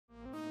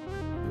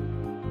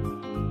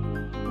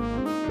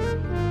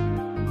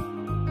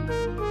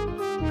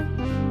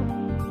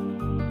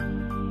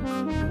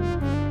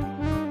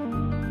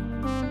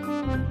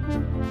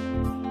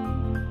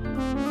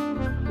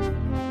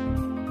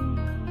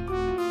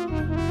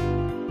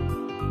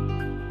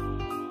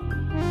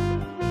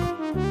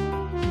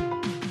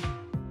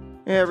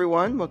Hey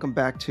everyone, welcome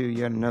back to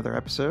yet another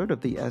episode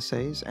of the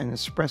Essays and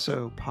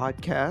Espresso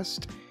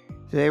podcast.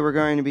 Today we're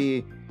going to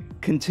be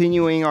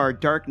continuing our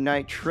Dark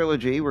Knight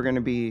trilogy. We're going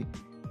to be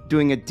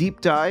doing a deep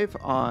dive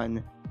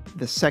on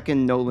the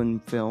second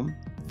Nolan film,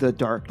 The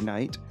Dark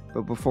Knight.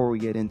 But before we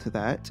get into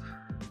that,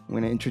 I'm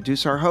going to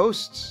introduce our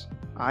hosts.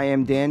 I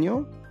am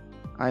Daniel.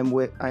 I am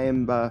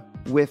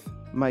with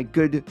my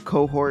good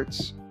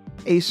cohorts,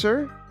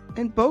 Acer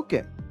and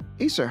Boken.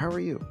 Acer, how are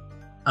you?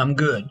 I'm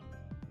good.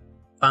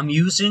 I'm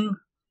using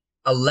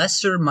a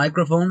lesser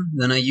microphone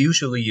than I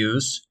usually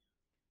use,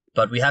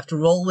 but we have to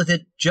roll with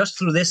it just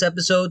through this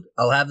episode.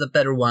 I'll have the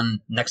better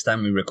one next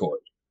time we record.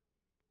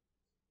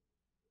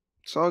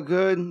 It's all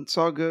good. It's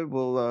all good.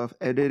 We'll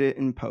edit it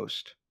in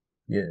post.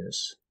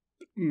 Yes.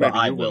 Maybe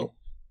well, I will.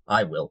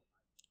 I will.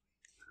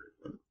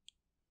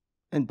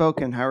 And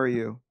Boken, how are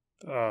you?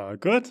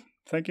 Good.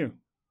 Thank you.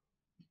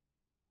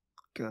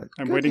 Good.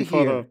 I'm Good waiting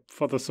to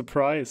for the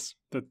surprise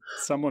that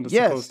someone is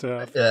supposed to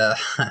have.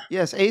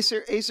 Yes,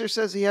 Acer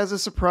says he has a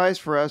surprise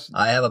for us.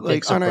 I have a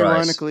big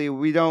surprise. Unironically,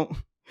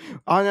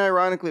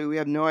 we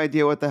have no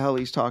idea what the hell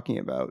he's talking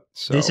about.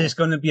 So this is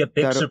going to be a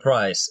big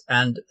surprise,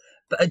 and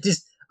I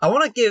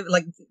want to give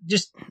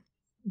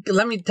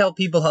let me tell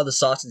people how the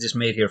sausage is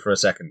made here for a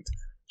second.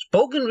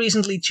 Spoken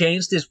recently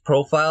changed his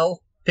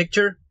profile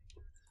picture,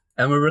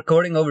 and we're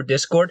recording over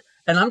Discord,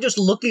 and I'm just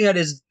looking at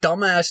his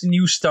dumbass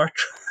new Star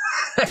Trek.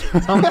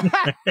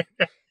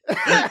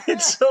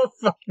 It's so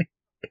funny.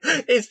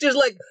 It's just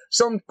like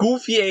some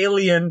goofy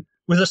alien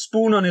with a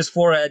spoon on his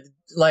forehead,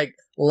 like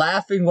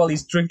laughing while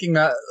he's drinking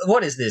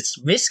what is this?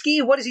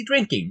 Whiskey? What is he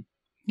drinking?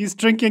 He's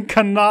drinking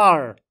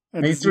Canar.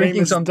 And he's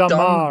drinking some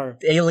Damar.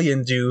 Dumb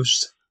alien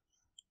juice.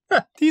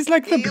 He's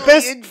like the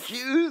best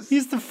juice.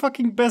 He's the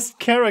fucking best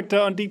character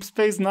on Deep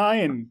Space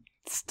Nine.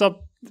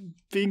 Stop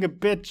being a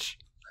bitch.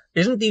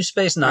 Isn't Deep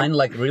Space Nine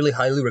like really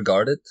highly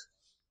regarded?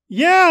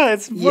 Yeah,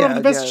 it's one of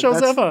the best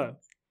shows ever.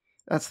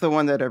 That's the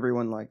one that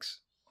everyone likes.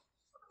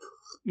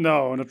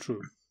 No, not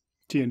true.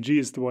 TNG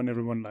is the one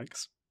everyone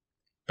likes.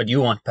 But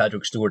you want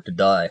Patrick Stewart to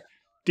die.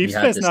 Deep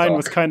Space Nine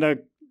was kind of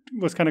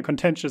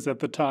contentious at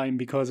the time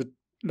because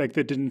they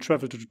didn't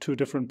travel to two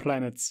different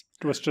planets.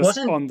 It was just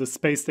on the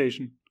space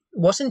station.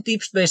 Wasn't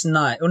Deep Space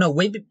Nine? Oh no,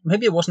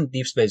 maybe it wasn't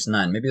Deep Space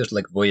Nine. Maybe it was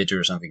like Voyager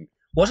or something.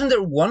 Wasn't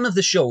there one of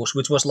the shows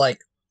which was like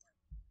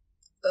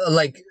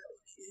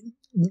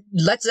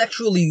let's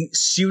actually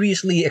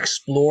seriously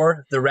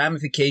explore the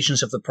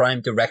ramifications of the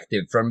Prime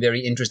Directive from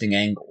very interesting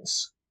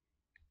angles?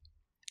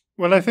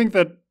 Well, I think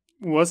that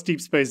was Deep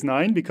Space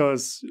Nine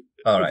because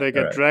they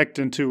get dragged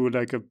into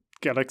like a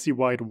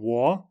galaxy-wide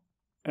war,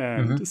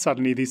 and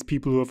suddenly these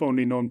people who have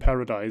only known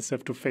paradise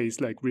have to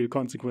face like real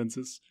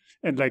consequences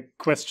and like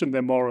question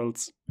their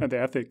morals and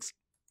their ethics.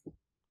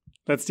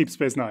 That's Deep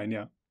Space Nine,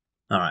 yeah.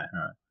 All right.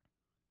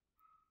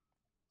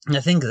 I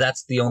think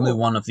that's the only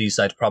one of these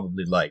I'd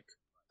probably like.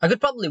 I could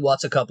probably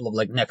watch a couple of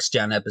like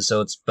next-gen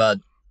episodes, but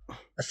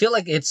I feel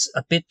like it's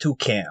a bit too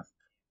camp.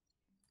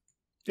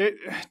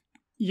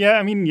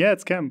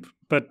 It's camp,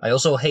 but I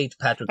also hate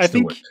Patrick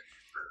Stewart.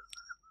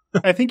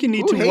 I think you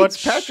need to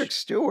watch Patrick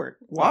Stewart.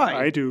 Why?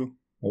 I do.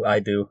 I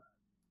do.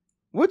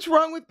 What's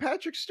wrong with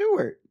Patrick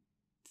Stewart?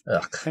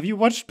 Ugh. Have you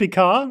watched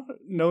Picard,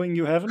 knowing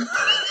you haven't?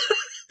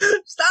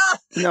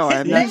 Stop! No, I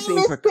have not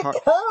seen Picard.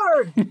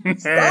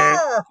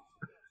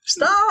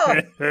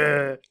 Stop!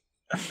 I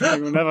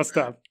will never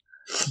stop.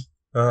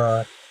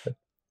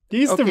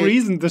 He's the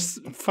reason this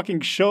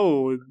fucking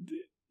show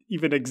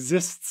even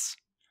exists,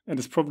 and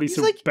it's probably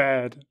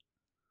bad.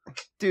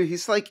 Dude,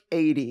 he's like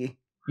 80.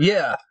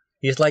 Yeah,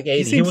 he's like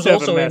 80. He was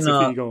also in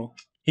ego.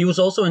 He was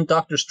also in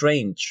Doctor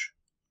Strange.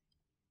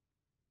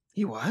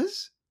 He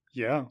was?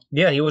 Yeah,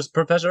 he was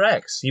Professor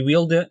X. He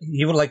rolled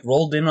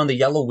in on the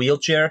yellow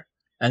wheelchair,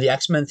 and the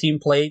X-Men theme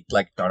played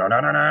like.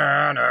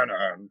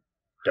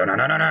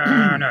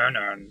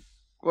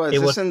 Was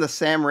this in the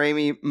Sam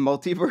Raimi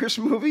multiverse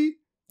movie?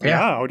 Yeah,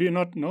 how do you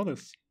not know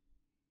this?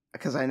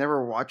 Because I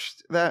never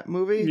watched that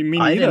movie.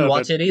 I didn't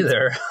watch it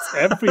either. It's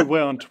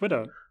everywhere on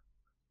Twitter.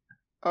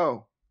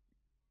 Oh.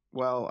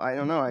 Well, I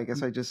don't know. I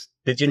guess I just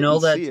Did you know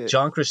that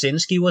John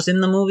Krasinski was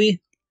in the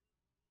movie?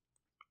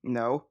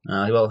 No.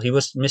 Well, he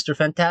was Mr.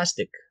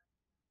 Fantastic.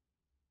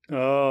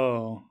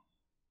 Oh.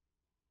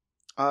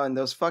 And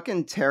those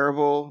fucking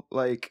terrible,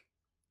 like,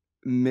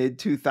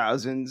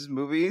 mid-2000s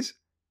movies?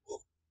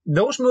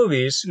 Those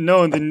movies?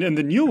 No, in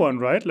the new one,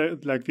 right?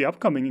 Like the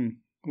upcoming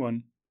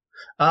one.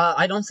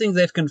 I don't think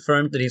they've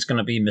confirmed that he's going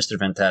to be Mr.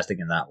 Fantastic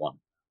in that one.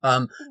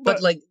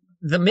 But like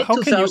the mid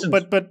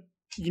 2000s. But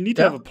you need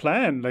to have a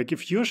plan. Like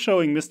if you're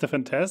showing Mr.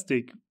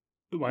 Fantastic,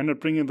 why not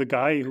bring in the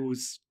guy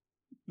who's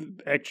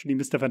actually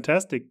Mr.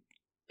 Fantastic?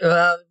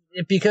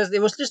 Because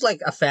it was just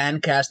like a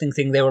fan casting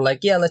thing. They were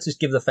like, yeah, let's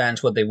just give the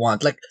fans what they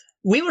want. Like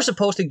we were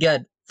supposed to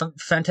get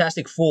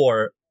Fantastic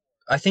Four,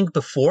 I think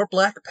before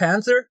Black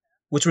Panther,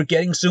 which we're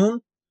getting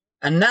soon.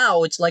 And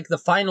now it's like the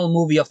final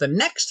movie of the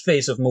next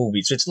phase of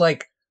movies. It's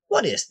like,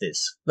 what is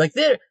this? Like,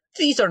 you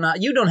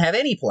don't have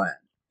any plan.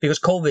 Because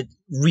COVID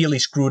really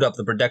screwed up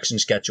the production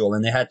schedule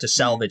and they had to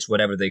salvage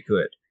whatever they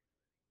could.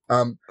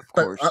 Of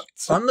course.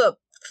 But on the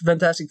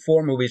Fantastic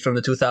Four movies from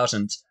the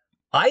 2000s,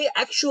 I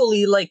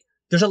actually like.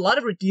 There's a lot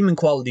of redeeming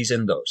qualities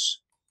in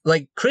those.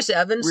 Like Chris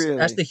Evans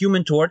as the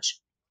Human Torch,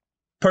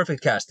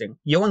 perfect casting.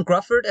 Johan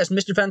Grufford as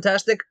Mr.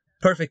 Fantastic,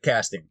 perfect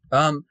casting.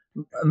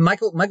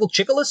 Michael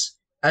Chiklis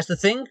as the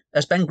Thing,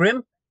 as Ben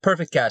Grimm,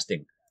 perfect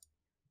casting.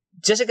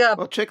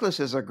 Well, Chiklis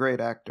is a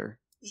great actor.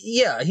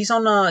 Yeah, he's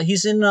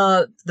in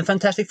the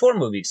Fantastic Four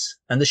movies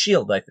and The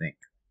Shield, I think.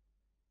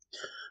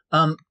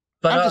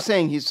 But I'm just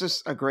saying he's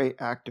just a great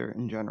actor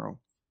in general.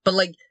 But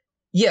like,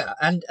 yeah,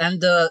 and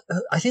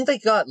I think they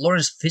got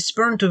Lawrence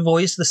Fishburne to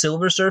voice the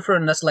Silver Surfer,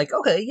 and that's like,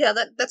 okay, yeah,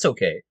 that's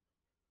okay.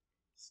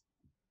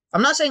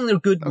 I'm not saying they're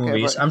good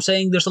movies. I'm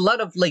saying there's a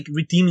lot of like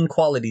redeeming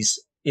qualities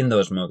in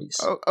those movies.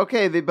 Oh,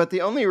 okay, but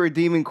the only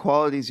redeeming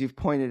qualities you've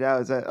pointed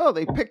out is that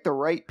they picked the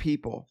right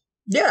people.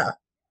 Yeah.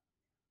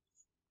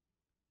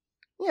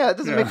 Yeah, it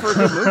doesn't make for a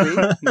good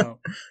movie. No.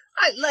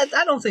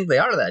 I don't think they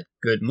are that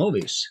good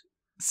movies.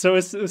 So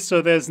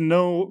there's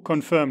no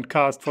confirmed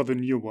cast for the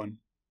new one?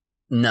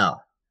 No.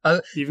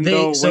 When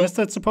is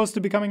that supposed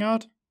to be coming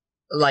out?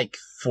 Like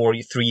 4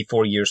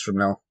 years from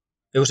now.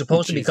 It was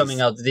supposed to be coming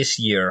out this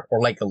year,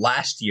 or like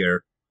last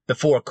year,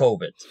 before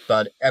COVID,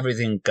 but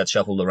everything got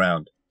shuffled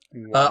around.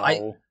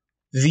 Wow.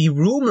 The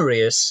rumor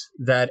is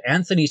that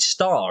Anthony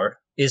Starr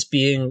is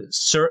being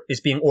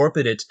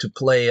orbited to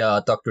play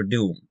Dr.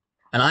 Doom,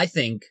 and I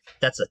think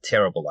that's a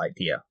terrible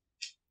idea.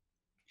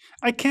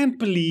 I can't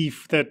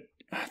believe that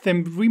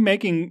them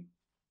remaking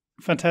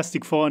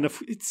Fantastic Four, and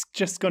it's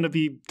just going to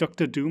be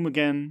Dr. Doom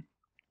again.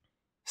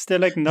 Is there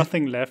like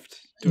nothing left?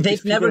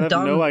 They've never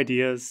done no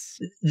ideas.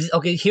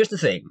 Okay, here's the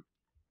thing.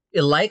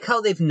 Like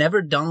how they've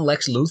never done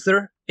Lex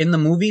Luthor in the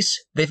movies,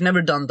 they've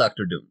never done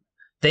Dr. Doom.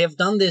 They have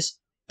done this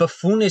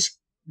buffoonish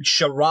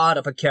charade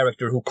of a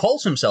character who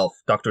calls himself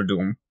Dr.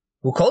 Doom,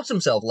 who calls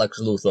himself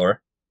Lex Luthor,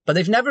 but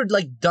they've never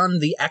like done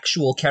the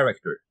actual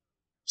character.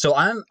 So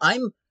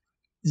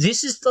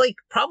this is like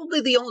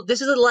probably this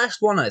is the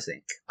last one, I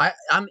think.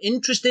 I'm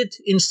interested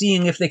in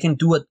seeing if they can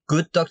do a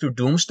good Dr.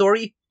 Doom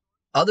story.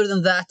 Other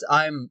than that,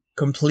 I'm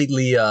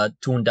completely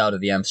tuned out of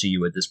the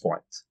MCU at this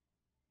point.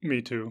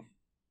 Me too.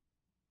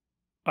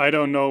 I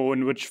don't know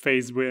in which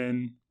phase we're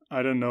in.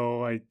 I don't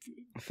know.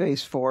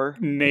 Phase 4.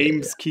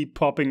 Names keep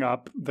popping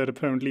up that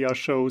apparently are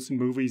shows and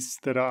movies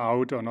that are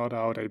out or not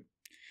out.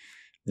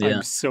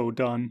 I'm so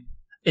done.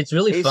 It's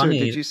really funny.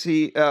 Did you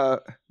see?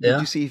 Did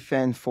you see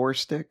Fan 4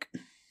 Stick?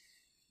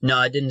 No,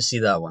 I didn't see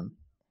that one.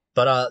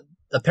 But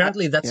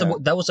apparently that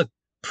was a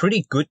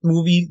pretty good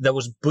movie that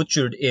was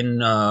butchered in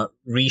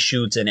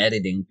reshoots and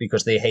editing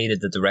because they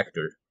hated the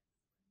director.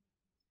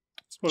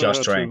 Josh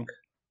Trank.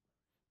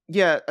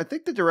 Yeah, I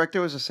think the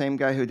director was the same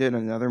guy who did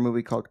another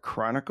movie called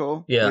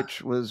Chronicle,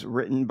 which was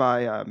written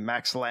by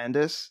Max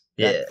Landis,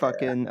 that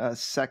fucking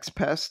sex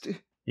pest.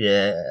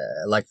 Yeah,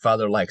 like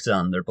father, like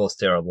son. They're both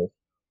terrible.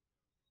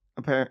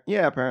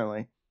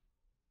 Apparently.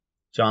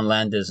 John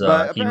Landis,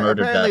 he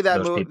murdered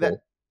those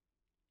people.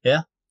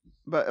 Yeah?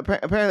 But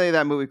apparently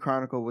that movie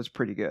Chronicle was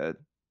pretty good.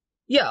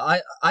 Yeah,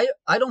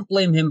 I don't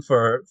blame him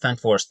for Fan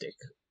 4 Stick.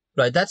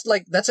 Right,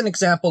 that's an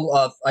example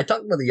of, I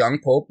talked about The Young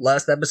Pope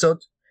last episode,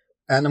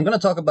 and I'm going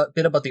to talk a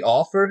bit about The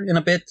Offer in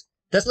a bit.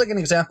 That's like an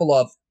example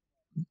of,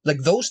 like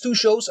those two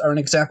shows are an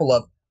example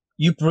of,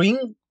 you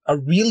bring a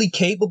really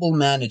capable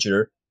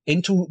manager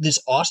into this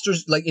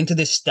into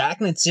this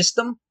stagnant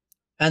system,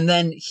 and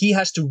then he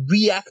has to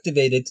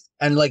reactivate it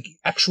and like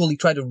actually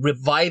try to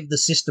revive the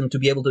system to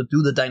be able to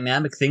do the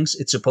dynamic things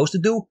it's supposed to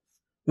do.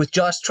 With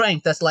Josh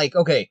Trank, that's like,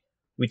 okay,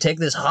 we take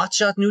this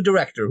hotshot new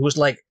director who's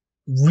like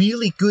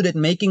really good at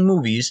making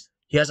movies.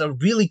 He has a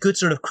really good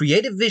sort of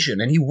creative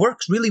vision and he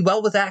works really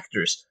well with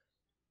actors.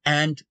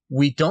 And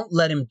we don't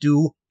let him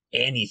do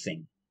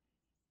anything.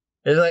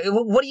 Like,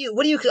 what do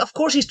you, of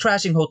course he's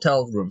trashing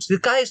hotel rooms. The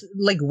guy's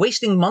like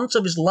wasting months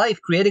of his life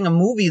creating a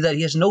movie that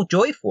he has no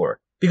joy for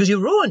because you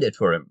ruined it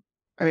for him.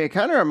 I mean, it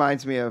kind of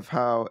reminds me of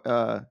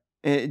how,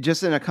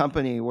 just in a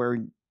company where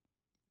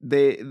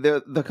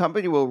the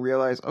company will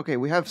realize, okay,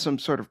 we have some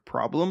sort of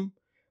problem.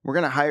 We're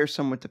going to hire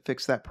someone to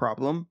fix that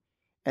problem.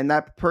 And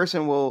that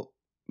person will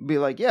be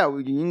like, yeah,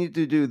 you need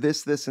to do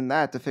this, this, and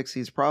that to fix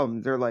these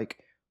problems. They're like,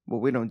 well,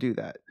 we don't do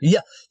that. Yeah.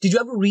 Did you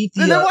ever read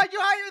the... Then why'd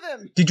you hire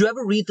them? Did you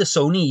ever read the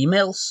Sony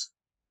emails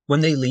when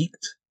they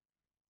leaked?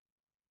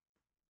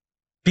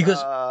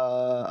 Because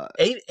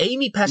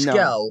Amy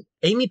Pascal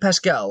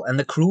and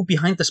the crew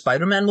behind the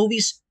Spider-Man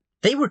movies,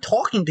 they were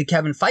talking to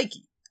Kevin Feige.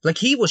 Like,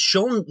 he was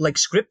shown, like,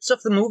 scripts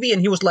of the movie,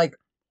 and he was like,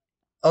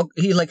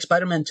 he like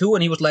Spider-Man 2,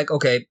 and he was like,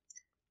 okay,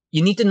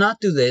 you need to not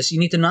do this, you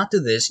need to not do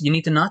this, you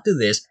need to not do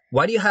this.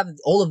 Why do you have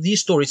all of these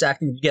stories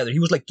acting together? He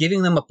was like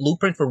giving them a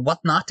blueprint for what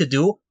not to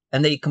do,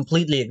 and they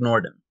completely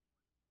ignored him.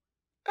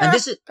 And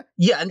this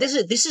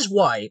is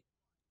why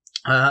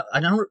I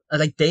don't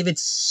like David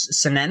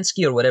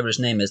Sinansky or whatever his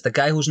name is, the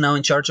guy who's now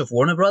in charge of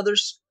Warner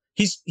Brothers.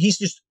 He's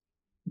just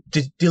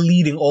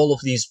deleting all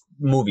of these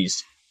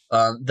movies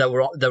that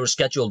were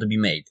scheduled to be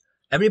made.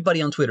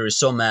 Everybody on Twitter is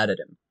so mad at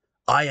him.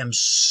 I am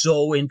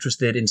so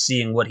interested in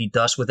seeing what he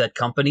does with that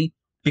company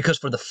because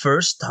for the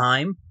first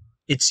time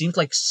it seems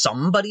like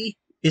somebody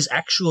is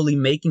actually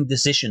making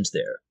decisions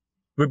there.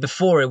 Where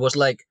before it was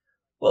like,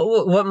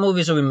 well, what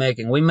movies are we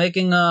making? We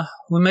doing a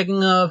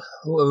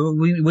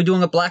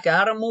Black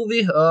Adam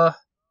movie?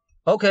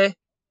 Okay.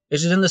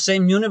 Is it in the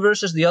same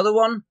universe as the other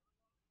one?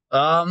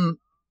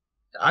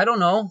 I don't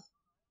know.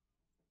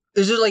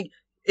 It's just like,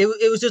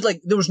 it was just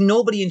like, there was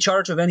nobody in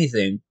charge of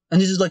anything.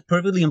 And this is like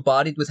perfectly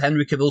embodied with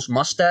Henry Cavill's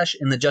mustache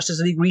in the Justice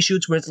League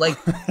reshoots, where it's like,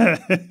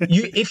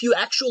 if you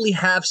actually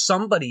have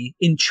somebody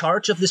in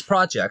charge of this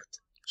project,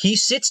 he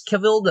sits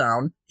Cavill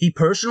down, he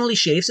personally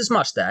shaves his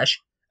mustache,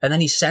 and then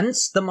he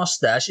sends the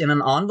mustache in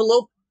an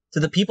envelope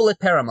to the people at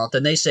Paramount,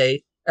 and they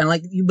say, and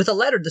like, with a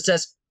letter that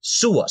says,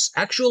 sue us.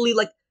 Actually,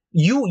 like,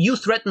 you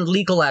threatened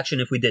legal action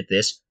if we did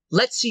this.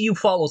 Let's see you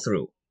follow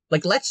through.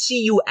 Like, let's see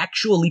you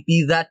actually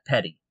be that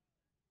petty.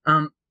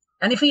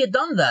 And if he had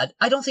done that,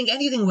 I don't think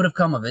anything would have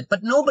come of it.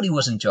 But nobody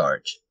was in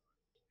charge.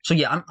 So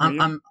yeah,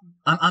 I'm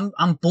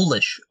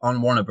bullish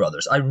on Warner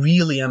Brothers. I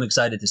really am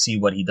excited to see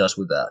what he does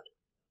with that.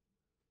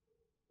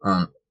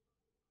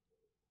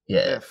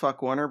 Yeah.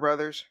 Fuck Warner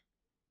Brothers.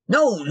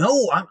 No,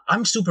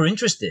 I'm super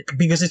interested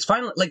because it's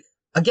finally like,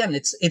 again,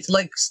 it's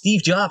like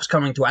Steve Jobs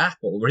coming to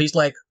Apple, where he's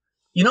like,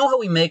 you know how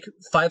we make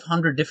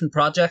 500 different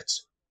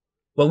projects?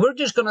 Well, we're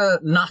just gonna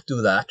not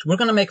do that. We're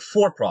gonna make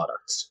 4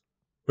 products.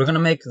 We're going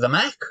to make the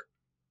Mac,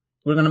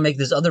 we're going to make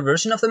this other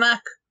version of the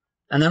Mac,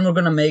 and then we're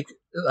going to make,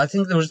 I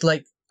think there was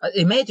like,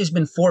 it may have just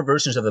been 4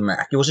 versions of the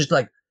Mac. It was just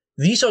like,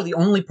 these are the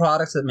only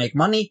products that make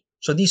money,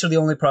 so these are the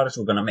only products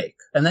we're going to make.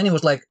 And then he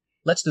was like,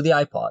 let's do the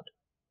iPod.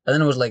 And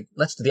then it was like,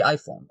 let's do the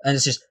iPhone. And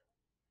it's just,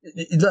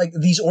 like,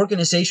 these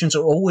organizations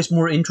are always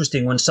more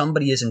interesting when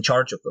somebody is in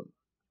charge of them.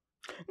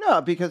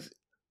 No, because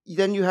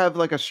then you have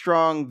like a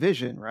strong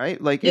vision, right?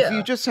 Like if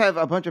you just have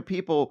a bunch of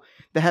people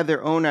that have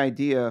their own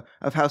idea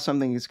of how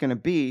something is going to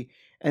be,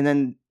 and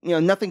then,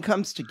 nothing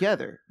comes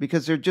together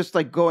because they're just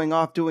like going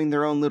off doing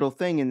their own little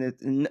thing,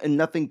 and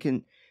nothing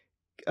can,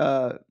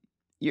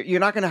 you're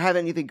not going to have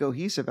anything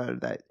cohesive out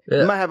of that.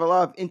 Yeah. You might have a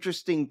lot of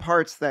interesting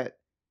parts that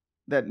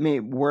may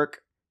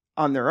work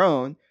on their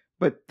own,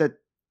 but that,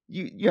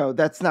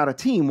 that's not a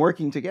team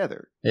working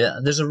together. Yeah.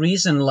 There's a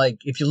reason, like,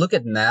 if you look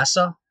at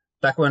NASA,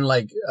 back when,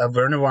 like,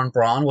 Wernher von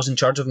Braun was in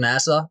charge of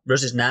NASA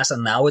versus NASA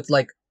now, it's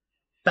like,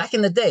 back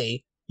in the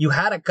day, you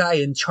had a guy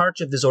in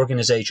charge of this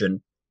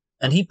organization,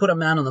 and he put a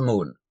man on the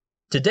moon.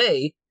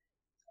 Today,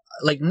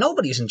 like,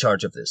 nobody's in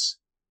charge of this.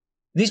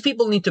 These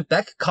people need to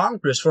beg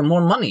Congress for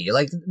more money.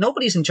 Like,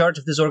 nobody's in charge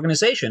of this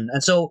organization.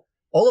 And so,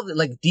 all of it,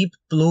 like, Deep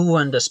Blue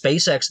and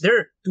SpaceX,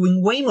 they're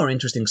doing way more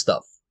interesting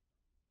stuff.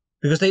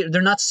 Because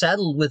they're not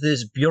saddled with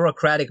this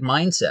bureaucratic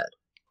mindset.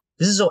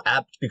 This is so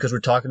apt because we're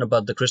talking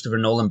about the Christopher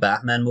Nolan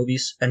Batman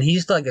movies, and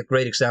he's like a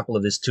great example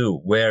of this too,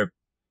 where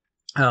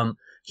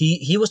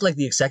he was like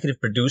the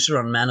executive producer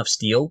on Man of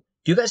Steel.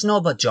 Do you guys know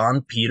about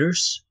John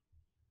Peters?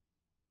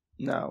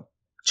 No.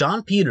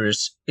 John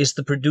Peters is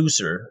the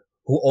producer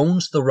who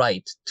owns the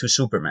right to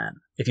Superman.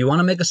 If you want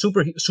to make a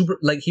super,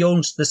 like, he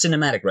owns the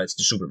cinematic rights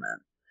to Superman.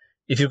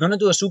 If you're going to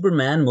do a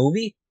Superman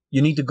movie,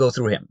 you need to go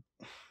through him.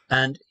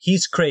 And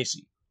he's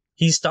crazy.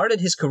 He started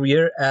his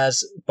career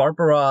as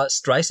Barbara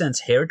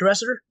Streisand's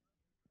hairdresser,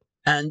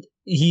 and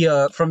he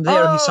from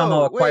there he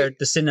somehow acquired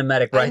the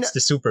cinematic rights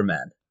to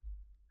Superman.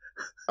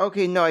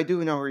 Okay, no, I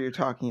do know who you're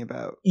talking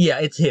about. Yeah,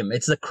 it's him.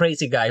 It's the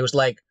crazy guy who's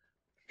like,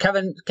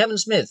 Kevin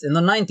Smith in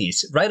the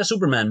 90s, write a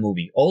Superman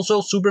movie.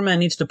 Also, Superman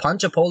needs to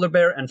punch a polar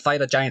bear and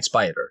fight a giant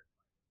spider.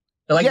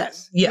 Like,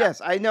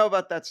 yes, I know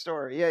about that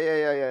story.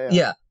 Yeah.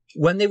 Yeah,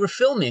 when they were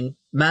filming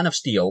Man of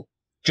Steel,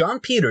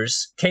 John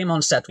Peters came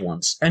on set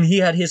once, and he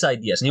had his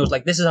ideas, and he was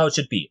like, this is how it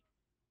should be.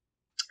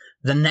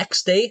 The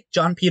next day,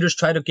 John Peters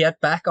tried to get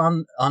back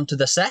onto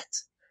the set.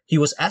 He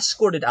was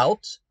escorted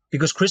out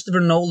because Christopher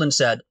Nolan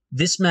said,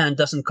 this man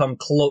doesn't come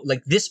close,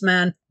 like, this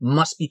man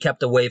must be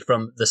kept away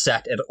from the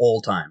set at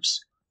all times.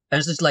 And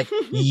it's just like,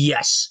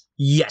 yes,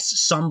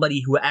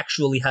 somebody who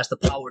actually has the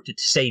power to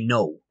say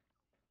no.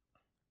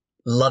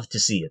 Love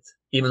to see it,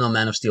 even though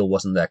Man of Steel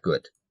wasn't that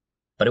good.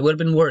 But it would have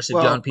been worse if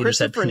John Peters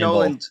had been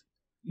involved.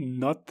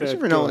 Not that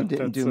Christopher Nolan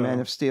didn't do Man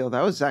of Steel.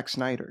 That was Zack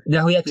Snyder.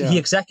 No, he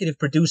executive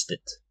produced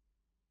it.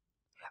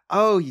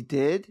 Oh, you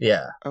did?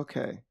 Yeah.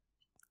 Okay.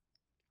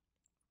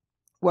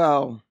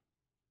 Well,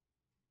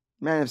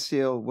 Man of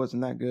Steel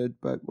wasn't that good,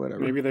 but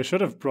whatever. Maybe they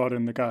should have brought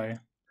in the guy.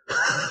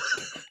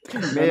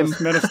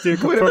 Man of Steel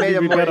could probably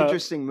be better.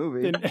 Interesting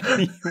movie in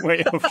any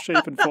way of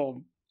shape and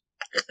form.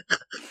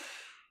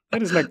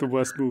 That is like the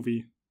worst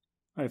movie,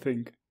 I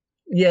think.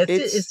 Yeah,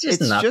 it's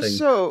just nothing. Just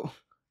so.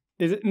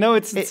 Is it? No,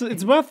 it's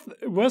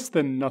worse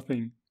than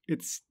nothing.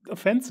 It's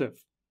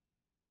offensive.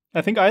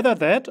 I think either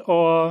that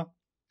or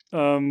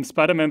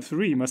Spider-Man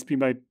 3 must be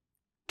my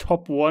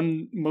top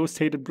 1 most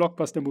hated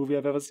blockbuster movie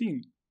I've ever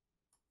seen.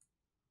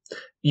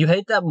 You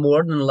hate that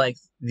more than, like,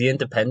 the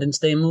Independence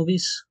Day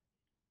movies?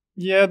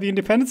 Yeah, the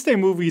Independence Day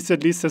movies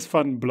at least has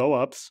fun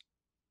blow-ups.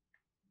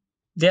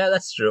 Yeah,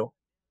 that's true.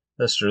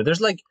 That's true.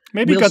 There's, like,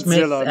 maybe Will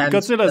Godzilla. Smith and,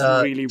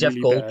 Godzilla's really, Jeff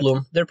really Goldblum.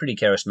 bad. They're pretty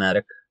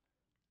charismatic.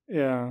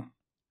 Yeah.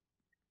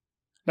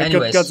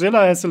 Anyways,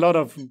 Godzilla has a lot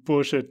of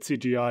bullshit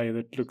CGI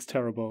that looks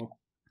terrible.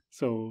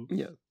 So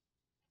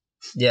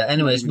yeah.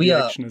 Anyways, the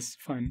action is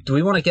fine. Do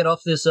we want to get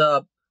off this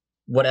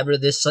whatever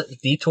this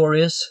detour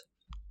is?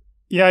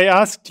 Yeah, I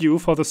asked you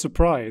for the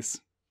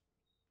surprise.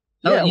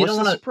 Oh, yeah, you what's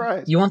don't the want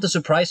surprise? You want the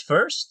surprise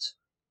first?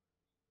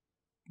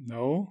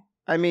 No.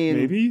 I mean,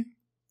 maybe.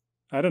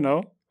 I don't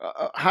know.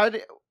 How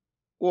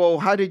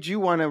did you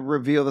want to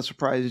reveal the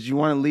surprise? Did you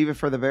want to leave it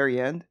for the very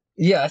end?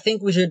 Yeah, I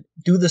think we should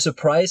do the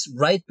surprise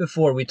right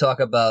before we talk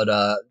about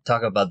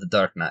the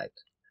Dark Knight.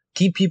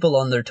 Keep people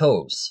on their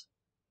toes.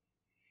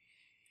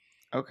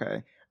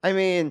 Okay. I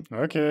mean,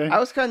 okay. I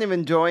was kind of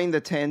enjoying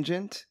the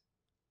tangent,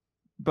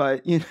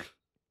 but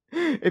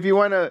if you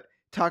want to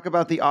talk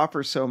about The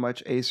Offer so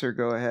much, Acer,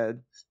 go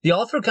ahead. The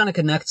Offer kind of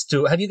connects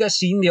to. Have you guys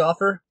seen The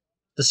Offer,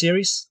 the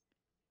series?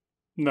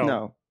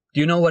 No. Do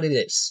you know what it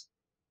is?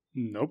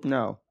 Nope.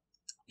 No.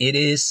 It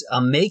is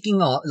a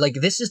making of. Like,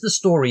 this is the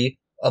story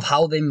of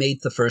how they made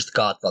the first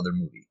Godfather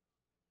movie.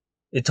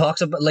 It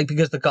talks about, like,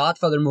 because the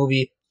Godfather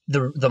movie,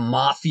 the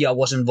mafia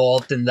was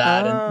involved in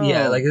that, and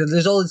yeah, like,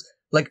 there's all this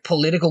like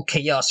political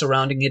chaos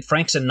surrounding it.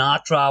 Frank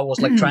Sinatra was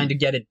like trying to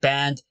get it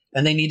banned,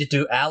 and they needed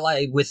to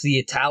ally with the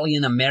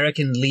Italian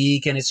American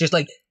League, and it's just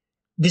like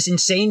this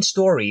insane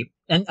story.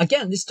 And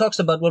again, this talks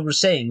about what we're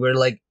saying, where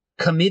like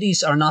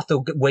committees are not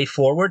the way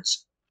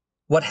forwards.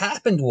 What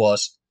happened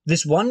was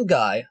this one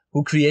guy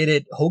who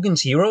created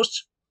Hogan's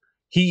Heroes,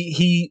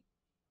 he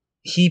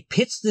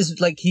pitched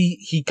this, like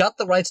he got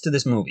the rights to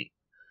this movie,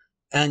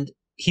 and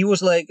he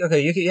was like,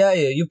 okay,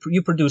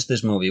 you produce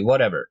this movie,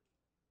 whatever.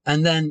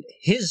 And then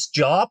his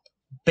job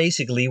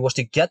basically was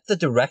to get the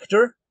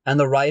director and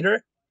the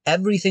writer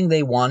everything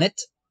they wanted,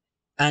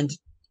 and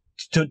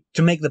to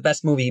make the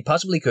best movie he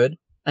possibly could.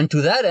 And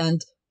to that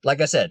end,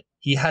 like I said,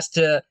 he has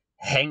to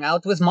hang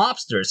out with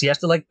mobsters. He has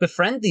to like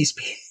befriend these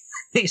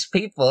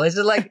people. It's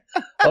just like,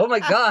 oh my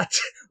god,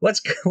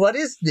 what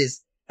is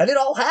this? And it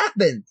all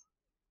happened.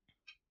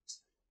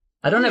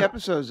 I don't know. How many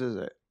episodes is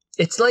it?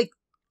 It's like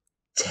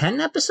 10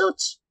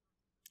 episodes.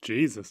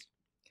 Jesus.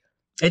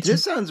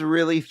 This sounds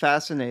really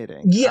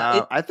fascinating.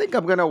 Yeah. I think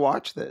I'm going to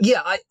watch this.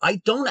 Yeah,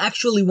 I don't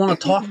actually want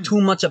to talk too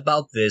much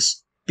about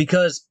this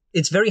because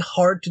it's very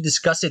hard to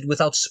discuss it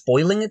without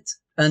spoiling it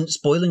and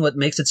spoiling what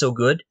makes it so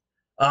good.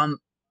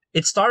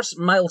 It stars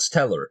Miles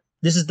Teller.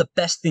 This is the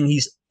best thing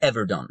he's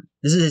ever done.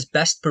 This is his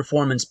best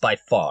performance by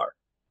far.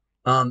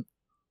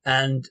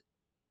 And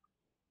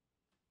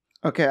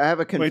okay, I have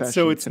a confession. Wait,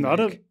 so it's not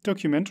a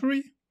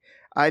documentary?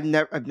 I've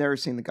never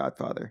seen The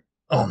Godfather.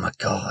 Oh my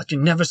god,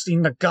 you've never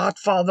seen The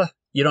Godfather?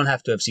 You don't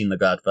have to have seen The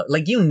Godfather.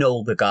 Like, you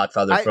know The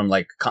Godfather from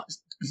like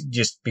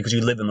just because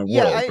you live in the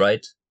world,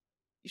 right?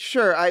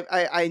 Sure,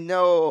 I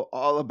know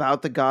all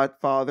about The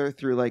Godfather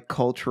through like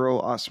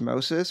cultural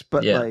osmosis,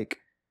 but like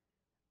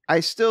I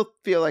still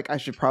feel like I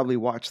should probably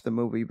watch the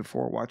movie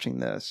before watching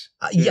this.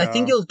 I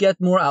think you'll get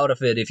more out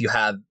of it if you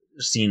have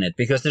seen it,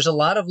 because there's a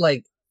lot of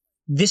like,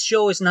 this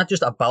show is not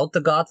just about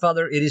The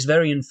Godfather, it is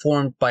very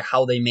informed by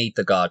how they made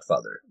The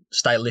Godfather,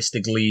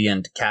 stylistically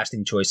and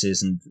casting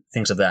choices and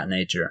things of that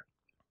nature.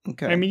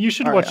 Okay. I mean, you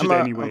should watch it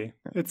anyway.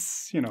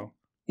 It's,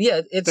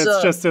 Yeah, it's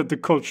that's just the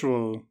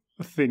cultural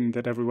thing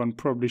that everyone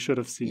probably should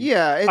have seen.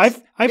 Yeah,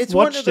 I've it's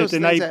watched one of those it,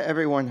 and things that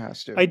everyone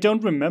has to. I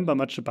don't remember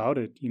much about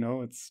it.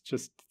 It's a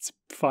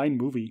fine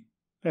movie.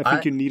 I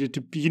think you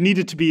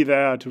needed to be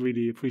there to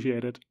really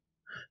appreciate it.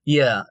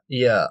 Yeah.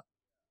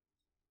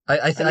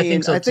 I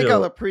think so too. I think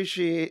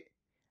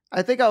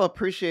I'll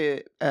appreciate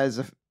it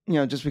as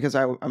just because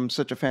I'm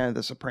such a fan of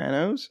The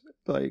Sopranos.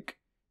 Like,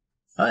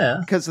 oh yeah,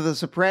 because The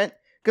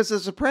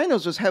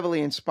Sopranos was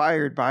heavily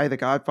inspired by The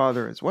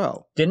Godfather as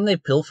well. Didn't they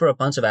pilfer a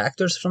bunch of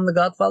actors from The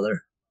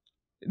Godfather?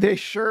 They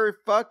sure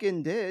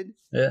fucking did.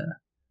 Yeah.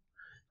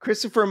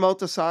 Christopher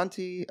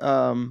Moltisanti.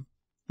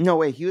 No,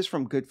 wait, he was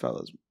from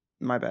Goodfellas.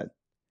 My bad.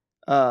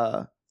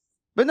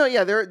 But no,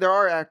 yeah, there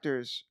are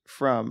actors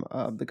from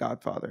The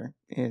Godfather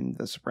in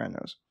The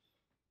Sopranos.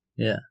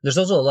 Yeah, there's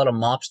also a lot of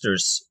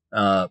mobsters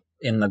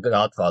in The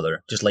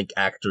Godfather, just like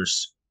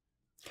actors.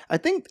 I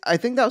think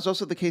that was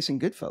also the case in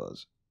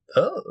Goodfellas.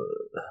 Oh,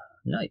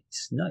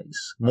 nice.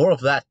 More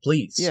of that,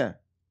 please. Yeah.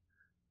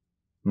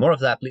 More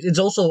of that, please. It's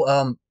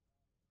also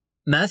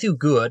Matthew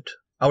Good,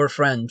 our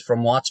friend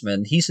from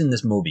Watchmen. He's in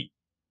this movie.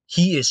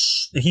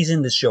 He's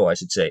in this show, I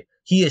should say.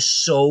 He is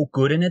so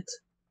good in it.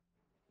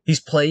 He's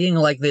playing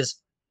like this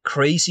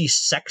crazy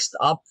sexed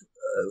up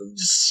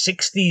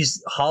 60s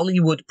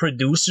Hollywood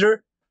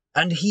producer,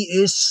 and he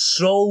is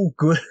so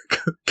good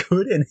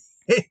in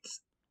it.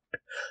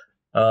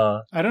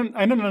 I don't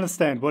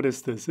understand. What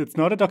is this? It's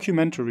not a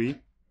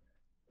documentary.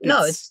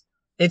 It's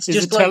is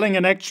just it telling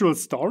an actual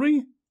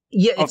story?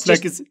 Yeah, it's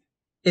just, is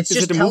it's it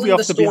just a movie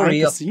of the behind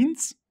the of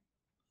scenes?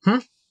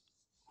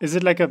 Is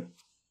it like a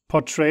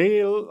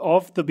portrayal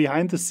of the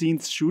behind the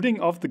scenes shooting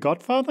of The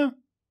Godfather?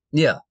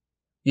 Yeah,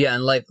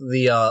 and like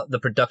the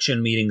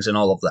production meetings and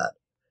all of that.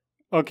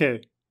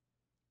 Okay.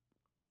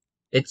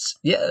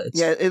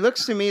 It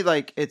looks to me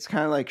like it's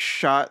kind of like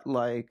shot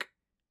like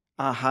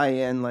a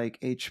high-end like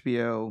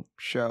HBO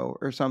show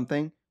or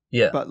something.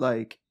 Yeah. But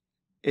like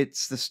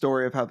it's the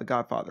story of how The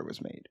Godfather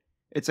was made.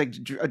 It's like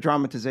a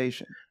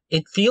dramatization.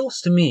 It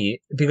feels to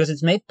me, because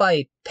it's made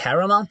by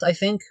Paramount, I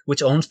think,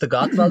 which owns The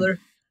Godfather.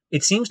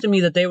 It seems to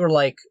me that they were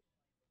like,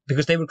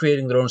 because they were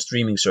creating their own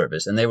streaming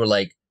service, and they were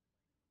like,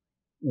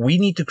 we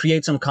need to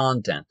create some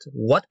content.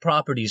 What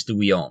properties do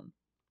we own?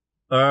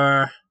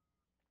 The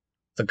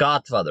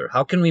Godfather.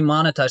 How can we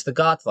monetize The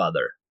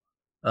Godfather?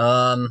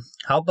 How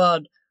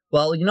about,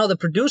 well, the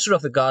producer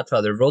of The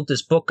Godfather wrote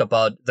this book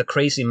about the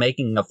crazy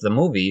making of the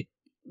movie.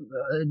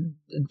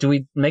 Do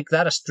we make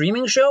that a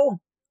streaming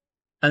show?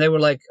 And they were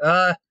like,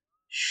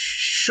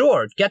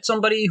 sure, get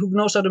somebody who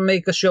knows how to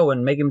make a show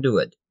and make him do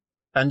it.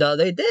 And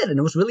they did, and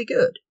it was really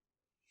good.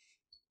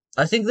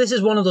 I think this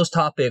is one of those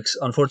topics,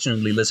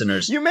 unfortunately,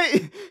 listeners. You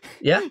make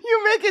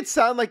it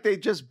sound like they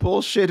just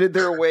bullshitted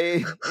their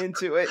way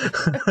into it.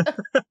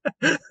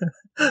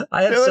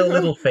 I have so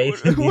little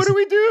faith in these. What do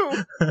we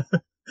do?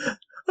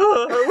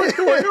 What's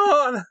going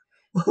on?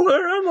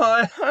 Where am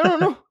I? I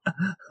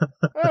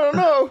don't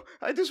know.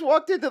 I just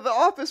walked into the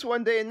office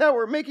one day and now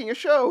we're making a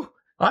show.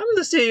 I'm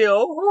the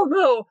CEO. Oh,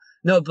 no.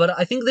 No, but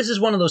I think this is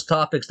one of those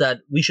topics that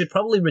we should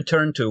probably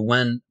return to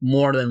when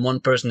more than one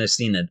person has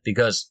seen it,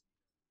 because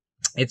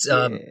it's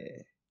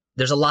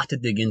there's a lot to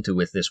dig into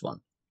with this one.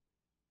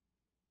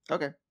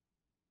 Okay.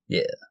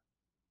 Yeah.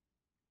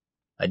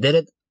 I did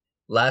it.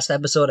 Last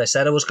episode, I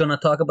said I was going to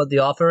talk about The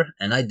Offer,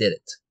 and I did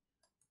it.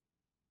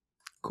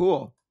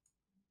 Cool.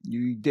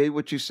 You did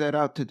what you set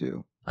out to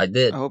do. I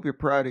did. I hope you're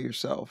proud of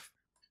yourself.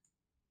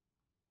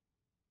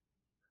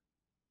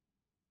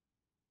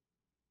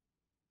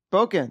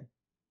 Boken.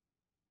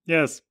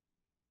 Yes.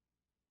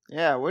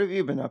 Yeah, what have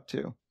you been up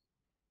to?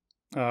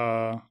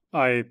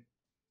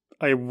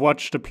 I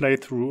watched a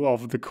playthrough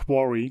of the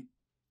Quarry.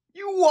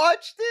 You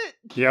watched it?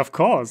 Yeah, of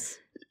course.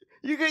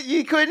 You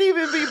couldn't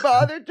even be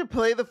bothered to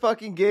play the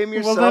fucking game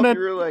yourself.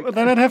 Well,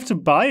 then I'd have to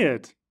buy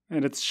it,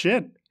 and it's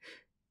shit.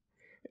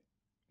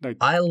 Like,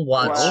 I'll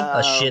watch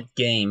a shit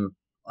game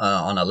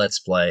on a Let's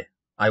Play.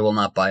 I will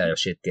not buy a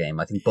shit game.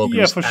 I think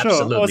Boken is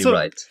absolutely also,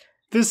 right.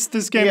 This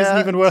game isn't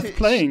even worth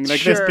playing.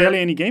 Like, there's barely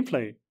any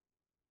gameplay.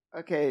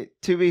 Okay,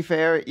 to be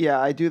fair, yeah,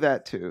 I do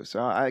that too, so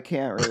I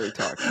can't really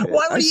talk shit.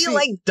 Why were you,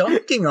 like,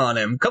 dunking on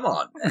him? Come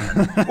on.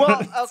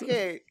 Well,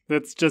 okay.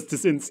 That's just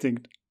his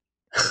instinct.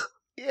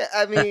 Yeah,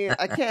 I mean,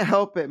 I can't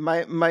help it.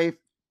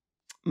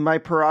 My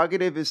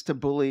prerogative is to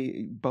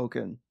bully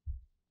Boken.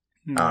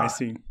 I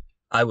see.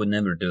 I would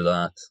never do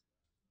that.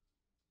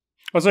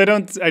 Also, I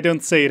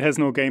don't say it has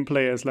no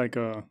gameplay as like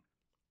a,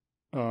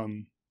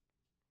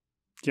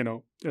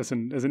 as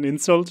an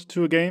insult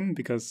to a game,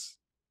 because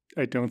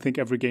I don't think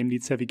every game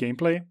needs heavy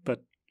gameplay,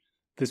 but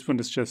this one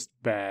is just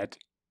bad.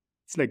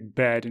 It's like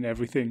bad in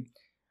everything.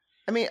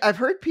 I mean, I've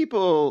heard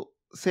people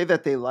say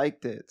that they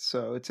liked it,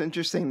 so it's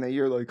interesting that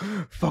you're like,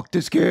 fuck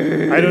this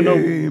game. I don't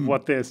know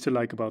what there is to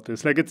like about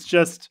this. Like, it's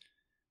just,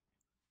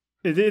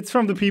 it's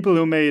from the people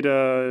who made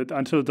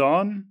Until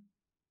Dawn.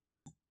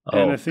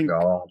 And I think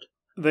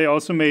they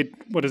also made,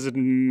 what is it,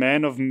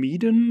 Man of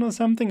Medan or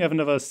something? I've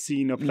never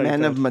seen or played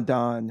Man of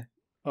Medan.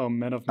 Oh,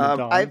 Man of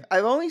Medan.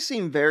 I've only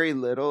seen very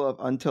little of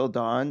Until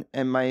Dawn,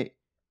 and my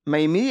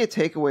immediate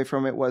takeaway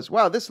from it was,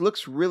 wow, this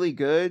looks really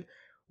good.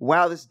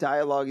 Wow, this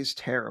dialogue is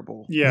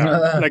terrible.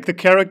 Yeah, like the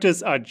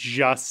characters are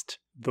just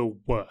the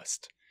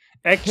worst.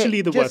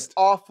 Actually, the worst. Just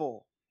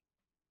awful.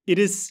 It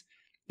is.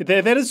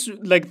 That is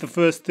like the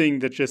first thing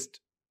that just,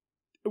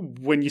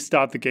 when you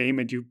start the game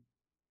and you,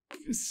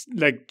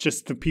 like,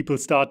 just the people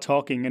start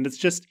talking, and it's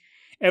just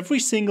every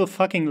single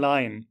fucking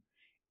line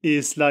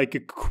is like a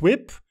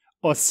quip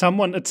or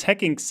someone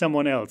attacking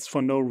someone else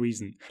for no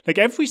reason. Like,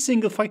 every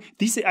single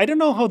I don't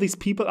know how these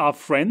people are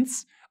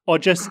friends or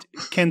just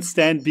can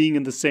stand being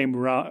in the same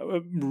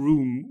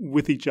room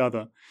with each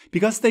other,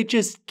 because they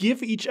just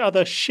give each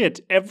other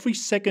shit every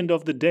second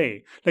of the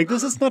day. Like,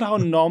 this is not how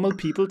normal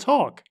people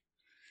talk.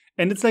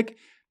 And it's like,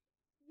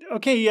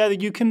 okay, yeah,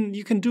 you can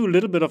do a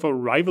little bit of a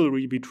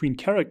rivalry between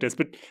characters,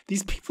 but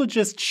these people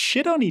just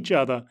shit on each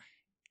other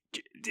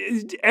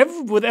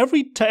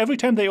every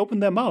time they open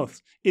their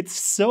mouths. It's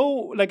so,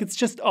 like, it's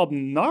just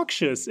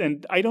obnoxious,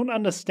 and I don't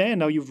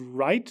understand how you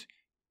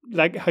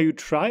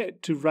try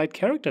to write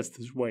characters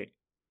this way.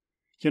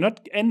 You're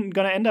not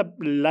gonna end up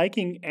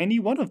liking any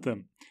one of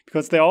them,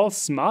 because they're all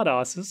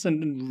smartasses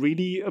and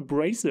really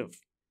abrasive.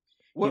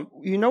 Well,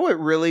 you know what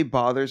really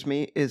bothers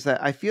me is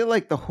that I feel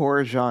like the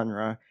horror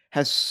genre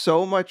has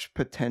so much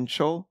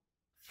potential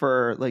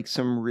for, like,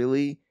 some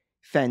really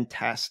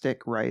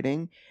fantastic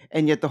writing,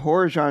 and yet the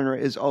horror genre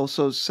is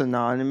also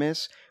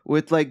synonymous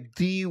with, like,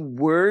 the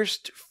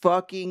worst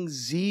fucking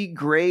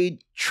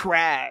Z-grade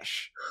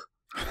trash.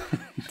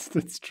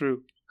 That's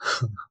true.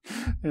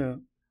 Yeah.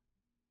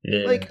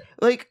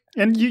 Like,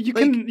 and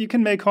you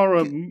can make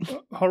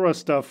horror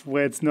stuff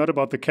where it's not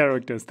about the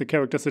characters. The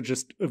characters are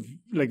just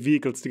like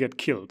vehicles to get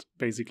killed,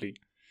 basically.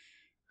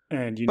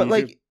 And you need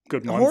a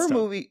good monster. Horror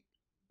movie.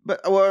 But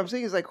what I'm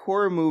saying is, like,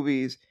 horror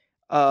movies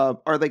are,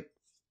 like,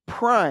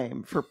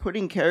 prime for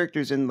putting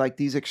characters in, like,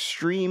 these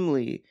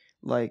extremely,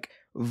 like,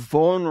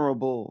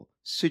 vulnerable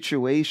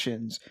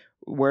situations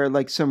where,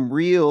 like, some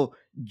real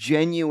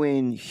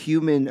genuine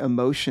human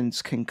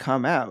emotions can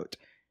come out.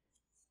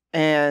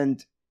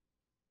 And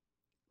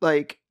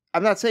like,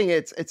 I'm not saying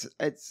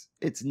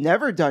it's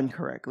never done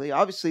correctly.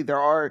 Obviously, there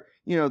are,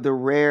 the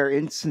rare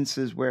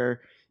instances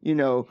where,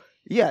 there's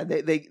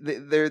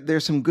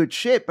some good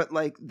shit, but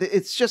like,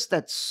 it's just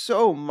that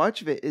so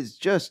much of it is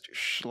just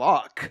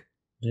schlock.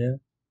 Yeah.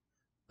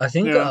 I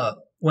think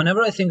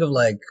whenever I think of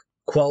like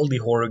quality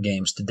horror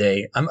games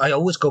today, I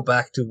always go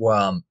back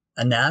to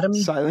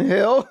Anatomy. Silent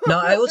Hill? No,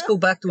 I always go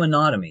back to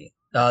Anatomy.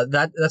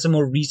 That's a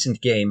more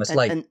recent game. It's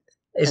isn't Anatomy.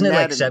 It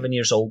like 7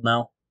 years old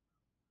now?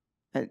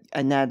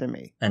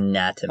 Anatomy.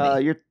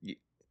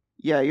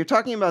 You're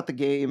talking about the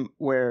game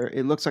where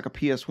it looks like a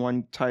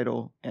PS1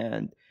 title,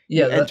 and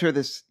you enter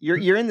this.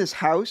 You're in this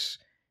house,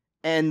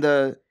 and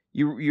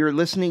you're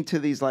listening to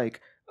these like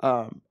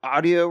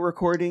audio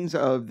recordings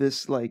of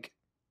this like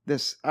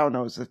this. I don't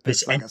know. Is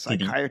this like a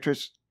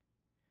psychiatrist?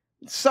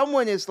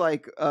 Someone is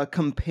like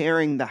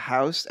comparing the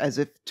house as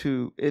if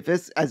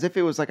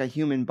it was like a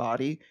human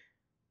body.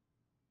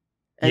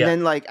 And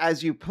then, like,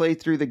 as you play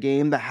through the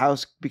game, the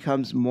house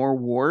becomes more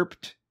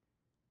warped.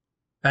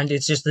 And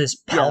it's just this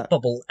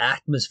palpable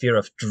atmosphere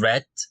of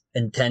dread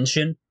and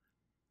tension.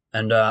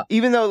 And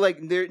even though,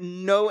 like, there are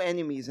no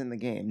enemies in the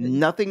game,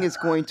 nothing is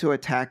going to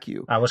attack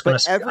you. I was gonna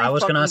skirt around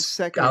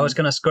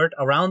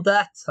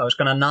that. I was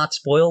gonna not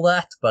spoil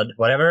that, but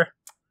whatever.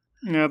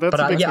 Yeah,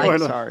 that's a big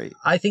spoiler. Sorry.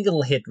 I think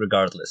it'll hit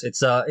regardless.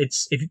 It's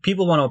if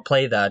people want to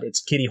play that,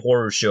 it's Kiddie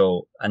Horror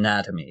Show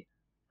Anatomy.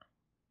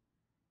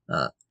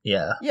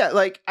 Yeah,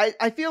 like,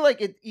 I feel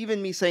like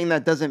even me saying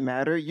that doesn't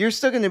matter. You're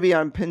still going to be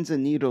on pins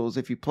and needles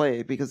if you play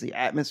it because the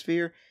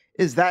atmosphere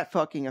is that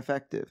fucking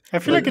effective. I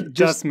feel like it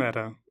does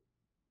matter.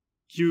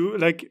 You,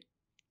 like,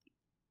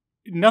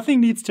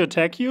 nothing needs to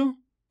attack you,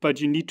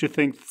 but you need to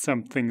think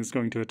something is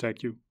going to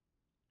attack you.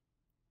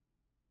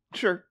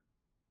 Sure.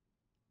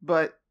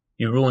 But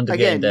you ruined the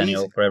game,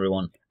 Daniel, for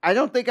everyone. I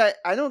don't think I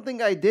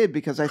did,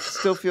 because I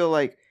still feel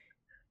like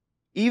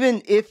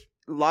even if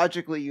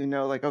logically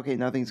like, okay,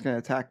 nothing's going to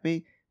attack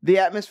me, the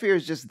atmosphere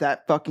is just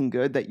that fucking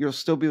good that you'll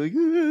still be like,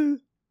 ah.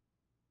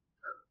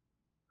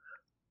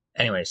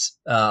 Anyways,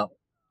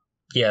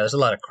 there's a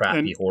lot of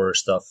crappy horror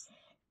stuff.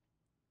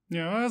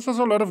 Yeah, there's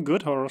also a lot of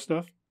good horror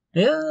stuff.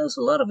 Yeah, there's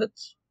a lot of it.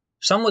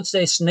 Some would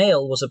say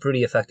Snail was a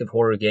pretty effective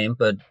horror game,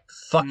 but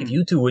fuck if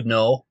you two would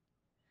know.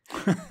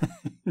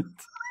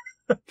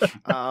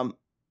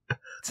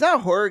 It's not a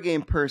horror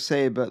game per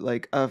se, but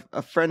like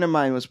a friend of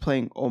mine was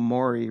playing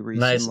Omori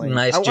recently.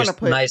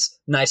 Nice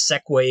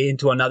segue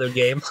into another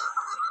game.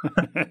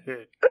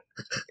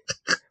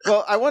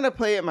 Well, I want to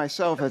play it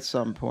myself at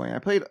some point.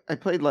 I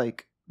played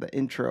like the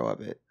intro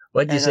of it.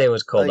 What did you say it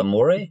was called?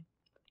 Omori?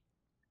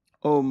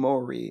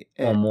 Omori.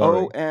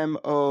 Omori.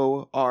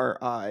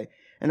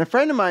 And a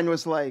friend of mine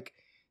was like,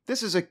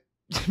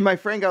 my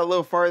friend got a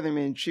little farther than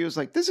me, and she was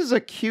like, this is a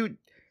cute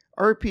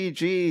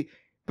RPG,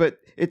 but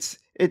it's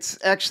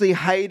actually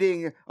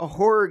hiding a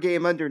horror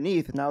game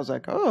underneath. And I was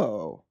like,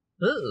 oh.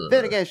 Ugh.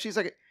 Then again, she's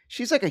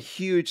like a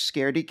huge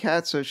scaredy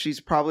cat, so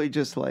she's probably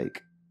just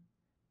like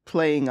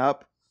playing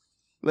up.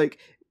 Like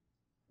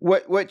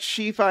what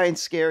she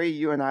finds scary,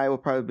 you and I will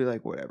probably be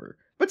like, whatever.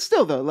 But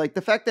still though, like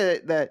the fact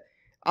that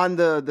on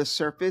the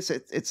surface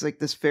it's like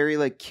this very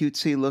like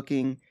cutesy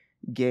looking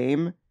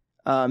game.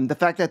 The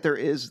fact that there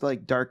is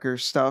like darker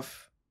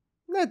stuff,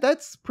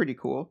 that's pretty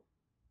cool.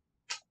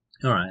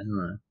 All right.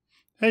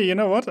 Hey, you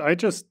know what? I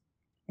just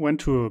went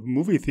to a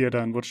movie theater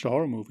and watched a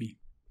horror movie.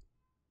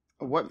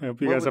 What? I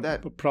hope you guys are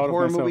proud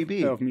horror of movie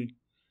be? Of me.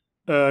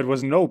 It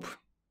was Nope.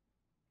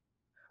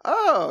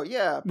 Oh,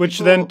 yeah. Which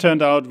then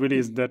turned out really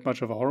isn't that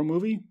much of a horror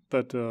movie,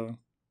 but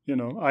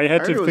I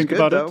had to think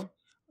about it.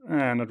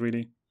 Not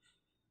really.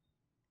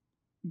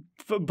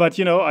 But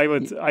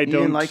I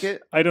didn't like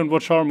it? I don't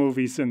watch horror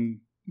movies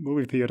in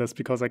movie theaters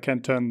because I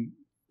can't turn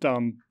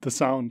down the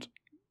sound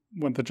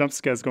when the jump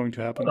scare is going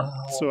to happen. Oh.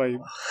 So I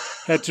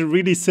had to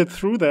really sit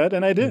through that,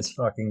 and I did. This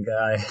fucking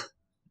guy.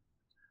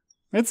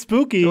 It's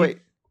spooky. Wait.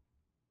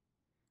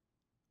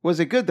 Was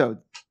it good though?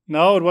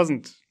 No, it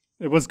wasn't.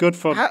 It was good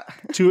for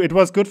two. It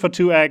was good for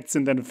 2 acts,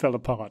 and then it fell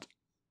apart.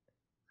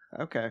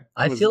 Okay.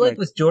 I feel like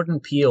with Jordan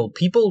Peele,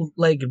 people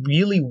like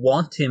really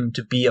want him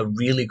to be a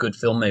really good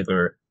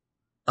filmmaker.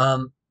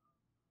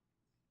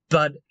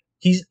 But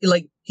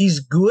he's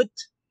good,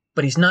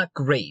 but he's not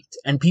great,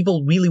 and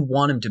people really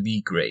want him to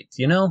be great,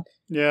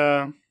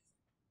 Yeah.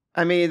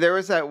 I mean, there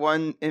was that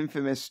one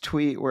infamous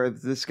tweet where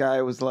this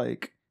guy was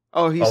like,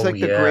 "Oh, he's the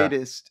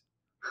greatest,"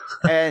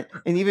 and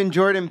even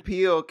Jordan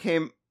Peele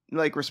came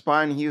like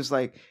responding. He was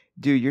like,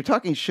 "Dude, you're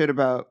talking shit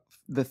about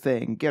The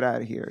Thing. Get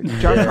out of here.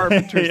 John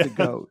Carpenter's the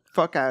GOAT.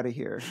 Fuck out of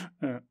here."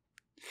 Yeah.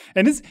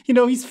 And it's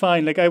he's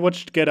fine. Like I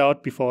watched Get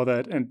Out before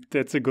that, and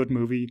that's a good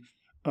movie.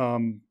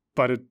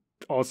 But it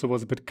also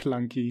was a bit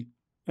clunky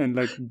and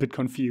like a bit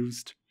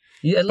confused.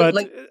 Yeah, but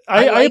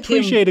I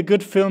appreciate a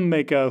good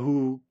filmmaker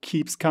who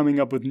keeps coming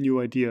up with new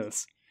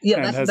ideas.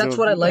 Yeah, that's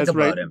what I like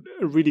about him.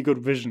 A really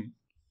good vision.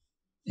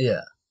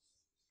 Yeah.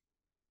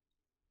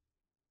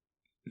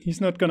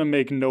 He's not gonna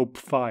make Nope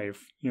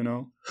 5,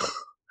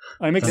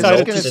 I'm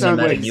excited to see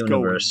where he's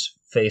universe,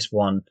 going. Phase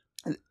 1.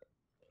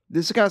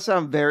 This is going to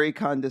sound very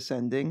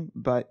condescending,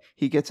 but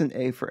he gets an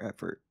A for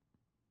effort.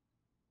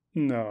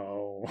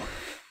 No.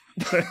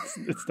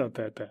 It's not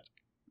that bad.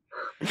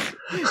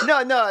 No,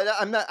 I'm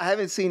not. I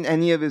haven't seen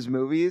any of his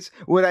movies.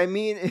 What I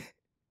mean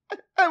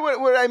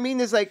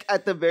is like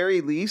at the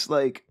very least,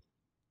 like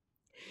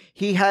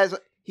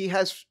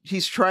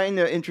he's trying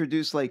to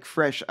introduce like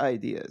fresh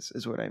ideas.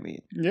 Is what I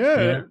mean.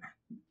 Yeah.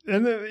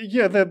 And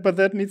but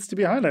that needs to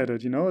be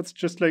highlighted. It's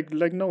just like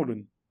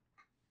Nolan.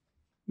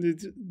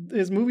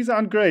 His movies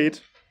aren't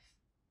great,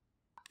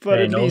 but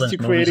at least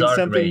you're creating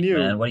something new.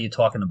 Man. What are you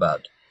talking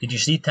about? Did you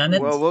see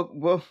Tenet? Well,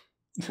 we'll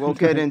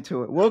get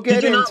into it. We'll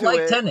get into it. Did you not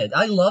like Tenet?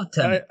 I love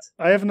Tenet.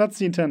 I have not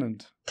seen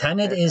Tenet.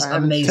 Tenet is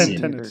amazing.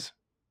 Tenet.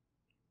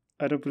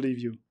 I don't believe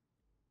you.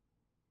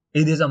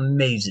 It is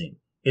amazing.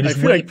 It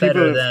is way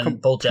better than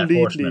BoJack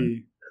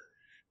Horseman.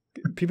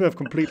 People have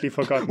completely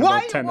forgotten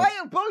about Tenet. Why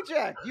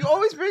BoJack? You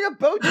always bring up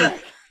BoJack.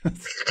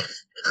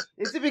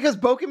 Is it because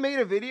Boken made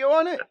a video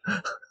on it?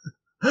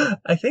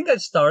 I think I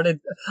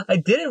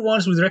did it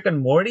once with Rick and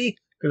Morty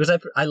because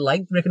I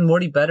liked Rick and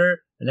Morty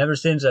better, and ever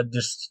since I've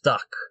just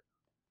stuck.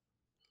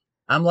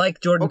 I'm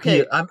like Jordan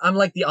Peele. I'm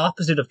like the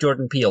opposite of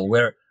Jordan Peele,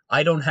 where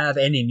I don't have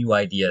any new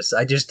ideas.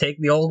 I just take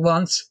the old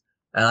ones,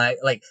 and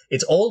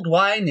it's old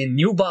wine in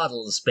new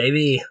bottles,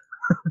 baby.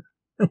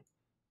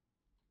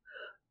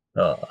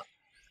 You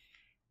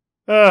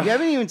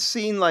haven't even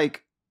seen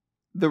like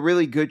the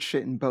really good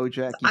shit in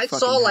BoJack. I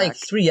saw like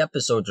 3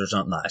 episodes or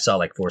something. I saw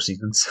like 4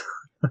 seasons.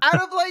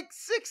 Out of like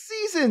 6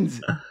 seasons.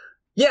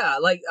 Yeah,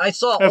 like I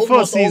saw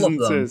almost all of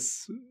them.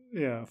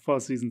 4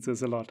 seasons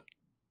is a lot.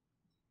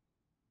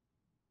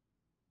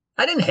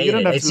 I didn't hate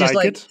it. It's just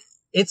like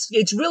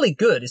it's really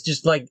good. It's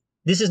just like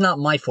this is not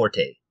my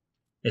forte.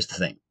 Is the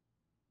thing.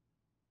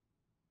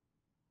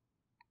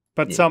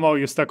 But somehow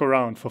you stuck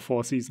around for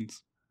 4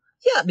 seasons.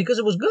 Yeah, because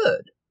it was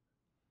good.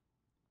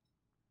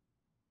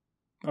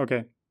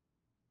 Okay.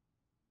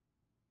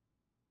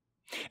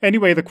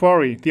 Anyway, the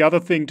Quarry. The other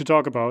thing to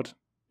talk about,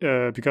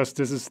 because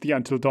this is the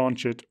Until Dawn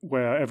shit,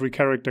 where every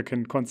character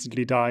can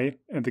constantly die,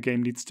 and the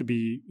game needs to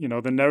be,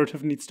 the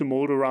narrative needs to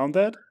mold around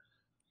that.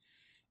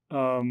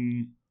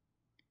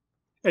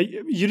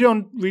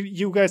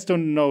 You guys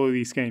don't know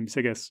these games,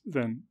 I guess,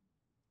 then?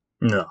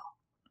 No.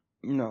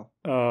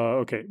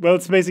 Okay. Well,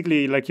 it's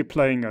basically like you're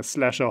playing a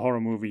slasher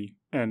horror movie,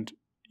 and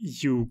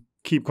you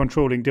keep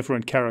controlling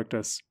different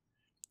characters.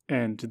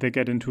 And they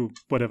get into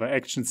whatever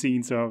action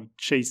scenes or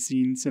chase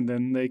scenes, and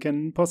then they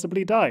can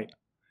possibly die.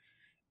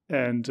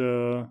 And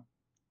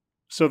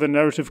so the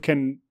narrative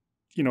can,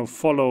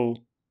 follow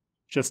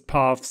just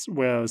paths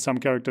where some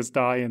characters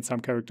die and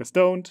some characters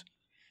don't.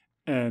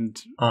 And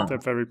they're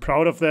very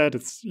proud of that.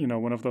 It's,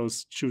 one of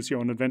those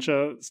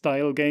choose-your-own-adventure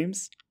style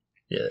games.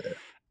 Yeah.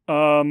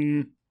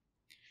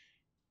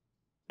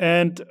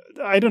 And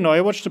I don't know,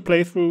 I watched a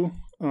playthrough.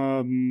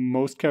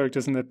 Most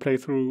characters in that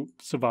playthrough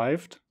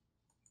survived.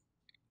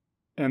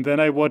 And then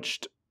I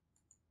watched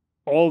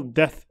all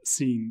death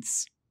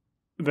scenes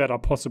that are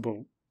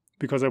possible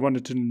because I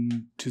wanted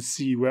to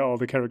see where all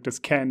the characters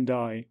can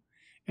die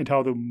and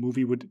how the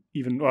movie would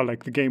even, or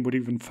like the game would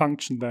even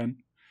function then.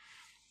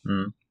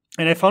 Mm.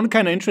 And I found it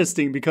kind of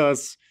interesting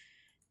because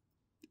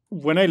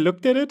when I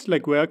looked at it,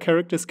 like where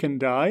characters can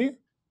die,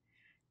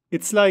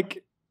 it's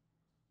like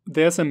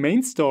there's a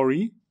main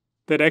story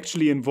that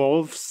actually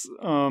involves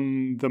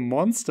the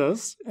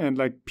monsters and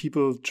like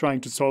people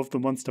trying to solve the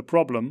monster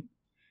problem.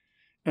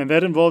 And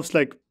that involves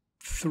like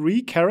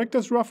 3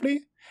 characters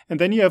roughly. And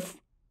then you have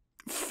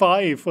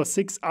 5 or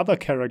 6 other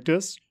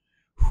characters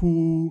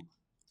who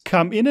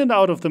come in and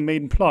out of the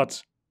main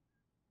plot.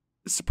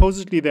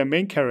 Supposedly they're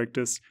main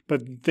characters,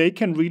 but they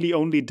can really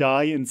only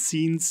die in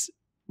scenes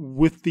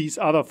with these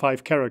other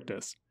 5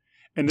 characters.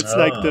 And it's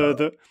like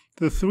the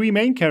 3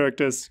 main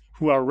characters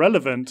who are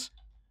relevant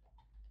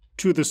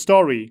to the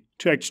story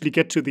to actually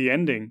get to the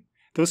ending.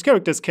 Those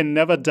characters can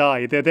never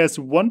die. There's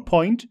one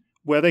point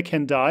where they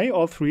can die,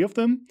 all 3 of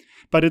them,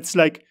 but it's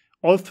like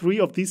all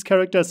 3 of these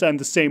characters are in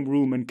the same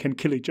room and can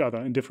kill each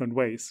other in different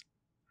ways.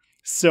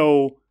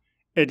 So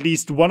at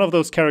least one of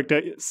those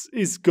characters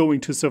is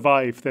going to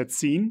survive that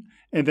scene,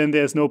 and then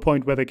there's no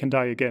point where they can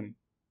die again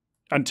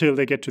until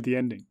they get to the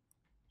ending,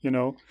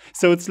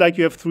 So it's like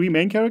you have 3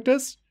 main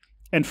characters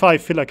and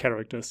 5 filler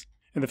characters,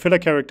 and the filler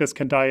characters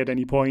can die at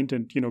any point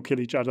and,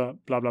 kill each other,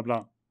 blah, blah,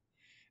 blah.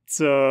 It's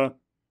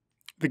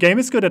the game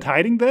is good at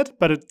hiding that,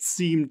 but it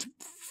seemed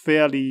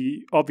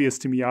fairly obvious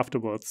to me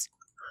afterwards.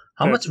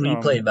 How much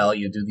replay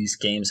value do these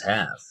games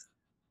have?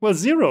 Well,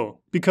 0,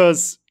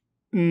 because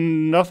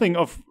nothing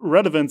of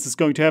relevance is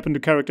going to happen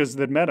to characters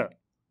that matter.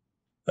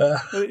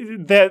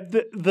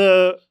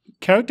 The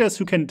characters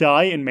who can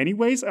die in many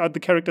ways are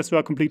the characters who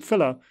are complete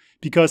filler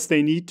because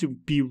they need to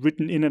be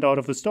written in and out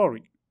of the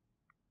story.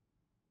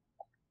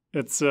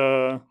 It's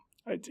you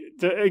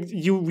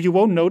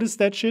won't notice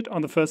that shit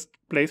on the first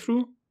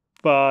playthrough,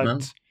 but no.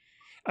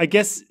 I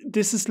guess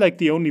this is like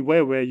the only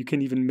way where you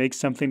can even make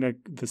something like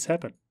this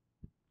happen.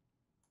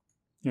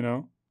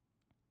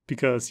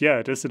 Because, yeah,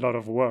 it is a lot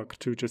of work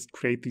to just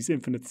create these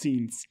infinite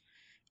scenes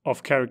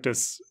of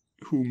characters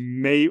who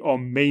may or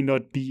may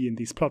not be in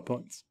these plot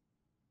points.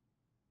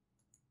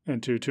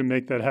 And to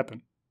make that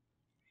happen.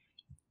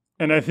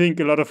 And I think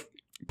a lot of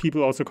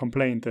people also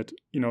complained that,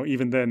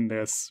 even then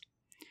there's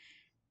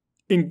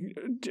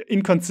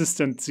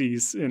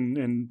inconsistencies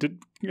in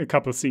a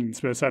couple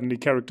scenes where suddenly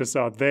characters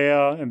are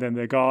there and then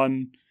they're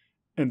gone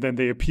and then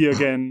they appear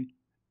again.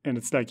 And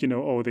it's like,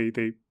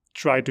 they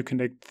try to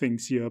connect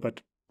things here,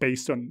 but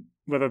based on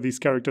whether these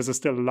characters are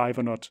still alive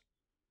or not,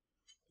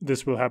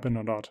 this will happen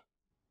or not.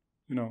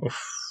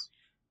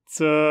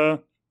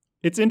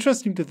 It's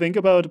interesting to think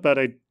about, but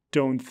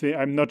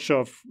I'm not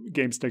sure if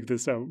games like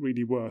this are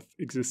really worth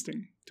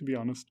existing, to be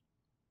honest.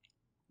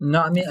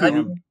 No, I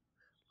mean,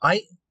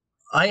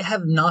 I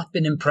have not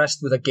been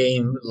impressed with a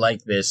game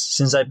like this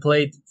since I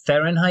played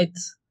Fahrenheit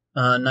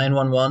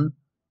 9/11.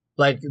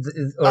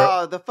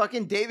 The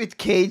fucking David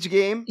Cage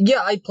game?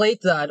 Yeah, I played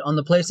that on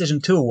the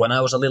PlayStation 2 when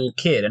I was a little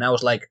kid, and I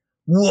was like,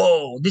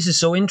 whoa, this is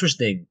so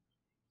interesting.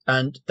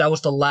 And that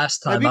was the last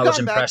time I was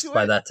impressed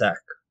by that tech.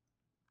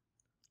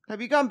 Have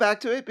you gone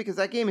back to it? Because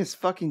that game is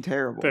fucking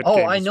terrible.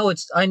 I know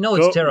it's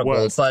terrible,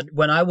 worst. But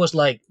when I was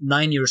like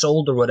 9 years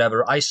old or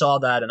whatever, I saw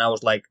that and I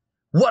was like,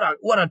 what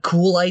a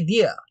cool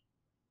idea.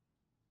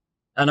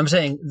 And I'm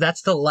saying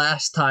that's the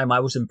last time I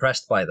was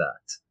impressed by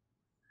that.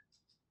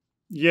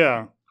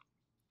 Yeah.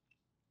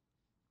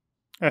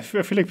 I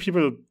feel like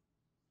people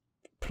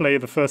play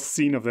the first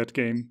scene of that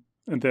game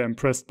and they're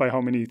impressed by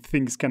how many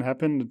things can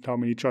happen and how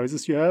many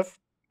choices you have.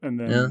 And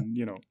then,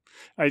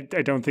 I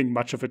don't think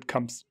much of it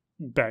comes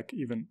back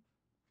even.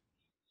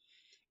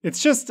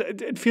 It's just,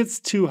 it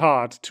feels too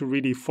hard to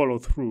really follow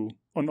through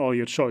on all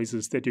your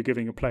choices that you're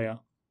giving a player.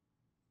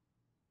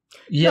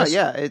 Yes.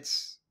 Yeah,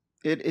 it's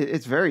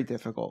very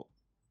difficult.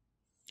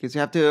 Because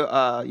you have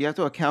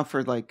to account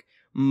for like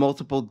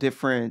multiple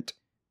different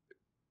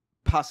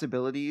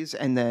possibilities,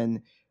 and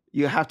then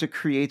you have to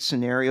create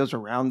scenarios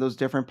around those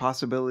different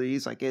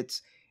possibilities. Like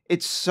it's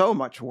so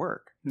much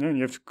work. Yeah, and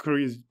you have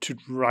to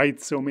write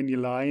so many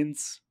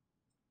lines,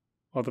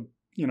 or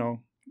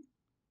you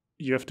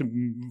have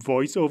to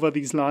voice over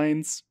these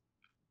lines,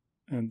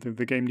 and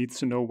the game needs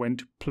to know when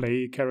to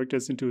play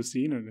characters into a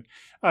scene. And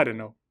I don't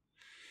know.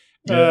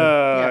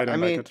 I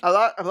mean, like a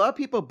lot of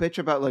people bitch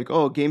about like,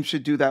 oh, games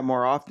should do that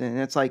more often. And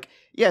it's like,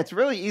 yeah, it's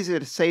really easy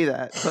to say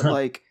that, but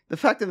like the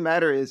fact of the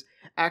matter is,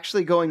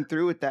 actually going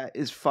through with that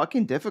is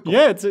fucking difficult.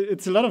 Yeah,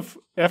 it's a lot of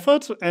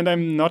effort, and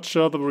I'm not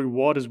sure the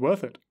reward is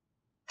worth it.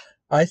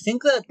 I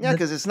think that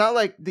because it's not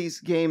like these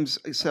games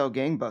sell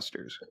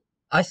gangbusters.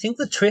 I think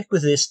the trick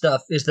with this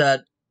stuff is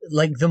that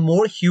like the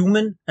more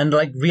human and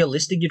like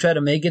realistic you try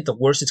to make it, the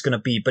worse it's gonna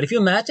be. But if you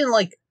imagine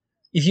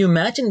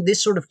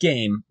this sort of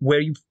game where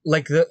you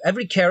like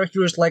every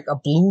character is like a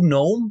blue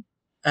gnome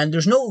and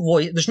there's no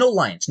voice, there's no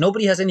lines,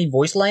 nobody has any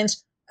voice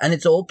lines, and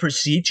it's all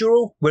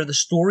procedural where the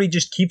story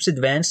just keeps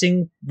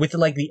advancing with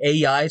like the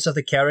AIs of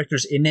the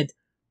characters in it,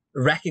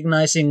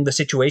 recognizing the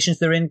situations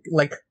they're in,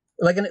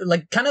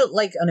 kind of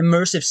like an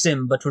immersive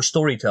sim but for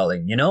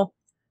storytelling,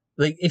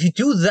 Like if you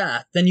do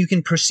that, then you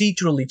can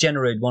procedurally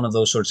generate one of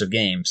those sorts of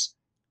games.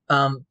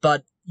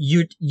 But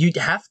you'd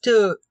have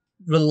to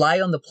rely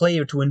on the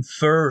player to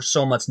infer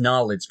so much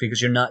knowledge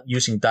because you're not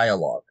using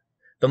dialogue.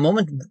 The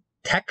moment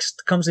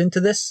text comes into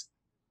this,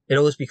 it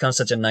always becomes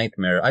such a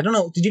nightmare. I don't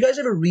know. Did you guys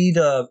ever read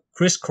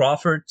Chris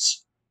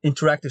Crawford's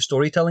interactive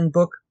storytelling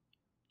book?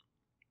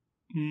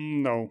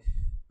 No.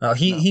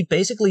 He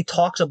basically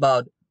talks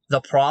about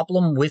the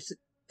problem with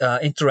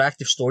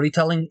interactive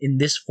storytelling in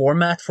this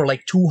format for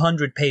like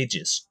 200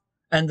 pages.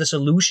 And the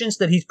solutions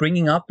that he's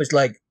bringing up is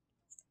like,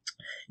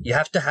 you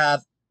have to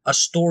have a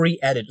story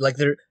edit. Like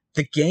the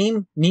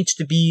game needs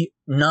to be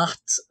not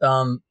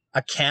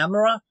a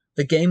camera.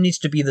 The game needs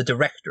to be the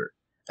director.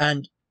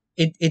 And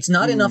it's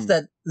not enough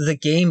that the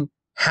game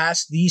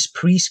has these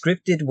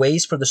pre-scripted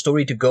ways for the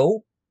story to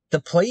go.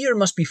 The player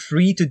must be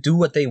free to do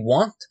what they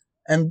want.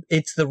 And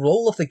it's the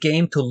role of the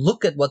game to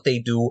look at what they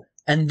do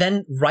and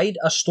then write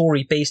a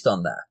story based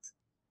on that.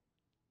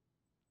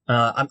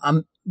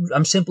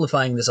 I'm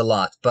simplifying this a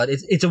lot, but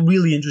it's a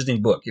really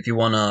interesting book if you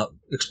want to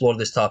explore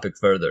this topic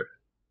further.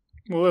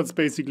 Well, that's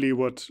basically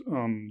what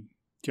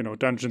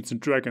Dungeons and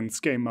Dragons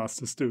game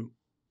masters do.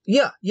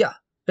 Yeah,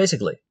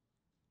 basically.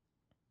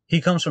 He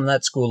comes from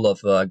that school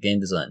of game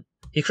design.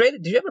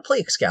 Did you ever play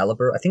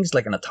Excalibur? I think it's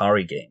like an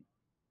Atari game.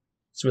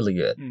 It's really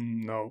good.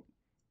 No.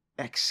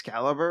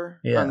 Excalibur?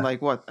 Yeah. On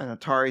like what, an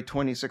Atari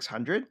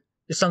 2600?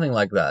 It's something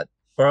like that.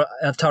 Or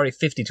an Atari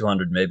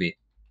 5200 maybe.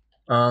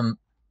 And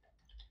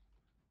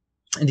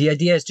the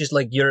idea is just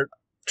like you're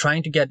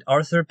trying to get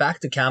Arthur back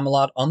to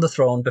Camelot on the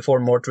throne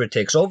before Mordred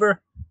takes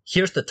over.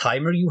 Here's the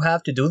timer you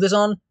have to do this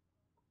on.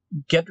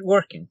 Get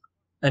working.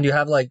 And you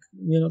have like,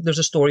 there's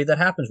a story that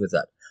happens with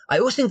that. I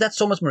always think that's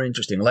so much more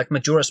interesting, like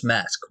Majora's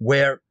Mask,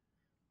 where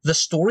the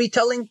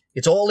storytelling,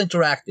 it's all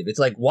interactive. It's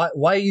like, why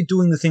are you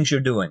doing the things you're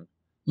doing?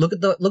 Look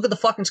at the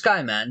fucking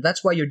sky, man.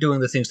 That's why you're doing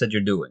the things that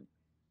you're doing.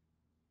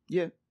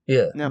 Yeah.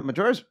 Yeah. Now,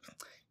 Majora's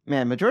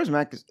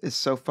Mask is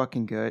so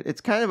fucking good.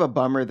 It's kind of a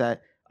bummer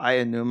that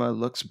Aonuma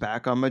looks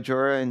back on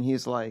Majora and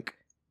he's like,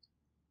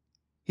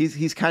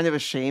 he's kind of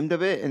ashamed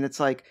of it, and it's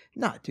like,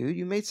 nah, dude,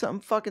 you made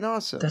something fucking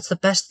awesome. That's the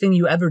best thing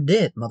you ever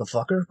did,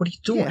 motherfucker. What are you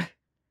doing?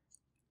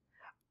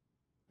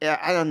 Yeah,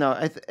 I don't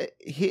know.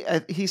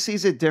 He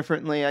sees it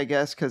differently, I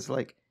guess, because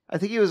like I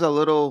think he was a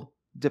little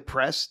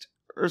depressed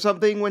or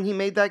something when he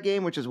made that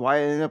game, which is why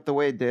it ended up the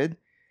way it did.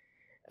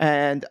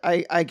 And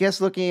I guess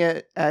looking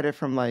at it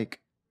from like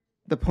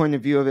the point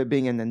of view of it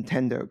being a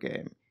Nintendo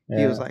game,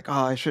 he was like, oh,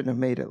 I shouldn't have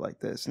made it like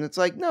this. And it's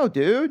like, no,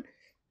 dude.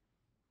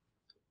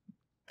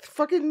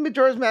 Fucking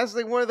Majora's Mask is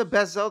like one of the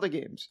best Zelda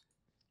games.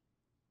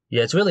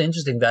 Yeah, it's really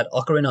interesting that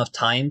Ocarina of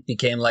Time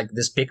became like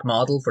this big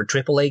model for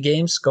AAA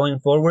games going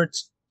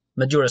forwards.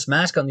 Majora's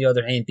Mask, on the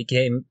other hand,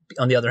 became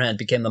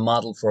the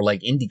model for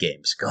like indie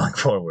games going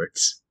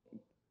forwards.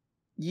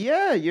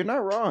 Yeah, you're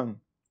not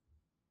wrong.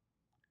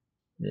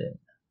 Yeah,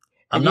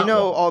 and you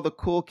know, all the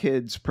cool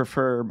kids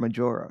prefer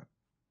Majora.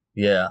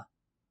 Yeah,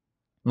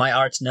 my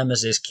arch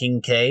nemesis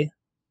King K,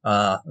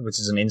 which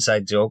is an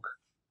inside joke.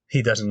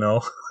 He doesn't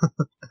know.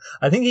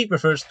 I think he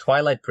prefers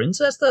Twilight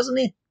Princess, doesn't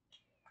he?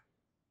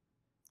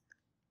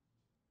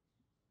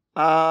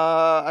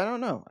 I don't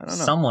know.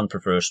 Someone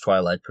prefers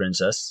Twilight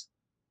Princess.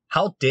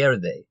 How dare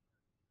they?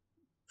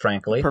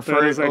 Frankly,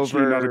 that is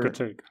actually not a good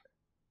take.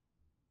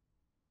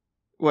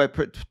 What,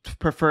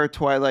 prefer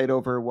Twilight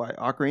over what?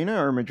 Ocarina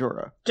or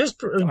Majora? Just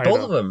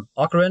both of them.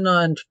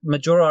 Ocarina and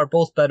Majora are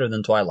both better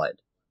than Twilight.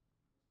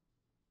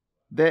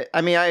 I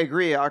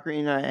agree.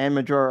 Ocarina and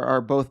Majora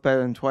are both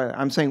better than Twilight.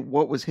 I'm saying,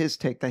 what was his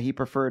take? That he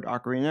preferred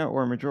Ocarina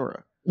or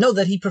Majora? No,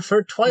 that he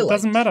preferred Twilight. It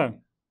doesn't matter.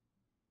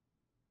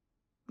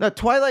 No,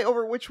 Twilight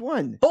over which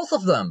one? Both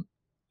of them.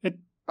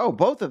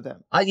 Both of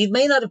them. It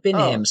may not have been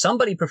him.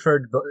 Somebody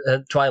preferred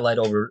Twilight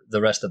over the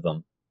rest of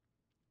them.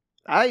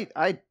 I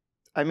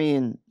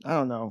mean, I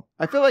don't know.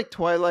 I feel like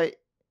Twilight...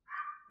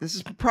 This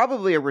is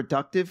probably a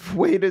reductive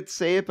way to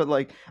say it, but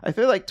like, I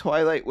feel like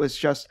Twilight was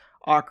just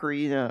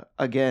Ocarina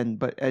again,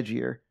 but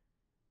edgier.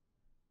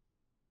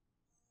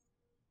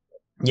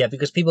 Yeah,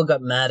 because people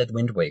got mad at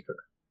Wind Waker.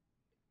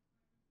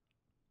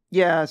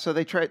 Yeah, so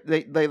they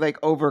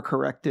like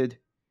overcorrected,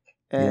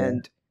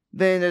 and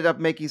they ended up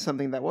making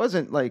something that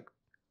wasn't like,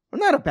 well,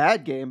 not a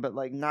bad game, but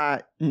like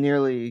not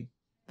nearly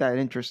that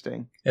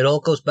interesting. It all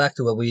goes back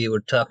to what we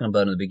were talking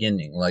about in the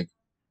beginning. Like,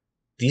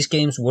 these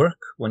games work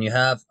when you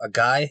have a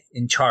guy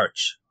in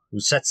charge who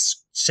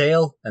sets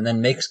sail and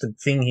then makes the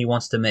thing he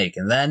wants to make,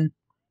 and then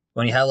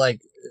when you have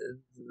like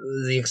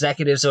the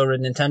executives over at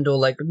Nintendo,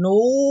 like,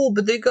 no,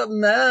 but they got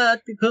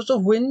mad because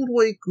of Wind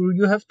Waker.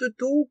 You have to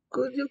do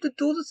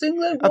the thing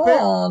they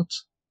want.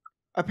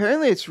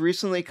 Apparently, it's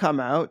recently come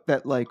out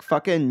that like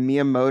fucking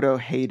Miyamoto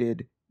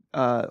hated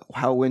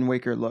how Wind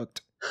Waker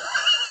looked.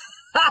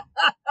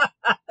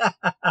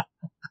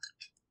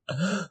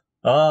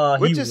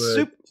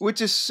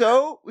 Which is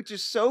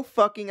so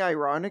fucking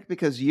ironic,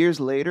 because years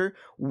later,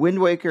 Wind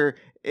Waker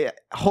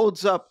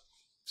holds up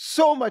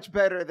so much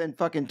better than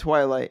fucking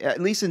Twilight,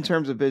 at least in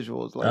terms of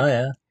visuals.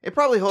 Like, it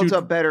probably holds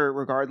up better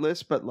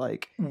regardless, but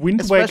like,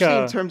 especially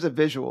in terms of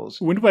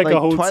visuals. Wind Waker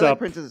holds Twilight up.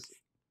 Princess.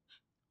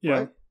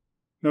 Yeah. What?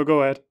 No,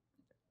 go ahead.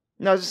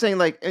 No, I was just saying,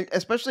 like,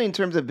 especially in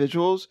terms of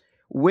visuals,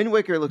 Wind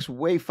Waker looks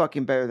way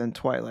fucking better than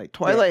Twilight.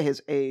 Twilight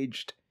has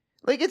aged.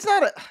 Like, it's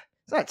not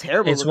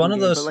terrible. It's one of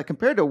those. But like,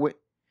 compared to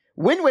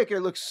Wind Waker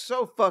looks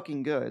so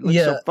fucking good. It looks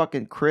so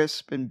fucking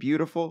crisp and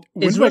beautiful.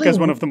 Wind Waker is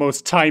one of the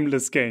most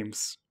timeless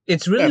games.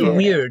 It's really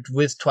weird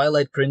with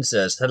Twilight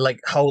Princess that,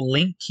 like, how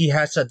Link, he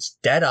has such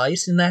dead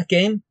eyes in that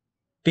game,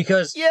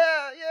 because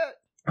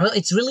well,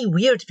 it's really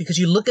weird because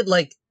you look at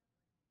like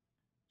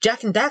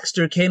Jak and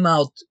Daxter came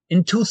out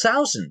in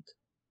 2000,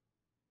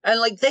 and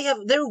like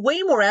they're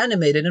way more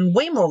animated and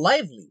way more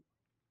lively.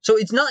 So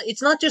it's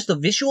not just the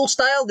visual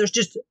style. There's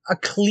just a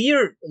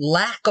clear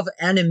lack of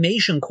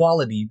animation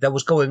quality that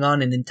was going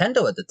on in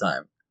Nintendo at the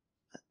time.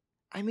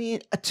 I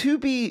mean, to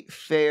be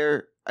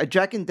fair,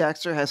 Jak and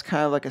Daxter has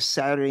kind of like a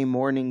Saturday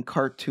morning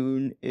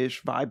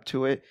cartoon-ish vibe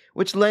to it,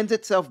 which lends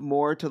itself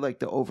more to like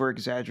the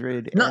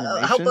over-exaggerated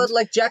animations. How about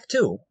like Jak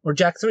 2 or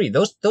Jak 3?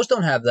 Those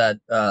don't have that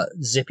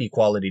zippy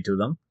quality to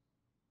them.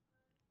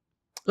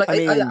 Like,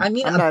 I'm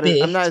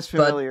not as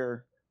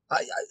familiar.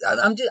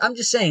 I'm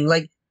just saying,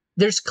 like,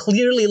 there's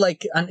clearly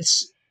like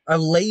a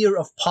layer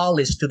of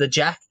polish to the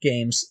Jak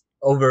games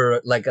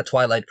over like a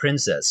Twilight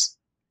Princess.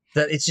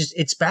 That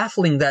it's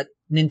baffling that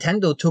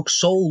Nintendo took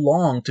so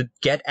long to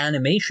get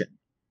animation.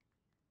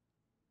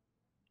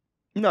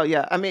 No,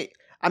 yeah, I mean,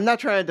 I'm not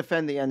trying to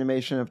defend the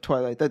animation of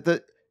Twilight.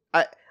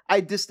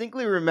 I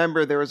distinctly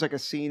remember there was like a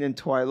scene in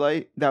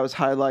Twilight that was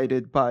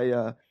highlighted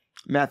by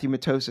Matthew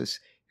Matosis,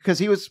 because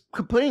he was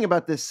complaining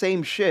about this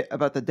same shit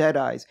about the dead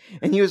eyes,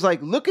 and he was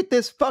like, "Look at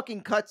this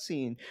fucking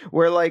cutscene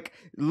where like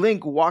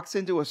Link walks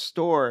into a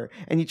store,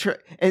 and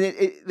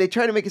they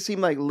try to make it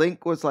seem like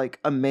Link was like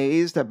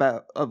amazed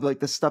of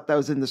like the stuff that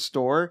was in the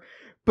store,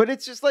 but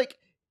it's just like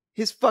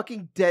his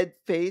fucking dead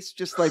face,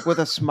 just like with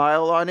a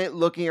smile on it,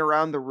 looking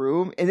around the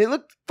room, and it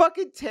looked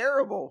fucking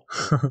terrible."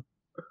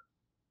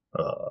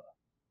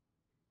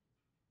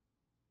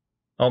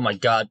 Oh my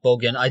god,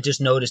 Bogan, I just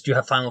noticed you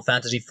have Final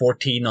Fantasy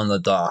 14 on the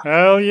dock.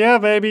 Hell yeah,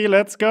 baby,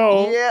 let's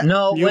go. Yeah.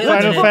 No, New wait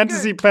Final a minute.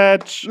 Fantasy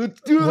patch. Wait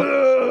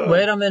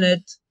a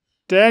minute.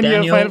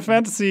 Daniel, Final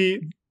Fantasy.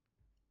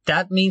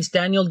 That means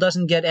Daniel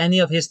doesn't get any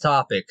of his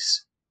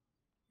topics.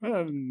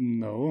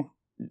 No.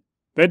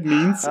 That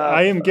means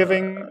I am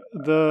giving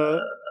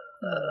the...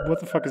 What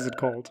the fuck is it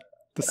called?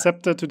 The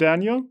scepter to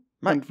Daniel,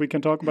 and we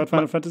can talk about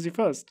Final Fantasy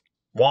first.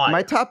 Why?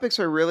 My topics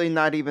are really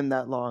not even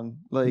that long.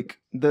 Like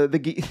the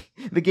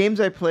games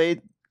I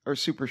played are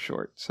super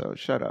short, so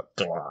shut up.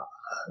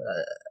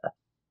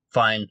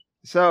 Fine.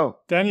 So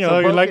Daniel, how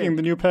are you liking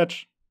the new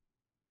patch?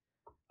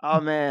 Oh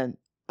man,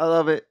 I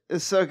love it.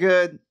 It's so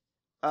good.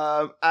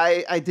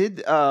 I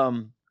did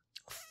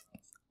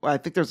I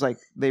think there's like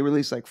they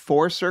released like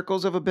 4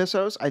 circles of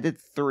Abyssos. I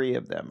did 3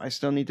 of them. I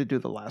still need to do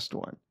the last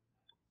one.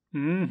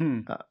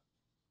 Mm-hmm.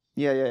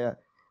 Yeah.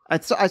 I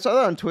saw that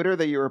on Twitter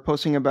that you were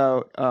posting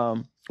about.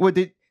 What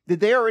did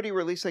they already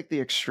release like the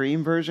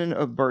extreme version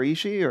of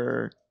Barishi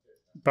or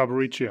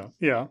Barbaricia?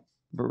 Yeah,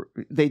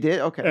 they did.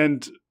 Okay,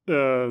 and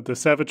the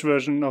Savage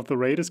version of the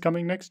raid is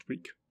coming next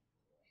week.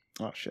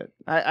 Oh shit!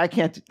 I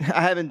can't.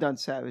 I haven't done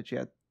Savage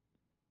yet.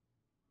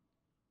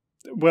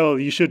 Well,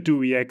 you should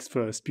do EX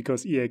first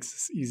because EX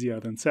is easier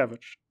than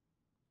Savage.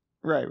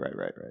 Right.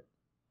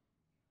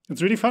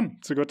 It's really fun.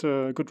 It's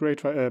a good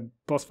raid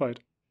boss fight.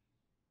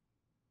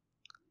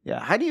 Yeah.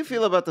 How do you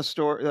feel about the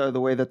story? The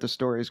way that the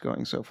story is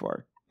going so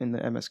far in the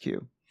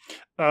MSQ?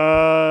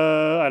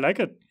 I like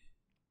it.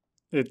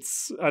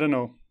 I don't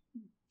know.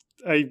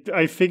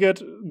 I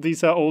figured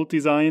these are old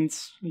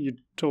designs. You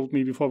told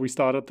me before we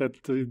started that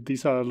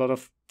these are a lot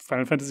of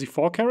Final Fantasy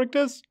IV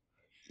characters.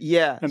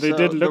 Yeah, and they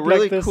did look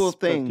really like this. Cool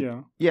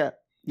thing. Yeah.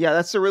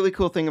 That's the really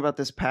cool thing about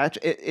this patch.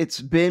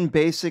 It's been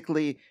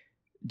basically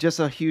just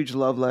a huge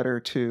love letter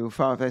to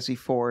Final Fantasy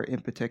IV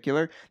in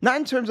particular. Not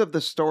in terms of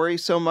the story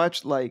so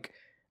much, like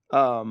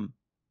the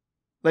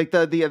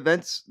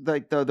events,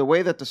 like the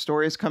way that the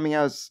story is coming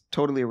out is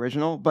totally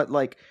original. But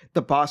like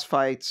the boss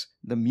fights,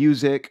 the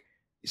music,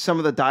 some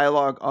of the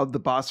dialogue of the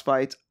boss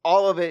fights,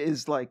 all of it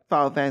is like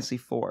Final Fantasy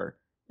IV.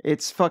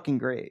 It's fucking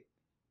great.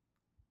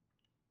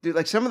 Dude,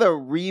 like some of the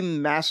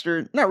remixed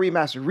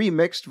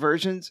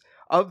versions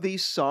of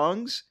these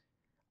songs,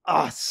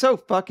 so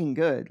fucking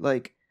good.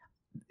 Like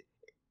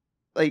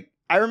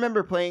I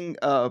remember playing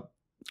Final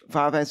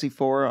Fantasy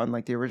IV on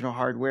like the original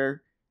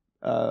hardware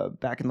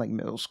back in like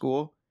middle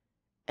school,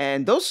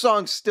 and those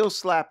songs still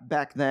slap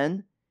back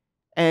then.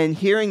 And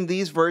hearing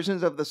these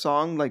versions of the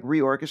song like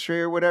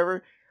reorchestrated or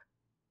whatever,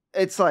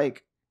 it's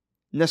like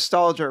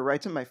nostalgia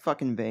right to my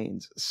fucking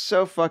veins.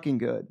 So fucking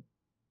good.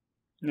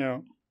 Yeah.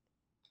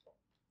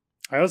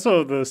 The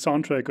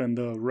soundtrack on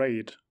the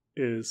raid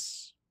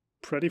is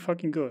pretty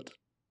fucking good.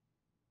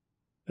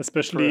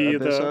 Especially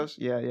the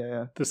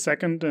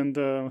second and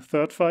the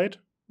third fight,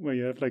 where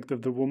you have like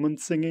the woman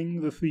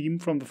singing the theme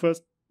from the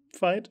first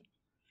fight.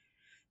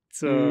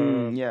 It's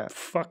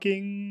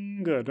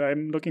fucking good.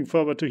 I'm looking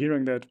forward to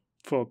hearing that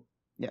for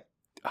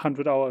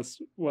 100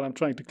 hours while I'm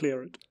trying to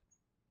clear it.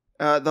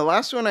 The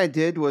last one I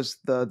did was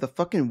the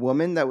fucking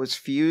woman that was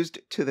fused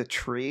to the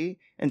tree,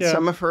 and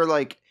some of her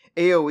like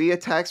AoE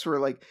attacks were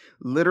like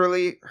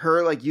literally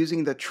her like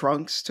using the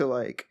trunks to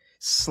like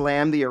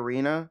slam the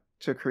arena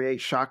to create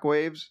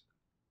shockwaves.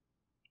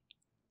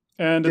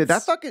 And dude,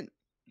 that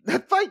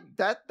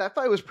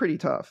fight was pretty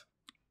tough.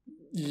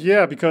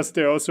 Yeah, because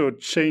they also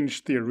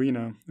changed the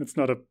arena. It's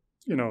not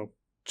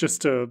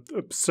just a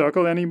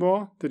circle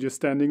anymore that you're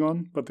standing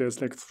on, but there's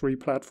like 3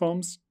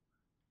 platforms.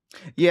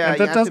 Yeah,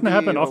 and that doesn't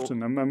happen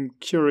often. I'm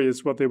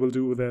curious what they will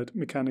do with that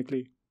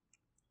mechanically.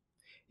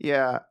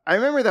 Yeah, I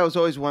remember that was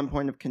always one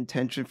point of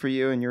contention for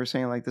you, and you were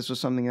saying like this was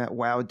something that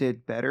WoW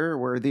did better,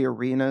 where the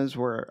arenas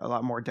were a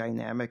lot more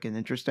dynamic and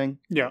interesting.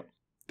 Yeah,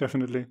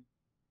 definitely.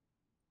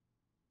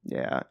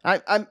 Yeah, I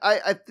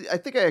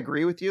think I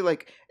agree with you.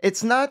 Like,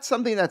 it's not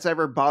something that's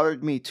ever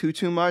bothered me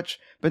too much.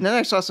 But then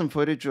I saw some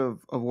footage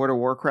of World of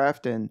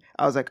Warcraft, and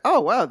I was like, oh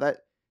wow,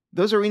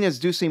 those arenas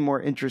do seem more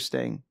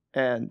interesting.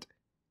 And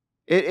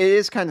it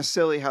is kind of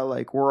silly how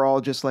like we're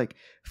all just like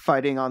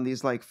fighting on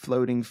these like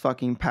floating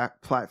fucking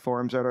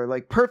platforms that are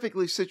like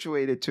perfectly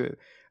situated to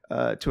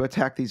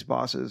attack these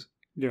bosses.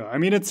 Yeah, I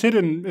mean it's hit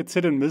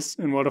and miss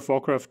in World of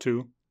Warcraft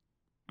too.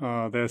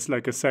 There's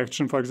like a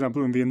section, for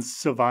example, in the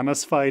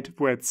Sylvanas fight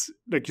where it's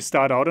like you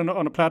start out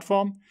on a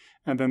platform,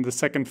 and then the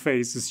second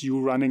phase is you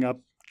running up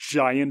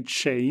giant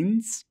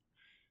chains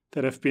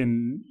that have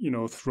been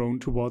thrown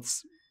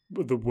towards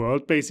the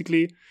world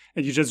basically,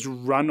 and you just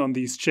run on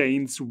these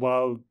chains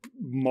while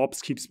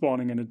mobs keep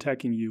spawning and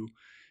attacking you.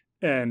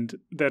 And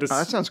that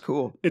sounds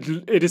cool.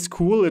 It is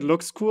cool, it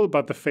looks cool,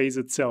 but the phase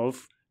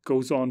itself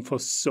goes on for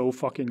so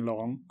fucking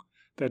long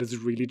that is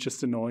really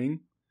just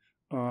annoying.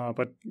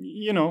 But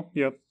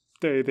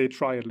they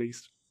try at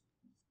least.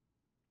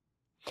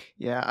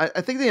 Yeah,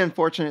 I think the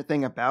unfortunate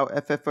thing about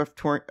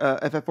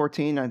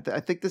FF14, I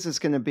think this is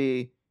going to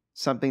be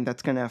something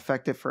that's going to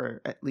affect it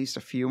for at least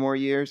a few more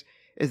years,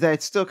 is that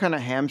it's still kind of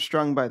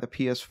hamstrung by the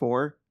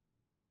PS4.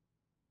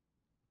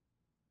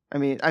 I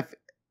mean,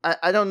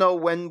 I don't know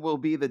when will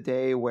be the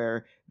day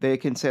where they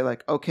can say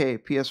like, okay,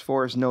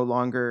 PS4 is no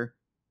longer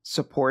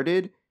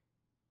supported,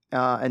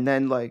 and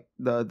then like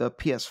the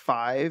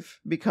PS5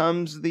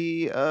 becomes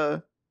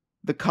the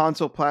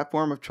console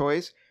platform of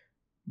choice.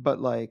 But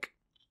like,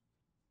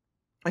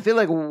 I feel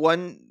like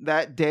when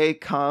that day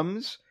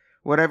comes,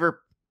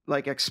 whatever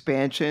like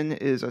expansion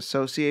is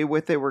associated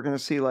with it, we're gonna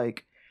see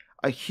like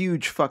a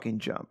huge fucking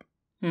jump.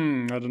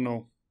 I don't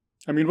know.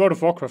 I mean, World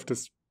of Warcraft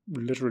is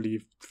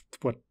literally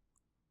what,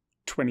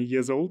 20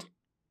 years old,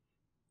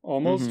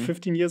 almost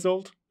 15 years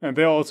old, and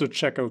they're also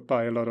checkered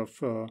by a lot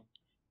of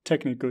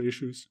technical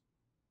issues,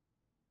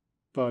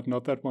 but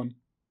not that one.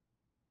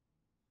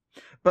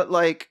 But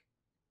like,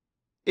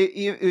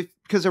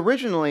 because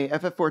originally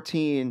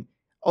FF14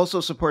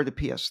 also supported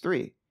the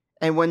PS3,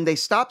 and when they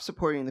stopped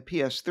supporting the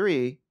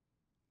PS3,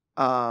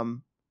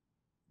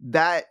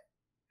 that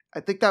I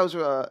think that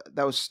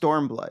was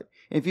Stormblood.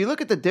 And if you look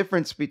at the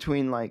difference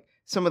between like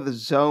some of the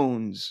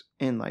zones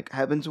in like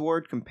Heaven's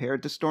Ward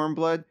compared to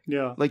Stormblood,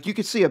 like you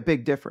could see a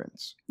big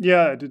difference.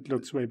 Yeah, it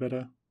looks way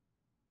better.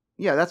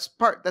 Yeah, that's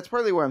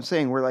partly what I'm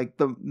saying. Where like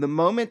the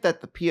moment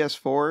that the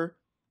PS4,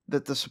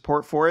 that the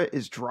support for it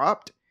is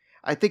dropped,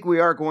 I think we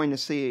are going to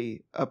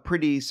see a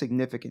pretty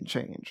significant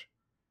change.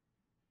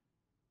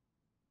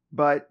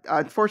 But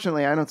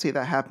unfortunately, I don't see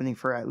that happening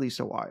for at least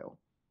a while.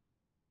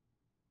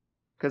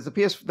 Because the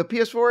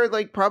PS4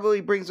 like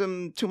probably brings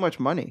them too much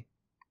money.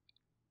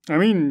 I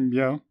mean,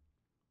 yeah.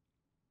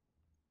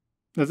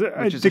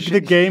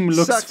 The game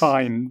looks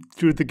fine.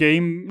 Through the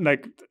game,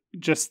 like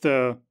just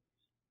the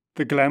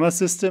glamour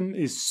system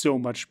is so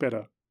much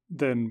better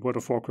than World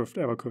of Warcraft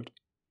ever could.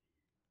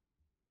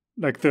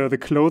 Like the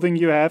clothing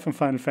you have in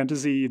Final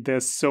Fantasy,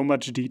 there's so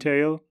much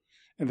detail,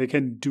 and they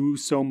can do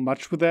so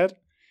much with that.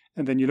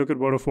 And then you look at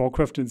World of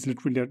Warcraft, and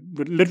it's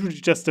literally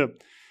just a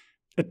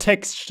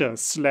texture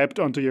slapped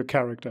onto your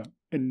character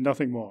and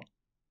nothing more.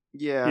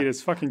 Yeah, it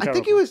is fucking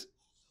terrible. I think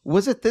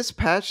was it this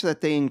patch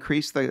that they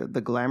increased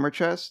the glamour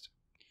chest?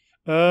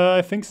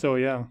 I think so,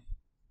 yeah.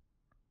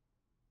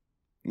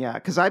 Yeah,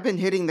 because I've been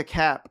hitting the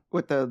cap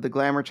with the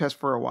glamour chest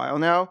for a while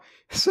now,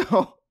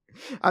 so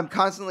I'm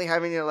constantly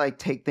having to like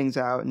take things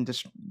out and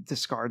just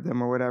discard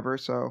them or whatever.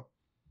 So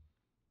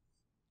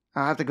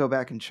I'll have to go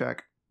back and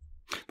check.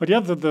 But yeah,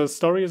 the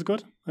story is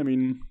good. I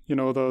mean, you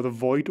know, the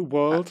void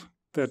world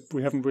that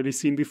we haven't really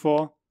seen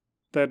before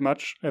that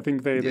much. I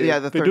think they're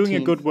doing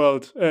a good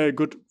world. They're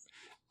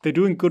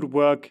doing good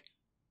work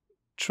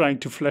trying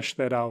to flesh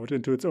that out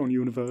into its own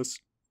universe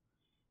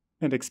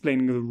and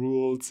explaining the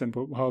rules and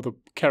how the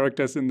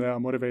characters in there are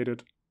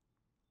motivated.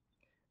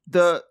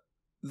 The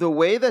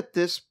way that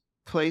this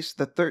place,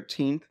 the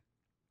 13th,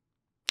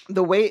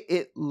 the way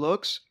it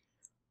looks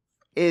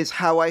is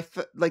how like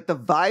the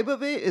vibe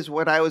of it is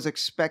what I was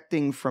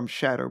expecting from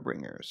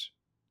Shadowbringers.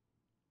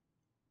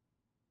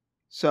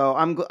 So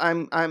I'm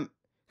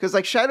because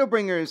like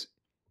Shadowbringers,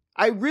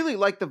 I really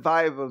like the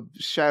vibe of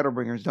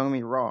Shadowbringers. Don't get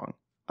me wrong,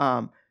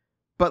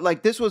 but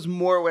like this was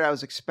more what I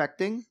was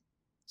expecting.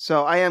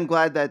 So I am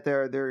glad that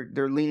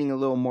they're leaning a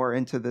little more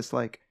into this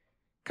like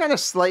kind of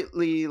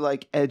slightly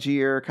like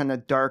edgier, kind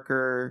of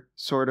darker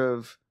sort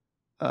of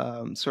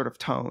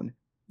tone.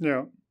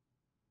 Yeah.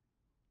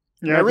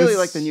 Yeah, I really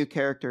like the new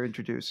character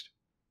introduced.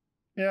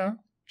 Yeah,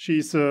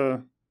 she's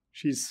kind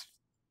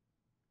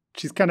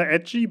of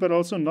edgy, but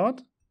also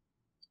not.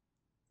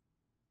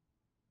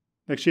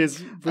 Like she has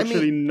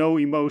virtually no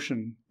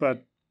emotion,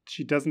 but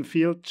she doesn't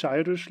feel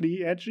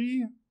childishly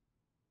edgy.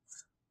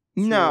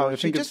 So no,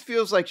 she just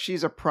feels like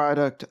she's a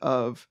product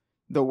of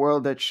the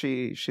world that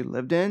she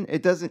lived in.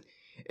 It doesn't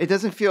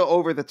feel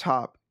over the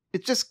top.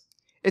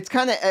 It's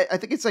kind of, I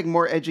think it's like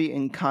more edgy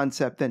in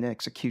concept than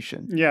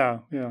execution. Yeah.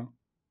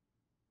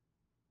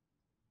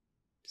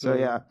 So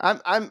yeah,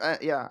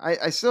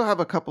 I still have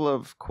a couple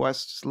of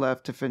quests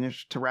left to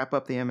finish to wrap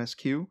up the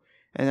MSQ,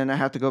 and then I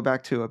have to go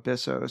back to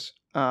Abyssos.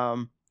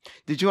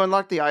 Did you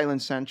unlock the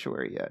Island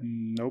Sanctuary yet?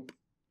 Nope.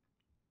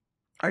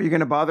 Are you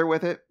going to bother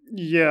with it?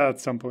 Yeah, at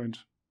some point.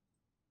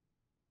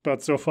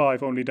 But so far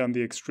I've only done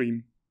the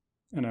extreme,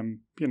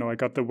 and I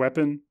got the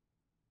weapon,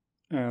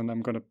 and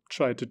I'm gonna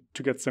try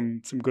to get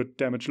some good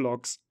damage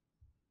logs.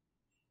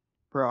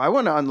 Bro, I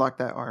want to unlock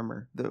that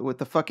armor with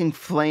the fucking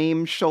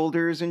flame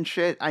shoulders and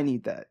shit. I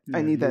need that. Yeah,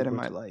 I need that in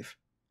my life.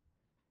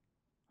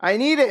 I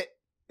need it.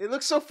 It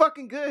looks so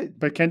fucking good.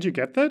 But can't you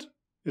get that?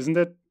 Isn't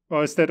that,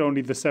 or is that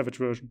only the Savage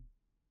version?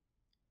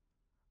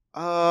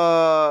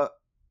 No,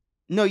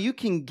 you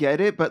can get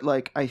it, but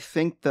like I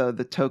think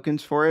the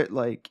tokens for it,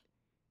 like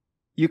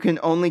you can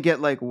only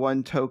get like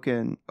one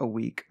token a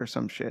week or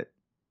some shit.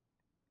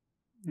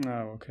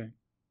 Oh, okay.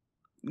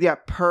 Yeah,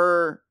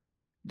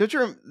 Don't you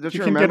remember? You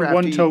can get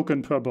one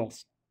token per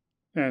boss,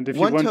 and if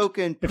you want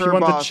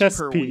the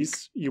chess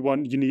piece, you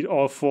need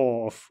all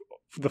 4 of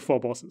the 4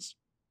 bosses.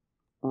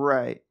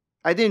 Right.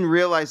 I didn't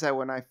realize that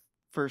when I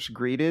first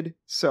greeted,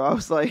 so I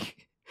was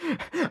like,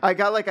 I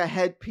got like a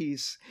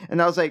headpiece,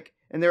 and I was like,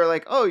 and they were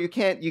like, "Oh, you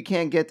can't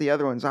get the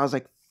other ones." I was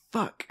like,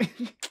 "Fuck."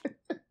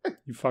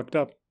 You fucked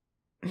up.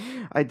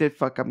 I did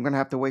fuck up. I'm gonna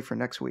have to wait for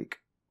next week.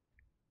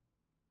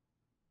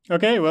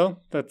 Okay,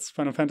 well, that's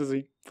Final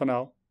Fantasy for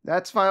now.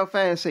 That's Final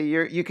Fantasy.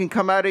 You can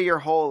come out of your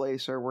hole,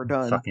 Acer. We're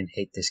done. I fucking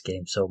hate this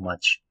game so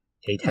much.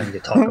 Hate having to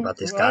talk about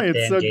this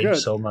goddamn game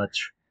so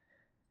much.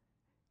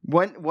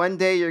 One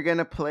day you're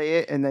gonna play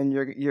it, and then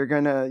you're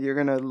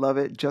gonna love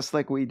it just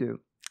like we do.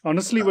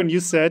 Honestly, when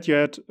you said you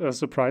had a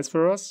surprise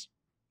for us,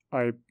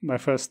 my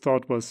first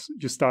thought was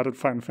you started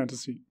Final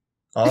Fantasy.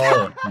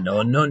 Oh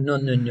no!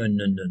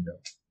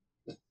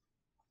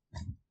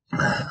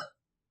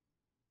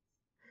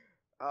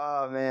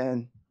 Oh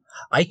man,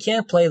 I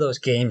can't play those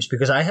games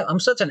because I'm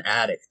such an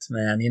addict,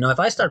 man. You know, if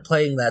I start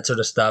playing that sort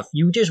of stuff,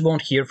 you just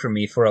won't hear from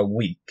me for a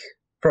week,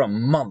 for a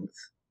month.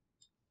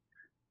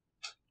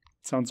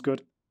 Sounds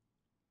good.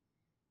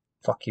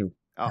 Fuck you.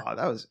 Oh,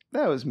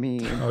 that was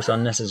mean. That was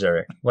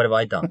unnecessary. What have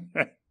I done?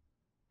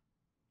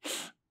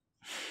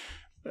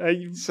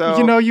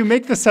 You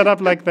make the setup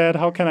like that.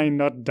 How can I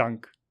not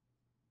dunk?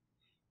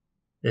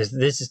 This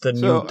is the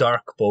new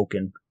Dark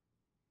Boken.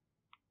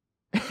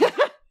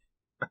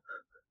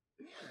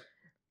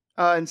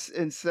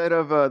 Instead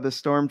of the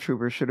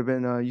Stormtrooper, should have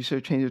been you should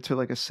have changed it to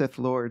like a Sith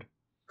Lord.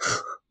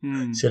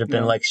 Should have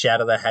been like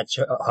Shadow the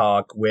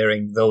Hedgehog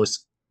wearing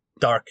those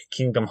Dark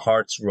Kingdom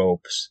Hearts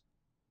robes.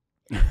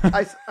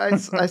 I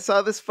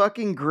saw this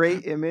fucking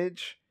great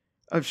image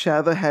of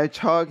Shadow the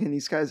Hedgehog and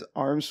these guys'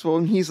 arms full,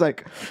 and he's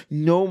like,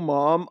 "No,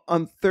 Mom,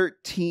 I'm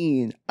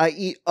 13. I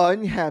eat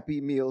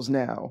unhappy meals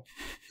now."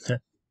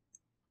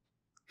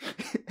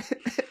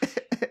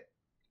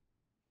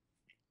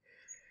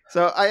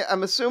 So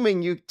I'm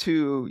assuming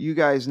you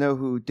guys know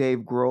who Dave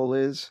Grohl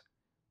is.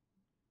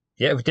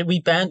 Yeah, we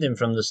banned him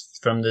from this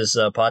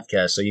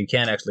podcast, so you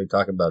can't actually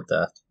talk about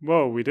that.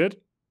 Whoa, we did?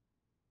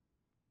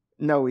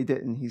 No, we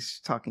didn't. He's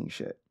talking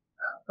shit.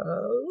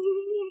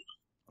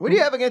 What do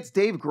you have against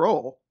Dave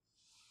Grohl?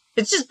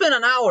 It's just been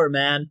an hour,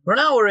 man. We're an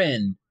hour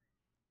in.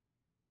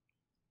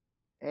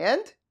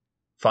 And?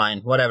 Fine,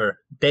 whatever.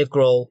 Dave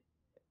Grohl.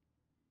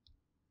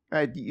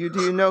 Do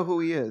you know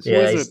who he is?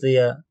 Yeah, he's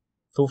the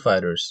Foo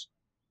Fighters.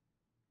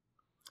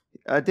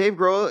 Dave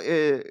Grohl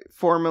is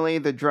formerly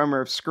the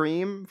drummer of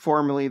Scream,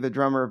 formerly the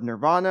drummer of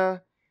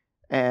Nirvana,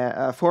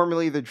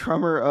 formerly the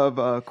drummer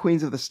of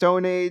Queens of the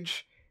Stone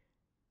Age,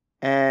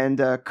 and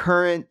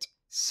current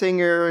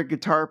singer,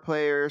 guitar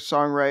player,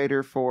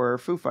 songwriter for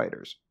Foo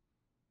Fighters.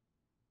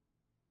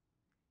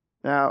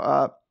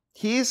 Now,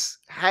 he's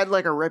had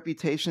like a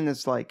reputation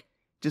as like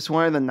just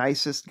one of the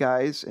nicest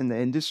guys in the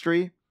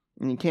industry,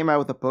 and he came out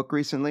with a book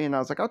recently, and I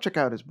was like, I'll check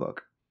out his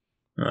book.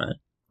 Right.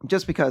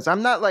 Just because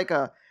I'm not like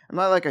a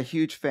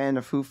huge fan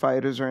of Foo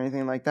Fighters or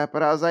anything like that,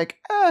 but I was like,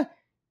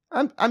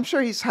 I'm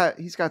sure he's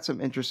got some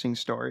interesting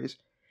stories,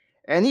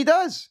 and he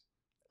does.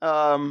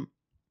 And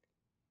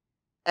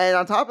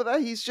on top of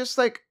that, he's just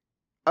like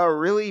a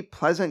really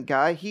pleasant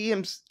guy.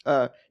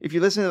 If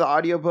you listen to the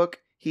audiobook,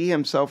 he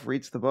himself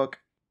reads the book,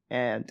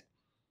 and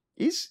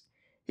he's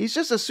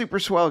just a super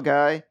swell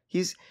guy.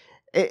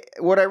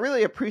 What I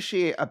really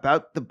appreciate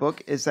about the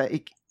book is that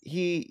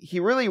he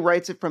really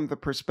writes it from the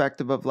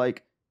perspective of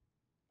like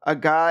a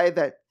guy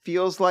that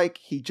feels like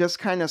he just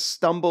kind of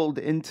stumbled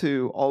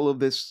into all of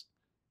this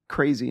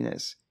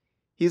craziness.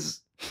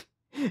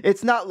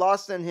 It's not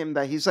lost on him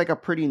that he's like a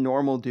pretty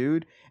normal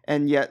dude,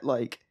 and yet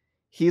like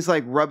he's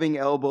like rubbing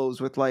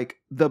elbows with like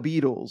the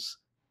Beatles,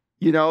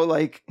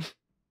 like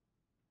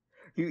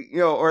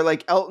or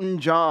like Elton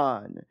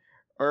John,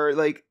 or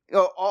like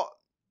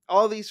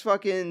all these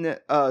fucking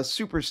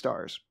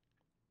superstars.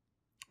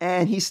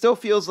 And he still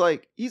feels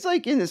like he's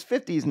like in his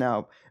 50s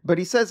now, but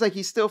he says like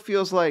he still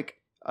feels like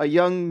a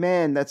young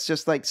man that's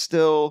just like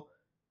still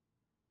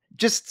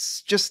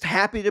just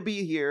happy to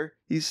be here.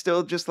 He's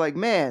still just like,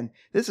 man,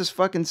 this is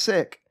fucking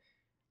sick.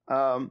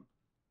 And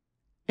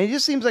he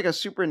just seems like a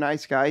super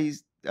nice guy.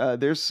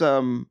 There's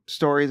some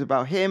stories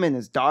about him and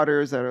his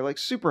daughters that are like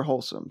super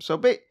wholesome. So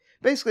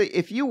basically,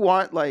 if you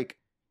want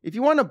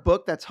a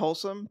book that's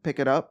wholesome, pick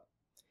it up.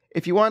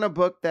 If you want a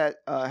book that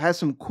has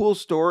some cool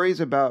stories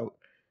about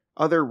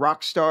other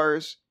rock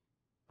stars,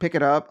 pick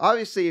it up.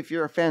 Obviously, if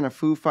you're a fan of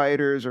Foo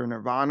Fighters or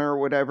Nirvana or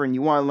whatever, and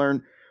you want to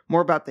learn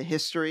more about the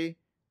history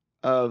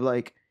of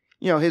like,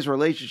 his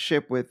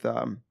relationship with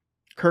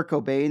Kurt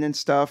Cobain and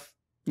stuff,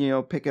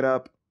 pick it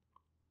up.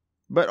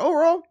 But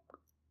overall,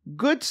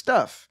 good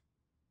stuff.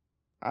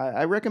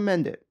 I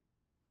recommend it.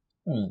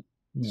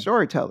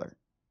 Storyteller.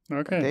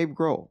 Okay. Dave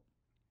Grohl.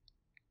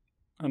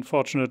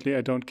 Unfortunately,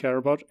 I don't care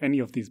about any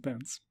of these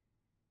bands.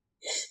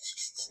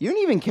 You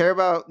don't even care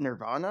about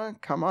Nirvana?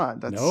 Come on.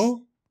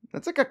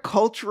 That's like a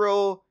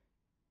cultural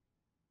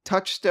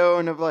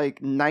touchstone of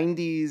like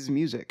 90s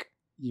music.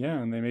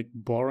 Yeah, and they make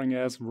boring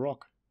ass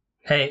rock.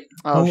 Hey,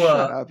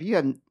 shut up.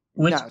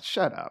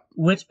 Shut up.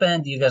 Which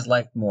band do you guys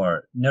like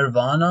more,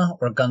 Nirvana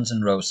or Guns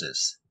N'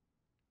 Roses?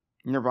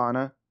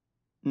 Nirvana.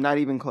 Not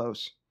even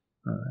close.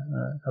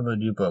 How about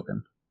you,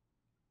 Boken?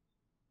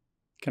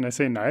 Can I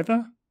say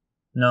neither?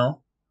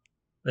 No.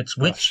 It's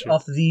which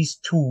of these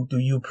two do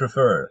you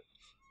prefer?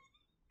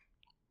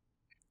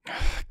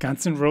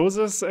 Guns N'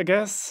 Roses, I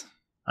guess.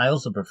 I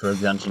also prefer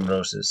Guns N'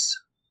 Roses.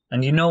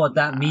 And you know what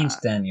that means,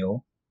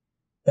 Daniel?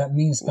 that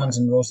means Guns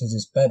N' Roses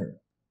is better.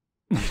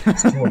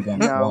 It's 2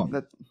 against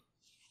 1.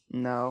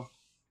 No.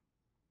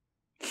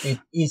 It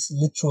is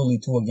literally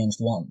 2 against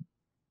 1.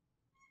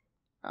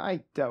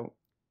 I don't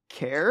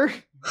care.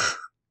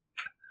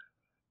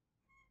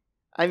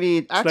 I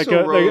mean, it's like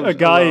a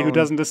guy alone, who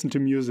doesn't listen to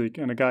music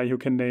and a guy who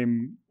can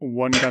name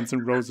one Guns N'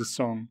 Roses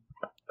song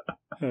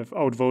have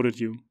outvoted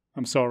you.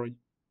 I'm sorry.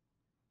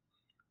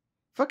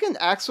 Fucking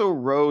Axl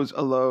Rose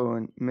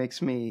alone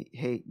makes me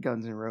hate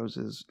Guns N'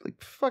 Roses.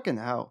 Like, fucking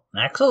hell.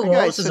 Axl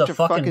Rose is a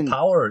fucking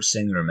power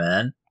singer,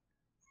 man.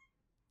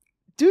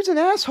 Dude's an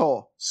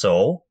asshole.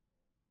 So?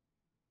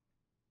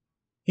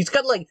 He's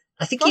got like,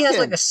 I think he has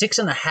like a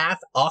 6.5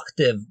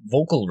 octave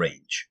vocal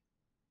range.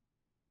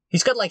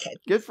 He's got like...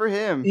 Good for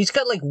him. He's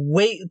got like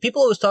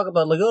people always talk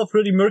about like, oh,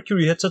 Freddie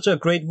Mercury had such a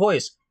great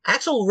voice.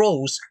 Axl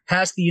Rose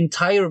has the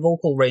entire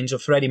vocal range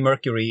of Freddie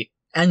Mercury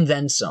and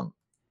then some.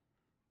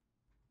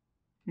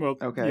 Well,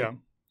 okay. Yeah.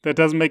 That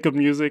doesn't make good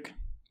music.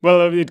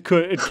 Well, it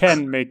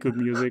can make good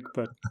music,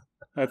 but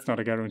that's not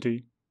a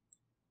guarantee.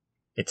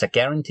 It's a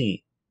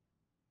guarantee.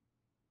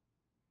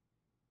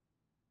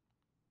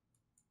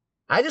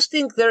 I just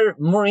think they're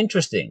more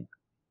interesting.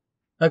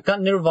 Like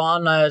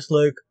Nirvana is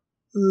like,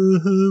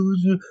 and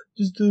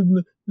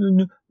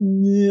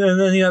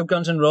then you have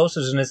Guns N'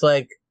 Roses, and it's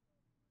like,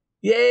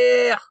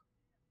 yeah.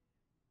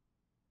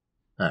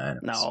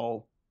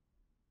 No.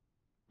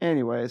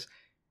 Anyways,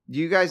 do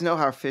you guys know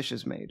how fish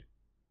is made?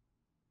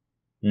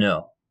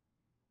 No.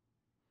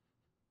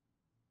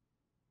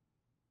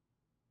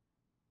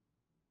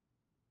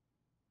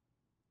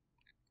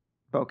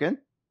 Boken?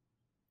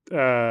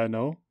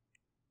 No.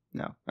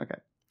 No. Okay.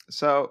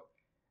 So,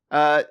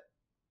 I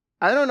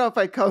don't know if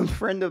I'd call him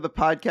friend of the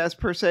podcast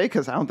per se,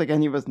 because I don't think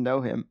any of us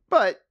know him.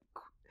 But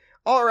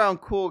all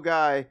around cool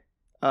guy,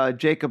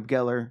 Jacob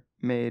Geller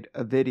made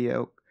a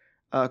video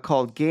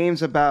called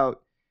 "Games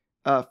About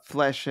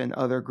Flesh and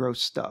Other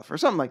Gross Stuff" or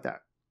something like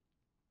that.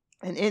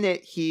 And in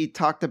it, he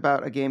talked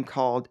about a game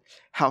called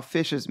 "How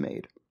Fish is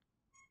Made."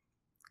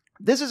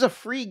 This is a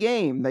free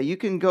game that you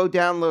can go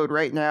download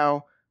right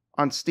now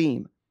on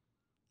Steam.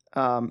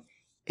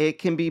 It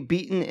can be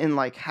beaten in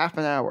like half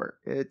an hour.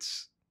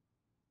 It's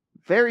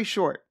very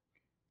short.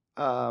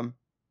 But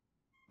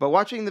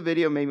watching the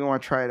video made me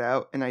want to try it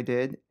out, and I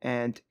did,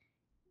 and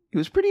it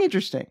was pretty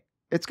interesting.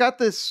 It's got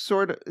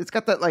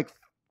that like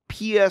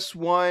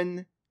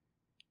PS1,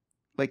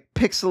 like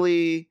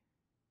pixely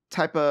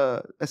type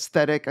of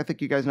aesthetic. I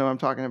think you guys know what I'm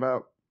talking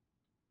about.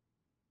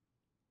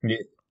 Yeah.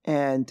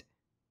 And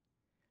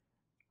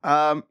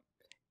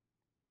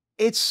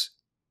it's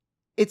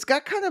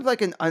got kind of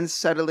like an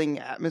unsettling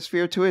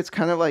atmosphere to it. It's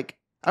kind of like,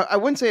 I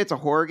wouldn't say it's a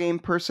horror game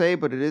per se,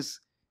 but it is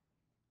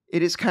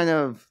kind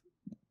of,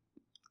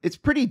 it's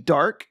pretty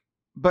dark,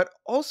 but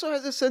also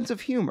has a sense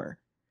of humor.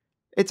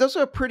 It's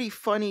also a pretty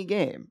funny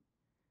game.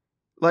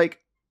 Like,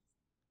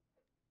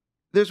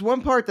 there's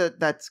one part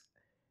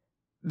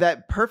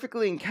that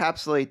perfectly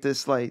encapsulates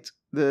this, like,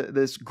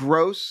 this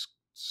gross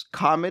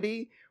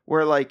comedy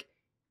where, like,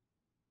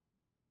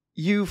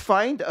 you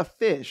find a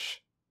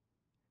fish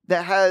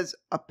that has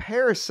a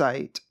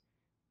parasite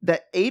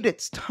that ate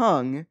its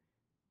tongue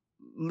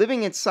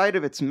living inside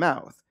of its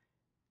mouth.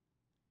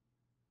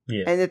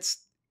 Yeah. And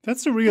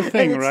that's the real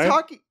thing, right?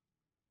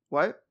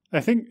 What? I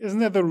think, isn't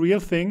that the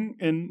real thing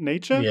in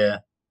nature?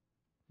 Yeah.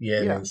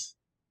 Yeah, it is.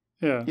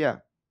 Yeah. Yeah.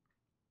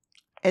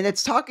 And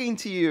it's talking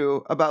to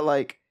you about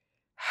like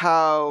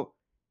how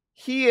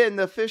he and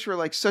the fish were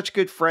like such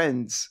good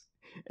friends.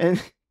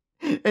 And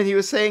he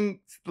was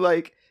saying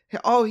like,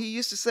 oh, he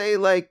used to say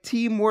like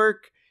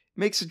teamwork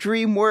makes a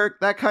dream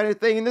work, that kind of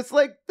thing. And it's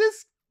like,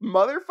 this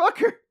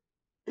motherfucker.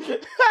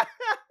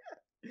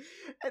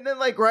 And then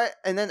like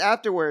and then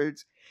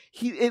afterwards,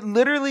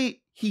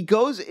 he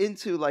goes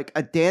into like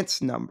a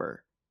dance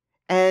number,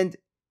 and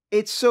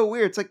it's so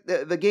weird. It's like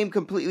the game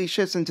completely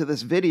shifts into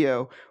this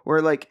video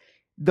where like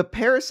the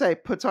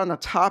parasite puts on a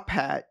top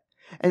hat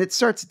and it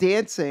starts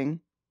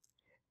dancing,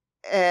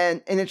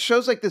 and it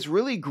shows like this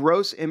really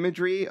gross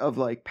imagery of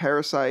like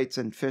parasites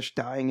and fish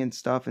dying and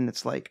stuff, and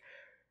it's like,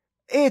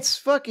 it's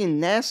fucking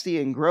nasty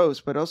and gross,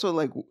 but also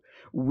like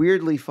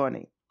weirdly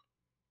funny.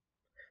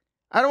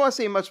 I don't want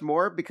to say much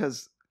more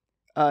because,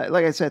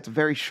 like I said, it's a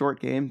very short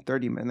game,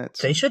 30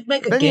 minutes. They should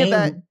make a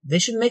game. They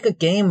should make a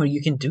game where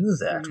you can do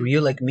that, where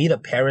you like meet a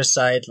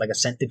parasite, like a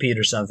centipede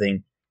or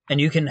something, and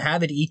you can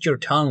have it eat your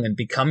tongue and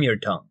become your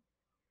tongue.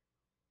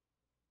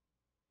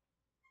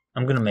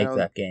 I'm gonna make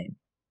that game.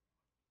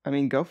 I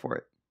mean, go for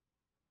it.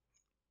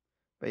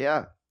 But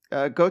yeah,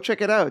 go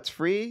check it out. It's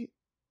free.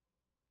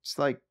 It's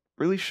like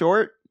really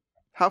short.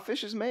 How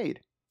fish is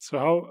made.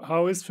 So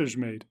how is fish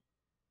made?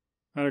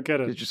 I don't get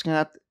it. You're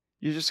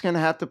just gonna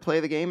have to play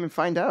the game and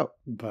find out.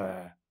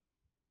 Bah.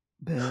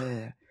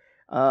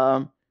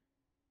 Now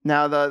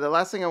the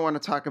last thing I want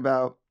to talk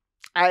about,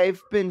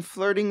 I've been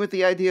flirting with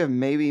the idea of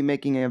maybe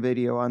making a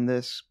video on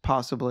this,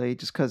 possibly,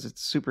 just because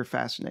it's super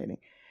fascinating.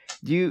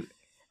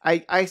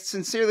 I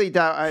sincerely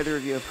doubt either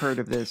of you have heard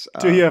of this.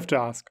 Do you have to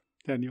ask,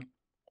 Daniel?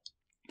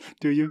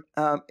 Do you?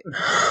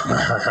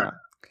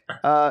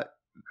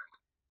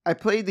 I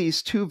played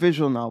these 2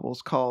 visual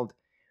novels called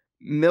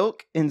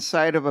Milk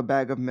Inside of a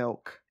Bag of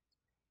Milk,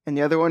 and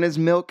the other one is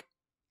Milk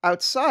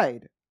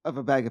Outside of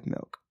a Bag of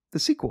Milk, the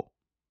sequel.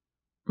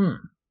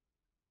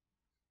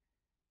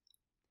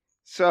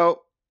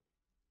 So,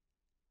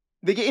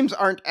 the games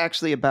aren't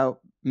actually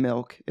about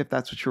milk, if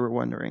that's what you were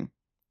wondering.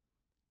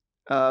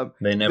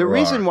 They never the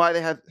reason are. why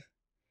they have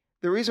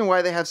The reason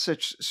why they have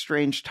such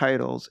strange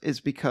titles is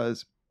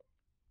because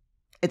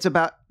it's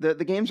about the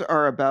games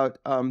are about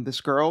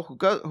this girl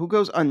who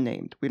goes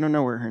unnamed. We don't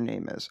know where her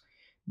name is.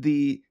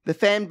 The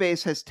fan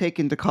base has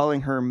taken to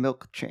calling her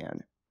Milk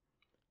Chan,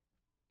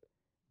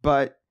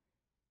 but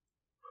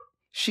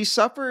she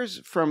suffers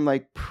from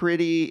like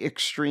pretty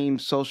extreme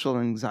social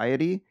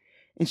anxiety,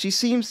 and she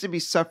seems to be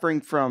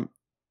suffering from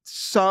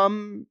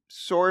some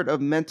sort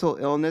of mental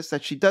illness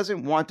that she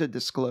doesn't want to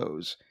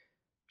disclose.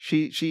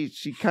 She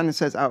kind of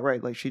says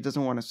outright, like, she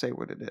doesn't want to say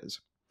what it is.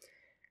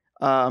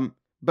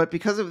 But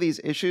because of these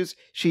issues,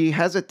 she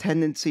has a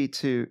tendency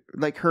to,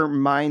 like, her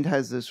mind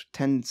has this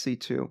tendency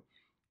to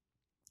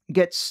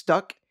get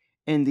stuck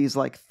in these,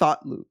 like,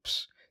 thought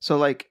loops. So,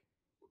 like,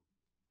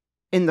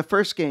 in the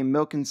first game,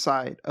 Milk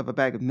Inside of a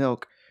Bag of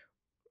Milk,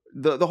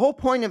 the whole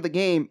point of the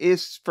game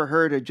is for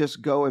her to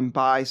just go and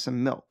buy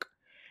some milk.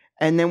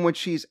 And then when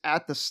she's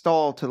at the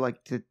stall to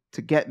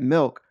get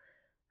milk,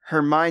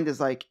 her mind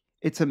is like,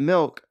 it's a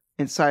milk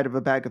inside of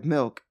a bag of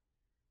milk,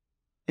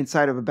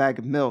 inside of a bag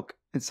of milk,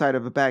 inside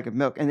of a bag of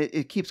milk. And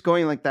it keeps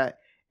going like that.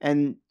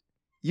 And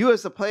you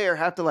as the player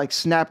have to like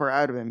snap her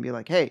out of it and be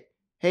like, hey,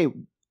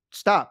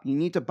 stop. You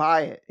need to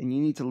buy it and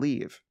you need to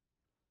leave.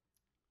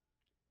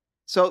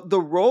 So the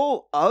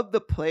role of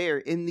the player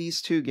in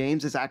these two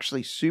games is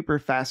actually super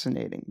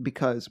fascinating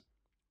because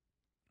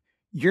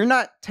you're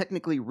not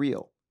technically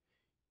real.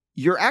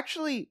 You're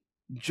actually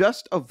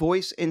just a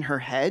voice in her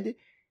head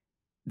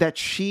that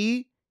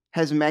she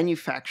has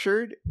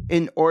manufactured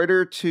in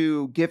order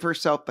to give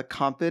herself the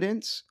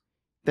confidence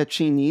that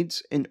she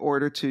needs in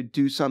order to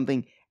do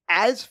something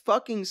as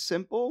fucking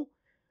simple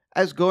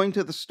as going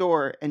to the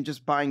store and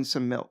just buying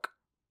some milk.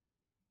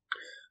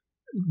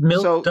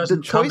 Milk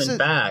doesn't come in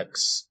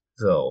bags,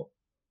 though.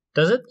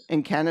 Does it?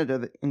 In Canada,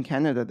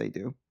 they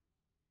do.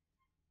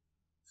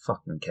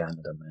 Fucking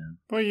Canada, man.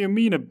 What do you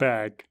mean a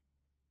bag?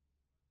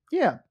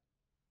 Yeah.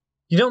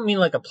 You don't mean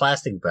like a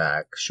plastic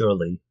bag,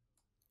 surely.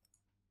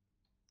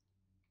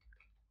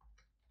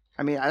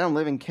 I mean, I don't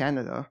live in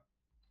Canada.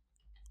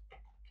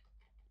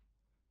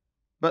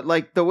 But,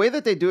 like, the way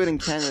that they do it in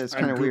Canada is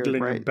kind of weird, right?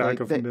 I'm Googling a bag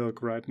like, of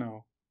milk right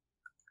now.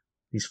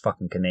 These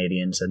fucking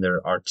Canadians and their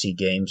artsy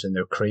games and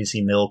their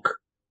crazy milk.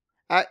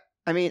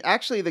 I mean,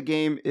 actually, the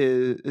game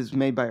is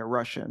made by a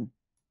Russian.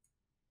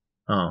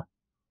 Oh.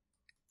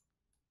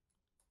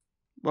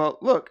 Well,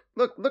 look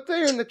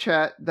there in the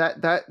chat.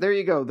 That there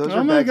you go. Those are bags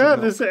of milk. Oh my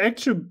god, there's an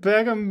actual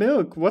bag of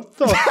milk. What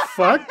the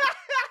fuck?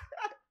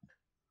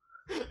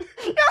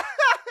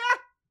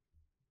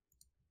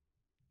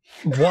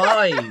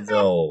 Why,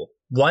 though?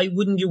 Why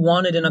wouldn't you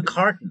want it in a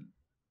carton?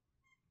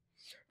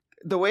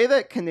 The way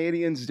that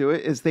Canadians do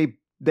it is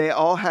they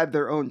all have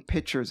their own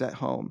pitchers at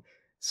home.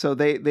 So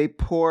they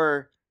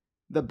pour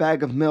the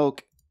bag of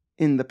milk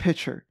in the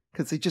pitcher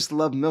because they just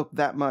love milk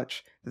that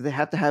much that they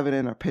have to have it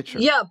in a pitcher.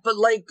 Yeah, but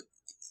like,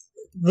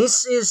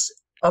 this is,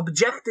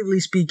 objectively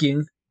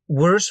speaking,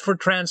 worse for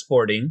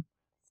transporting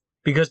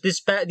because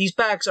these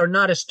bags are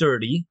not as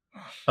sturdy.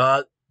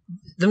 I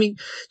mean,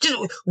 just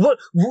what?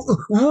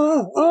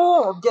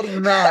 Oh, I'm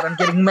getting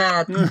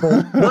mad,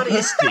 people. What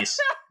is this?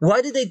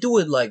 Why did they do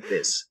it like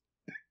this?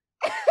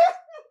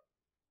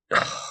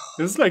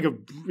 This is like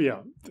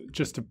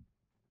just a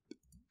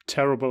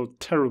terrible,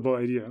 terrible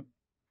idea.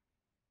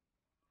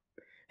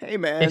 Hey,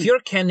 man. If you're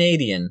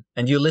Canadian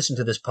and you listen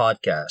to this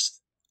podcast,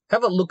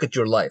 have a look at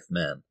your life,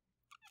 man.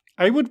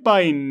 I would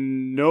buy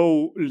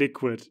no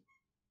liquid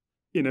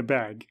in a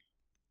bag.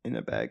 In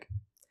a bag.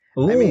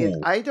 Ooh. I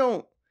mean, I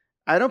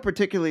don't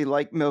particularly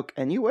like milk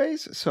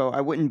anyways, so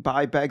I wouldn't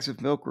buy bags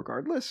of milk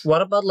regardless.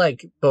 What about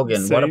like,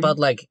 Bogan, Same. what about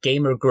like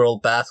Gamer Girl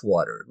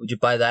bathwater? Would you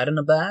buy that in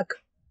a bag?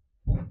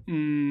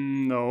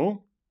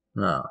 No.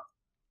 No.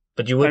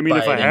 But you would I mean,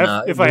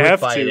 buy if I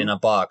have buy to. it in a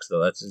box,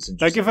 though. That's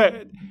interesting.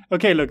 Like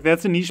okay, look,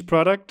 that's a niche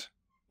product.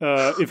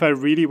 If I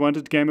really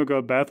wanted Gamer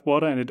Girl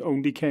bathwater and it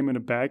only came in a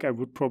bag, I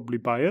would probably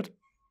buy it.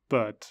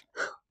 But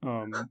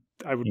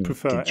I would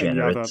prefer any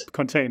other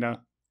container.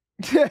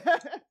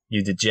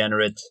 You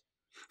degenerate.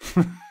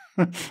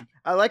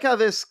 I like how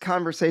this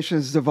conversation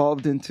has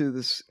devolved into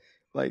this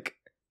like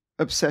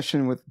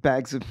obsession with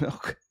bags of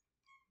milk.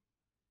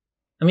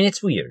 I mean,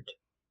 it's weird.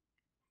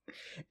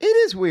 It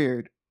is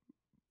weird,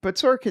 but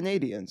so are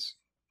Canadians.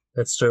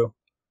 That's true.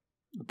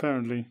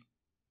 Apparently.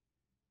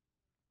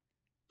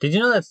 Did you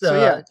know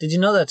that? Did you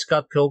know that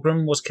Scott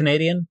Pilgrim was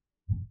Canadian?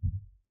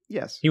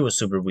 Yes. He was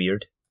super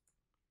weird.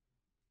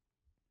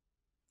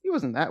 He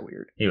wasn't that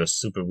weird. He was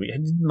super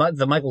weird.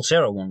 The Michael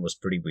Cera one was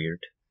pretty weird,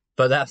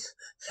 but that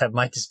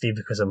might just be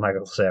because of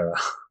Michael Cera.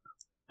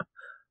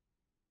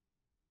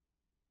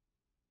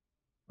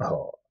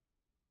 Oh.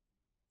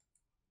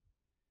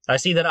 I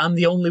see that I'm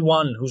the only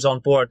one who's on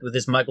board with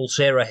this Michael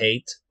Cera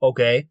hate.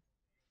 Okay.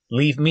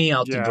 Leave me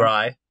out to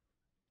dry.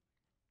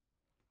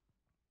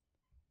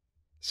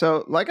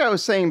 So, like I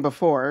was saying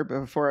before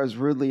I was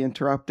rudely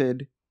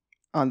interrupted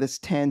on this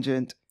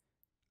tangent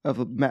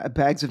of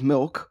bags of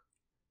milk.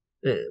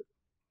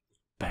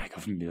 Bag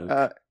of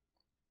milk.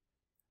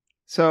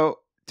 So,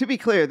 to be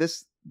clear,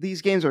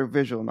 these games are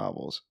visual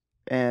novels,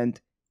 and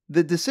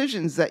the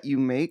decisions that you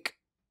make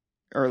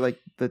are like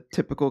the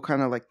typical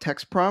kind of like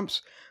text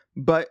prompts.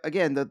 But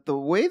again, the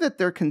way that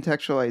they're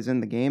contextualized in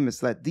the game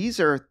is that these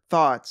are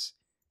thoughts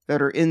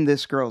that are in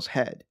this girl's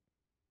head.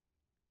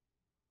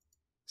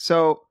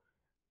 So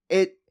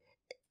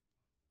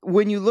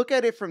when you look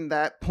at it from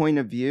that point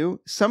of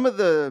view, some of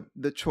the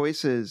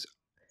choices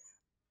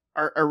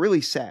are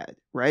really sad,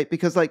 right?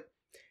 Because like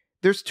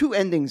there's two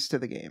endings to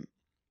the game.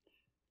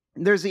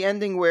 There's the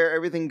ending where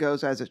everything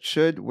goes as it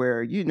should,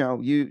 where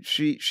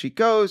she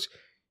goes,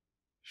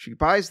 she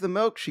buys the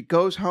milk, she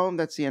goes home,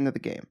 that's the end of the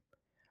game.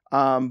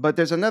 But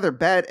there's another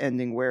bad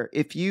ending where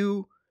if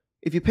you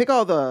pick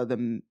all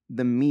the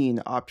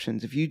mean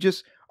options, if you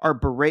just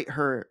berate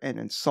her and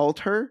insult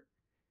her,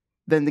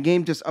 then the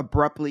game just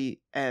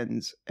abruptly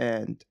ends,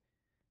 and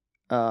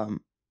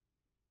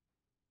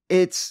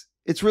it's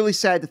really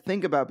sad to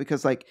think about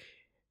because like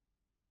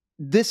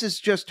this is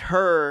just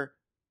her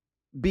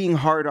being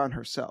hard on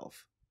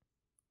herself.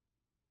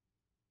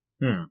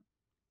 When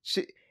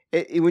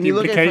you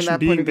look at it from that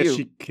point of view, that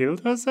she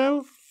killed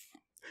herself.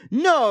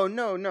 No,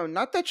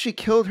 not that she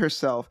killed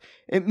herself.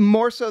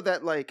 More so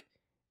that like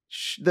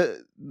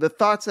the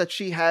thoughts that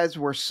she has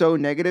were so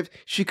negative,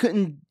 she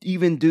couldn't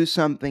even do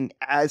something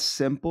as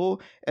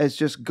simple as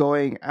just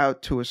going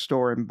out to a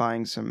store and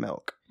buying some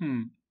milk.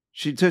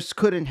 She just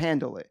couldn't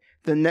handle it.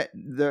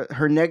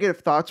 Her negative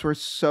thoughts were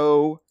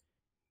so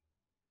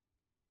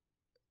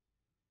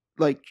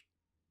like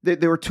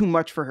they were too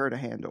much for her to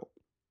handle.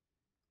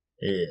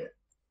 Yeah.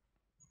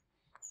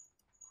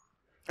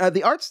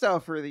 The art style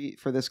for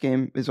this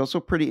game is also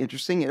pretty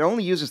interesting. It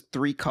only uses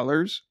 3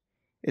 colors.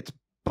 It's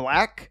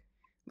black,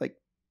 like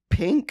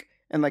pink,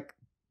 and like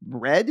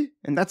red,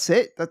 and that's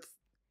it. And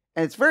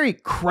it's very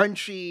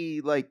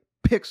crunchy, like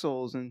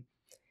pixels, and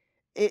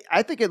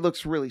I think it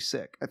looks really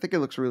sick. I think it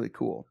looks really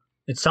cool.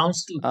 It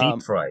sounds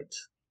deep fried.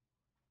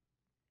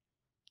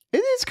 It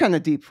is kind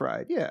of deep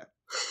fried, yeah.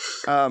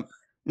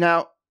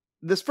 Now,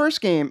 this first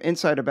game,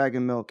 Inside a Bag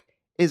of Milk,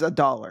 is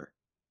 $1.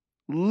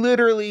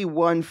 Literally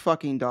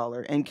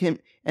 $1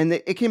 and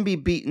it can be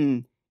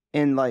beaten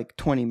in like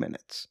 20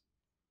 minutes.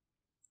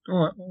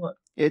 What?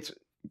 It's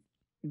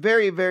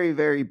very, very,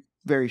 very,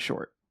 very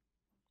short.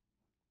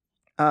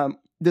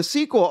 The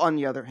sequel, on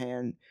the other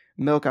hand,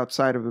 Milk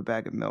Outside of a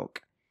Bag of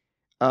Milk,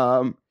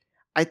 I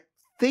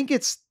think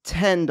it's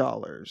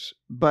 $10,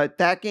 but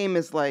that game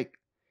is like,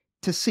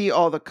 to see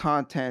all the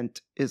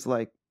content is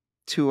like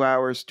 2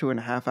 hours,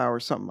 2.5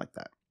 hours, something like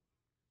that.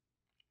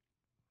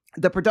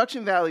 The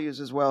production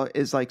values as well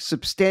is like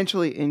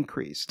substantially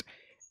increased,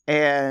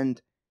 and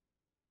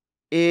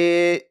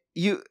I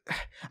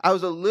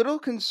was a little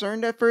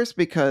concerned at first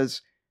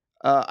because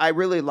I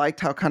really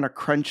liked how kind of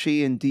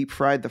crunchy and deep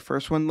fried the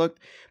first one looked,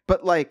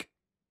 but like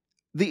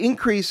the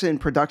increase in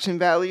production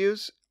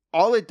values,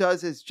 all it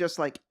does is just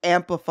like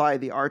amplify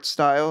the art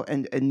style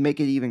and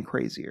make it even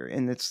crazier.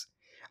 And it's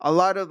a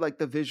lot of like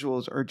the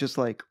visuals are just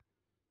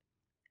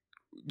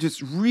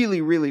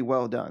really, really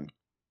well done.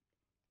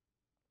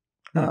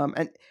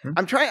 And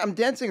I'm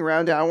dancing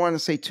around it. I don't want to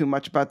say too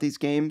much about these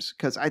games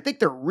because I think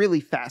they're really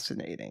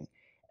fascinating,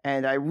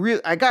 and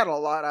I got a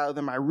lot out of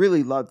them. I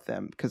really loved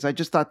them because I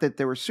just thought that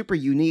they were super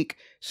unique,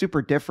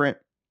 super different.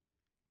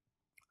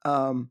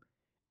 And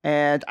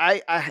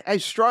I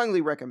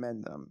strongly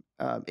recommend them.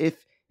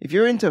 If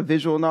you're into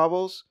visual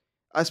novels,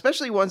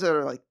 especially ones that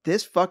are like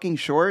this fucking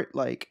short,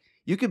 like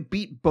you could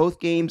beat both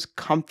games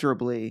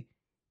comfortably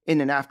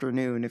in an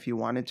afternoon if you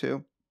wanted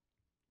to.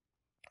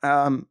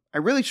 I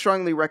really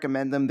strongly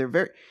recommend them.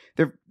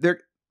 They're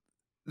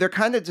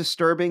kind of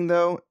disturbing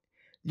though.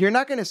 You're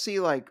not going to see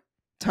like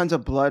tons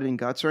of blood and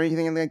guts or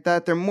anything like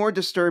that. They're more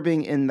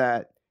disturbing in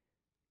that,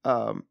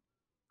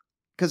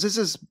 because this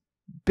is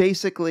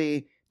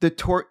basically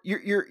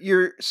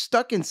you're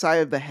stuck inside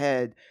of the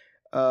head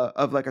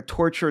of like a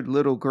tortured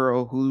little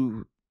girl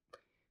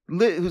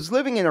who's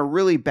living in a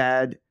really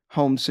bad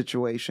home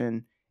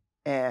situation,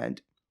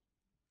 and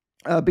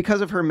because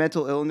of her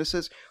mental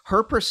illnesses,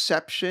 her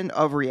perception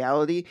of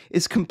reality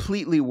is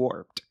completely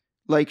warped.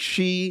 Like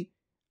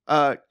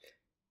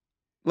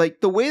like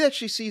the way that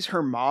she sees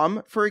her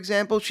mom, for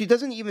example, she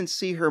doesn't even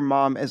see her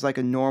mom as like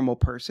a normal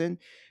person.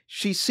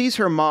 She sees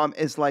her mom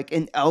as like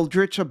an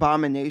eldritch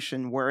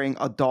abomination wearing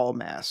a doll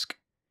mask.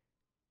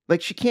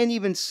 Like she can't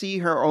even see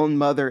her own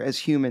mother as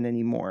human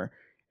anymore.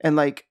 And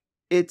like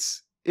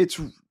it's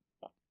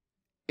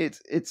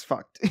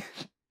fucked.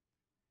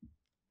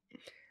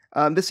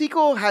 The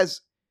sequel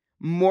has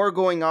more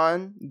going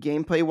on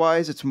gameplay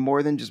wise. It's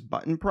more than just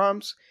button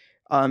prompts.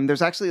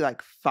 There's actually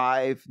like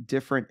 5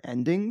 different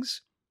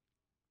endings,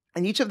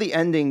 and each of the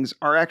endings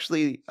are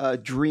actually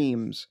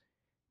dreams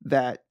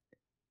that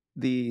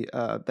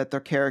that their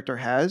character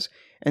has,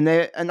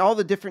 and all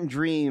the different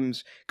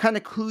dreams kind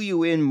of clue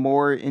you in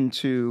more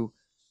into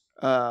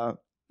kind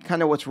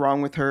of what's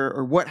wrong with her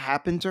or what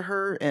happened to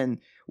her and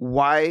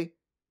why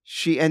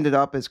she ended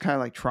up as kind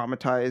of like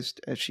traumatized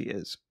as she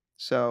is.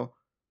 So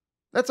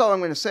that's all I'm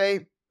going to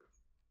say.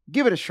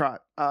 Give it a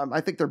shot.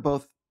 I think they're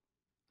both.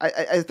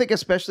 I think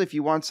especially if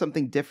you want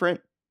something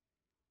different,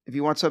 if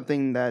you want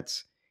something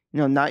that's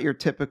not your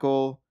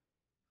typical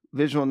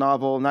visual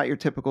novel, not your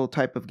typical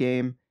type of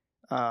game,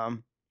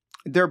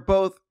 they're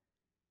both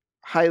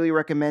highly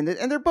recommended,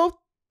 and they're both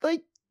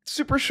like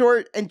super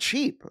short and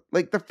cheap.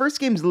 Like the first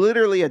game's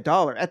literally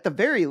 $1 at the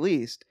very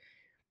least.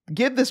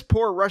 Give this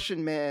poor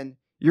Russian man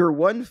your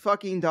 $1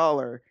 fucking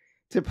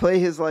to play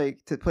his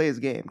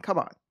game. Come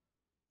on.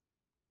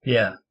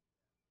 Yeah.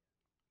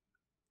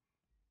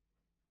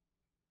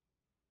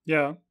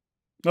 Yeah.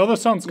 No, that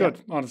sounds good,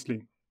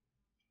 honestly.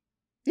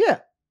 Yeah,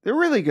 they're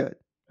really good.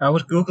 I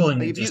was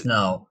Googling it just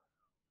now.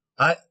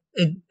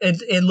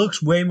 It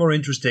looks way more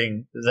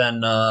interesting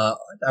than I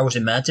was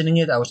imagining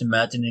it. I was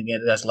imagining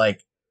it as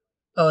like,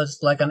 oh,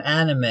 it's like an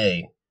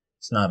anime.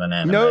 It's not an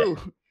anime. No.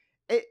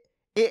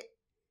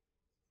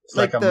 It's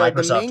like a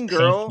Microsoft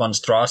Paint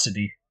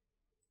monstrosity.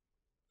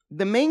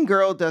 The main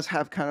girl does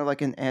have kind of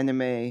like an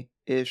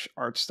anime-ish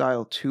art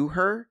style to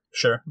her.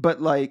 Sure. But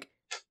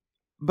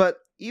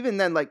even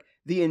then, like,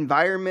 the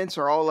environments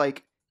are all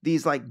like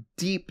these like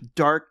deep,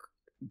 dark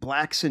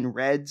blacks and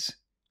reds.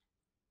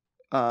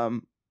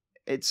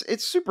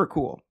 It's super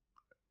cool.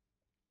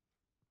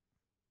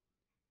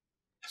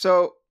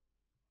 So,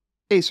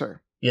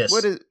 Acer. Yes.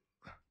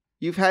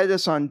 You've had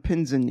us on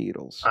pins and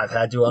needles. I've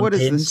had you on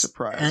pins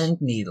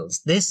and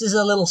needles. This is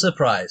a little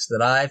surprise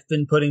that I've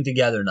been putting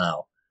together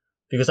now.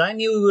 Because I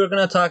knew we were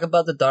going to talk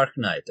about the Dark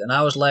Knight. And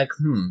I was like,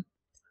 how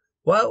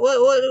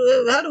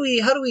do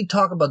we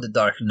talk about the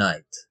Dark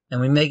Knight? And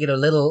we make it a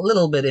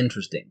little bit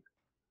interesting.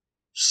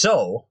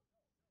 So,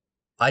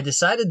 I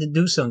decided to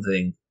do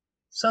something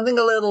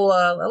a little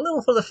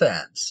for the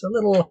fans.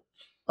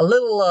 A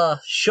little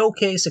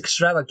showcase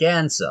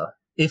extravaganza,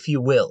 if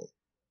you will.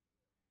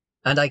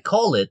 And I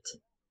call it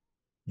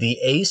the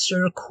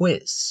Acer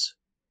Quiz.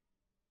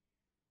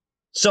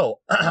 So,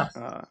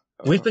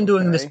 we've been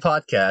doing this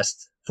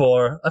podcast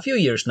for a few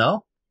years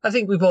now. I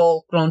think we've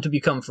all grown to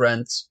become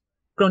friends,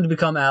 grown to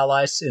become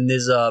allies in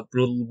this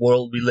brutal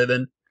world we live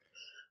in.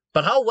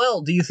 But how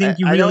well do you think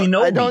you really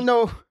know me?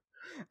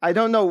 I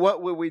don't know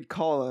what we'd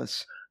call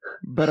us,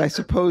 but I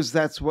suppose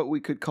that's what we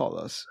could call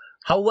us.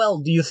 How well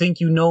do you think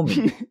you know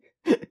me?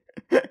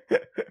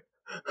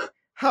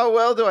 How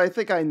well do I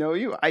think I know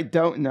you? I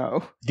don't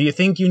know. Do you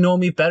think you know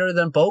me better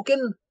than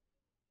Boken?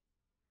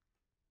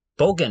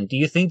 Boken, do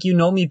you think you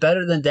know me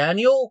better than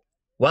Daniel?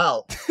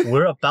 Well,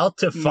 we're about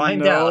to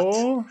find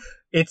out.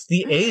 It's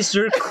the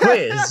Acer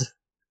Quiz.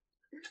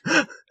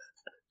 I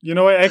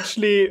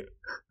actually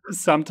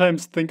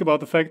sometimes think about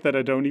the fact that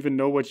I don't even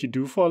know what you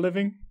do for a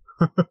living.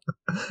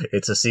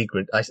 It's a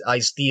secret. I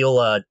steal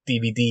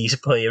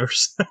DVD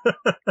players.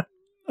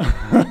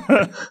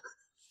 I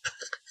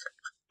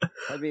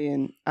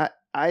mean,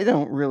 I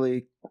don't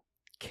really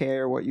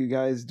care what you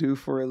guys do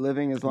for a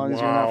living as long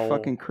as you're not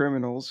fucking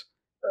criminals.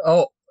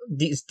 Oh,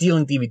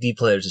 stealing DVD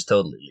players is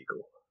totally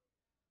legal.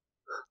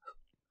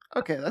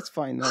 Okay, that's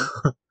fine then.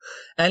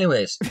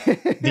 Anyways,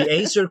 the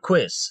Acer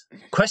Quiz.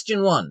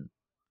 Question 1.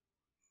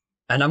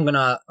 And I'm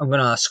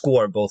gonna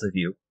score both of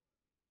you.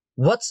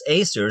 What's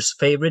Acer's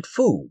favorite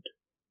food?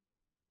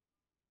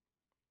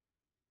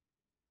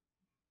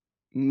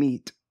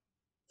 Meat.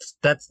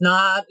 That's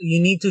not...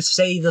 You need to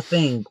say the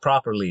thing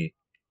properly.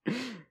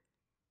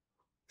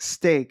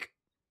 Steak.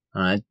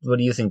 Alright, what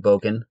do you think,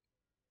 Boken?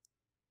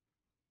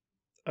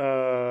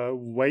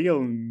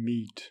 Whale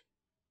meat.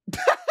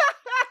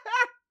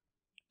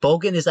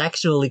 Boken is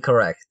actually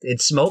correct.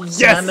 It's smoked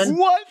salmon.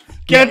 What?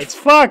 Get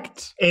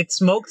fucked! It's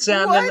smoked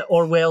salmon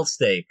or whale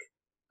steak.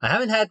 I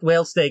haven't had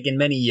whale steak in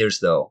many years,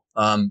 though.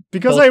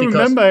 Because I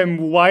remember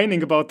him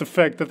whining about the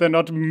fact that they're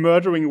not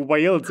murdering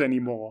whales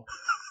anymore.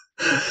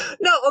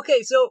 No,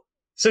 okay, so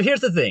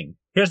here's the thing.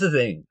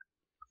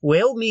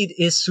 Whale meat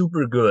is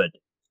super good.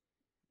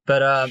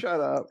 But shut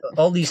up.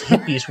 All these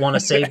hippies want to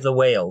save the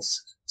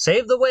whales.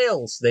 Save the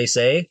whales, they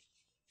say.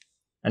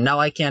 And now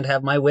I can't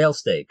have my whale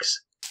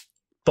steaks.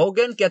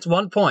 Bogen gets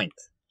 1 point.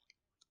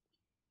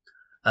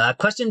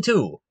 Question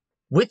 2.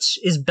 Which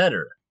is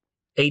better,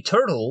 a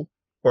turtle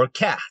or a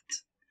cat?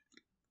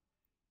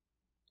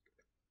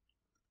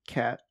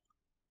 Cat.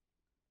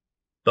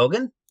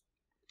 Bogen?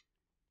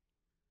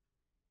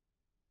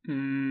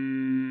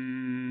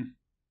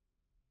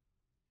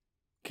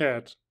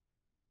 Cat.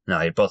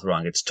 No, you're both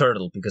wrong. It's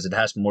turtle because it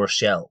has more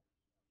shell.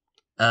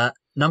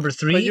 Number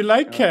 3. But you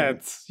like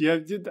cats. Yeah,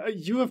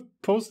 you have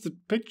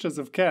posted pictures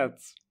of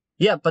cats.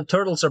 Yeah, but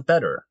turtles are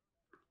better.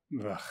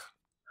 Ugh.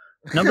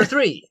 Number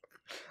 3.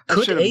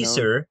 Could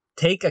Acer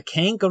take a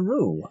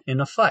kangaroo in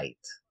a fight?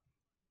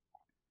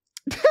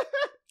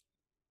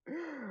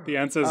 The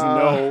answer is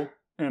no,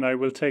 and I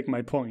will take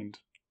my point.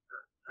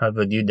 How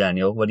about you,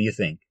 Daniel? What do you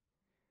think?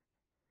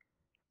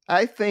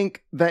 I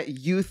think that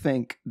you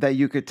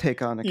could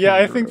take on a kangaroo. Yeah,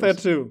 I think that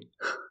too.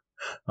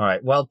 All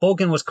right. Well,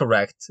 Bogan was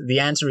correct. The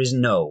answer is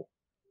no.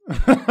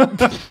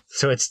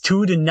 So it's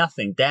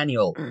 2-0.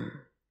 Daniel,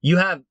 you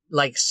have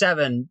like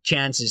 7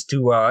 chances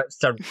to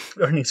start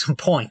earning some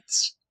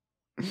points.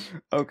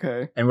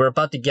 Okay. And we're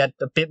about to get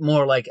a bit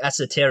more like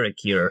esoteric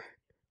here.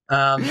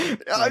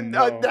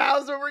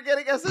 Now's when we're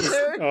getting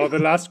esoteric? Oh, the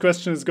last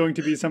question is going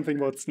to be something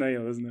about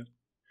snail, isn't it?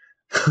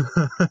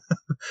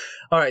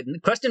 All right,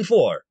 question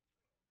 4.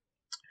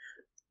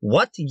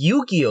 What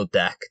Yu-Gi-Oh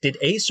deck did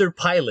Acer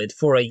pilot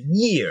for a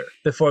year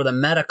before the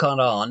meta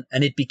caught on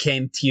and it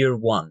became tier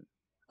 1?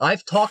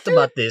 I've talked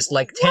about this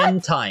like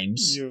 10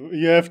 times.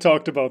 You have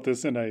talked about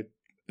this and I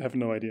have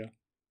no idea.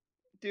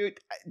 Dude,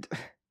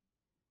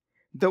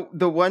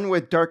 the one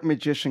with Dark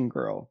Magician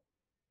Girl.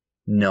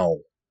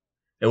 No.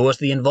 It was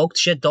the Invoked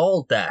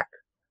Shaddoll deck.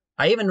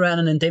 I even ran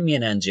an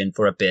Endymion engine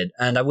for a bit,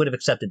 and I would have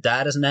accepted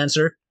that as an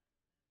answer.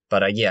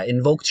 But yeah,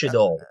 Invoked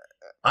Shaddoll.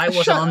 I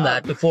was on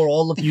that before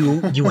all of you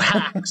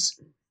hacks.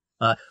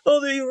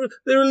 They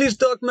released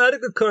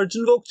Dogmatica cards.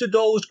 Invoked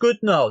Shaddoll was good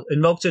now.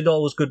 Invoked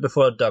Shaddoll was good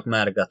before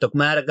Dogmatica.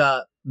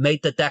 Dogmatica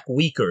made the deck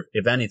weaker,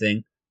 if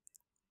anything.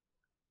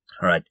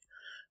 Alright.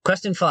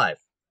 Question 5.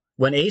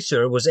 When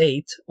Acer was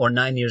 8 or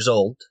 9 years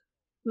old,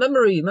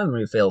 memory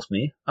fails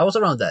me, I was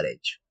around that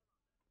age.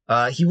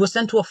 He was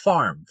sent to a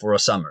farm for a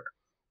summer.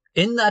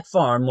 In that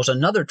farm was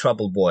another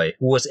trouble boy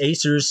who was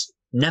Acer's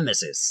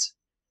nemesis.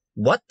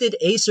 What did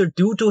Acer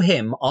do to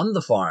him on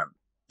the farm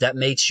that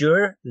made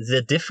sure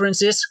the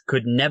differences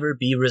could never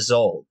be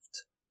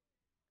resolved?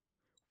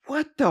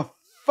 What the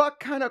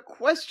fuck kind of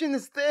question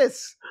is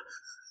this?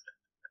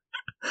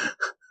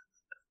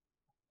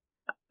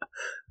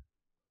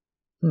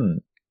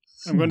 I'm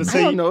going to say...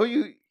 I don't know,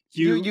 you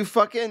gave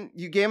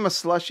him a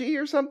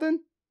slushie or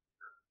something?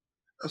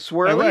 A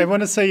swirly? I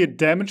want to say you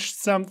damaged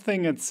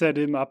something and set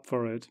him up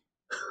for it.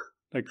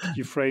 Like,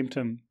 you framed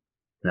him.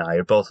 No,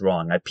 you're both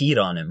wrong. I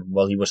peed on him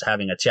while he was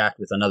having a chat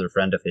with another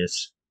friend of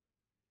his.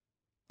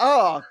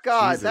 Oh,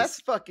 God, Jesus.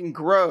 That's fucking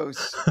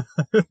gross.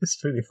 It's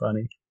pretty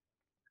funny.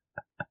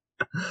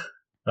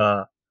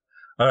 All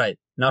right,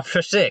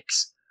 number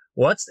 6.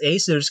 What's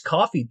Acer's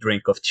coffee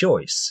drink of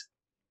choice?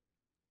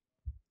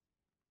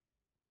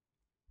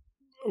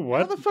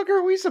 What? How the fuck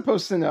are we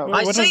supposed to know?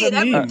 I say it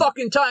every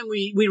fucking time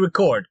we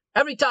record.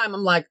 Every time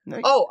I'm like,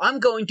 I'm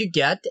going to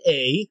get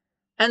a...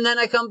 And then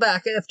I come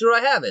back after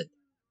I have it.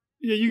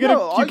 Yeah, you get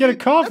a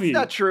coffee. That's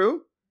not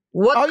true.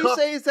 All you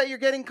say is that you're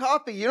getting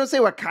coffee. You don't say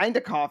what kind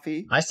of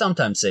coffee. I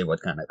sometimes say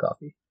what kind of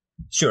coffee.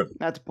 Sure.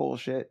 That's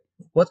bullshit.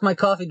 What's my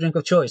coffee drink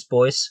of choice,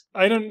 boys?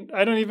 I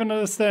don't even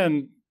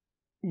understand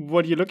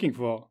what you're looking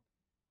for.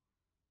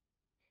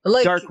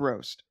 Like dark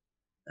roast.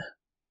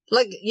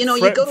 Like, you know,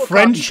 you go to a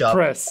French coffee shop.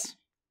 press.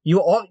 You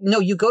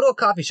go to a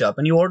coffee shop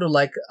and you order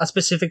like a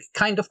specific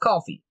kind of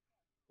coffee.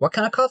 What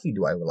kind of coffee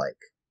do I like?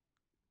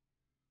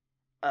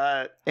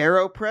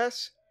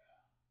 AeroPress?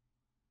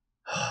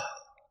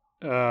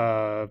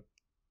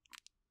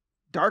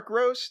 Dark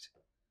roast?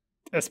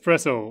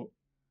 Espresso.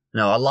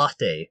 No, a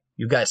latte.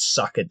 You guys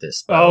suck at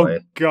this, by the way.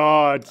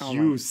 God,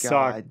 you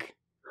suck.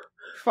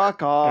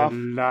 Fuck off. A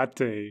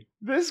latte.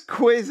 This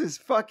quiz is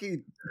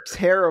fucking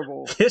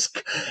terrible.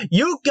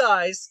 You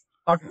guys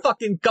are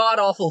fucking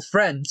god-awful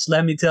friends,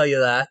 let me tell you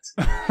that.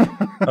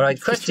 All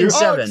right, question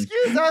 7.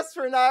 Excuse us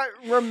for not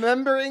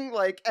remembering,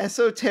 like,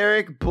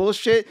 esoteric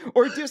bullshit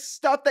or just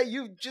stuff that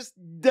you just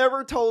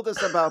never told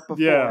us about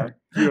before. Yeah,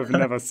 you have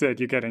never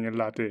said you're getting a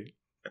latte.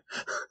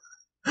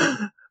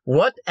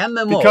 What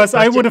MMO? Because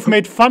I would have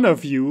made fun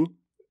of you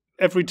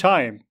every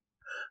time.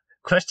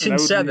 Question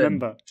 7.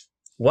 Remember.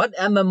 What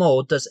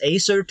MMO does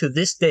Acer to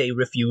this day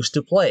refuse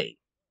to play?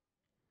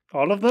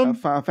 All of them?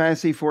 Final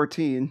Fantasy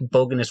 14.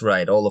 Bogan is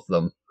right, all of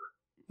them.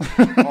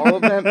 All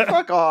of them?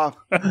 Fuck off.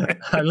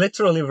 I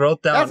literally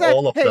wrote down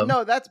all of them. Hey,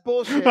 no, that's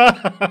bullshit.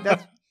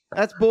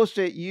 That's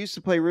bullshit. You used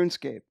to play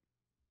RuneScape.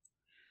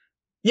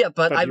 Yeah,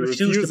 but I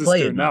refuse to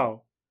play it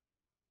now.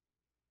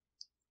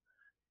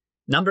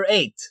 Number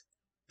 8.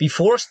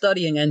 Before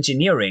studying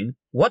engineering,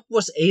 what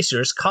was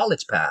Acer's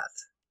college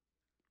path?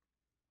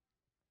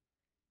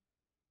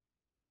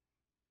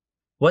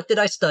 What did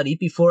I study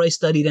before I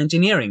studied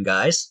engineering,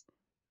 guys?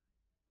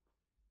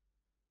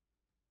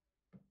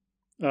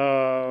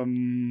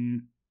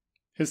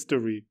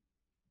 History.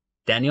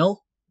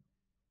 Daniel?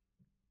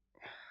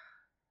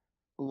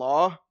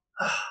 Law?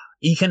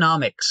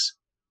 Economics.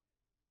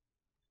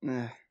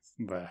 I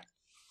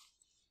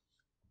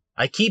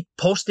keep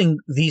posting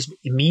these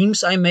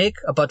memes I make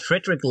about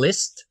Friedrich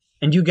List,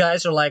 and you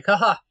guys are like,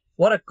 haha,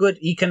 what a good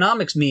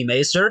economics meme,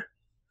 Acer.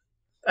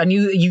 And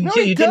you didn't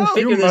figure this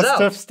out. You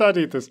must have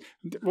studied this.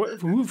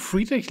 Who?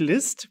 Friedrich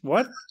List?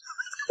 What?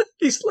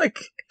 He's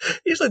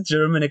a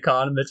German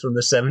economist from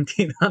the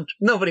 1700s.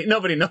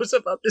 Nobody knows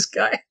about this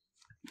guy.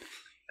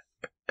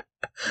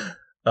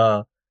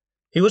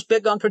 He was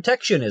big on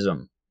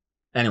protectionism.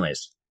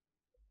 Anyways,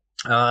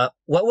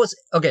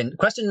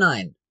 question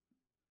 9.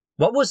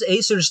 What was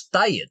Acer's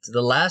diet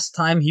the last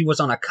time he was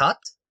on a cut?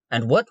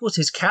 And what was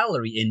his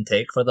calorie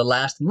intake for the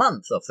last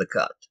month of the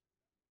cut?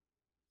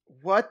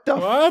 What the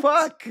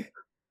fuck?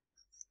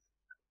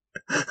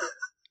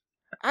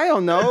 I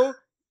don't know.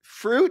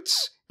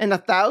 Fruits and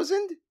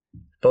 1,000?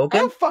 Boken? I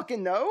don't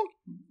fucking know.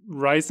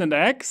 Rice and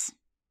eggs?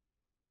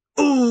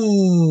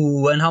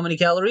 Ooh, and how many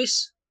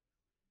calories?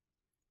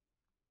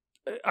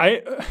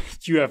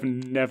 You have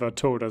never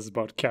told us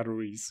about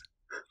calories.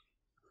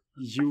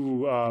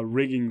 You are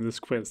rigging this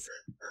quiz.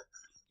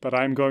 But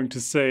I'm going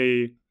to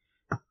say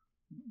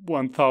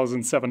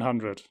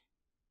 1,700.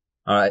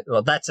 All right,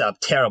 well, that's a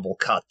terrible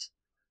cut.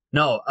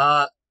 No,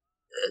 but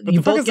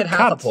you both get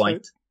half a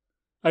point.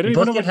 I don't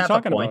even know what you're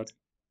talking about.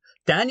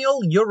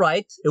 Daniel, you're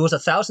right. It was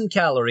 1,000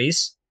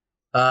 calories.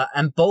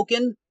 And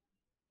Boken...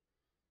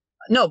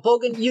 No,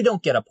 Boken, you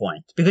don't get a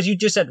point. Because you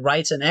just said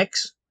rice and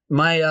eggs.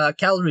 My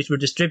calories were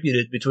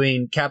distributed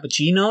between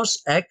cappuccinos,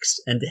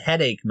 eggs, and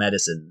headache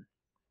medicine.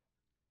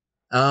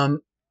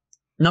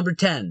 Number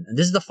 10. And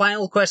this is the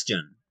final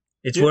question.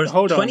 It's worth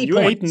 20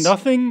 points.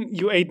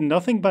 You ate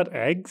nothing but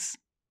eggs?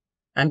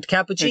 And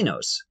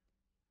cappuccinos.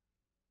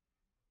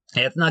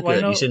 Hey, it's not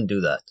good. You shouldn't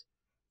do that.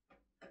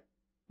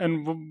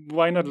 And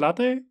why not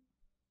latte?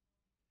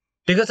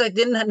 Because I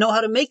didn't know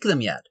how to make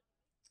them yet.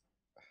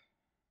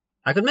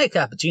 I could make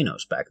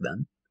cappuccinos back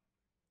then.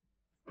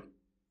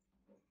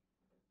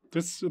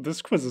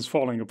 This quiz is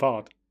falling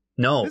apart.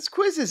 No. This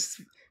quiz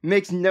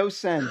makes no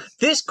sense.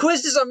 This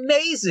quiz is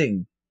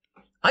amazing.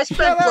 I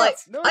spent 5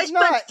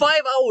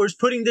 hours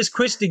putting this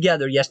quiz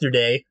together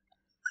yesterday.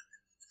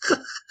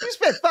 You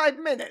spent 5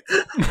 minutes.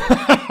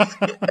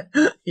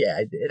 Yeah,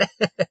 I did.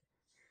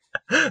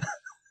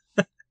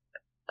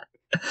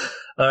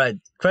 All right,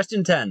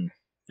 question 10.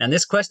 And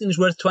this question is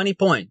worth 20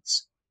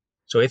 points.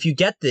 So if you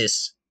get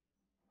this,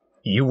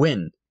 you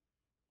win.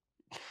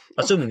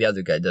 Assuming the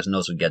other guy doesn't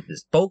also get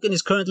this. Boken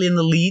is currently in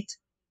the lead.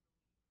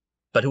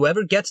 But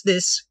whoever gets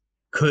this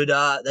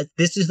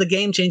this is the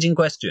game-changing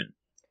question.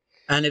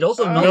 And it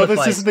also No,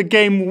 this is the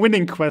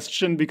game-winning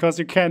question because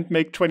you can't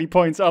make 20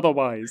 points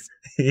otherwise.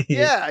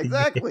 Yeah,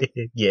 exactly.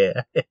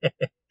 Yeah.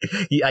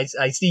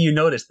 I see you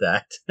noticed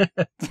that.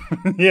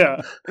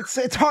 Yeah.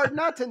 It's hard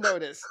not to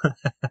notice.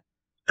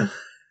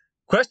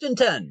 Question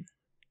 10.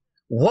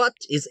 What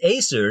is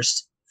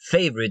AESIR'S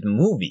favorite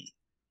movie?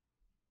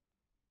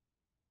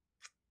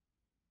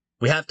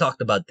 We have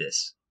talked about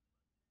this.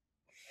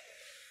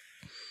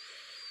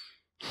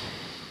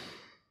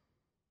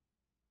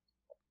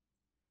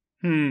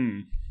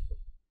 Yeah?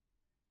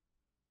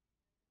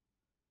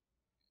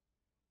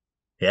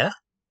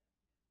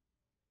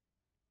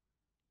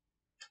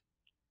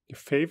 Your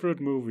favorite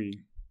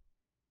movie?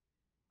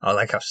 I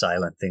like how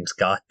silent things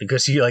got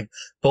because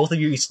both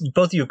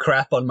of you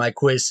crap on my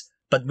quiz,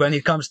 but when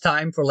it comes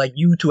time for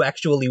you to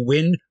actually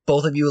win,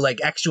 both of you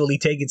actually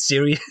take it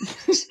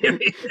seriously.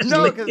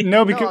 No,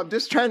 because I'm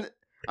just trying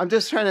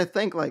to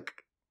think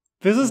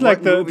this is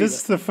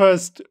the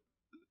first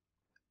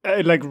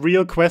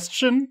real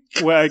question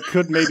where I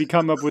could maybe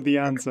come up with the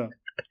answer.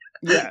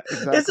 Yeah,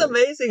 exactly. It's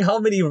amazing how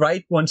many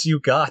right ones you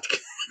got,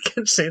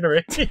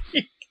 considering.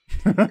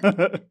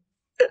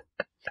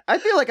 I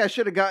feel like I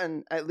should have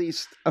gotten at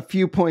least a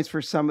few points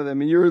for some of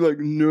them, and you were like,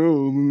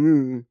 no.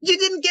 You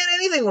didn't get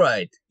anything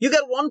right. You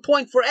got 1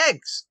 point for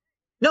eggs.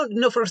 No,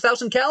 for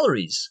 1,000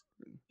 calories.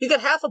 You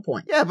got half a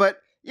point. Yeah, but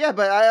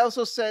I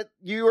also said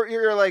you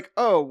were like,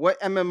 oh,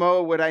 what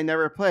MMO would I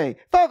never play?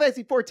 Final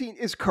Fantasy 14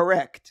 is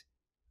correct.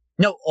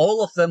 No,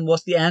 all of them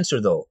was the answer,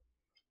 though.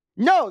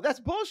 No, that's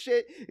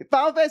bullshit.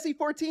 Final Fantasy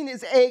 14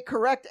 is a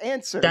correct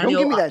answer. Daniel,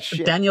 don't give me that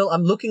shit. Daniel,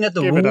 I'm looking at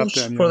the rules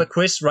for the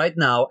quiz right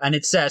now, and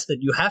it says that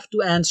you have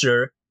to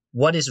answer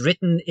what is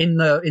written in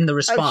the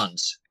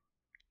response.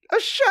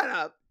 Shut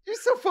up. You're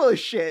so full of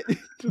shit.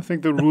 I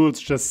think the rules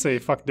just say,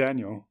 fuck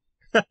Daniel.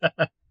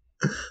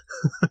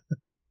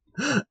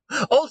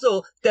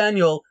 Also,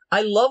 Daniel,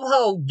 I love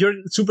how you're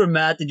super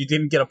mad that you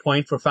didn't get a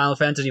point for Final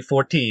Fantasy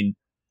 14.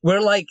 Where,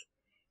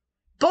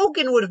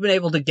 Boken would have been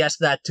able to guess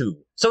that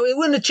too. So it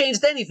wouldn't have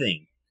changed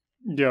anything.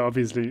 Yeah,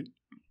 obviously.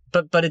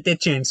 But it did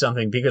change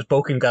something because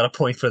Boken got a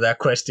point for that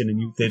question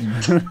and you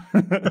didn't.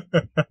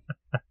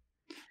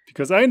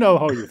 Because I know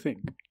how you think.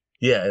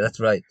 Yeah, that's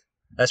right.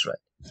 That's right.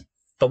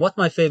 But what's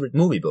my favorite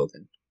movie,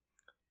 Boken?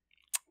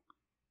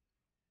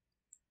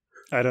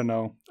 I don't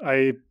know.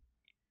 I'm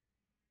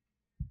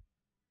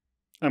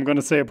going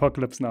to say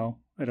Apocalypse Now.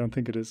 I don't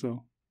think it is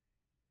so.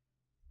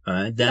 All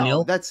right,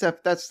 Daniel? No, that's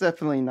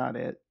definitely not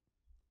it.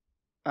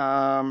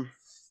 I'll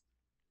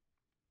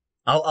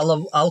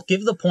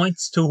give the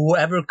points to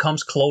whoever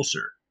comes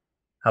closer.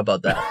 How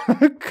about that?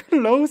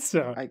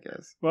 Closer, I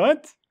guess.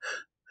 What?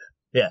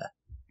 Yeah.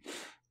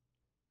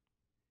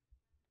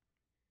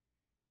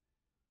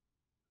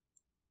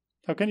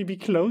 How can you be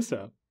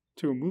closer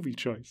to a movie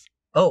choice?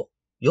 Oh,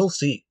 you'll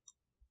see.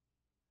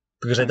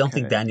 Because I don't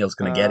think Daniel's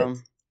gonna get it.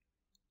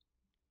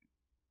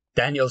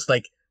 Daniel's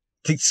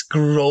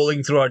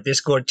scrolling through our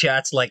Discord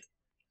chats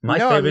my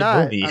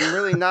favorite movie. I'm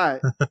really not.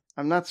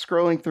 I'm not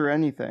scrolling through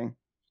anything.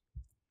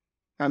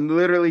 I'm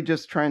literally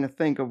just trying to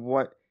think of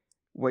what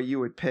you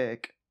would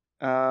pick.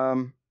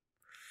 I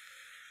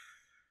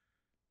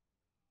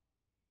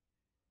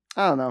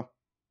don't know.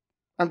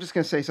 I'm just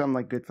gonna say something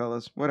like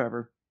Goodfellas.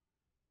 Whatever.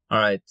 All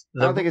right.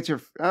 I don't think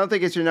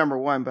it's your number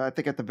one, but I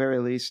think at the very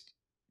least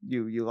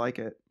you like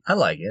it. I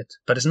like it,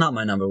 but it's not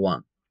my number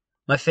one.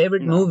 My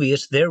favorite movie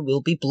is There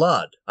Will Be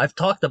Blood. I've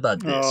talked about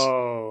this.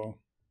 Oh.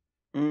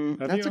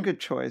 That's a good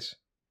choice.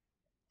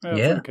 Yeah,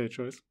 that's an okay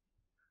choice.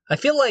 I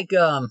feel like...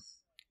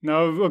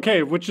 No,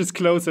 okay, which is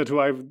closer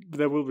to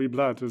There Will Be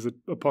Blood? Is it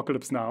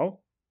Apocalypse Now?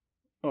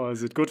 Or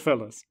is it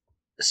Goodfellas?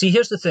 See,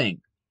 here's the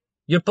thing.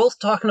 You're both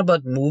talking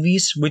about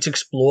movies which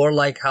explore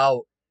like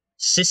how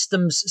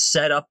systems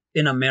set up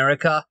in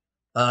America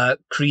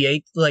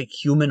create like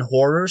human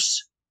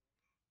horrors.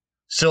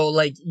 So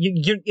like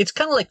it's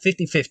kind of like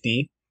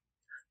 50-50.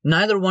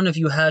 Neither one of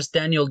you has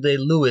Daniel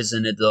Day-Lewis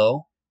in it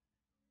though.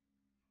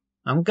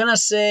 I'm gonna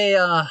say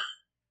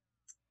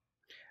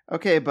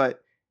okay, but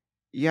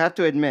you have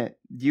to admit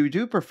you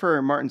do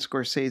prefer Martin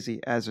Scorsese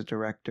as a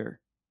director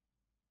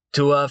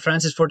to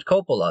Francis Ford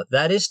Coppola.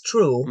 That is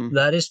true.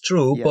 That is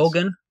true. Yes.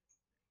 Bogan,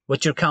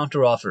 what's your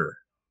counteroffer?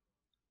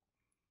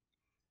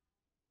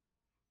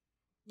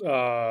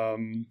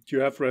 You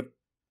have read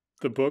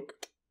the book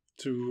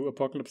to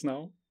Apocalypse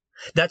Now?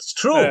 That's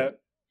true.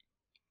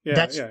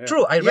 That's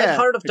true. I read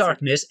Heart of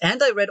Darkness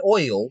and I read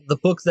Oil, the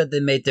book that they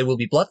made There Will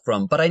Be Blood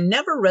from, but I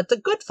never read the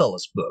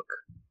Goodfellas book.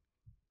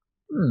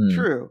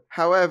 True.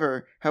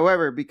 However,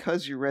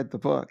 because you read the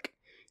book,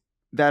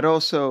 that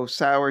also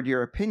soured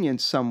your opinion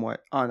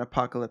somewhat on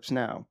Apocalypse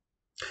Now.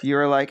 You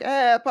were like,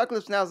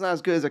 Apocalypse Now is not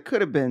as good as it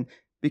could have been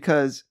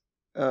because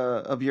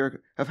of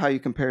how you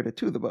compared it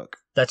to the book.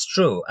 That's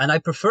true. And I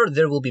prefer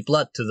There Will Be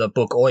Blood to the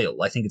book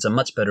Oil. I think it's a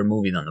much better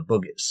movie than the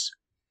book is.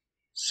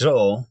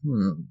 So,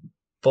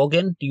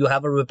 Bogan, do you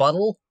have a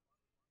rebuttal?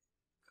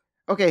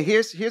 Okay,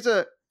 here's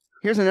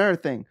another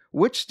thing.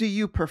 Which do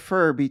you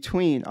prefer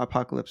between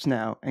Apocalypse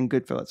Now and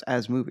Goodfellas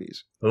as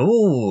movies?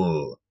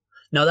 Ooh.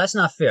 No, that's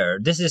not fair.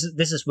 This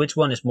is which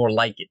one is more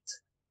like it.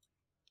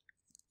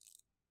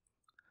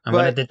 I'm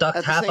going to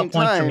deduct half a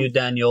point from you,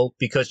 Daniel,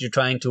 because you're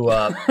trying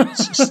to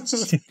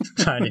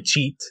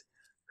cheat.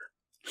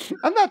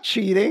 I'm not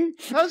cheating.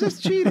 How's this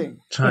cheating?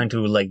 Trying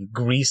to like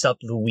grease up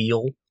the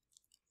wheel.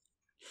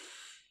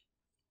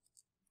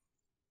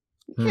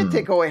 You can't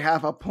take away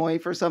half a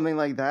point for something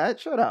like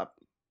that. Shut up.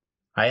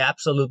 I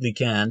absolutely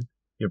can.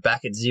 You're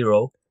back at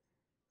 0.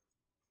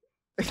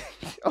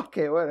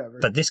 Okay, whatever.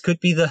 But this could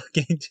be the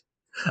game.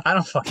 I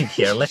don't fucking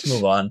care. Let's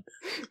move on.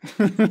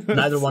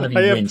 Neither one of you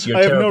wins. You're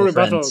terrible I have no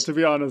rebuttal, friends. To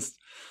be honest.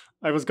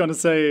 I was going to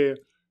say,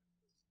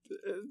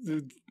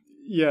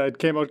 it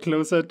came out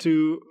closer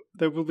to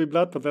There Will Be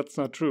Blood, but that's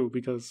not true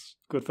because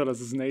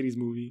Goodfellas is an 80s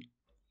movie.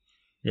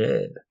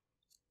 Yeah.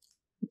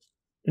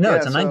 No,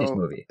 it's a 90s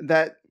movie.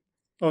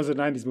 It's a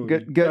 90s movie.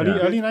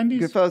 Early 90s?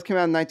 Goodfellas came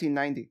out in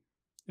 1990.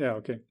 Yeah,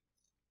 okay.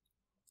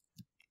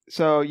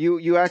 So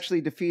you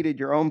actually defeated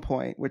your own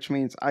point, which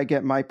means I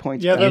get my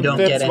points. Yeah,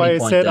 that's why I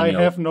said I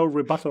have no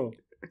rebuttal.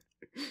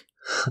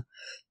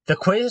 The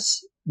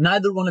quiz,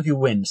 neither one of you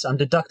wins. I'm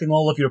deducting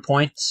all of your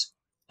points,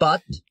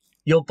 but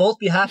you'll both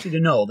be happy to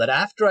know that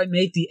after I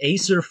made the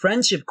Acer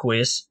friendship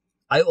quiz,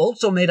 I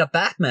also made a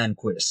Batman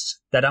quiz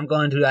that I'm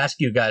going to ask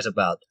you guys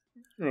about.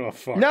 Oh,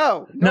 fuck.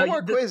 No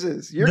more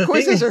quizzes. Your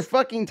quizzes are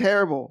fucking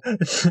terrible.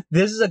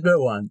 This is a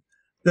good one.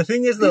 The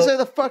thing is, though, these are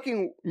the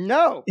fucking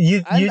I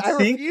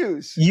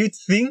refuse. You'd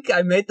think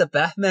I made the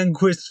Batman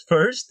quiz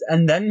first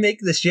and then make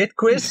the shit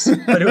quiz,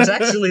 but it was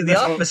actually the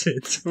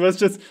opposite. It was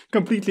just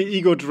completely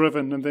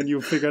ego-driven, and then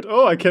you figured,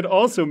 I can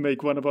also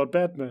make one about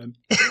Batman.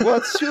 Well,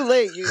 it's too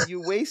late.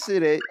 You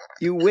wasted it.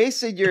 You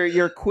wasted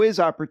your quiz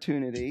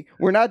opportunity.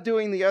 We're not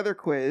doing the other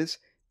quiz.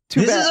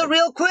 This is a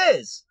real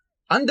quiz.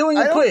 I'm doing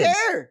a quiz. I don't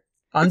care.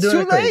 It's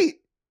too late.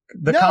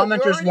 The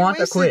commenters want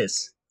a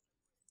quiz.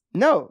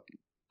 No.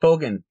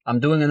 Bogan,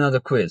 I'm doing another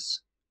quiz.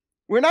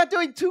 We're not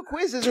doing 2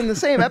 quizzes in the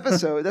same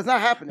episode. That's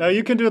not happening. No,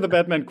 you can do the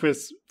Batman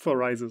quiz for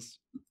Rises.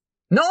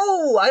 No,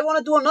 I want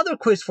to do another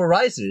quiz for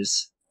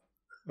Rises.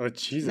 Oh,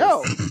 Jesus.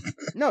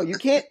 No, you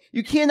can't.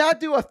 You cannot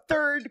do a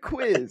third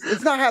quiz.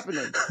 It's not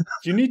happening.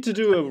 You need to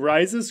do a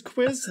Rises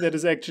quiz that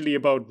is actually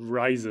about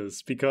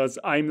Rises, because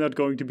I'm not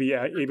going to be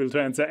able to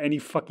answer any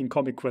fucking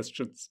comic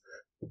questions.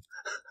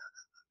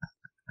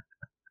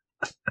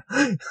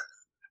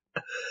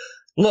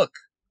 Look.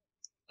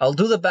 I'll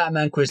do the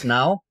Batman quiz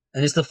now,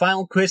 and it's the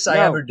final quiz I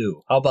ever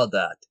do. How about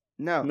that?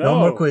 No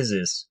more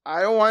quizzes.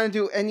 I don't want to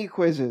do any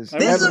quizzes.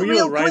 This is a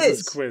real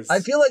quiz.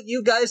 I feel like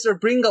you guys are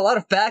bringing a lot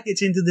of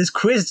baggage into this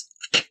quiz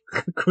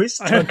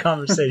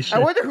conversation. I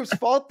wonder whose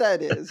fault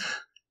that is.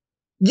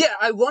 Yeah,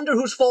 I wonder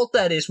whose fault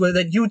that is, whether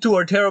you two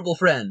are terrible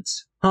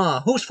friends.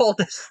 Whose fault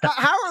is that?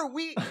 How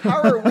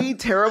are we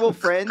terrible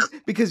friends?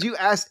 Because you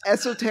asked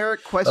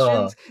esoteric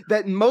questions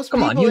that most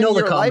people in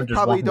your life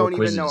probably don't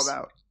even know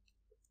about.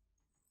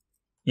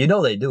 You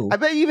know they do. I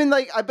bet even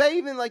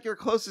your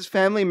closest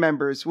family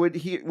members would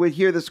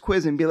hear this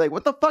quiz and be like,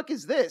 "What the fuck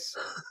is this?"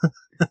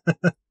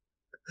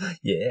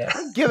 Yeah.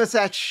 Give us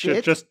that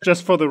shit.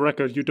 Just for the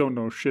record, you don't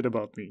know shit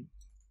about me.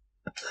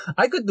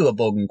 I could do a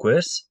Bogan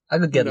quiz. I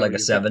could get a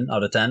 7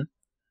 out of 10.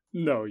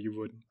 No, you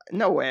wouldn't.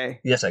 No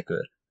way. Yes, I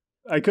could.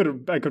 I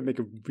could make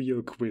a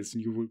real quiz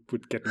and you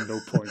would get no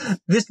points.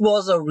 This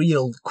was a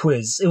real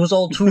quiz. It was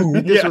all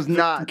true. This was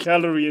not.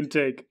 Calorie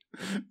intake.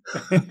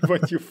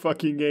 What you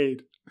fucking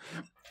ate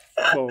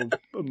for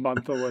a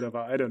month or whatever.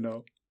 I don't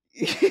know.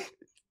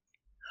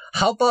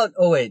 How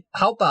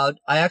about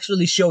I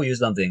actually show you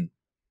something?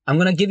 I'm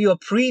going to give you a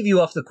preview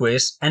of the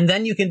quiz, and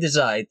then you can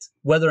decide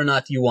whether or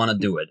not you want to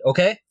do it,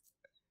 okay?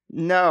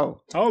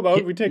 No. How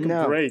about we take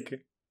a break?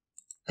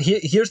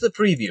 Here's the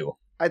preview.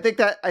 I think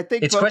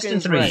it's question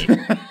 3. Right.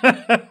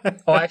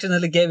 Oh, I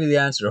accidentally gave you the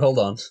answer. Hold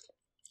on.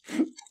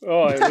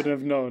 Oh, I would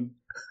have known.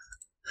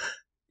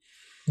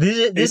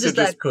 This is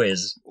that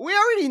quiz. We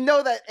already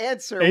know that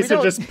answer.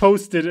 Acer just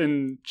posted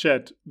in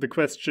chat the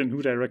question,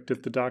 who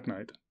directed The Dark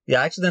Knight?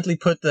 Yeah, I accidentally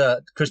put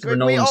the Christopher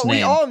Nolan's name.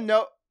 We all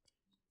know.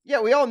 Yeah,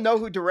 we all know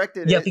who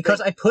directed it. Yeah,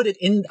 because I put it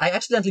in. I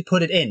accidentally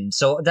put it in,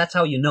 so that's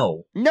how you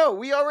know. No,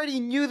 we already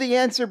knew the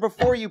answer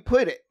before you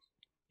put it.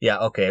 Yeah,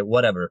 okay,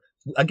 whatever.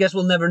 I guess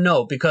we'll never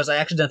know because I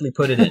accidentally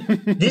put it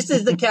in. This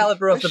is the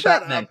caliber of the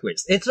Batman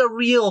quiz. It's a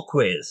real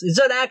quiz. It's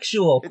an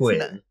actual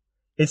quiz.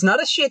 It's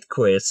not a shit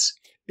quiz.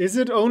 Is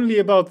it only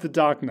about The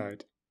Dark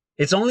Knight?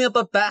 It's only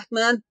about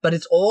Batman, but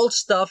it's all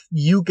stuff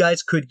you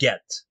guys could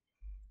get.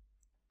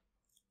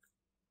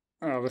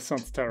 Oh, this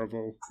sounds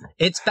terrible.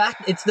 It's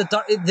the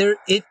dark.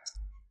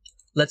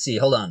 Let's see.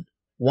 Hold on.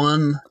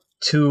 1,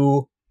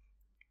 2,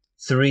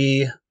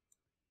 3.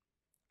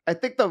 I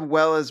think the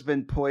well has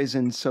been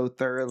poisoned so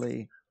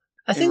thoroughly.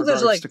 I think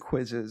there's like to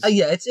quizzes.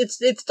 Yeah,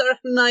 it's Dark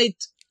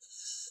Knight.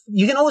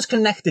 You can always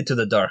connect it to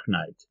the Dark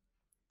Knight.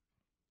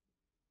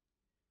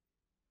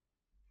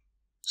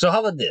 So how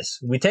about this?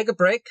 We take a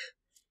break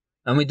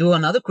and we do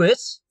another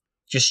quiz.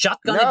 Just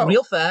shotgun it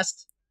real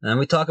fast, and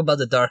we talk about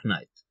the Dark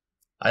Knight.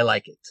 I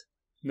like it.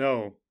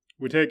 No,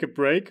 we take a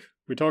break.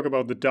 We talk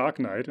about the Dark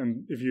Knight,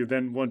 and if you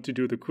then want to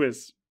do the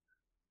quiz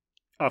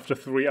after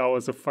 3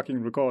 hours of fucking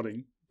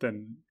recording,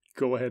 then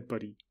go ahead,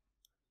 buddy.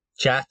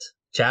 Chat,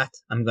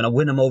 I'm gonna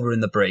win him over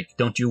in the break.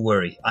 Don't you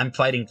worry. I'm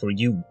fighting for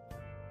you.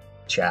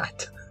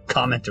 Chat,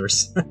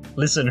 commenters,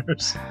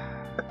 listeners.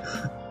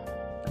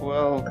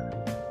 Well,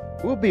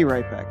 we'll be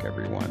right back,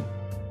 everyone.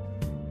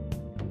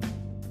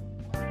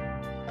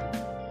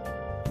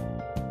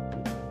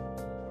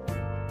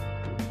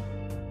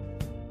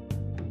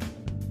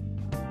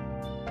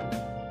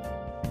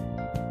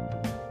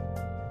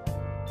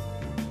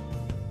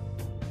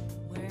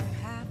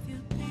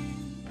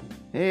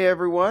 Hey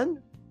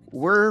everyone,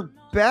 we're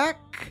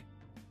back,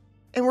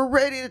 and we're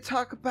ready to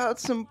talk about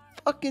some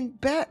fucking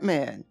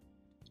Batman.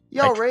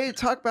 Y'all ready to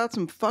talk about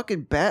some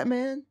fucking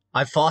Batman?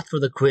 I fought for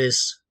the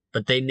quiz,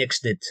 but they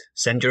nixed it.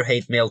 Send your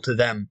hate mail to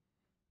them.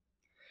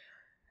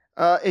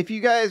 If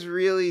you guys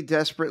really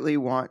desperately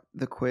want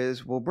the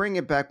quiz, we'll bring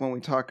it back when we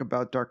talk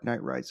about Dark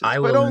Knight Rises. I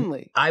will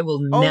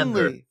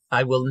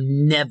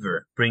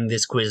never bring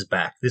this quiz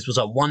back. This was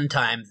a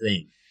one-time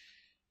thing.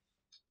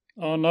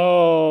 Oh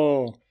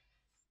no.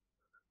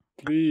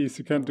 Please,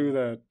 you can't do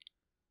that.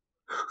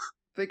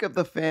 Think of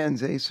the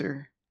fans,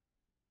 Acer.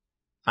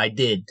 I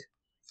did.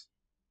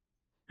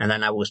 And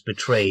then I was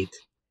betrayed.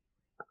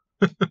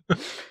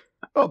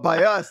 Oh,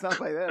 by us, not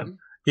by them.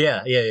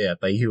 Yeah,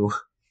 by you.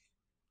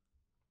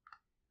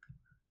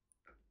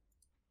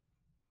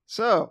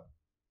 So,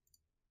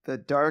 The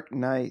Dark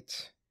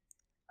Knight.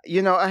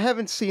 You know, I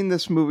haven't seen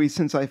this movie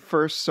since I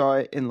first saw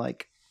it in,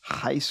 like,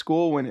 high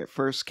school when it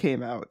first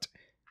came out.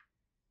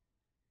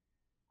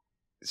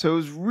 So it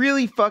was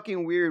really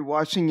fucking weird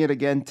watching it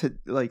again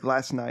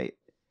last night.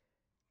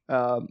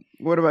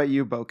 What about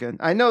you, Boken?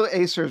 I know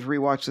Acer's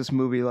rewatched this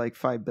movie like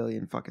 5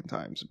 billion fucking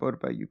times. What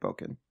about you,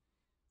 Boken?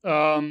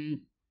 I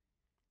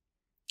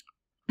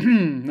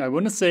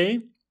want to say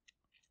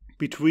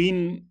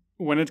between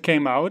when it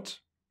came out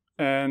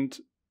and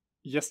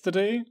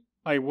yesterday,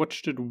 I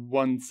watched it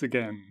once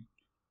again.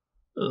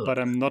 Ugh. But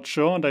I'm not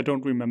sure and I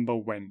don't remember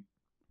when.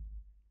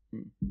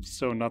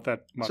 So not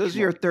that much. So this is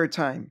your third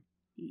time?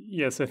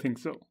 Yes, I think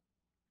so.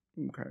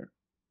 Okay.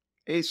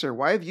 Acer,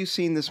 why have you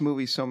seen this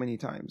movie so many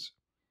times?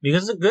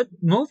 Because it's a good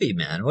movie,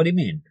 man. What do you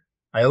mean?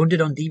 I owned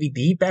it on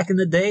DVD back in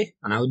the day,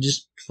 and I would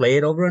just play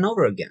it over and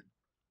over again.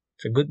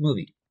 It's a good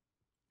movie.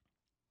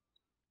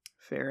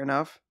 Fair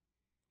enough.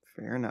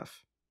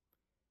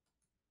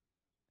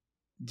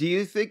 Do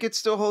you think it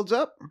still holds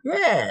up?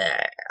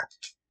 Yeah.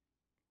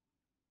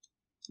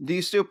 Do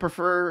you still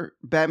prefer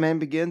Batman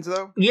Begins,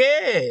 though?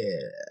 Yeah.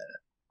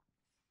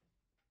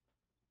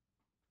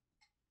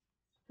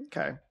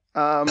 Okay.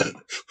 I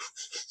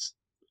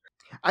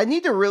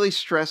need to really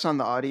stress on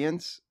the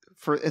audience,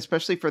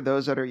 especially for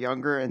those that are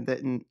younger and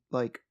didn't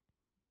like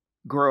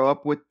grow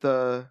up with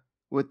the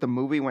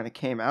movie when it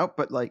came out.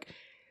 But like,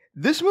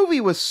 this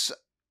movie was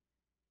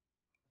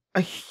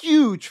a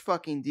huge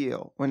fucking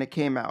deal when it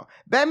came out.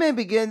 Batman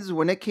Begins,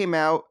 when it came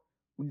out,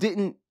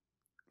 didn't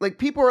like,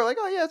 people were like,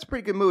 oh yeah, it's a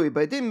pretty good movie,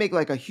 but it didn't make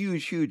like a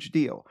huge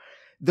deal.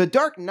 The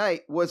Dark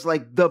Knight was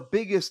like the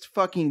biggest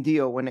fucking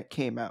deal when it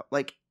came out.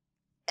 Like,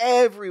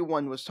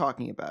 everyone was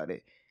talking about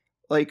it.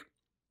 Like,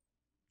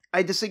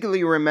 I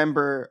distinctly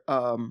remember,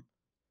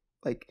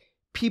 like,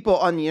 people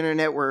on the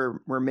internet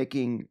were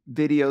making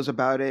videos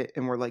about it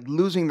and were like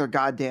losing their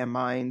goddamn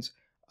minds.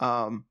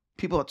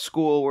 People at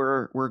school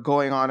were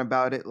going on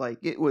about it. Like,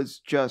 it was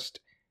just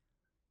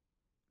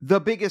the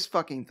biggest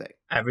fucking thing.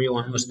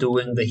 Everyone was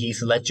doing the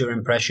Heath Ledger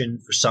impression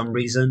for some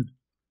reason.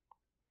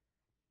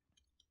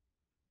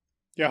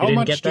 Yeah, how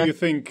much do you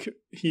think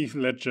Heath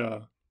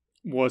Ledger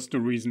was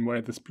the reason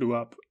why this blew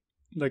up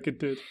like it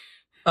did?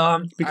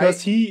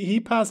 Because he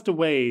passed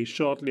away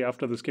shortly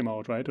after this came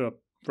out, right? Or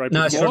right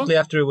before? No, shortly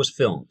after it was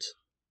filmed.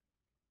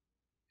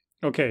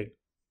 Okay.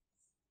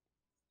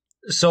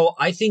 So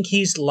I think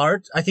he's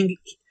large. I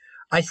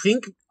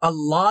think a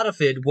lot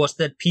of it was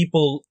that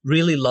people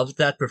really loved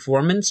that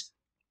performance,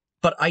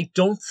 but I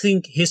don't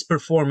think his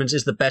performance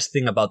is the best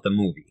thing about the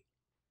movie.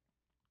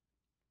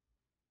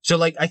 So,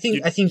 like, I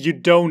think you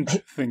don't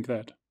think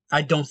that.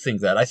 I don't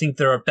think that. I think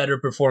there are better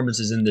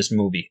performances in this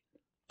movie,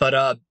 but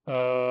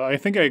I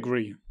think I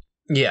agree.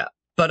 Yeah,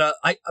 but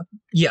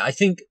I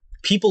think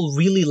people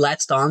really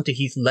latched on to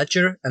Heath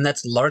Ledger, and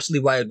that's largely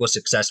why it was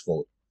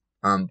successful.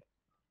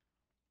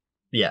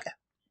 Yeah.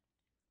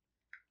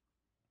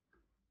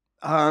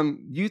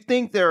 You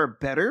think there are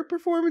better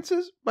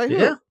performances by who?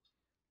 Yeah.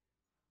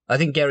 I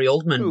think Gary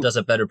Oldman does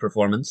a better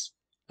performance.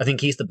 I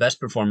think he's the best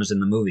performance in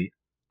the movie.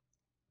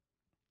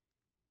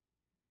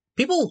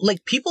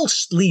 People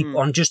sleep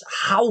on just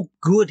how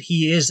good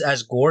he is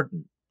as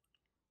Gordon.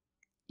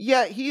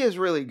 Yeah, he is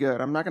really good.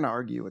 I'm not going to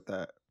argue with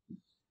that.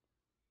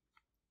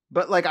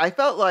 But like, I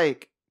felt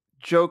like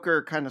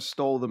Joker kind of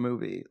stole the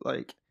movie.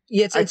 Like,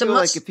 yeah, it's a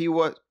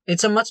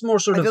much more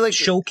sort of like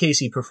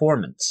showcasey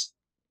performance.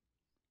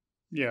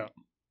 Yeah.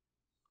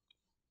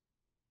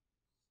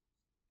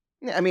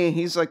 Yeah, I mean,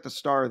 he's like the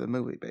star of the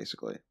movie,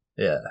 basically.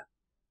 Yeah.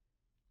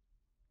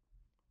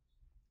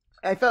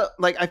 I felt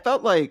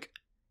like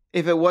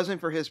if it wasn't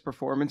for his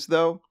performance,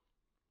 though,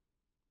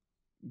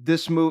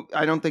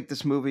 I don't think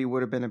this movie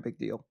would have been a big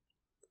deal.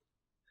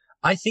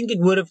 I think it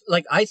would have,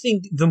 I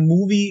think the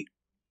movie,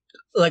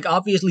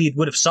 obviously it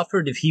would have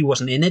suffered if he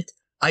wasn't in it.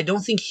 I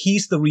don't think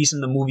he's the reason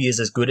the movie is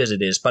as good as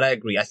it is, but I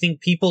agree. I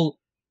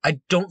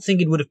don't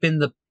think it would have been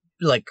the,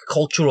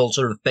 cultural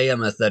sort of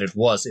behemoth that it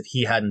was if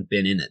he hadn't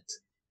been in it.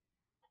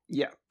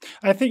 Yeah.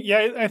 I think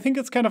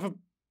it's kind of a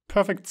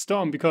perfect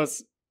storm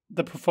because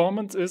the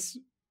performance is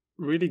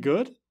really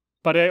good,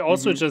 but I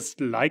also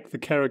just like the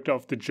character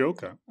of the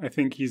Joker. I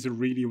think he's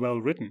really well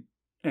written,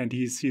 and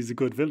he's a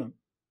good villain.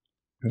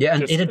 Yeah,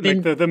 and just, it had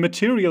been the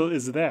material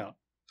is there.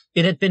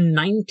 It had been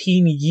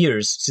 19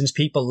 years since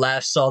people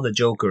last saw the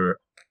Joker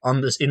in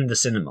the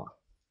cinema.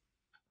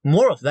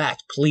 More of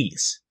that,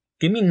 please.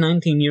 Give me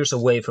 19 years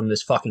away from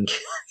this fucking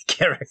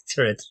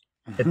character at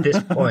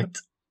this point.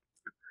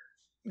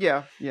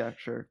 Yeah,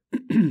 sure.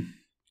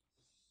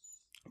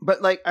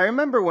 But I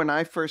remember when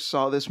I first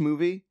saw this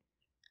movie,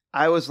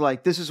 I was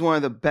like, this is one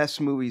of the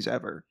best movies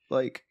ever.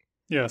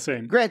 Yeah,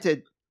 same.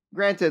 Granted,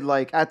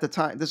 at the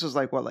time, this was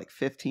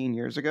 15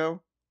 years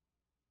ago?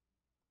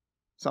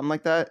 Something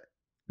like that.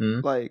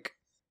 Mm-hmm.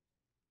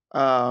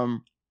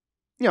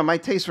 My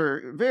tastes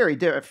were very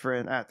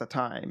different at the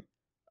time.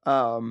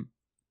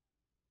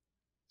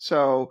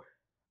 So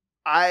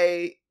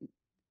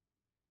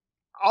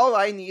all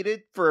I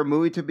needed for a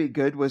movie to be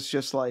good was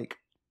just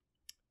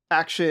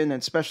action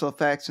and special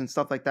effects and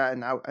stuff like that,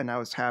 and I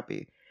was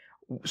happy.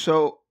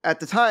 So at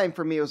the time,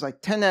 for me, it was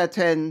 10 out of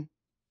 10,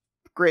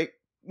 great,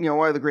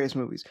 one of the greatest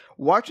movies.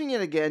 Watching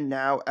it again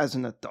now as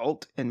an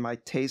adult, and my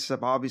tastes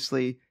have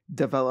obviously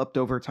developed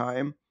over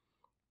time.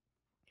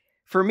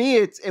 For me,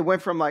 it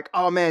went from 10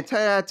 out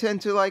of 10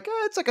 to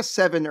it's a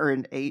 7 or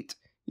an 8.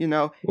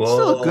 It's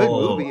still a good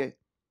movie.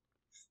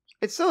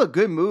 It's still a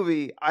good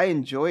movie. I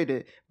enjoyed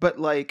it, but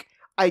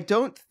I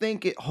don't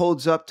think it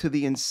holds up to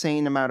the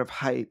insane amount of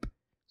hype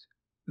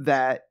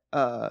that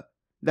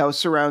was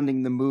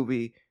surrounding the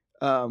movie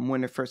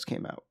when it first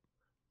came out.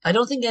 I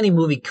don't think any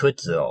movie could,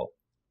 though.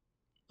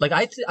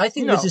 I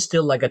think this is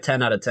still a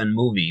 10 out of 10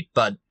 movie,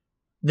 but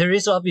there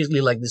is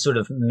obviously this sort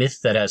of myth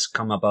that has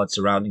come about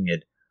surrounding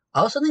it. I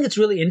also think it's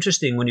really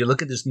interesting when you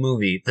look at this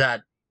movie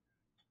that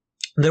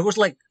there was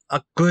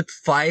a good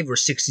 5 or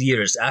 6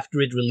 years after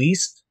it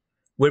released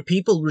where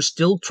people were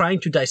still trying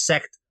to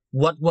dissect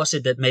what was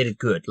it that made it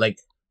good.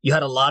 You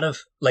had a lot of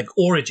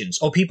origins.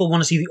 Oh, people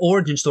want to see the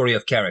origin story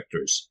of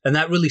characters. And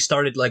that really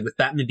started with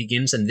Batman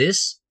Begins and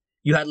this.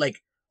 You had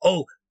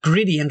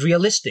gritty and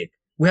realistic.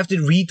 We have to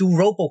redo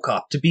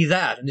RoboCop to be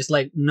that. And it's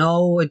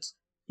no,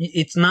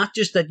 it's not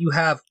just that you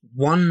have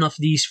one of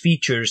these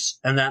features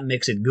and that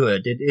makes it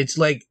good. It's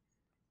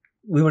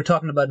we were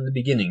talking about in the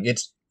beginning.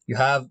 It's you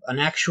have an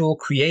actual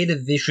creative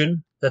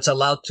vision that's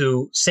allowed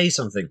to say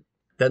something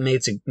that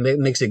makes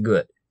it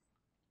good.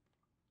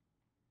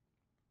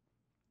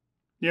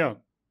 Yeah,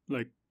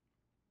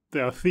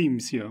 there are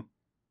themes here.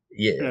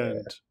 Yeah.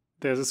 And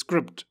there's a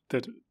script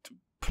that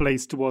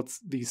plays towards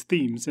these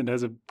themes and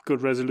has a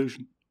good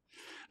resolution.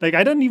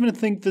 I don't even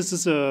think this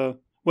is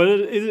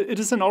it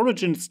is an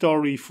origin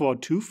story for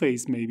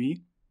Two-Face,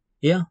 maybe.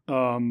 Yeah.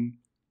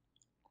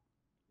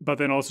 But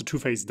then also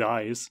Two-Face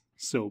dies,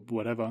 so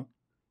whatever.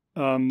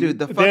 Dude,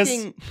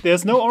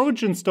 there's no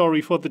origin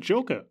story for the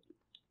Joker.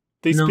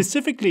 They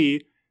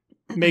specifically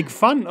make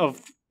fun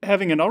of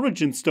having an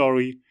origin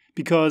story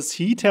because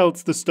he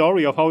tells the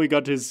story of how he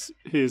got his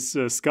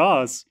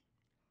scars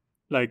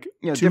like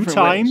 2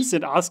 times ways.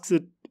 And asks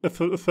it a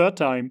third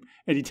time,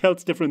 and he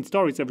tells different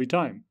stories every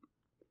time.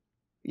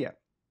 Yeah.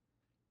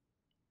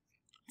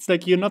 It's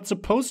like you're not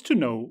supposed to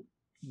know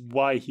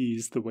why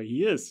he's the way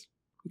he is.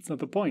 It's not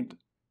the point.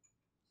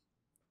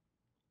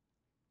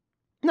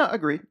 No,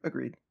 agreed.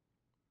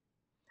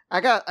 I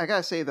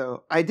gotta say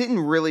though, I didn't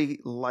really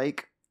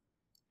like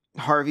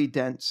Harvey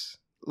Dent's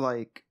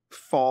like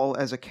fall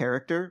as a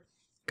character,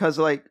 because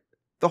like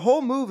the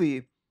whole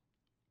movie,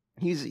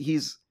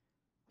 he's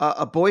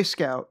a Boy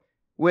Scout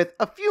with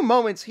a few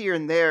moments here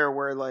and there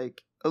where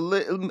like a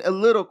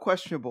little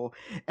questionable,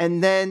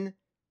 and then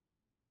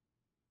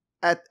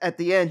at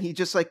the end he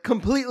just like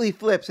completely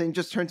flips and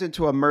just turns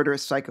into a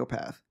murderous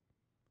psychopath.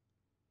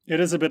 It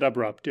is a bit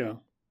abrupt, yeah.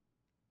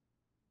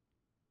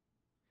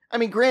 I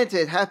mean,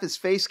 granted, half his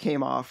face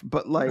came off,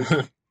 but like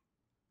the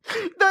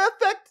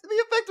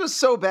effect was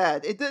so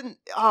bad. It didn't.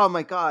 Oh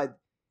my god!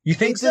 You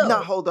think it did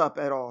not hold up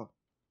at all?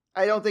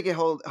 I don't think it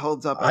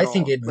holds up. I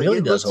think it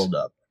really does hold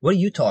up. What are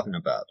you talking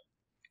about?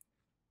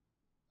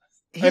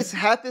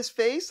 Half his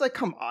face, like,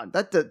 come on,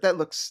 that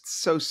looks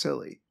so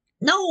silly.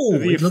 No,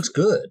 it looks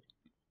good.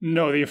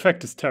 No, the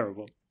effect is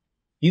terrible.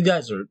 You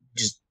guys are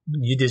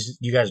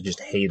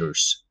just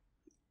haters.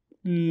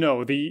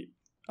 No,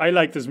 I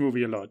like this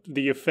movie a lot.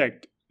 The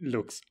effect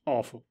looks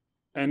awful.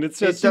 And it's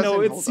just,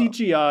 it's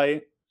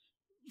CGI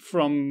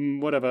from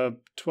whatever,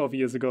 12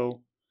 years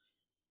ago.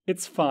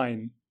 It's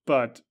fine,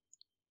 but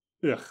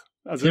ugh.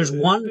 I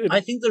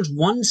think there's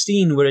one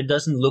scene where it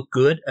doesn't look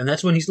good, and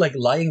that's when he's like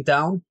lying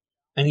down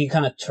and he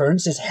kind of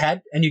turns his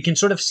head, and you can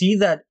sort of see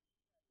that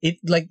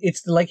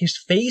it's like his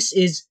face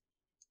is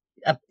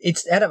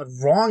it's at a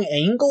wrong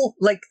angle,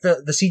 like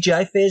the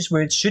CGI face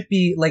where it should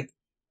be like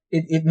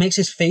it makes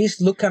his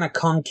face look kind of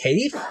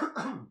concave.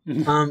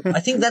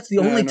 I think that's the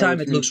only time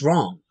it looks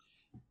wrong.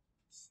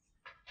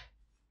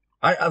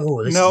 This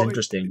is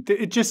interesting.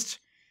 It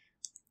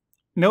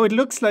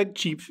looks like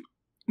cheap,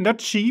 not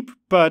cheap,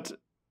 but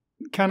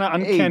kind of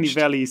Uncanny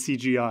Valley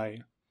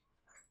CGI.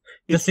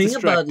 The thing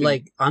about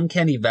like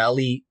Uncanny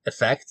Valley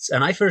effects,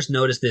 and I first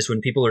noticed this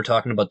when people were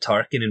talking about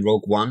Tarkin in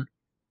Rogue One,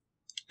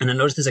 and I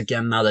noticed this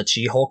again now that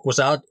She-Hulk was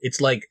out. It's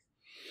like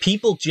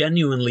people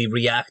genuinely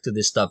react to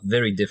this stuff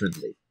very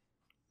differently.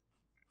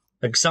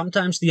 Like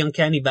sometimes the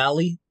Uncanny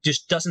Valley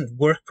just doesn't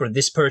work for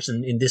this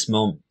person in this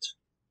moment.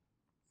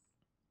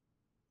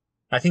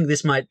 I think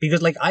this might,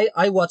 because like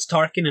I watched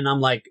Tarkin and I'm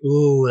like,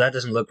 ooh, that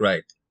doesn't look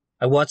right.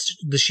 I watched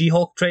the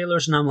She-Hulk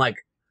trailers and I'm like,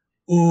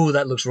 ooh,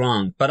 that looks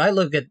wrong. But I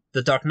look at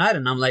The Dark Knight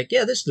and I'm like,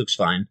 yeah, this looks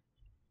fine.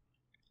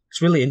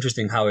 It's really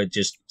interesting how it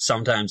just,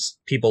 sometimes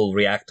people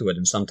react to it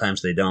and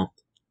sometimes they don't.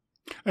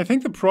 I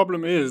think the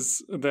problem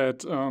is that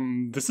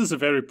this is a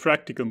very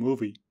practical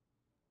movie.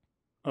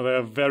 There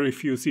are very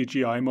few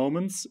CGI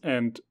moments,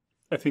 and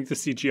I think the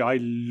CGI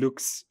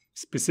looks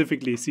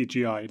specifically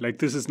CGI. Like,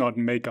 this is not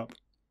makeup.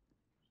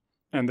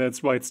 And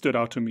that's why it stood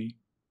out to me.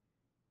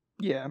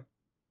 Yeah.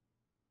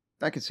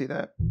 I could see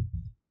that.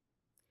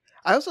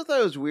 I also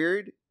thought it was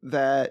weird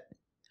that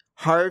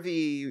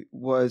Harvey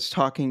was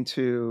talking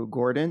to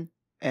Gordon,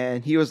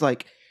 and he was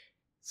like,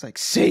 it's like,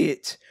 say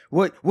it.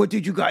 What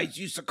did you guys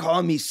used to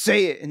call me?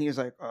 Say it. And he was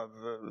like,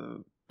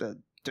 the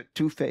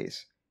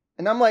Two-Face.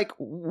 And I'm like,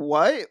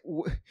 what?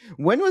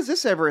 When was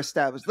this ever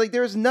established? Like,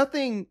 there was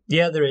nothing.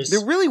 Yeah, there is.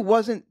 There really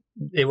wasn't.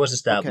 It was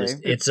established.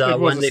 Okay. It's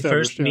when they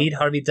first meet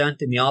Harvey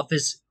Dent in the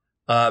office.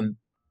 Gordon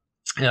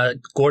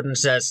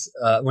says,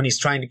 when he's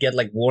trying to get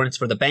like warrants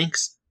for the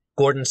banks,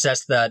 Gordon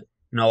says that,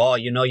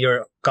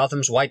 you're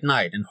Gotham's White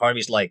Knight. And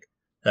Harvey's like,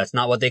 that's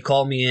not what they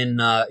call me in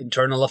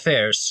internal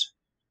affairs.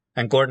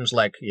 And Gordon's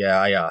like,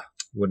 yeah,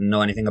 wouldn't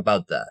know anything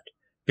about that.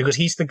 Because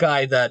he's the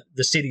guy that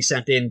the city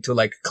sent in to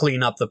like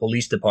clean up the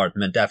police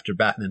department after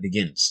Batman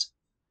Begins.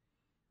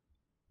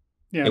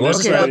 Yeah,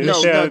 there's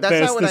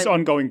this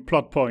ongoing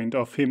plot point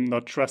of him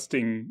not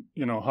trusting,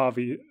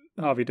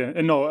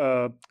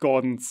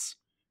 Gordon's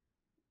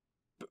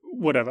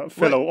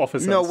fellow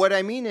officers. No, what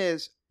I mean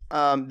is,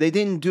 they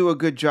didn't do a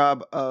good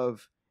job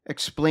of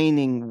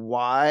explaining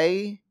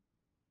why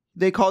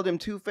they called him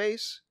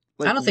Two-Face.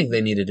 Like, I don't think they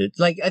needed it.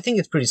 Like, I think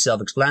it's pretty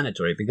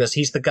self-explanatory because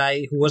he's the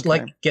guy who was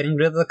like getting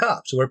rid of the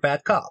cops who were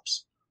bad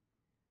cops.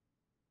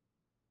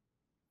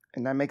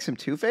 And that makes him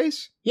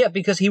Two-Face? Yeah,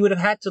 because he would have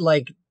had to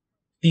like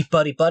be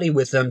buddy-buddy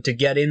with them to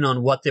get in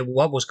on what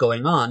was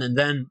going on, and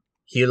then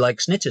he like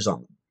snitches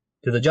on them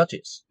to the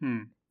judges.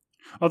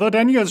 Although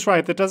Daniel's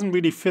right, that doesn't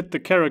really fit the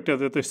character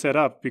that they set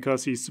up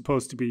because he's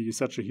supposed to be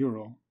such a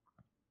hero.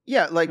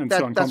 Yeah, like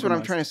that's what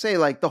I'm trying to say.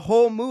 Like the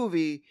whole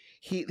movie,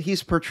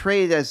 he's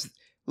portrayed as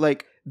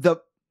like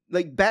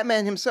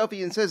Batman himself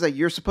even says that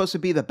you're supposed to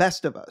be the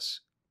best of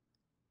us.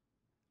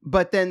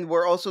 But then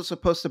we're also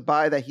supposed to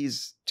buy that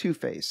he's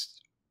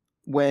Two-Faced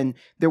when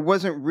there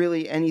wasn't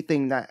really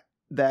anything that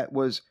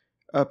was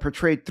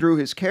portrayed through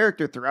his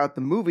character throughout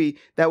the movie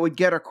that would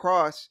get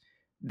across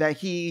that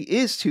he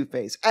is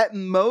Two-Face. At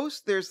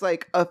most, there's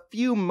like a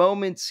few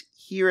moments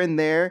here and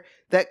there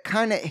that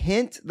kind of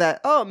hint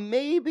that, oh,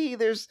 maybe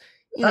there's,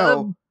 you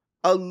know,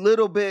 a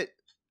little bit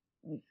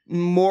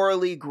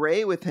morally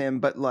gray with him,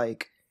 but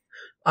like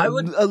a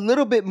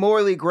little bit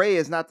morally gray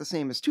is not the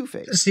same as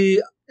Two-Face.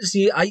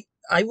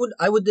 I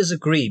would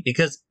disagree,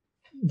 because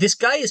this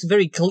guy is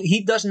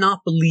he does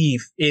not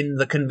believe in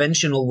the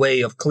conventional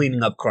way of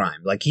cleaning up crime.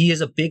 Like, he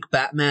is a big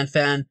Batman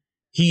fan.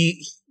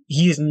 He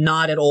is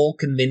not at all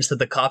convinced that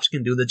the cops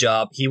can do the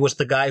job. He was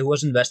the guy who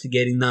was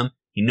investigating them.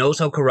 He knows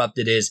how corrupt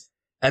it is.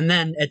 And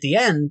then at the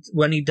end,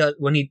 when he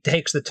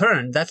takes the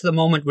turn, that's the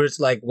moment where it's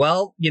like,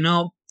 well, you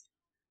know,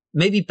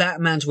 maybe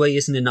Batman's way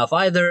isn't enough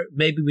either.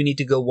 Maybe we need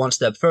to go one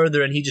step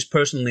further. And he just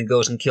personally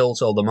goes and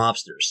kills all the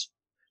mobsters.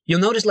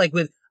 You'll notice, like,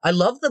 I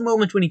love the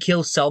moment when he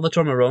kills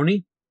Salvatore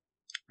Maroni,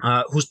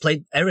 who's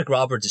played, Eric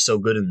Roberts is so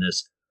good in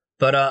this.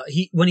 But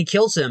when he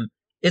kills him,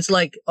 it's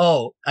like,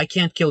 oh, I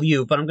can't kill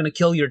you, but I'm going to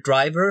kill your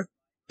driver,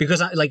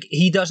 because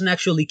he doesn't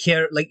actually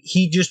care. Like,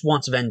 he just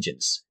wants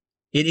vengeance.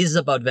 It is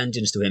about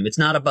vengeance to him. It's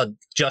not about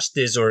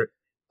justice or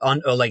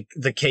like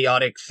the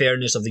chaotic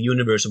fairness of the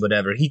universe or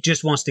whatever. He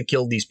just wants to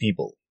kill these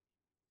people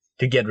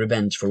to get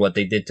revenge for what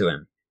they did to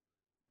him.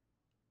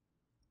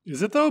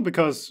 Is it though?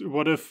 Because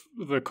what if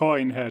the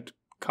coin had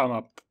come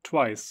up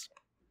twice?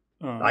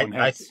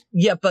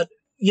 Yeah, but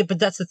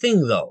that's the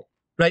thing though,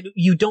 right?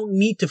 You don't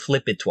need to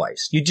flip it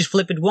twice. You just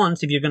flip it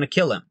once if you're going to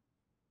kill him.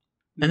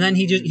 And then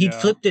he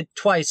flipped it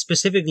twice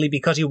specifically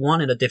because he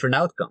wanted a different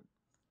outcome.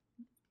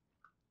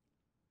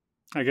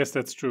 I guess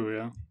that's true,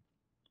 yeah.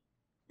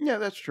 Yeah,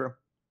 that's true.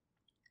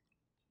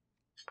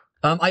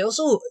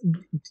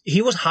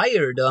 He was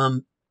hired.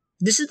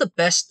 This is the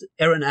best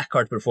Aaron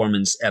Eckhart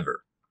performance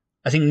ever.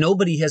 I think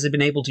nobody has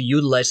been able to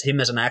utilize him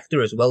as an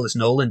actor as well as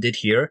Nolan did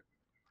here.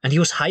 And he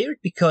was hired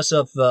because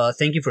of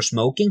Thank You for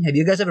Smoking. Have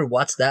you guys ever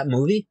watched that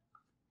movie?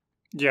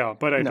 Yeah,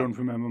 but I don't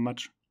remember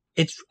much.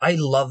 I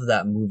love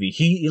that movie.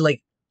 He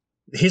like,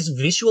 his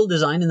visual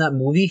design in that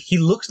movie, he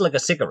looks like a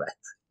cigarette.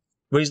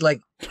 Where he's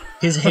like,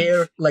 his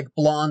hair like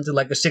blonde,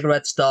 like a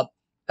cigarette stub.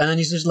 And then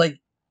he's just like,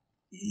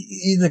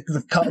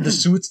 the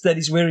suits that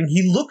he's wearing,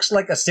 he looks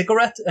like a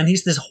cigarette, and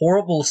he's this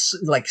horrible,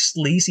 like,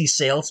 sleazy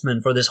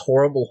salesman for this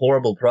horrible,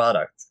 horrible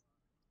product.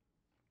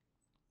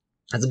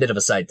 That's a bit of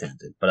a side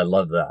tangent, but I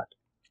love that.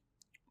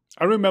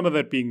 I remember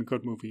that being a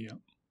good movie, yeah.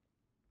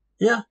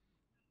 Yeah.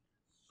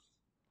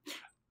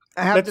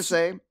 I have to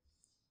say,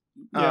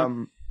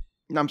 no,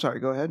 I'm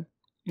sorry, go ahead.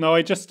 No,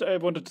 I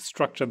wanted to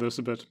structure this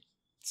a bit.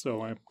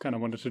 So I kind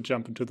of wanted to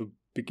jump into the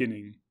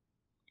beginning.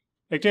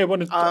 Actually, I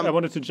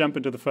wanted to jump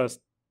into the first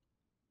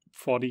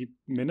 40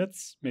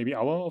 minutes, maybe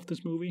hour of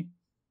this movie.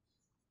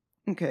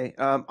 Okay.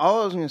 All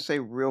I was going to say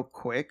real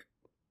quick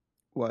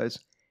was,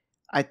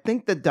 I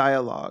think the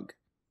dialogue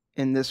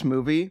in this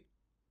movie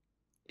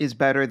is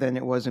better than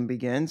it was in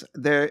Begins.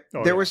 There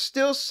was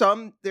still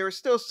some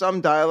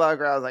dialogue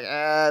where I was like,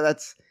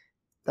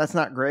 that's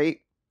not great.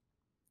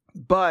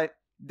 But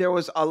there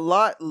was a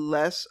lot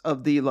less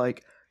of the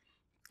like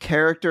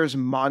characters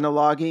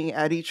monologuing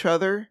at each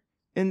other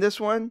in this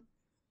one.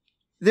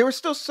 There was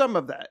still some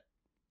of that,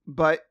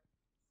 but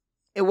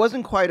it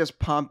wasn't quite as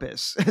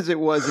pompous as it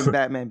was in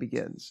Batman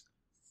Begins.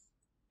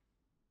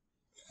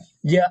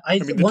 Yeah,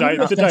 the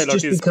dialogue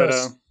is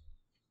better.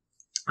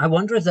 I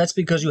wonder if that's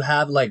because you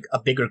have like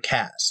a bigger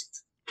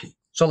cast.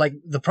 So like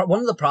one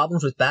of the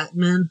problems with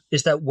Batman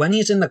is that when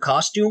he's in the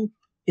costume,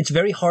 it's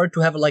very hard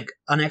to have like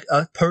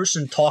a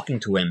person talking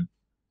to him,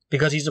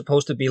 because he's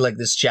supposed to be like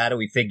this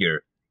shadowy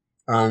figure.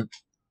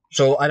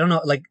 So I don't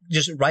know, like,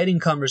 just writing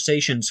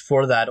conversations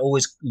for that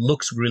always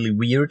looks really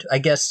weird, I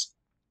guess.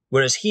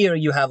 Whereas here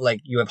you have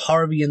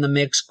Harvey in the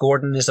mix.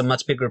 Gordon is a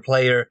much bigger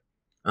player.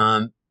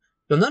 You'll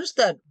notice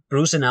that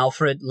Bruce and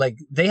Alfred, like,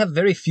 they have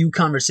very few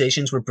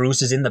conversations where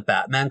Bruce is in the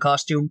Batman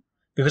costume,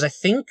 because I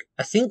think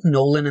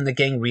Nolan and the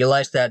gang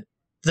realized that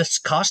this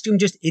costume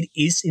it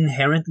is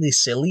inherently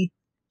silly.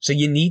 So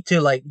you need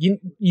to, like, you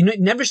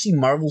never see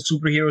Marvel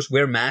superheroes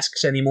wear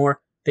masks anymore.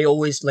 They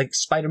always, like,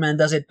 Spider-Man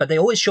does it, but they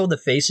always show the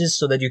faces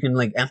so that you can,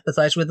 like,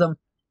 empathize with them.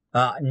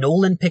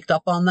 Nolan picked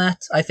up on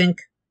that, I think.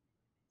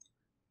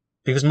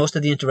 Because most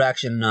of the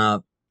interactions,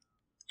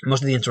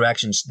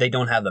 they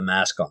don't have the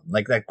mask on.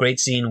 Like that great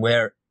scene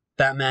where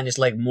Batman is,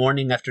 like,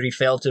 mourning after he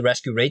failed to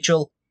rescue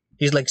Rachel.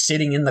 He's, like,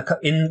 sitting in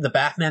the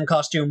Batman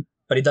costume,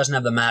 but he doesn't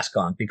have the mask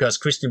on because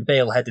Christian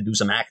Bale had to do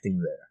some acting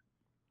there.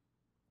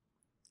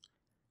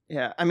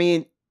 Yeah, I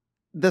mean,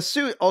 the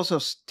suit also...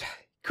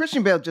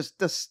 Christian Bale just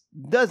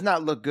does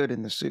not look good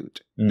in the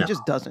suit. No. He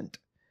just doesn't.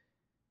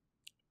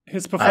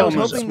 His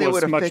performance was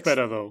much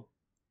better, though.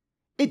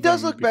 It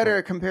does look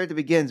better compared to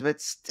Begins, but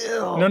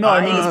still... No,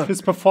 I mean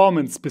his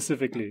performance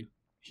specifically.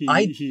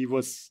 He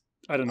was...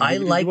 I don't know. I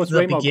like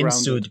the Begins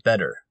suit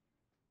better.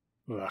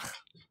 Ugh.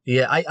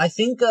 Yeah, I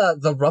think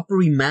the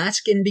rubbery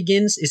mask in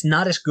Begins is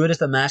not as good as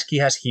the mask he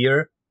has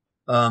here,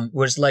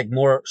 where it's like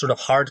more sort of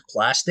hard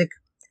plastic.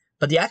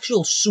 But the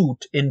actual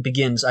suit in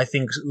Begins, I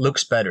think,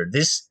 looks better.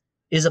 This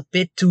is a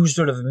bit too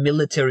sort of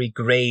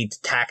military-grade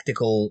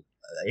tactical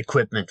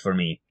equipment for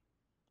me.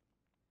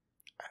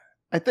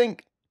 I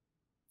think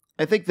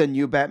the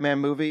new Batman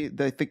movie,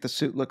 I think the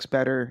suit looks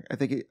better. I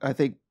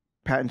think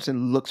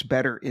Pattinson looks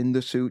better in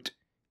the suit.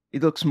 He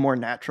looks more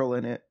natural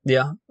in it.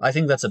 Yeah, I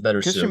think that's a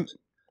better suit.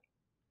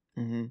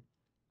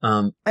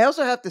 I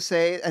also have to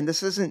say, and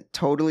this isn't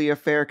totally a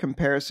fair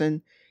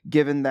comparison,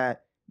 given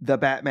that the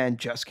Batman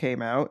just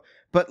came out,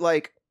 but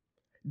like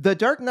the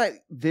Dark Knight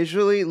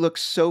visually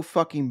looks so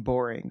fucking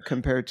boring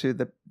compared to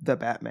the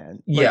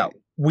Batman. Yeah,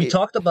 we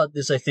talked about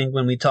this, I think,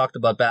 when we talked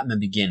about Batman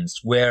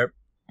Begins, where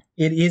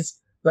it is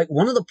like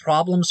one of the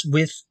problems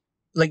with,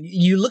 like,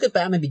 you look at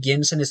Batman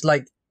Begins and it's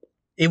like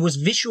it was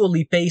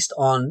visually based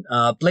on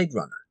Blade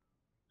Runner.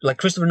 Like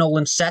Christopher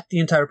Nolan sat the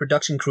entire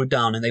production crew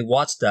down and they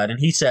watched that and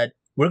he said,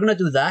 we're going to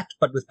do that,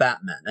 but with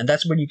Batman. And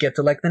that's when you get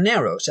to like the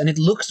Narrows. And it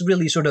looks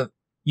really sort of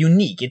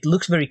unique. It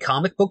looks very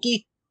comic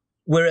booky.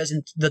 Whereas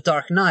in The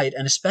Dark Knight,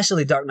 and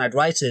especially Dark Knight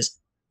Rises,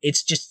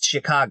 it's just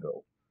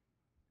Chicago.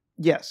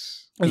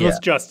 Yes. It was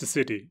just a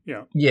city,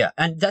 yeah. Yeah,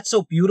 and that's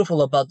so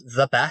beautiful about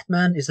The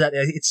Batman, is that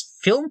it's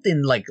filmed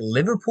in like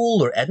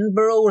Liverpool or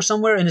Edinburgh or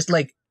somewhere, and it's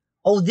like,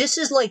 oh, this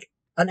is like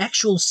an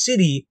actual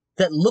city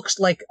that looks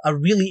like a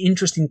really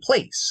interesting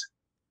place.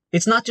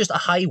 It's not just a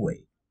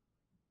highway.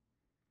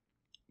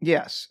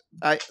 Yes.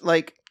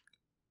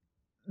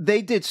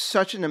 They did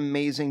such an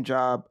amazing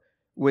job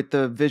with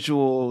the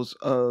visuals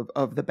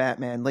of the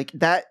Batman. Like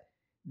that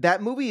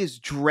movie is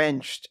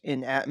drenched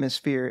in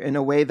atmosphere in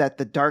a way that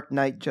The Dark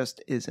Knight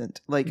just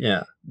isn't. Like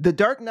The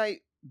Dark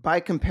Knight, by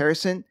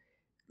comparison,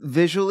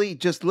 visually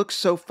just looks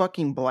so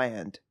fucking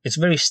bland. It's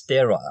very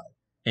sterile,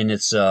 and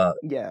it's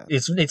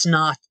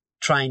not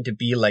trying to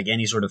be like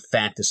any sort of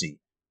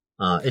fantasy.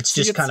 It's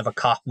just kind of a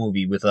cop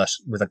movie with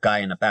a guy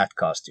in a bat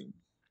costume.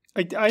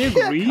 I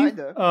agree,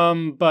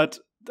 but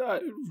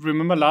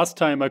remember last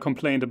time I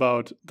complained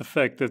about the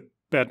fact that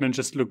Batman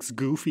just looks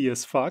goofy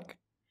as fuck.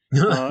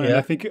 And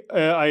I think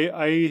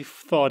I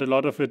thought a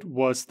lot of it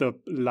was the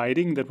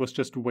lighting that was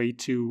just way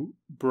too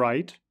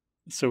bright,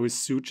 so his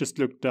suit just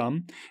looked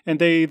dumb. And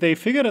they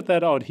figured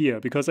that out here,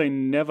 because I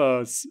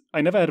never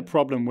had a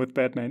problem with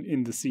Batman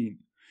in the scene.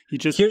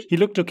 He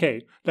looked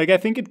okay. Like, I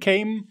think it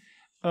came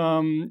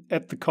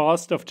at the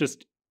cost of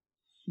just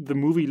the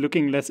movie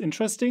looking less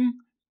interesting.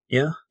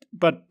 Yeah.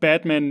 But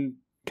Batman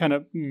kind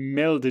of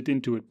melded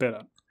into it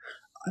better.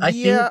 I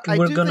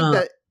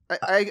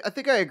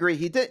think I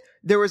agree.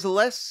 There was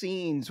less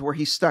scenes where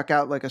he stuck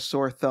out like a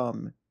sore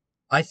thumb.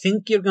 I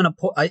think you're gonna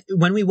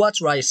when we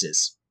watch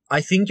Rises,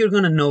 I think you're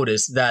gonna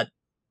notice that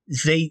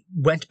they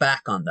went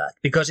back on that,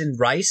 because in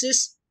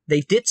Rises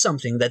they did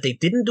something that they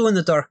didn't do in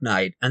The Dark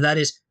Knight, and that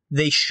is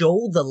they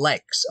show the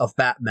legs of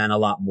Batman a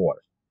lot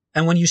more.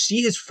 And when you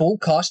see his full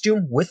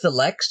costume with the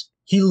legs,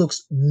 he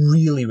looks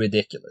really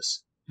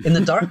ridiculous. In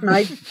The Dark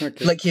Knight,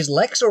 like his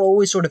legs are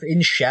always sort of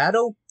in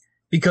shadow,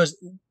 because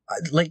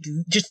like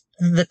just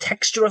the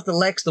texture of the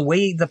legs, the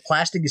way the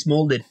plastic is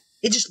molded,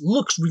 it just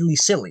looks really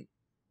silly.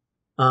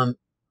 In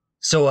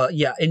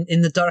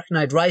The Dark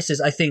Knight Rises,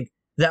 I think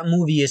that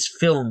movie is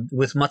filmed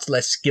with much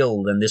less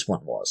skill than this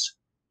one was.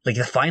 Like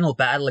the final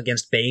battle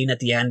against Bane at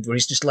the end, where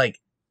he's just like,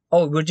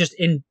 oh, we're just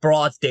in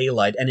broad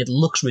daylight and it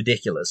looks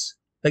ridiculous.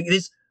 Like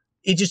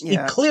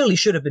it clearly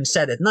should have been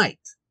set at night.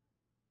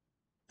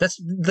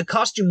 The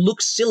costume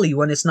looks silly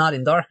when it's not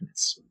in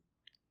darkness.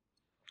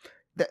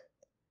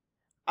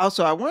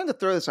 Also, I wanted to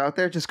throw this out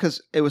there just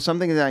because it was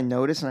something that I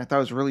noticed and I thought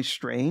was really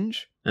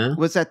strange.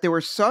 Was that there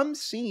were some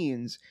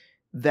scenes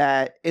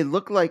that it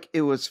looked like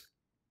it was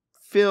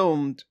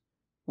filmed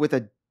with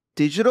a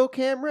digital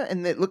camera,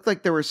 and it looked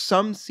like there were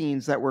some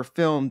scenes that were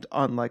filmed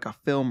on like a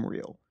film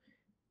reel.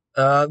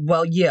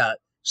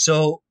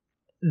 So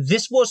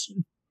this was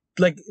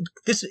like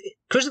this.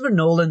 Christopher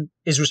Nolan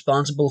is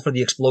responsible for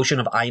the explosion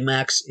of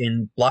IMAX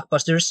in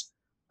blockbusters.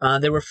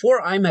 There were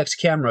 4 IMAX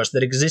cameras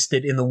that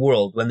existed in the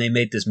world when they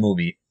made this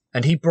movie,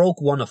 and he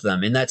broke one of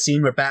them in that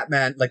scene where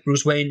Batman, like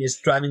Bruce Wayne, is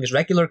driving his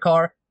regular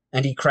car,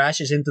 and he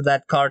crashes into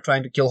that car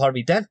trying to kill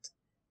Harvey Dent.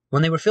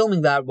 When they were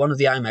filming that, one of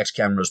the IMAX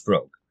cameras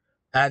broke.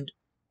 And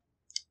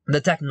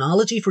the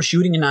technology for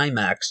shooting in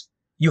IMAX,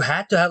 you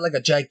had to have like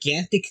a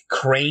gigantic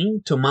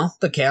crane to mount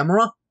the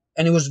camera,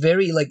 and it was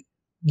very like,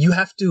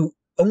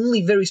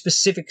 only very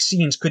specific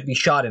scenes could be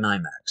shot in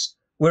IMAX.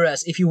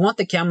 Whereas if you want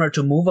the camera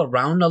to move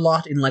around a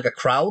lot in like a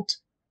crowd,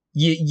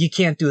 you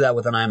can't do that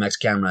with an IMAX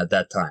camera at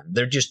that time.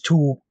 They're just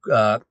too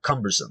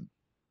cumbersome.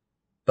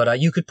 But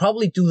you could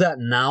probably do that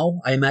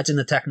now. I imagine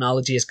the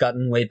technology has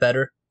gotten way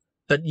better.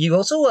 But you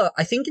also,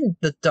 I think in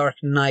The Dark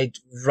Knight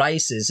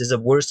Rises is a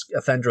worse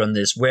offender on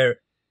this, where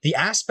the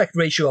aspect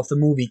ratio of the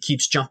movie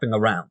keeps jumping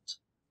around.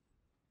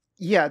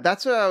 Yeah,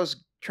 that's what I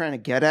was trying to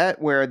get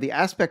at, where the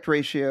aspect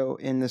ratio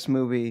in this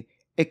movie,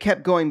 it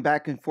kept going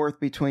back and forth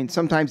between,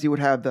 sometimes you would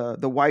have the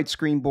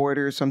widescreen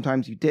borders,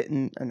 sometimes you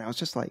didn't, and I was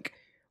just like,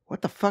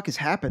 what the fuck is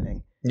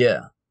happening?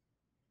 Yeah.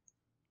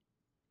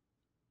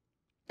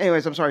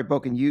 Anyways, I'm sorry,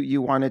 Boken,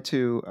 you wanted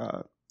to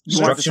talk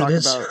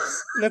about...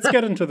 Let's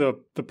get into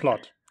the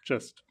plot,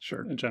 just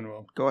sure. In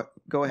general.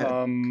 Go ahead.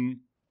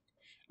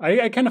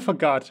 I kind of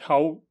forgot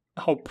how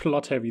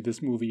plot heavy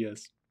this movie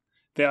is.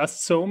 There are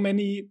so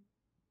many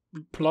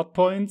plot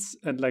points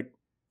and like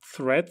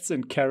threads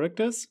and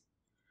characters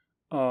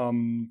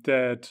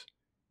that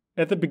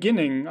at the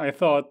beginning I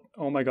thought,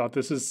 oh my god,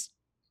 this is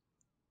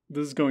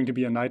going to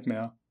be a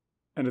nightmare,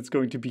 and it's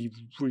going to be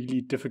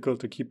really difficult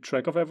to keep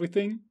track of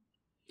everything.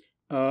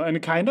 And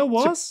it kind of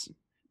was,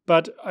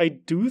 but I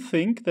do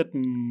think that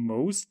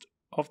most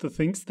of the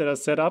things that are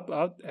set up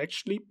are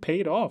actually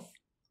paid off.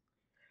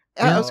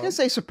 I was gonna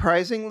say,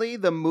 surprisingly,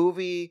 the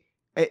movie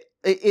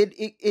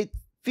it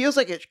feels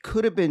like it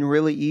could have been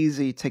really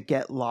easy to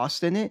get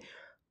lost in it,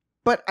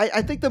 but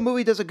I think the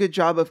movie does a good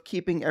job of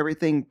keeping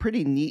everything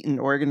pretty neat and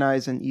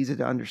organized and easy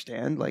to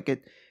understand.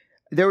 Like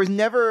there was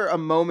never a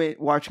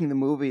moment watching the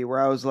movie where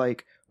I was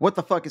like, "What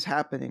the fuck is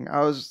happening?"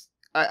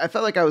 I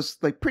felt like I was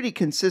like pretty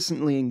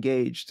consistently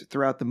engaged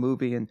throughout the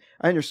movie, and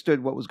I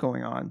understood what was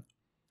going on.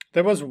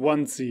 There was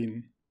one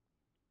scene,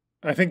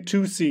 I think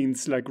 2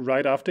 scenes, like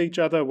right after each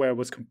other, where I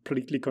was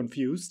completely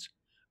confused.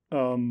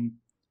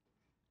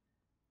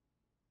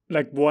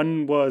 Like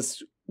one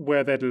was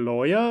where that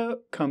lawyer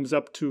comes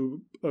up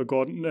to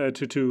Gordon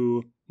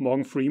to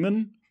Morgan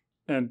Freeman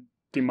and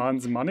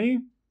demands money.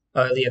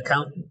 The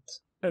accountant.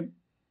 And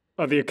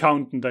the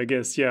accountant, I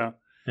guess, yeah.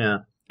 Yeah.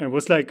 And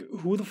was like,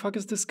 who the fuck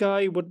is this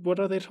guy? What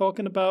are they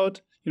talking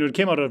about? You know, it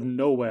came out of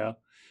nowhere.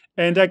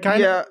 And I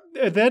kind of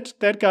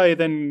that guy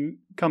then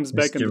comes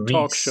back in the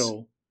talk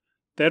show.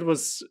 That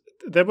was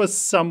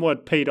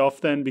somewhat paid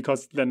off then,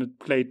 because then it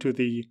played to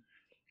the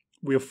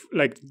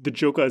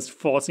Joker is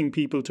forcing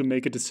people to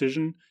make a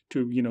decision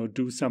to, you know,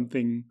 do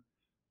something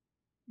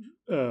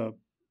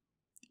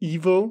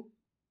evil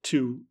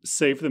to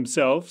save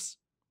themselves.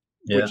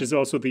 Yeah. Which is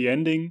also the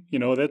ending, you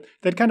know,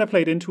 that kind of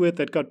played into it,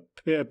 that got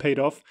paid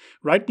off.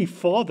 Right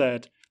before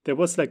that, there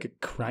was like a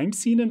crime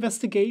scene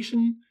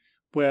investigation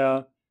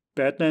where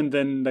Batman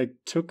then like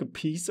took a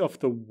piece of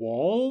the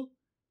wall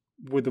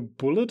with a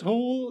bullet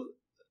hole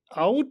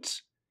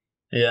out.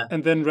 Yeah.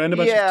 And then ran a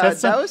bunch of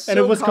tests. That was so and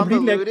it was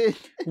completely like,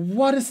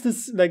 what is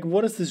this? Like,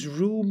 what is this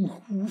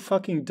room? Who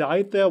fucking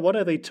died there? What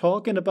are they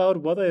talking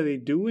about? What are they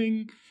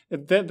doing?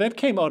 That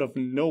came out of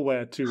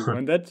nowhere too.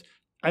 And that,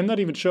 I'm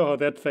not even sure how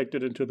that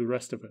factored into the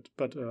rest of it.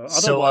 But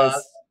otherwise...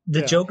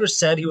 the Joker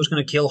said he was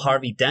going to kill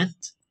Harvey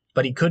Dent,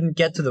 but he couldn't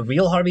get to the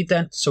real Harvey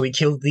Dent, so he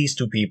killed these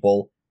 2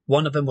 people.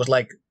 One of them was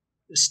like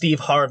Steve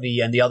Harvey,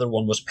 and the other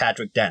one was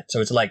Patrick Dent. So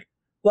it's like,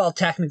 well,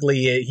 technically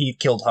he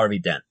killed Harvey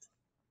Dent.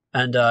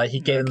 And he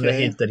gave him the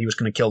hint that he was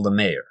going to kill the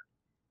mayor.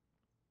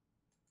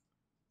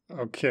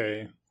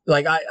 Okay.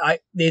 Like, I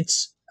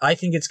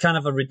think it's kind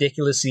of a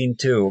ridiculous scene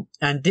too.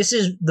 And this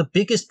is the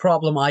biggest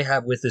problem I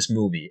have with this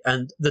movie.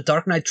 And the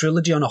Dark Knight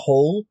trilogy on a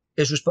whole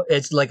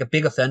it's like a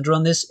big offender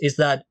on this, is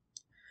that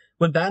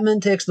when Batman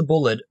takes the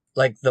bullet,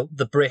 like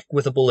the brick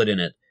with a bullet in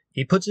it,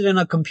 he puts it in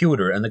a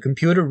computer, and the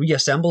computer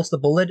reassembles the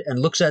bullet and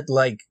looks at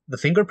like the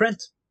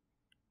fingerprint.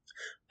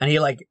 And he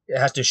like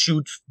has to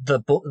shoot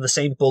the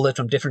same bullet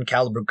from different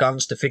caliber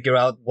guns to figure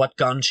out what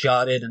gun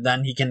shot it, and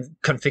then he can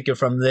configure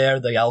from there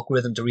the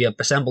algorithm to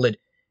reassemble it.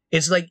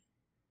 It's like,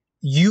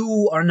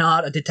 you are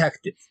not a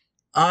detective.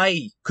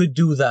 I could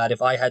do that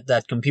if I had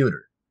that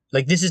computer.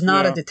 Like, this is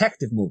not a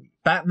detective movie.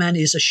 Batman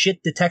is a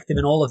shit detective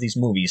in all of these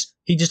movies.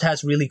 He just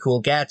has really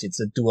cool gadgets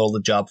that do all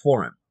the job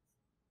for him.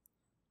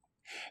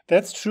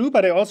 That's true,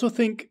 but I also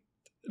think,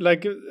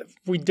 like,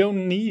 we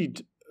don't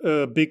need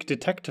a big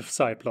detective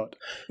side plot.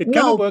 It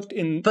kind of worked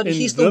in but in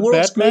he's the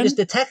world's Batman. Greatest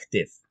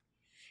detective.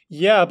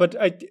 Yeah, but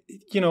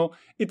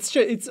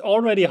it's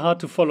already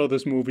hard to follow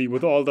this movie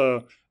with all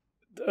the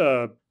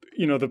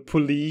the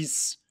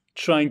police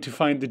trying to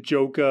find the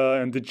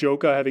Joker, and the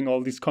Joker having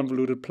all these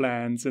convoluted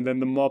plans, and then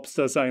the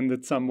mobsters are in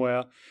it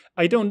somewhere.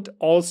 I don't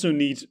also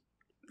need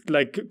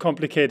like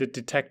complicated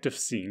detective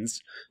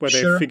scenes where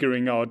they're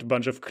figuring out a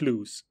bunch of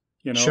clues.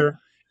 You know, sure.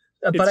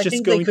 But it's I just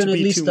think going they could to at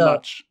be least too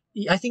much.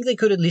 I think they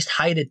could at least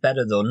hide it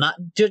better, though.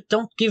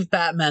 Don't give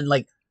Batman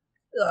like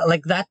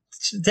that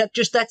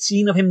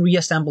scene of him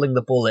reassembling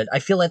the bullet. I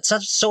feel that's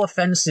so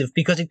offensive,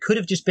 because it could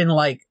have just been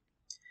like,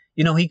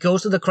 you know, he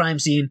goes to the crime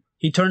scene,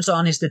 he turns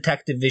on his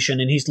detective vision,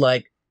 and he's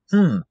like,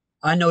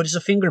 I notice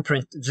a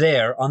fingerprint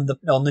there on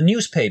the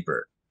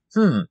newspaper.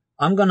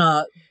 I'm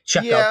gonna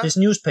check out this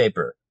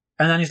newspaper.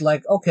 And then he's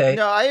like, okay.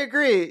 No, I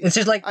agree. It's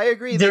just like, I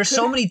agree. There's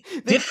so many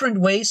different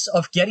ways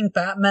of getting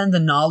Batman the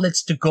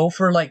knowledge to go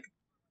for like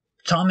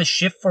Thomas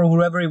Schiff or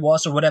whoever he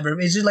was or whatever.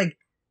 It's just like,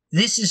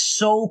 this is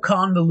so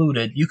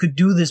convoluted. You could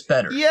do this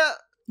better.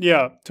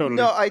 Yeah, totally.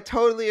 No, I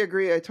totally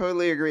agree.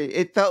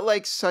 It felt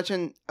like such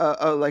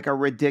a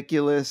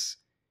ridiculous,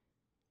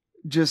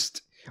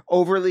 just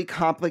overly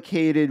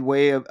complicated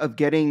way of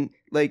getting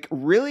like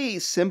really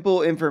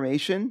simple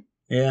information.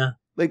 Yeah.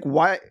 Like,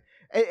 why?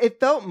 It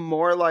felt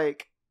more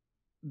like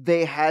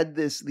they had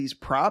these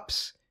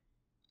props,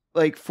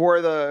 like for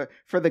the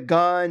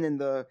gun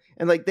and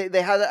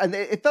they had, and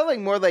it felt like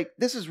more like,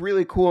 this is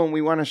really cool and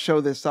we want to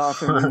show this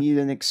off and we need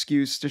an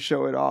excuse to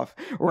show it off,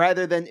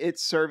 rather than it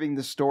serving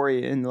the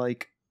story in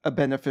like a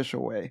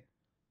beneficial way.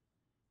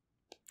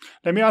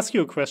 Let me ask you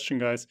a question,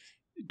 guys.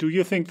 Do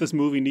you think this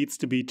movie needs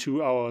to be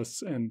 2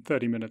 hours and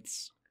 30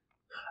 minutes?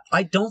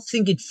 I don't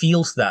think it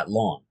feels that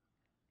long.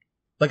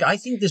 Like, I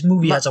think this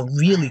movie has a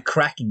really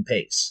cracking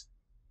pace.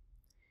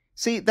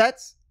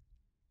 That's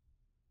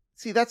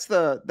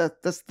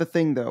the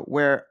thing though,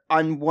 where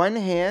on one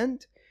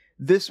hand,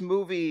 this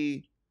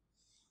movie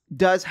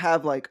does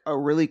have like a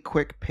really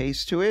quick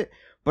pace to it,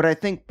 but I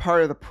think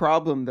part of the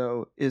problem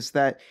though is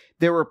that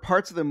there were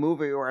parts of the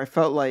movie where I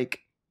felt like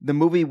the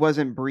movie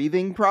wasn't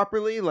breathing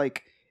properly.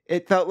 Like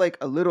it felt like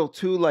a little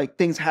too like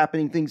things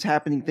happening,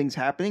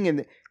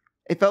 and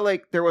it felt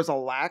like there was a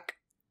lack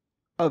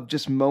of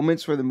just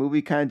moments where the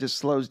movie kind of just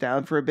slows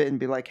down for a bit and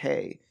be like,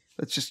 hey,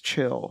 let's just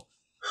chill.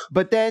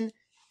 But then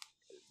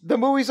the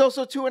movie's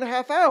also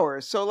 2.5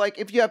 hours. So like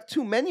if you have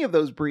too many of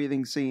those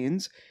breathing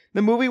scenes,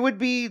 the movie would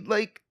be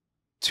like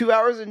 2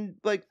 hours and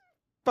like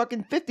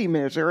fucking 50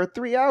 minutes or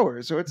 3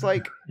 hours. So it's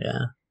like,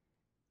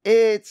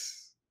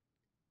 it's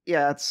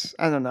I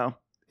don't know.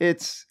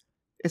 It's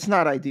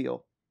not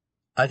ideal.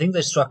 I think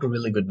they struck a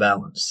really good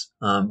balance.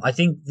 I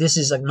think this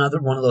is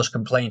another one of those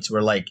complaints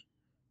where like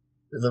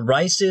the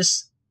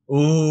Rises,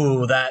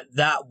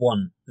 that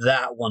one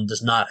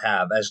does not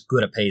have as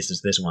good a pace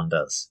as this one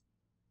does.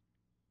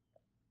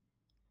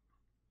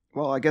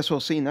 Well, I guess we'll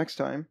see next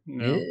time.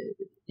 Yeah.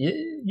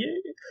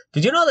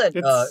 Did you know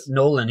that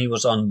Nolan, he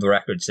was on the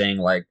record saying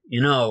like,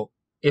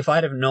 if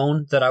I'd have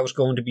known that I was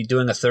going to be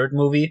doing a third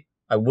movie,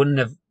 I wouldn't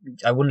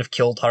have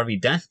killed Harvey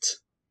Dent.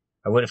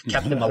 I would have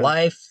kept him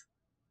alive.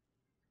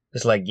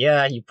 It's like,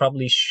 yeah, you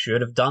probably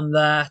should have done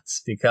that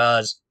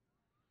because,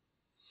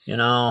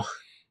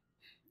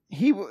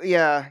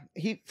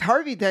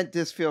 Harvey Dent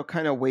does feel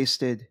kind of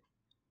wasted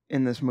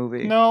in this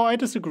movie. No, I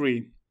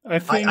disagree. I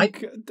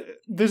think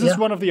this is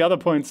one of the other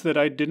points that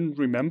I didn't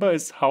remember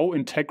is how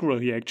integral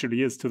he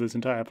actually is to this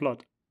entire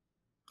plot.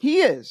 He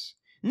is.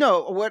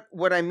 No,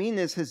 what I mean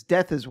is his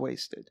death is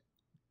wasted.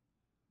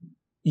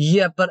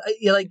 Yeah, but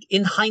like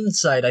in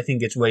hindsight, I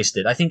think it's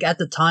wasted. I think at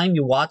the time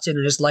you watch it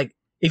and it's like,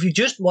 if you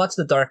just watch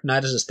The Dark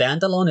Knight as a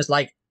standalone, it's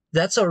like,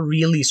 that's a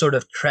really sort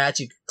of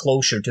tragic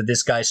closure to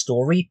this guy's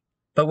story.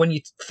 But when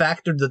you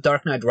factor The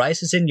Dark Knight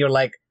Rises in, you're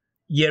like,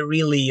 yeah,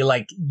 really,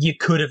 like, you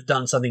could have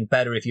done something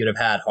better if you'd have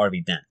had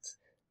Harvey Dent.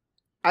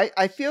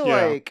 I feel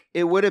like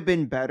it would have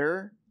been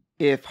better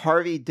if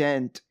Harvey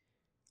Dent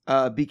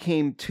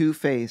became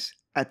Two-Face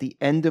at the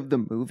end of the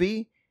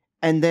movie,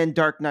 and then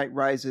Dark Knight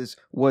Rises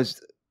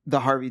was the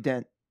Harvey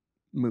Dent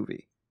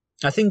movie.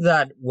 I think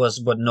that was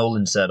what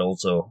Nolan said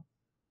also.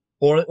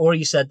 Or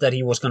he said that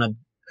he was going to...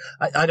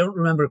 I don't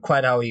remember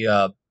quite how he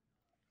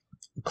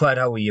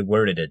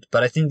worded it,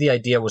 but I think the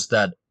idea was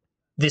that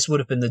this would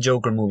have been the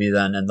Joker movie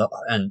then,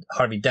 and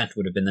Harvey Dent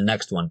would have been the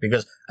next one,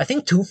 because I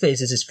think Two-Face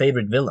is his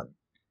favorite villain.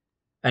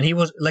 And he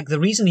was, like, the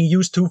reason he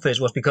used Two-Face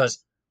was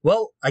because,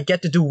 well, I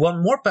get to do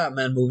one more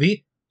Batman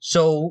movie,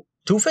 so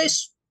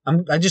Two-Face,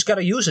 I just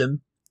gotta use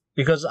him,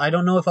 because I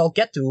don't know if I'll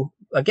get to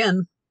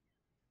again.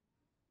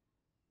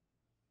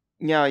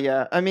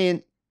 Yeah. I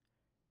mean,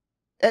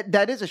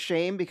 that is a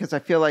shame, because I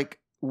feel like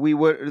we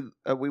would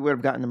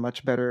have gotten a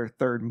much better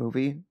third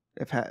movie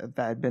if that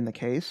had been the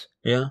case.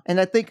 Yeah. And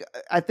I think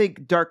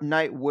Dark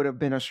Knight would have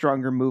been a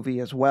stronger movie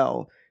as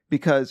well,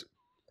 because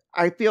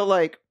I feel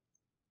like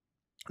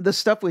the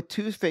stuff with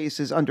Two-Face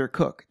is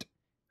undercooked.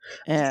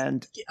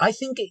 And I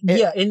think,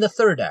 in the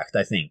third act,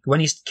 I think, when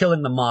he's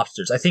killing the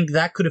mobsters, I think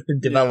that could have been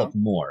developed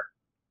more.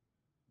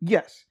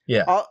 Yes.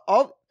 Yeah.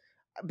 All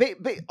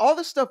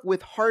the stuff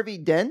with Harvey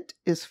Dent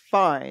is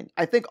fine.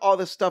 I think all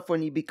the stuff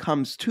when he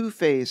becomes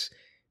Two-Face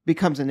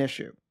becomes an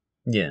issue.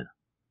 Yeah.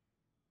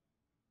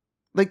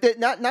 Like that,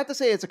 not to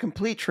say it's a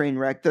complete train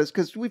wreck,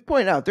 because we've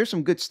pointed out there's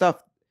some good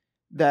stuff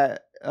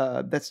that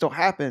still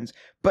happens,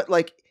 but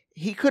like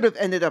he could have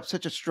ended up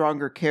such a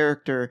stronger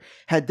character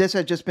had this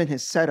had just been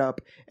his setup,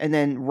 and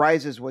then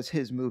Rises was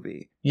his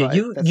movie. Yeah,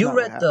 you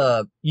read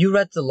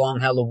the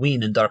Long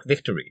Halloween and Dark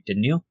Victory,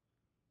 didn't you?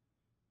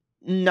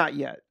 Not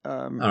yet.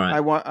 All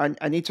right.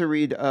 I need to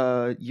read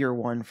Year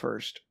One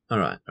first. All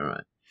right.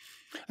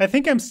 I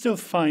think I'm still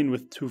fine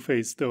with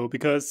Two-Face though,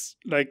 because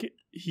like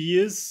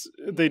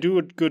they do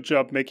a good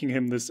job making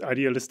him this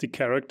idealistic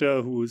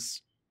character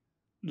who's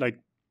like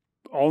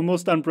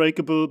almost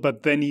unbreakable,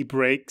 but then he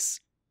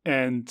breaks,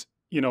 and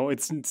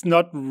it's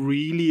not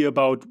really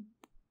about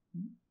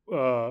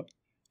the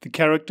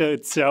character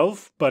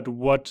itself, but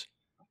what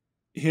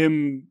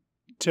him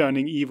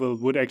turning evil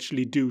would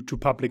actually do to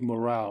public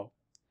morale.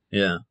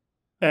 Yeah.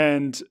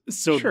 And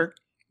so, sure.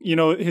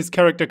 His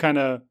character kind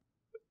of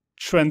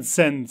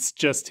transcends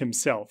just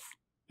himself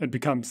and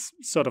becomes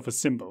sort of a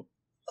symbol,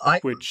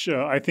 which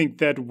I think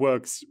that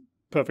works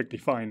perfectly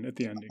fine at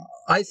the ending.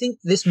 I think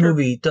this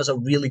movie does a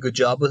really good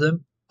job with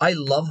him. I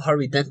love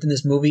Harvey Dent in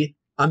this movie.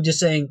 I'm just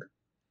saying,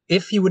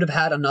 if he would have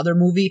had another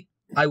movie,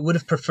 I would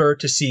have preferred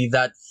to see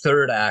that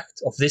third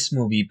act of this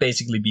movie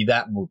basically be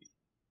that movie.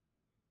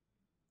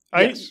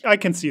 I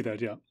can see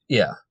that, yeah.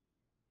 Yeah.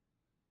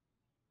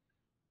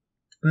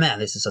 Man,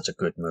 this is such a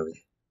good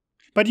movie.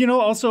 But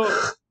also,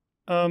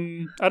 I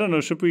don't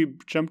know, should we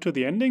jump to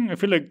the ending? I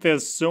feel like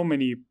there's so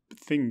many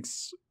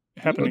things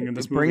happening in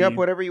this movie. Bring up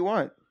whatever you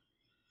want.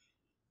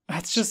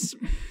 That's just...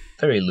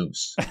 very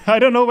loose. I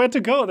don't know where to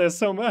go. There's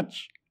so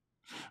much.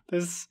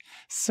 There's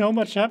so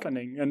much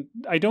happening, and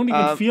I don't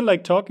even feel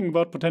like talking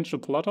about potential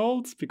plot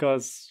holes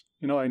because,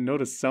 I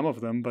noticed some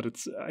of them, but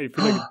I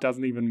feel like it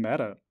doesn't even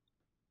matter,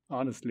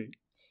 honestly.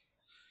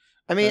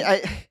 I mean,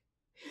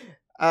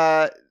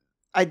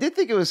 I did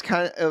think it was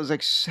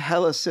like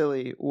hella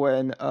silly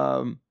when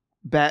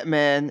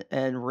Batman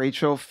and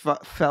Rachel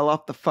fell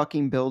off the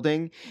fucking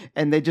building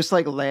and they just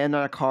like land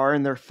on a car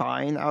and they're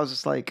fine. I was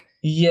just like,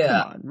 come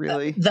on,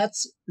 really?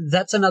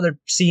 That's another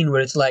scene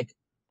where it's like,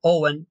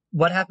 oh, and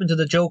what happened to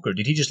the Joker?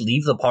 Did he just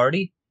leave the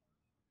party?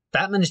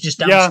 Batman is just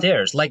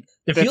downstairs. Like,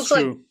 it feels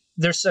true. Like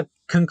there's a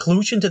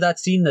conclusion to that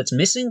scene that's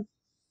missing.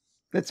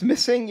 That's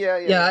missing?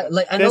 Yeah.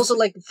 Like, and also,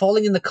 like,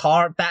 falling in the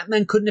car.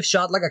 Batman couldn't have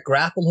shot, like, a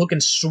grapple hook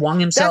and swung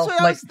himself,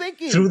 like,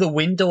 through the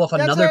window of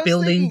another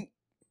building.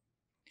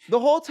 The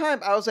whole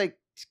time, I was like,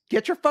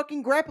 get your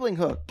fucking grappling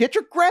hook. Get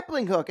your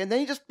grappling hook. And then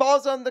he just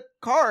falls on the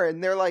car,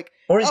 and they're like,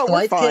 or his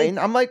glide we're fine.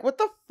 Cape. I'm like, what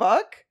the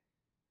fuck?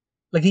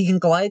 Like, he can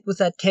glide with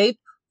that cape?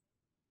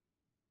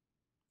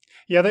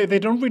 Yeah, they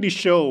don't really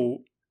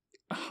show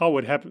how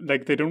it happened.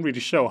 Like, they don't really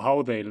show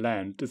how they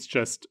land. It's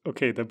just,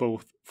 okay, they're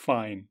both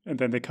fine. And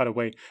then they cut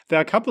away. There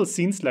are a couple of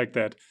scenes like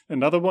that.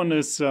 Another one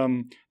is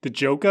the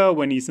Joker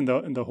when he's in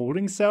the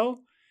holding cell.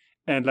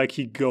 And, like,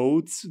 he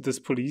goads this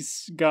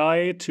police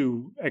guy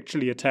to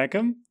actually attack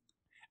him.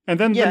 And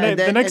then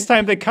the next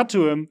time they cut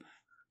to him,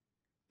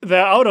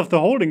 they're out of the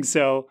holding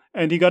cell,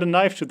 and he got a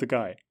knife to the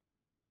guy.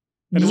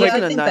 And I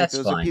think that's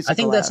fine. I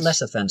think that's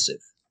less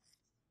offensive.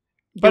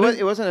 But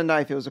it wasn't a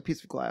knife, it was a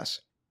piece of glass.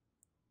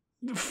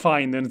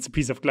 Fine, then it's a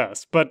piece of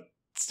glass. But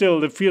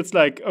still, it feels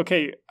like,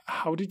 okay,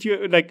 how did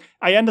you... Like,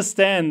 I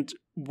understand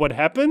what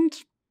happened,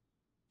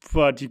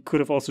 but you could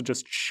have also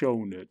just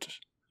shown it.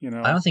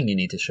 I don't think you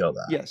need to show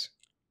that. Yes.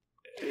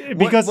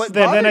 Because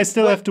then I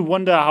still have to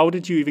wonder, how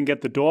did you even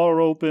get the door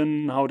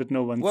open? How did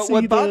no one see this?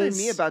 What bothered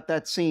me about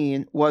that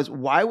scene was,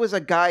 why was a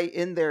guy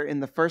in there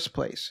in the first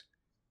place?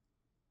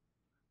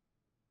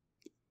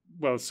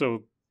 Well,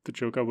 so the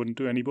Joker wouldn't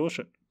do any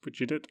bullshit, which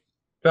he did.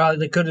 Well,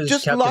 they could have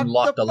just kept him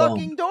locked alone. Just lock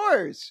the fucking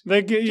doors.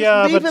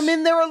 Leave him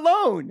in there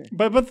alone.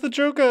 But the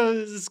Joker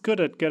is good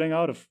at getting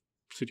out of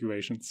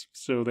situations,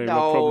 so they were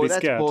probably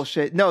scared. No, that's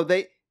bullshit. No,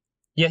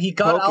 Yeah, he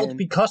got out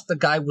because the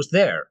guy was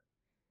there.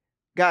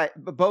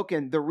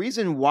 Boken, the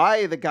reason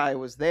why the guy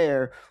was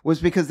there was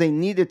because they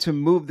needed to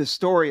move the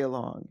story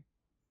along.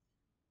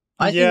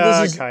 I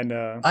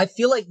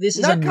feel like this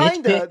is a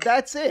nitpick.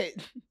 That's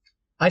it.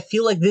 I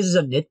feel like this is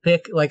a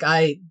nitpick. Like,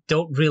 I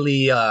don't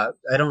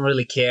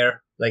really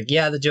care. Like,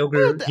 yeah, the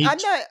Joker,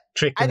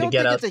 tricked him to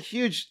get out.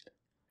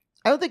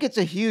 I don't think it's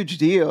a huge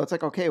deal. It's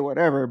like, okay,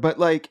 whatever. But,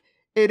 like,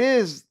 it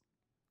is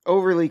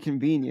overly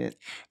convenient.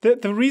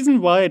 The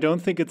reason why I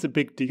don't think it's a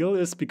big deal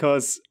is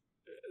because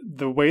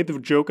the way the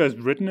Joker is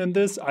written in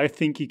this, I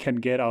think he can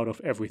get out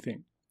of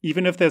everything.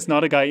 Even if there's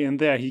not a guy in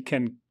there,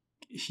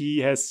 he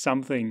has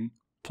something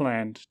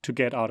planned to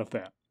get out of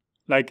there.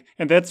 Like,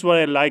 and that's what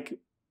I like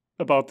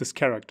about this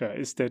character,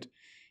 is that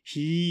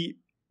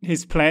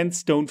his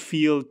plans don't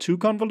feel too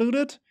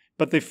convoluted,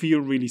 but they feel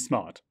really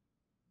smart.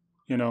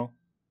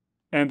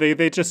 And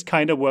they just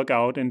kind of work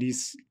out, and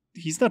he's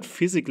not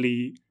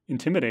physically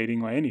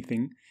intimidating or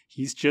anything.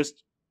 He's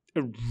just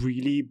a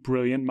really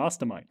brilliant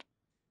mastermind.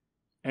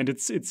 And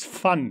it's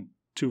fun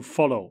to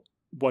follow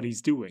what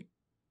he's doing.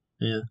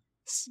 Yeah.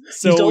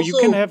 So you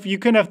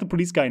can have the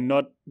police guy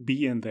not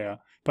be in there,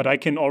 but I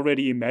can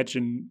already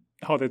imagine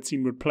how that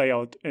scene would play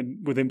out,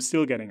 and with him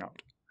still getting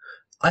out.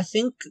 I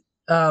think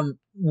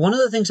one of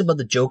the things about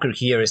the Joker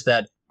here is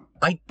that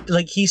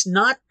he's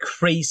not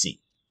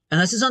crazy, and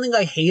this is something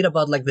I hate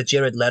about like the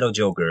Jared Leto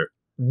Joker.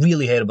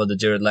 Really hate about the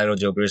Jared Leto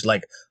Joker is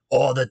like,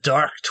 oh, the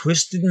dark,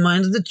 twisted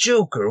mind of the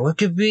Joker. What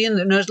could be in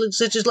there? And it's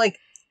just like,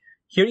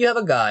 here you have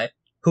a guy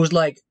who's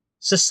like,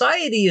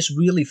 society is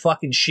really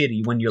fucking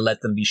shitty when you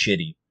let them be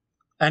shitty.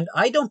 And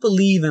I don't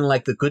believe in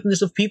like the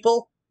goodness of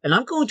people, and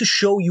I'm going to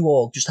show you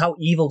all just how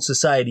evil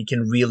society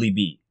can really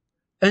be.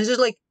 And it's just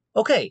like,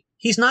 okay,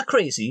 he's not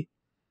crazy.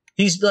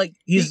 He's like,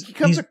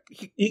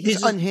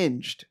 he's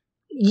unhinged.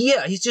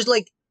 Yeah, he's just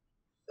like,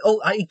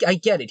 oh, I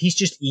get it. He's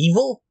just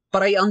evil,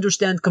 but I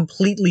understand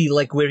completely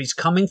like where he's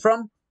coming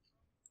from.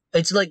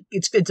 It's like,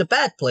 it's a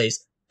bad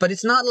place, but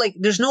it's not like,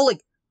 there's no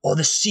like, oh,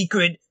 the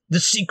secret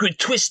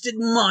twisted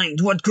mind.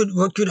 What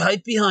could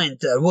hide behind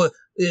that?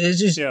 It's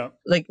just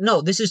like,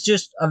 no, this is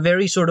just a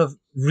very sort of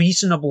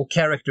reasonable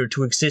character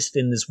to exist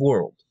in this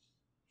world.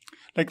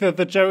 Like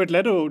the Jared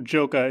Leto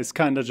Joker is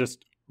kind of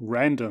just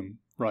random,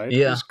 right?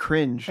 Yeah. It's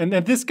cringe. And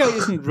this guy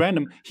isn't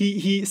random.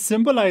 He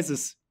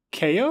symbolizes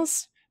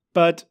chaos,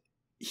 but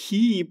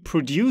he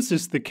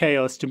produces the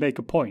chaos to make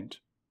a point.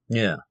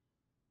 Yeah.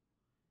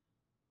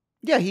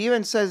 Yeah, he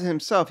even says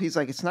himself, he's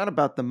like, it's not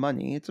about the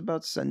money, it's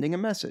about sending a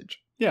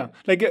message. Yeah,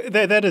 like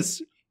that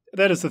is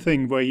the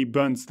thing where he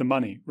burns the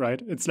money,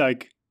 right? It's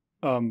like,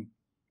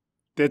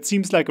 that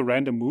seems like a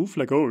random move,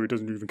 like, oh, he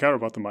doesn't even care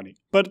about the money.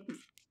 But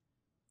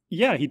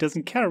yeah, he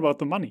doesn't care about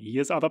the money. He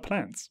has other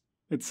plans.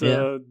 It's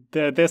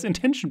there's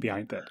intention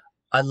behind that.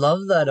 I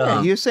love that.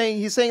 Yeah,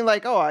 he's saying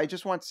like, oh, I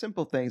just want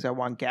simple things. I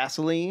want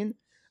gasoline.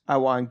 I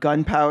want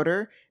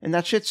gunpowder, and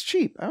that shit's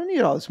cheap. I don't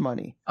need all this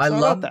money. I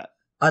love that.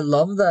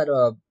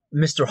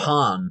 Mr.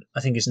 Han,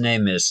 I think his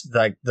name is,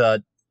 like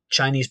the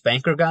Chinese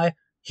banker guy.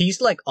 He's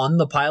like on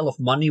the pile of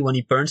money when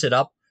he burns it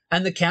up,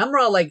 and the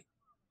camera, like,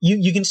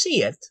 you can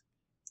see it,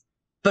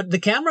 but the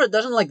camera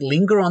doesn't like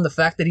linger on the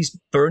fact that he's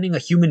burning a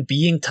human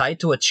being tied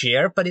to a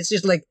chair, but it's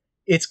just like,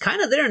 it's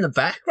kind of there in the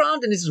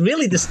background, and it's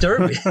really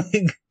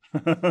disturbing.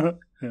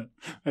 Yeah.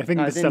 I think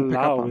Mr.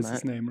 Lau is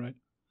his name, right?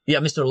 Yeah,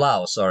 Mr.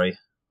 Lau, sorry.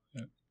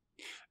 Yeah.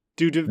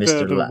 Dude,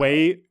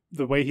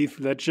 the way Heath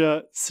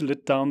Ledger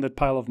slid down that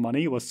pile of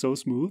money was so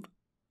smooth.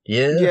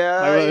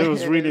 Yeah. It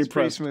was really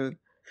impressive. Smooth.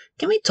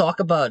 Can we talk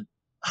about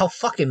how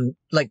fucking,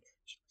 like,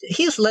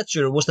 Heath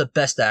Ledger was the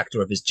best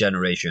actor of his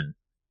generation.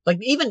 Like,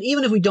 even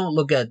if we don't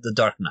look at The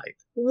Dark Knight,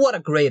 what a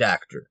great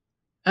actor.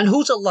 And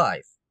who's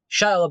alive?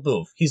 Shia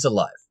LaBeouf, he's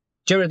alive.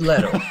 Jared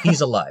Leto,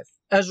 he's alive.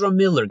 Ezra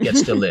Miller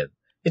gets to live.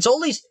 It's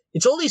all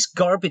these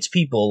garbage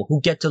people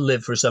who get to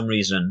live for some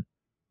reason.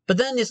 But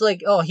then it's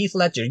like, oh, Heath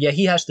Ledger, yeah,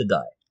 he has to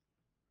die.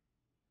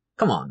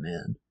 Come on,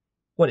 man.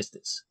 What is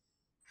this?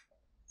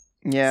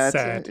 Yeah,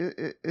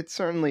 it's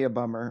certainly a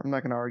bummer. I'm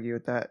not going to argue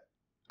with that.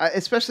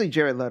 Especially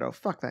Jared Leto.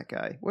 Fuck that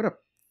guy. What a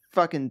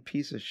fucking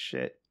piece of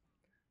shit.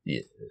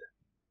 Yeah.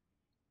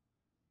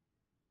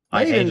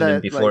 I hated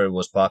him before it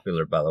was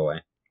popular, by the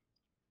way.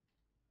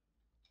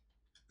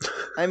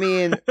 I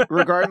mean,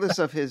 regardless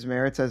of his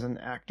merits as an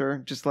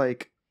actor, just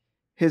like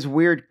his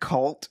weird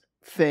cult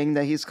thing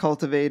that he's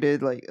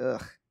cultivated, like,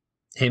 ugh.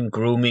 Him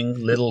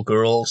grooming little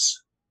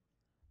girls.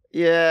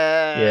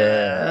 Yeah.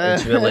 Yeah,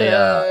 it's really,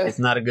 it's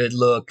not a good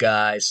look,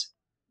 guys.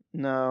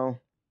 No.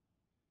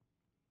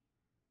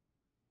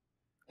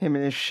 Him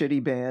and his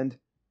shitty band.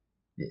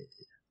 Yeah.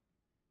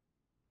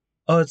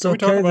 Oh, it's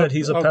okay that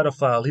he's a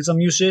pedophile. He's a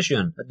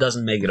musician. That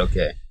doesn't make it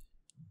okay.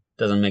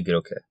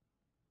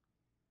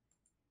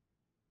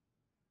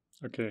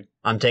 Okay.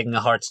 I'm taking a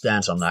hard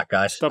stance on that,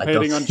 guys. Stop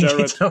hating on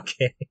Jared. It's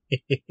okay.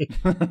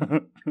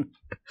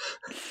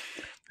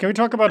 Can we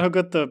talk about how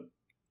good the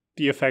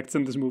effects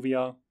in this movie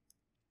are?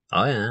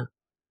 Oh, yeah.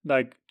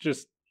 Like,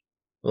 just...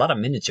 a lot of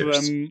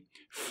miniatures. Them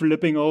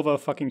flipping over a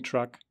fucking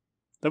truck.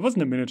 That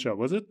wasn't a miniature,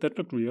 was it? That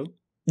looked real.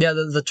 Yeah,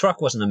 the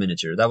truck wasn't a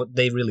miniature.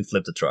 They really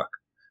flipped the truck.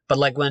 But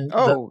like when...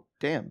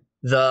 damn.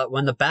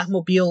 When the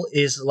Batmobile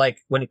is like,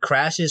 when it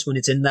crashes, when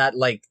it's in that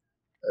like...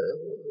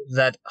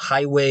 that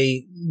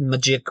highway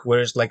magic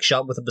where it's like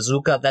shot with a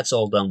bazooka, that's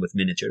all done with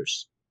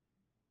miniatures.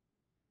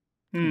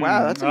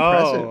 Wow, that's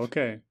impressive. Oh,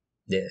 okay.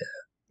 Yeah.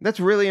 That's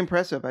really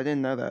impressive. I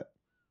didn't know that.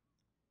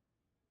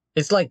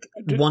 It's like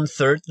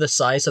 1/3 the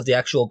size of the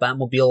actual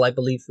Batmobile, I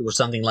believe. It was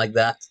something like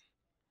that.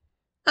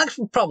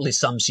 Actually, probably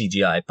some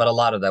CGI, but a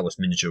lot of that was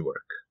miniature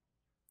work.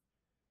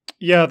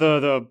 Yeah,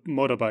 the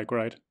motorbike,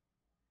 right?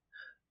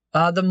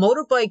 The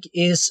motorbike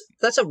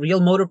that's a real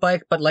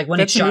motorbike, but like when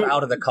it's shot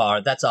out of the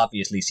car, that's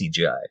obviously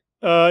CGI.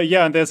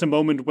 Yeah, and there's a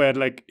moment where it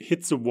like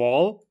hits a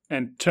wall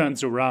and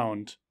turns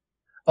around.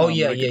 Oh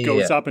yeah, it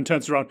goes up and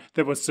turns around.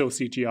 That was so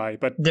CGI,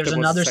 but there's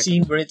another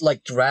scene where it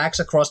like drags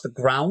across the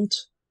ground,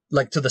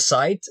 like to the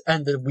side,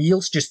 and the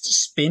wheels just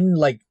spin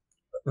like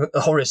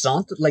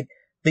horizontal, like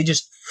they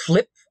just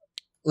flip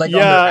like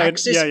on their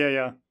axis.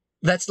 Yeah.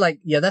 That's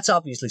that's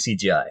obviously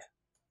CGI.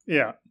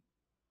 Yeah,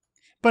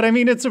 but I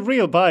mean, it's a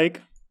real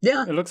bike.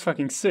 Yeah, it looks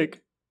fucking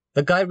sick.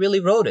 The guy really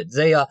wrote it.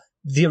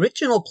 The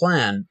original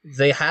plan,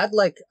 they had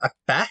like a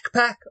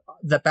backpack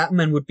that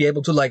Batman would be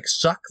able to like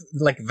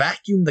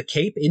vacuum the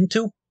cape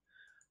into.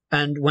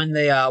 And when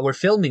they were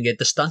filming it,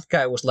 the stunt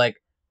guy was like,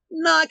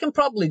 "No, I can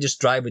probably just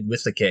drive it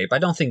with the cape. I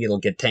don't think it'll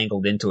get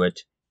tangled into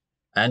it."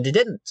 And it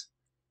didn't.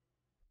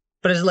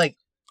 But it's like,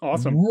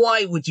 awesome.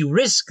 Why would you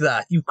risk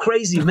that, you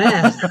crazy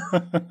man?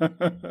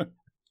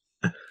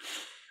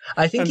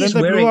 I think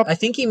I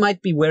think he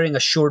might be wearing a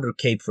shorter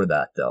cape for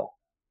that, though.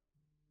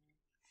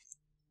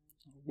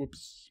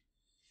 Whoops.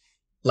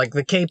 Like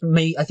the cape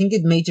I think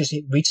it may just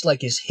reach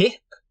like his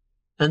hip,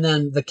 and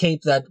then the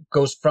cape that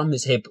goes from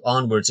his hip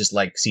onwards is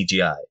like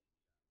CGI.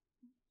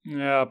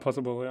 Yeah,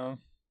 possible, yeah.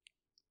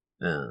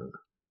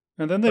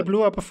 And then they But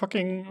blew up a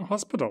fucking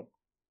hospital.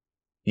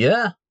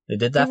 Yeah, they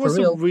did that for real.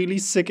 That was a really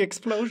sick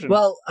explosion.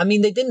 Well, I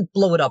mean, they didn't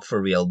blow it up for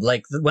real.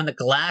 Like, when the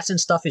glass and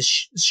stuff is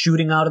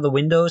shooting out of the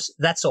windows,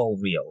 that's all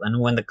real.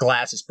 And when the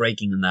glass is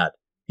breaking and that.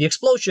 The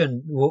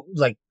explosion,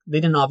 like, they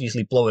didn't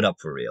obviously blow it up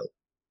for real.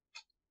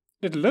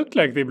 It looked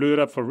like they blew it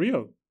up for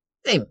real.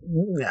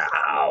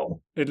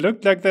 No. It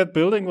looked like that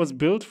building was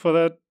built for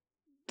that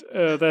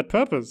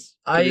purpose,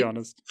 to be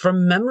honest.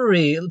 From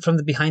memory, from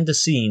the behind the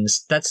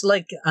scenes, that's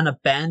like an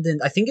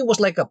abandoned, I think it was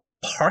like a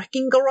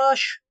parking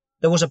garage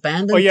that was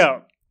abandoned. Oh, yeah.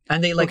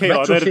 And they like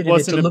retrofitted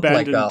it to look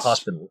like a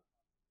hospital.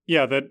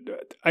 Yeah,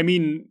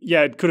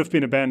 it could have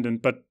been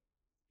abandoned, but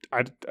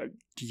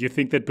do you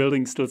think that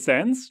building still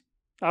stands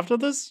after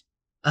this?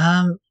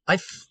 I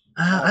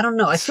don't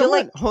know. I feel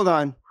like... Hold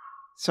on.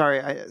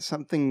 Sorry,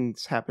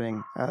 something's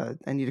happening. I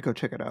need to go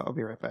check it out. I'll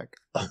be right back.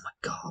 Oh my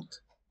god.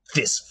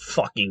 This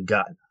fucking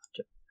guy.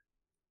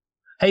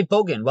 Hey,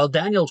 Bogan, while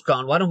Daniel's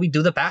gone, why don't we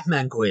do the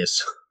Batman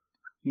quiz?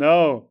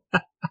 No.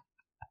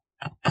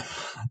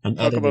 and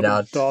talk edit about it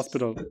out. The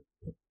hospital.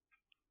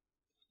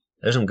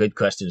 There's some good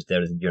questions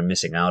there that you're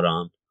missing out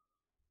on.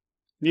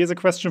 Here's a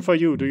question for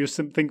you. Do you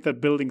think that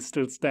building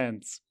still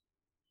stands?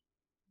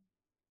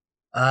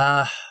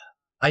 I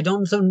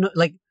don't know.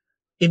 Like,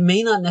 it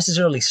may not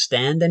necessarily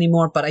stand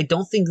anymore, but I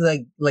don't think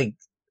like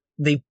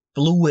they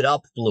blew it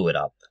up.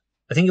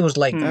 I think it was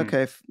like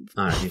okay,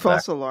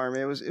 false alarm.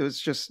 It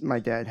was just my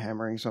dad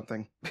hammering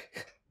something.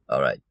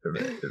 All right.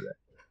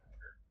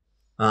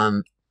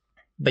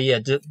 But yeah,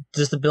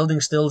 does the building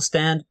still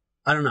stand?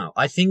 I don't know.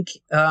 I think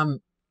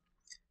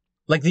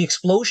like the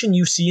explosion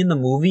you see in the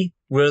movie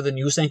where the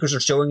news anchors are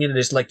showing it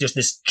is like just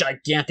this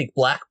gigantic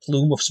black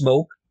plume of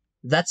smoke.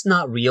 That's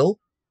not real,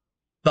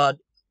 but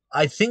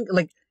I think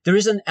like there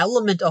is an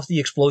element of the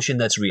explosion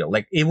that's real.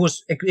 Like it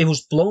was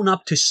blown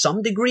up to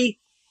some degree,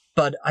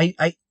 but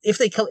if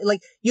they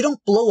like you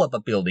don't blow up a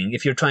building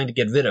if you're trying to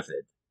get rid of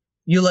it.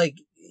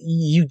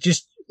 You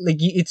just like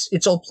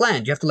it's all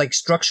planned. You have to like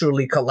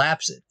structurally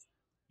collapse it.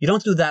 You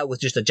don't do that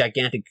with just a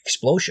gigantic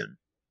explosion.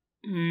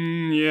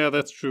 Yeah,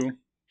 that's true.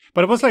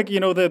 But it was like,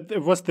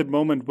 it was the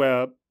moment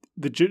where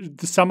the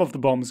some of the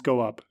bombs go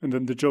up, and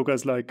then the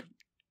Joker's like,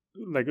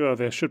 oh,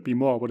 there should be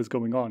more. What is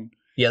going on?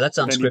 Yeah, that's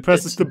unscripted. Then he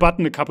presses the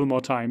button a couple more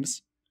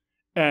times,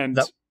 and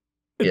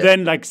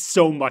then like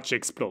so much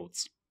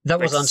explodes. That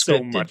was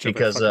unscripted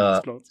because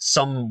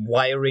some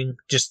wiring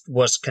just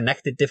was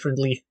connected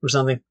differently or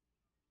something.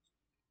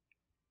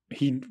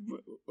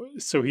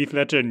 So Heath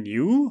Ledger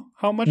knew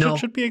how much it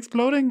should be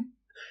exploding?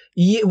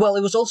 Yeah, well,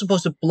 it was all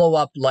supposed to blow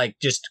up like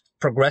just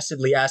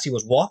progressively as he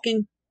was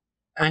walking,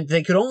 and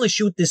they could only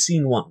shoot this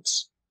scene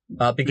once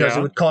because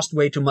it would cost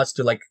way too much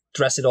to like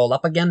dress it all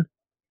up again.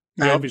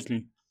 Yeah,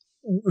 obviously.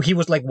 He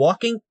was like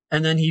walking,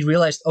 and then he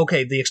realized,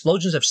 okay, the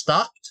explosions have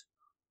stopped,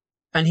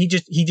 and he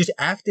just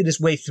acted his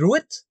way through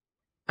it,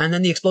 and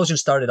then the explosion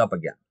started up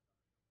again.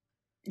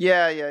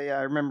 Yeah.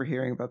 I remember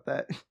hearing about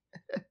that.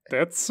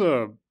 That's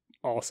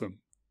awesome.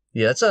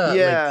 Yeah,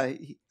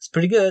 it's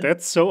pretty good.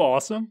 That's so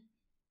awesome.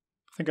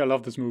 I think I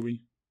love this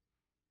movie.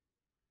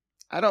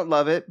 I don't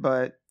love it,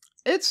 but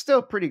it's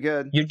still pretty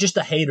good. You're just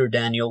a hater,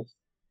 Daniel.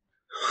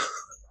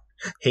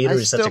 Hater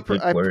is such a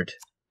good word.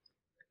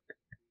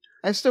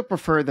 I still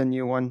prefer the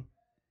new one.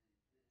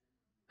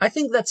 I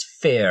think that's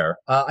fair.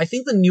 I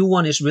think the new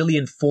one is really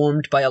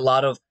informed by a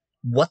lot of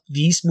what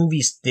these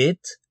movies did.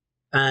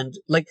 And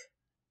like,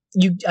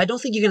 I don't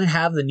think you can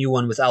have the new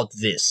one without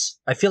this.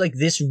 I feel like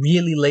this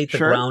really laid the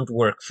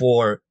groundwork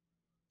for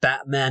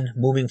Batman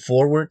moving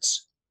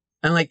forwards.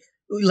 And like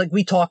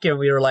we talk here,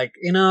 we were like,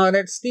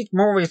 that's these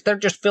movies, they're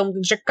just filmed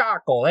in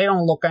Chicago. They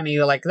don't look they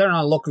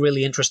don't look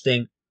really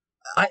interesting.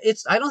 I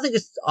don't think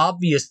it's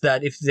obvious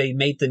that if they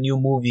made the new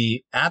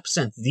movie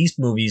absent these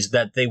movies,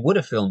 that they would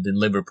have filmed in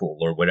Liverpool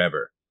or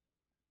whatever.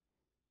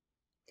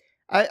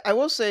 I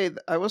will say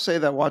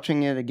that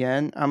watching it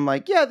again, I'm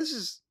like, yeah, this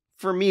is,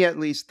 for me at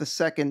least, the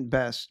second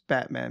best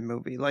Batman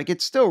movie. Like,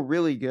 it's still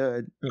really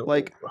good.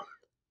 Like,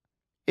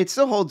 it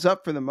still holds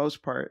up for the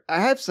most part.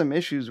 I have some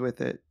issues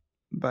with it,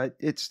 but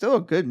it's still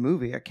a good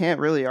movie. I can't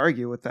really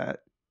argue with that.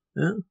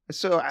 Yeah.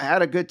 So I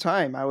had a good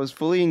time. I was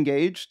fully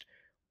engaged,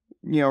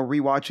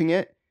 rewatching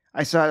it.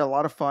 I still had a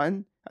lot of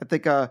fun. I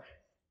think,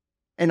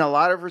 in a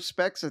lot of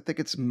respects, I think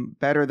it's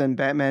better than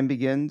Batman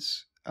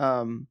Begins.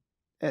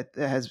 It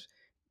has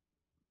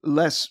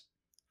less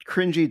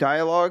cringy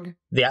dialogue.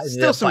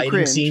 The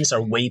fighting scenes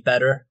are way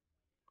better.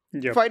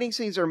 Yep. Fighting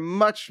scenes are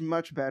much,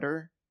 much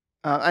better.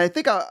 I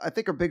think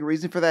a big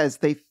reason for that is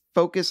they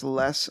focus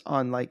less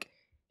on like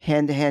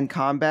hand-to-hand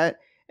combat.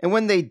 And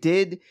when they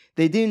didn't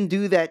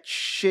do that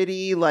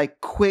shitty,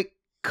 like quick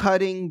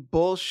cutting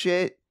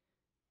bullshit.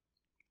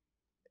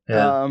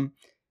 Yeah.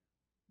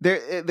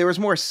 There was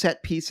more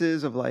set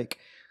pieces of like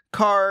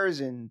cars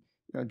and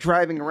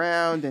driving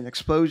around and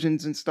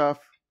explosions and stuff.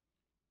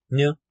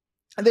 Yeah.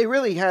 And they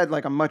really had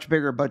like a much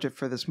bigger budget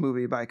for this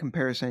movie by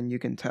comparison. You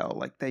can tell,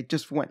 like they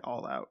just went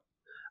all out.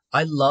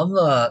 I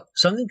love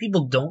something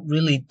people don't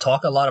really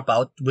talk a lot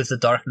about with The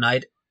Dark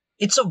Knight.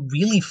 It's a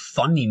really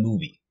funny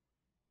movie.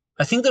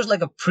 I think there's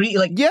like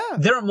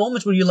there are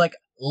moments where you like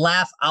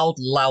laugh out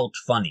loud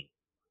funny.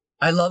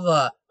 I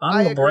love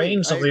I'm the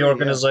brains of the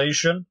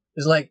organization. Yeah.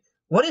 It's like,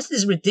 what is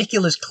this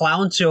ridiculous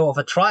clown show of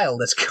a trial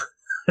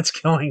that's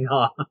going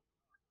on?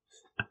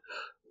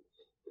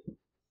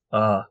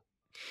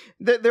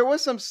 There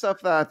was some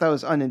stuff that I thought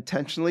was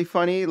unintentionally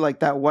funny,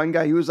 like that one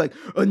guy who was like,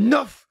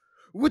 "Enough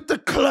with the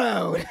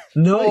clown."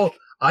 No,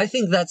 I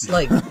think that's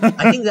like,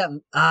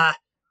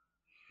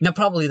 no,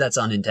 probably that's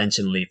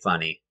unintentionally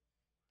funny.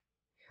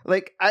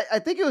 Like, I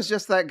think it was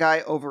just that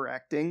guy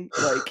overacting.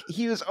 Like,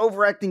 he was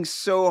overacting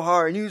so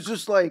hard, and he was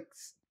just like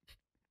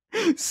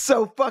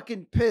so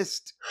fucking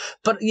pissed.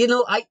 But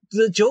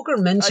the Joker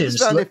mentions, I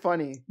just found it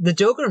funny. The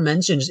Joker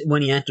mentions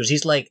when he enters,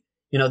 he's like,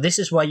 this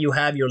is why you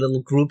have your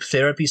little group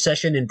therapy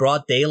session in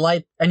broad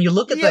daylight. And you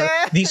look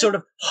at these sort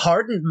of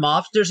hardened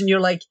mobsters and you're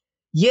like,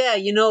 yeah,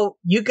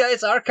 you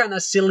guys are kind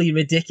of silly,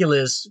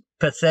 ridiculous,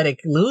 pathetic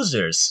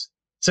losers.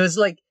 So it's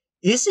like,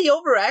 is he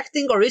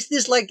overacting or is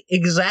this like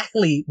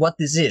exactly what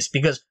this is?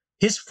 Because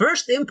his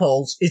first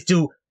impulse is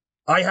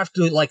I have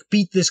to, like,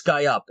 beat this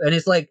guy up. And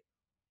it's like,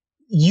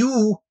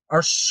 you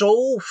are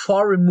so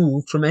far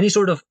removed from any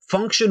sort of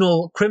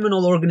functional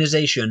criminal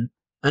organization.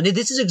 And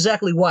this is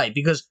exactly why,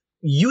 because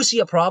you see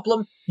a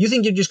problem, you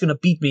think you're just going to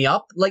beat me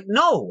up? Like,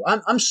 no,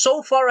 I'm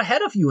so far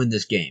ahead of you in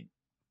this game.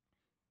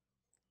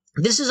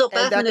 This is how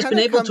Batman has been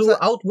able to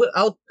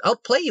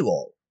outplay you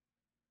all.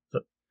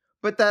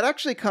 But that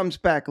actually comes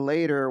back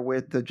later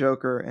with the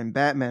Joker and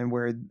Batman,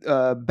 where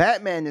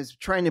Batman is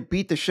trying to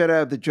beat the shit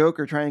out of the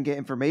Joker, trying to get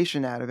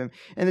information out of him.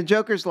 And the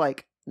Joker's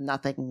like,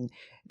 nothing,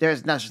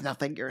 there's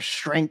nothing your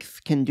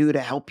strength can do to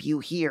help you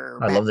here,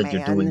 Batman. I love that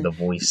you're doing the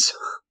voice.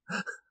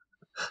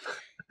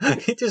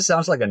 He just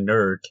sounds like a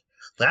nerd.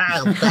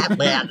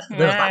 Batman,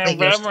 there's nothing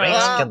your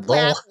strength can do.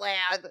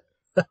 Batman.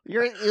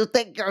 You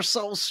think you're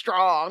so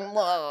strong.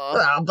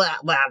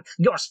 Batman,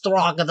 you're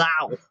strong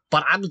now,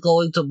 but I'm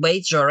going to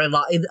major and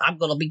I'm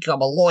going to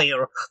become a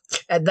lawyer,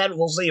 and then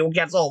we'll see who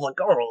gets all the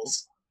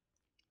girls.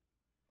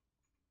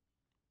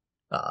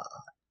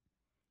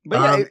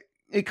 But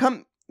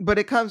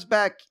it comes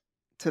back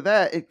to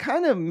that. It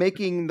kind of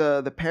making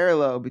the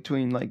parallel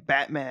between like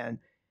Batman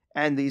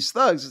and these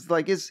thugs. It's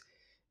like,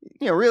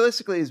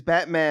 realistically, is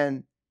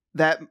Batman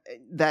that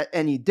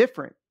any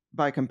different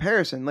by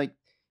comparison? Like,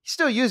 he's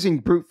still using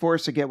brute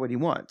force to get what he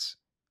wants.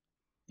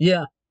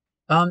 Yeah.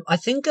 I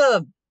think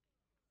this,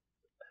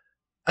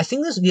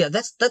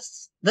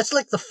 that's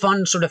like the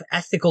fun sort of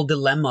ethical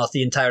dilemma of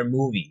the entire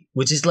movie,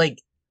 which is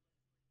like,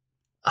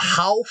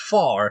 how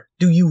far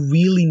do you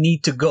really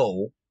need to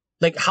go?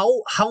 Like,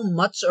 how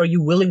much are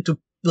you willing to,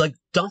 like,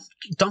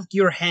 dunk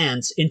your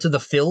hands into the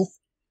filth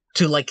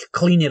to, like,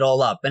 clean it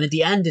all up? And at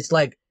the end, it's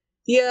like,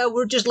 yeah,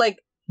 we're just like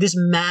this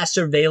mass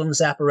surveillance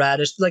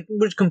apparatus. Like,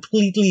 we're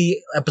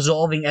completely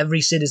absolving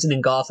every citizen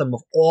in Gotham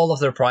of all of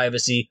their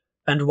privacy.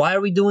 And why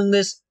are we doing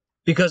this?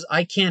 Because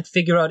I can't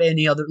figure out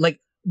any other,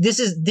 like, this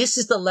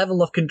is the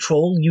level of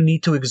control you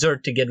need to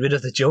exert to get rid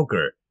of the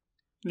Joker.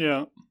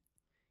 Yeah.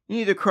 You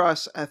need to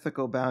cross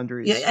ethical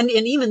boundaries. Yeah, and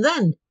even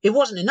then, it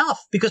wasn't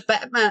enough, because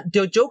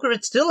the Joker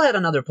had still had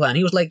another plan.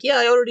 He was like, yeah,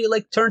 I already,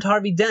 like, turned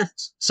Harvey Dent,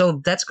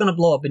 so that's gonna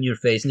blow up in your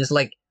face. And it's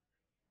like,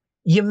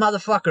 you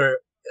motherfucker,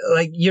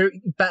 like,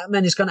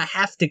 Batman is gonna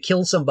have to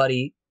kill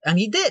somebody, and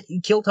he did. He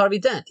killed Harvey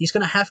Dent. He's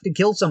gonna have to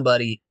kill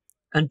somebody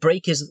and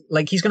break his,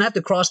 like, he's gonna have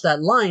to cross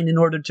that line in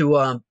order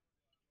to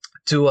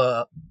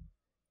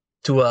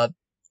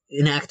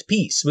enact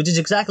peace, which is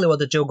exactly what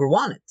the Joker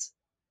wanted.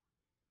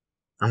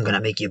 I'm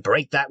gonna make you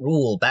break that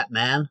rule,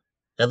 Batman,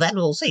 and then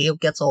we'll see who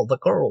gets all the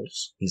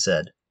girls, he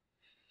said.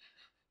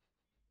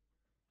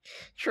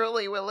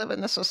 Truly, we live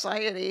in a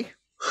society.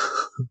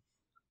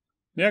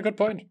 Yeah, good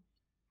point.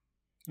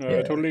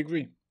 I totally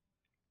agree.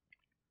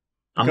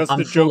 Because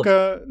the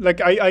Joker,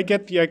 like, I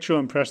get the actual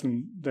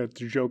impression that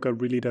the Joker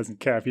really doesn't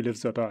care if he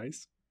lives or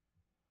dies.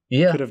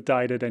 Yeah. He could have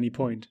died at any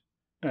point.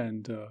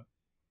 And,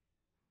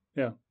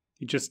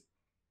 he just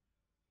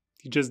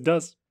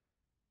does.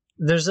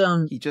 There's,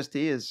 he just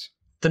is.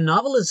 The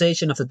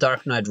novelization of The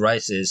Dark Knight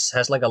Rises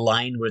has, like, a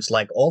line where it's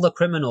like, all the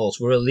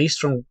criminals were released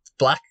from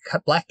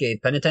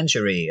Blackgate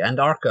Penitentiary and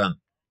Arkham,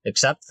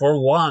 except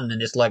for one,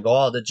 and it's like,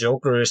 oh, the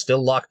Joker is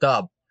still locked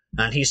up,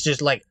 and he's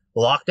just, like,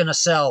 locked in a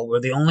cell where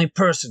the only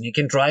person he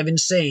can drive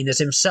insane is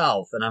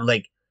himself. And I'm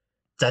like,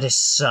 that is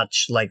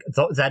such, like,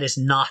 that is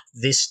not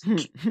this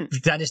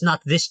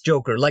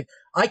Joker. Like,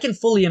 I can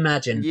fully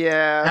imagine,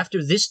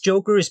 after this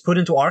Joker is put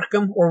into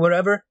Arkham or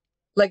wherever,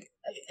 like,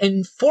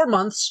 in 4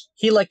 months,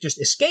 he, like,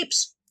 just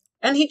escapes,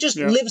 and he just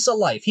lives a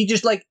life. He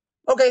just, like,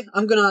 okay,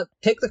 I'm gonna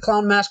take the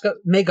clown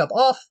makeup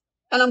off,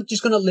 and I'm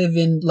just gonna live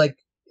in, like,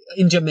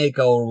 in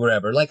Jamaica or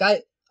wherever. Like,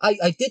 I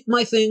did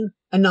my thing,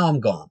 and now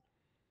I'm gone.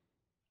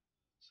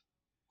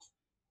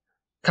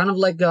 Kind of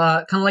like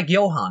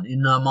Johan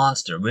in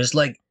Monster, where it's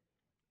like,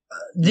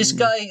 this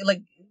guy,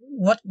 like,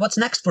 what's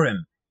next for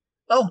him?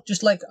 Oh,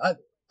 just like,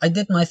 I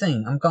did my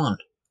thing, I'm gone.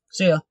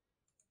 See ya.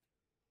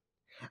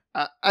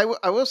 I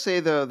will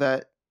say, though,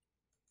 that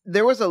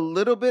there was a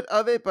little bit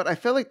of it, but I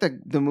feel like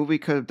the movie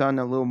could have done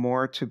a little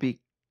more to be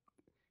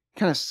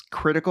kind of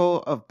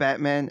critical of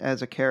Batman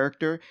as a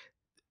character.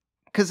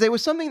 Because there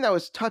was something that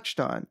was touched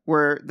on,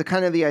 where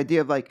the idea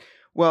of, like,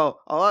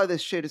 well, a lot of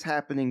this shit is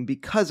happening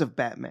because of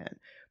Batman.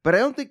 But I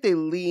don't think they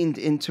leaned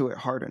into it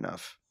hard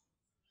enough.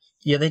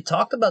 Yeah, they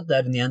talked about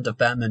that in the end of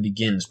Batman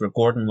Begins, where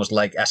Gordon was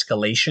like,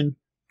 escalation.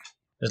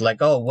 It's like,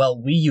 oh, well,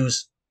 we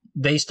use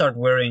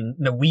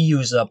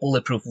a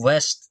bulletproof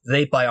vest,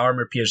 they buy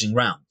armor-piercing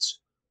rounds.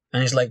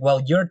 And he's like,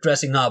 well, you're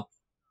dressing up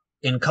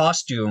in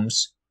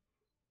costumes,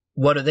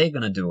 what are they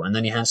gonna do? And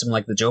then he hands him,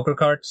 like, the Joker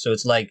card. So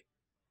it's like,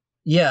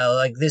 yeah,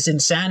 like, this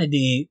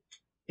insanity,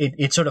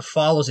 it sort of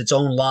follows its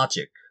own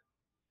logic.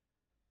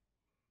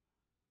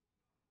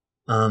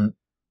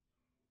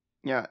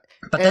 Yeah.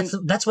 But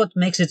that's what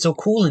makes it so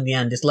cool in the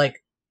end. It's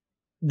like,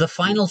 the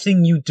final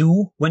thing you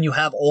do when you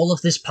have all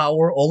of this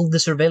power, all of the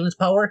surveillance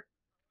power,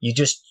 you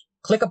just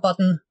click a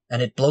button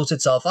and it blows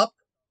itself up,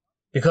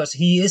 because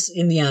he is,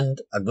 in the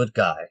end, a good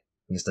guy.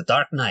 He's the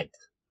Dark Knight,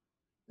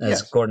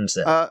 as Gordon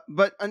said.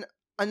 But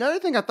Another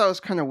thing I thought was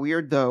kind of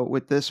weird, though,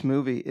 with this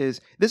movie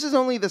is this is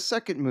only the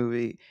second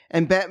movie,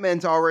 and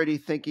Batman's already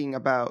thinking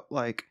about,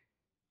 like,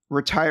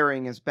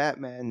 retiring as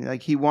Batman.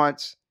 Like, he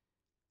wants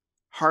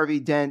Harvey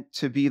Dent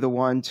to be the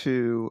one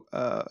to,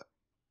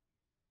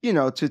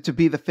 to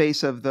be the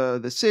face of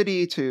the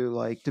city,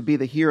 to be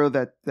the hero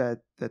that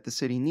the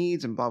city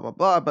needs, and blah, blah,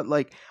 blah. But,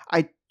 like,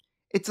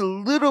 it's a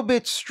little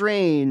bit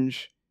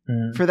strange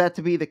for that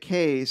to be the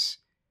case.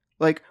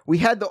 Like, we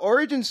had the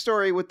origin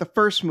story with the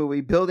first movie,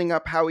 building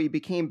up how he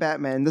became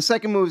Batman. The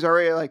second movie's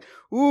already like,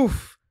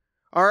 oof,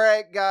 all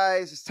right,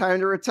 guys, it's time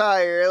to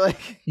retire.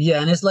 Like,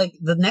 yeah, and it's like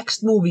the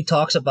next movie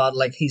talks about,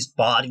 like, his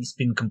body's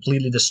been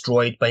completely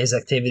destroyed by his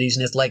activities,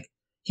 and it's like,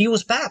 he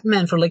was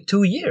Batman for, like,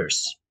 2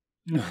 years.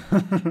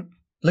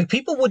 Like,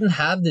 people wouldn't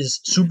have this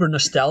super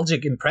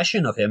nostalgic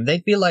impression of him.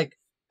 They'd be like,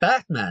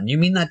 Batman, you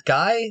mean that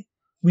guy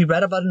we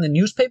read about in the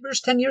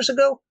newspapers 10 years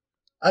ago?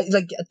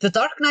 Like, The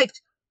Dark Knight...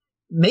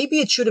 Maybe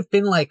it should have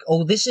been like,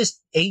 oh, this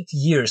is 8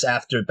 years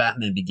after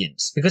Batman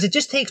Begins, because it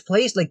just takes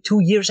place like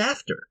 2 years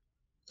after.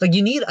 Like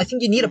I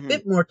think you need a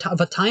bit more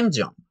of a time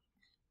jump.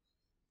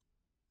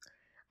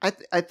 I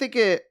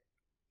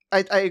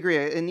agree.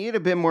 It need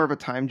a bit more of a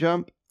time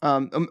jump,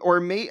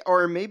 or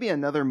maybe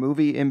another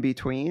movie in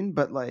between.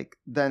 But like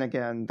then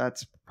again,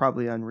 that's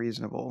probably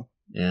unreasonable.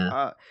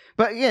 Yeah.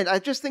 But again, I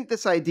just think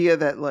this idea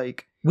that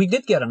like. We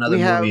did get another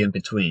movie in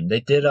between. They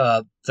did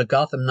the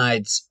Gotham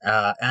Knights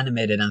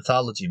animated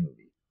anthology movie.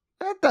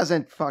 That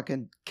doesn't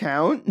fucking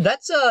count.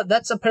 That's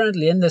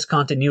apparently in this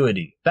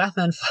continuity.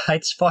 Batman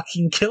fights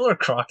fucking Killer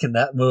Croc in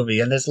that movie,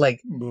 and it's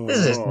like,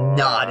 this is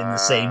not in the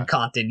same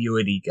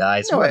continuity,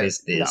 guys. No, what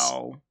is this?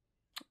 No,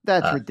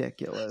 that's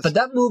ridiculous. But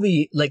that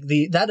movie, like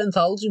that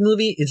anthology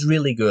movie, is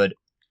really good.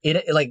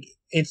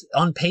 It's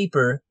on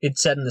paper,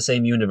 it's set in the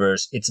same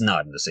universe. It's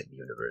not in the same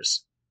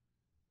universe.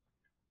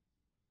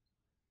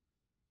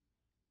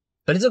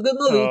 But it's a good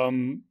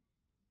movie.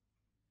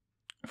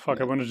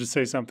 I wanted to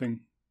say something,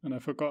 and I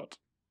forgot.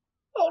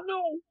 Oh,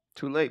 no.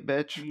 Too late,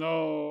 bitch.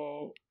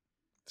 No.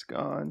 It's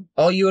gone.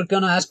 Oh, you were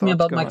going to ask me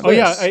about my quiz. Oh,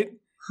 yeah.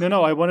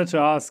 I wanted to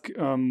ask,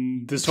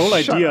 this whole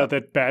idea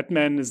that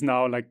Batman is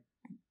now, like,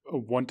 a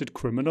wanted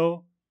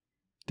criminal,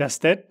 does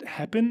that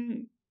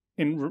happen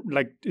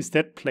is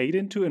that played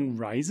into in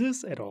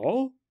Rises at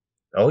all?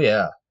 Oh,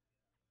 yeah.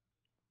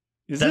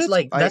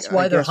 That's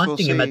why they're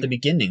hunting him at the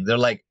beginning. They're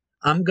like,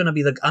 I'm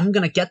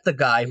gonna get the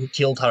guy who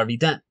killed Harvey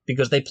Dent,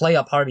 because they play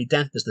up Harvey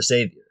Dent as the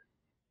savior.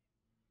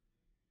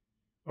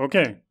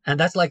 Okay. And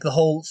that's like the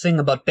whole thing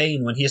about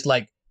Bane, when he's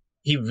like,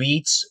 he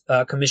reads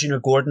Commissioner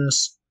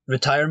Gordon's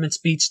retirement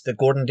speech that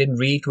Gordon didn't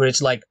read, where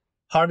it's like,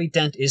 Harvey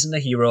Dent isn't a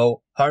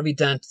hero. Harvey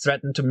Dent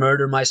threatened to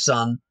murder my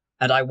son,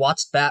 and I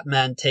watched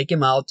Batman take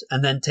him out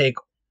and then take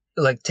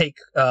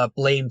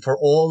blame for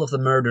all of the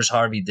murders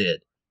Harvey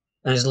did.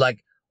 And it's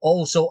like,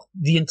 oh, so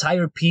the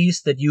entire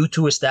piece that you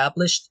two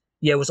established,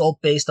 yeah, it was all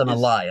based on a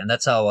lie, and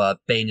that's how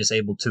Bane is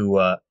able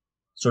to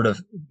sort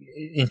of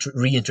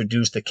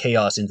reintroduce the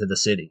chaos into the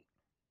city.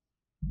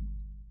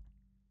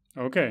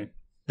 Okay.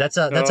 That's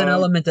an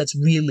element that's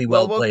really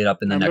well played up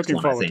in the next one, I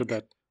think. I'm looking forward to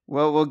that.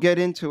 Well, we'll get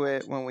into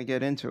it when we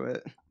get into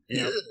it.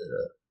 Yeah.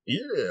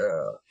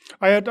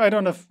 I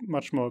don't have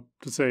much more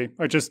to say.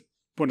 I just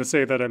want to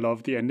say that I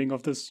love the ending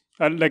of this.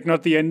 Like,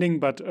 not the ending,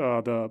 but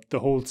the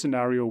whole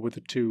scenario with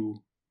the two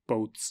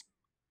boats,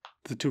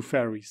 the two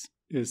ferries,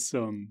 is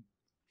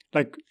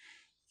like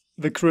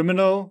the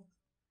criminal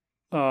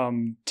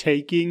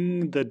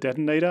taking the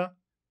detonator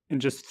and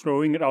just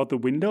throwing it out the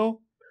window.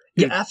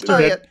 Yeah,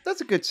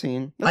 that's a good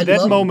scene.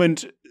 That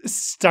moment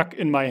stuck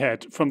in my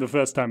head from the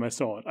first time I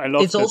saw it. I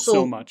loved it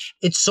so much.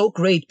 It's so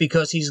great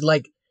because he's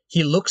like,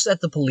 he looks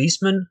at the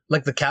policeman,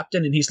 like the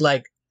captain, and he's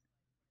like,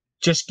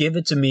 just give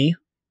it to me.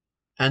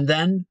 And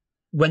then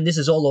when this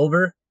is all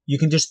over, you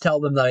can just tell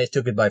them that I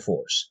took it by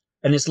force.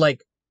 And it's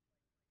like,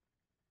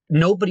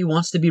 nobody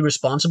wants to be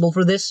responsible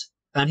for this.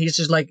 And he's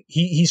just like,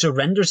 he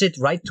surrenders it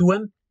right to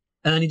him.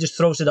 And then he just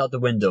throws it out the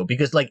window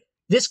because, like,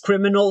 this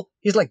criminal,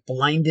 he's like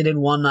blinded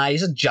in one eye.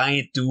 He's a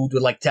giant dude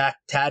with like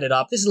tatted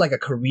up. This is like a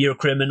career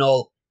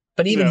criminal.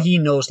 But even he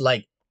knows,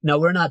 like, no,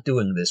 we're not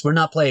doing this. We're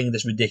not playing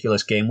this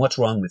ridiculous game. What's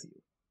wrong with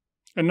you?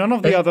 And none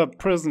of the other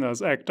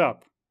prisoners act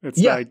up. It's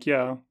like,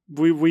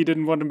 we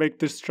didn't want to make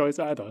this choice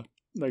either.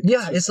 Like,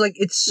 it's like,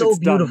 it's so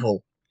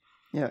beautiful.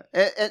 Done.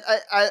 Yeah. And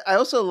I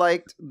also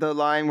liked the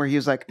line where he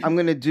was like, I'm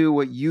going to do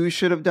what you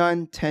should have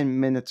done 10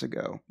 minutes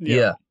ago.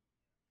 Yeah.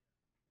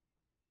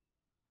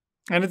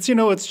 And it's,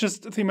 it's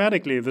just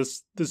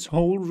thematically this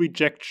whole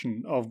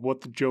rejection of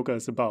what the Joker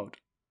is about.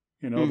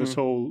 This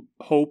whole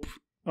hope,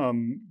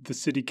 the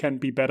city can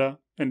be better,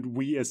 and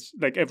we as,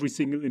 like, every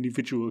single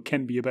individual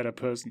can be a better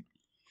person.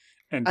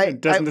 And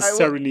it doesn't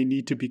necessarily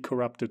need to be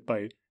corrupted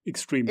by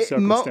extreme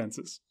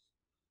circumstances.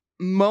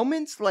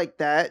 Moments like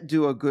that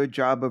do a good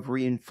job of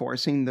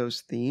reinforcing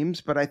those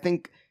themes, but I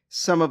think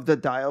some of the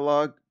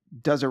dialogue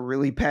does a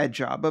really bad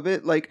job of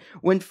it. Like,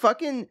 when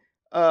fucking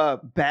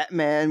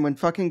Batman, when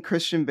fucking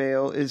Christian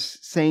Bale is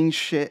saying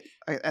shit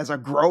as a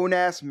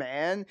grown-ass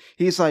man,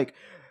 he's like,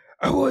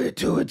 I wanted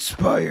to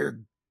inspire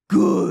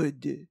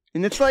good.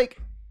 And it's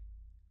like,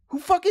 who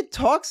fucking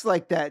talks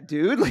like that,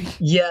 dude? Like,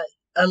 yeah,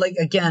 like,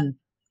 again,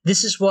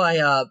 this is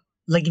why,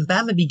 like, in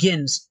Batman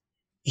Begins,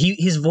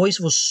 his voice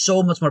was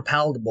so much more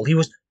palatable.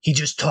 He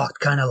just talked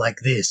kind of like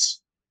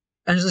this.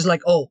 And it's just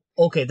like, oh,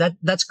 okay,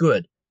 that's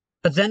good.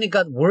 But then it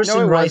got worse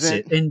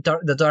in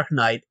The Dark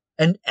Knight,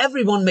 and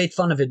everyone made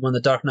fun of it when The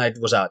Dark Knight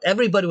was out.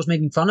 Everybody was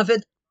making fun of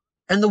it,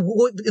 and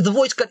the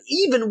voice got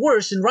even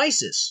worse in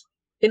Rises.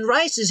 In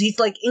Rises, he's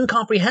like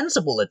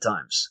incomprehensible at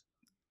times.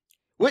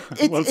 Well,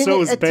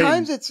 so is Bane. At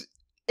times it's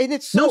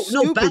so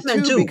stupid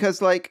Batman too,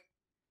 because like...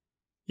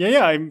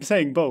 Yeah, I'm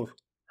saying both.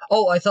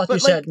 Oh, I thought you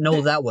said,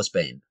 no, that was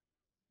Bane.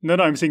 No,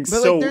 I'm saying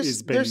so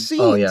is Bane. There's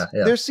scenes,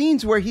 there's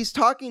scenes where he's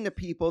talking to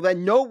people that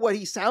know what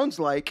he sounds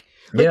like.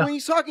 Like when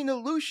he's talking to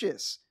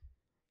Lucius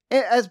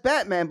as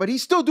Batman, but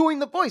he's still doing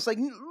the voice. Like,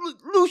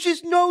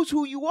 Lucius knows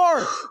who you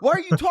are. Why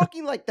are you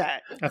talking like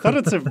that? I thought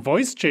it's a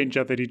voice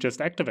changer that he just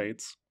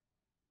activates.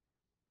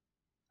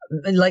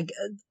 Like,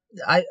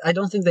 I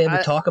don't think they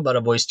ever talk about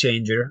a voice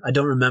changer. I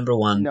don't remember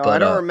one. No, but, I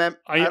don't remember.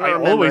 I don't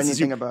remember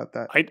anything about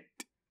that.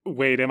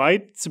 Wait, am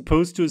I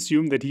supposed to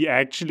assume that he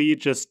actually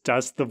just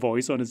does the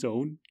voice on his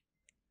own?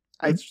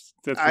 That's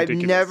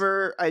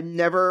ridiculous. I've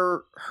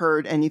never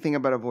heard anything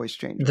about a voice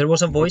changer. There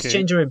was a voice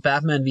changer in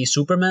Batman v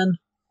Superman,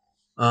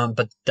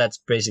 but that's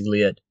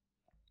basically it.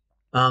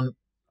 Whatever,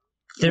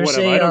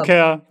 I don't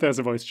care. There's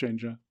a voice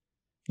changer.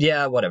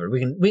 Yeah, whatever.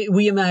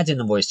 We imagine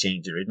a voice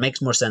changer. It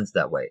makes more sense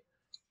that way.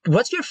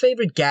 What's your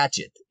favorite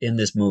gadget in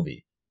this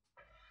movie?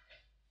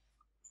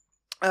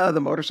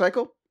 The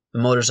motorcycle. The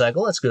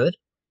motorcycle. That's good.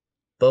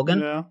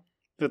 Bogan? Yeah,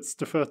 that's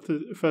the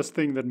first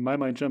thing that my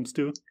mind jumps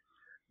to.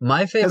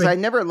 My favorite,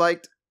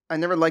 because I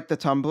never liked the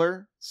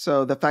tumbler,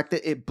 so the fact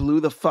that it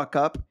blew the fuck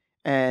up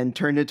and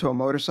turned into a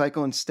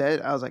motorcycle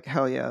instead, I was like,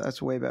 hell yeah,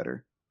 that's way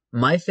better.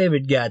 My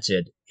favorite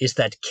gadget is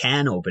that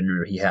can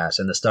opener he has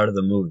in the start of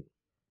the movie.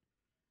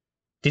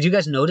 Did you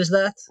guys notice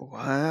that?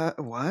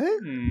 What?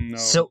 No.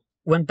 So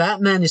when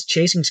Batman is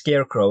chasing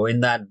Scarecrow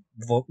in that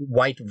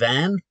white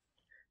van,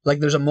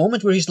 like there's a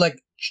moment where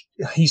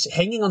he's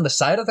hanging on the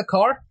side of the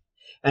car,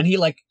 and he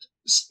like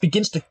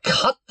begins to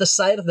cut the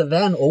side of the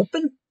van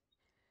open.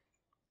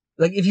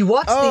 Like if you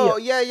watch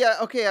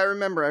okay, I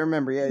remember.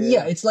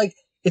 Yeah,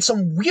 it's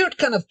some weird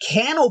kind of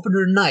can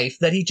opener knife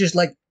that he just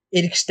like,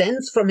 it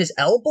extends from his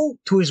elbow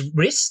to his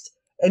wrist,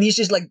 and he's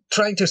just like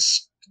trying to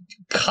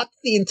cut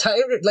the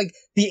entire, like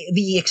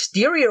the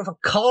exterior of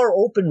a car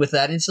open with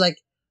that. And it's like,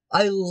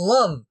 I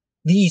love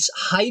these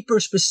hyper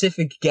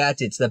specific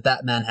gadgets that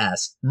Batman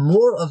has.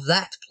 More of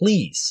that,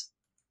 please.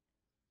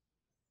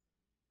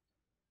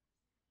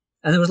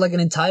 And there was like an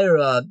entire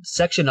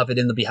section of it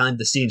in the behind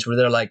the scenes where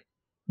they're like,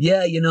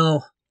 yeah, you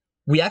know,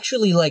 we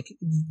actually like,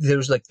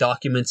 there's like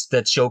documents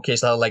that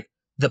showcase how like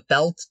the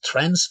belt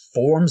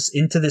transforms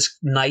into this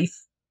knife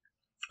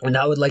and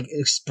how it like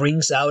it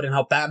springs out, and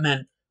how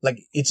Batman, like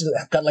it's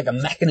got like a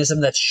mechanism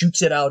that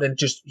shoots it out and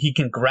just, he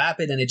can grab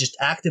it and it just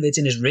activates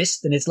in his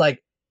wrist. And it's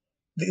like,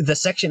 the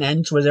section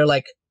ends where they're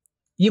like,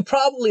 you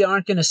probably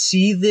aren't going to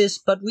see this,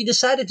 but we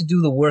decided to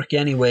do the work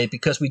anyway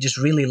because we just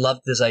really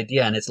loved this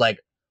idea. And it's like,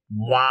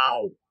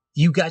 wow,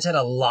 you guys had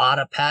a lot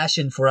of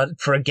passion for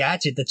a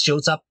gadget that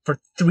shows up for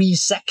 3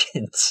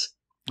 seconds.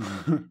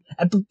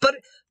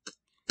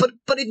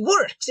 but it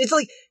works. It's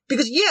like,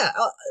 because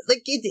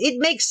like it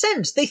makes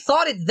sense. They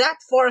thought it that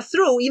far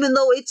through, even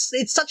though it's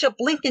such a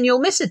blink and you'll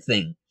miss it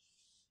thing.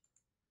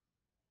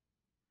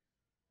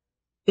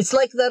 It's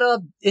like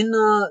that in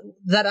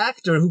that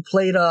actor who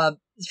played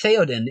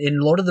Theoden in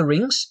Lord of the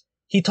Rings.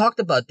 He talked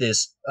about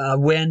this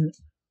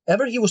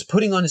whenever he was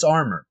putting on his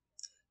armor.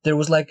 There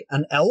was like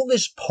an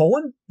elvish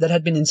poem that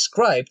had been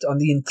inscribed on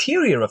the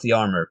interior of the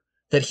armor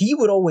that he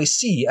would always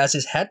see as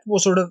his head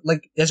was sort of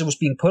like, as it was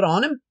being put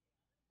on him.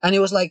 And it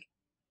was like,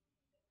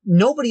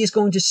 nobody is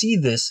going to see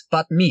this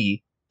but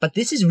me, but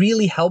this is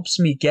really helps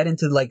me get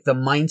into like the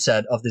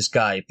mindset of this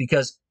guy,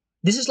 because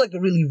this is like a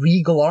really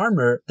regal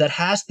armor that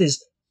has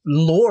this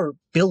lore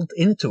built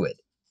into it.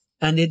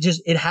 And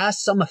it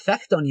has some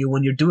effect on you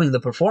when you're doing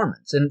the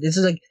performance. And this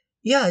is like,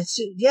 yeah,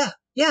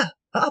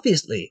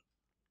 obviously.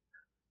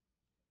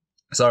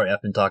 Sorry,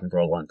 I've been talking for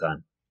a long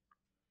time.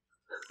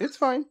 It's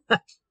fine.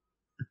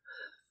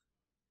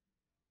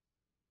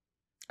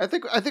 I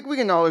think we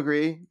can all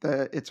agree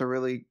that it's a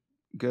really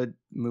good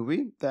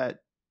movie that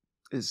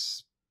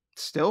is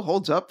still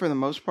holds up for the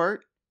most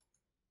part.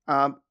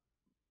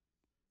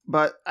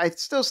 But I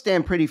still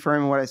stand pretty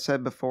firm in what I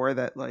said before,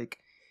 that like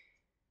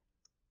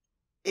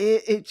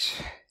it's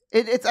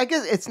I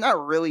guess it's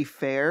not really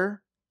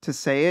fair to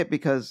say it,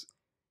 because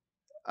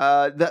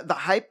the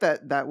hype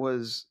that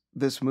was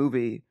this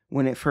movie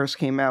when it first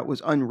came out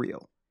was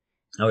unreal.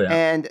 Oh yeah.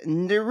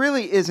 And there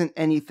really isn't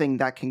anything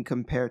that can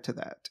compare to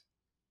that.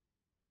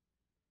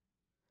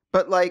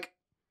 But like,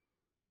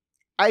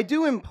 I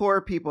do implore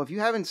people, if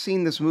you haven't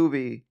seen this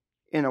movie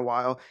in a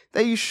while,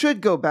 that you should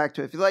go back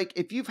to it.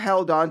 If you've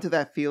held on to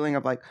that feeling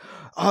of like,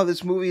 oh,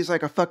 this movie is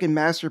like a fucking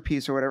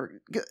masterpiece or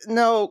whatever,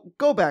 no,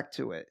 go back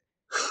to it.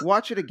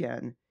 Watch it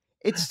again.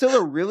 It's still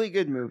a really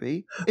good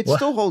movie. It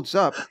still holds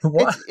up.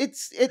 What?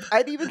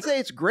 I'd even say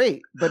it's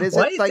great, but is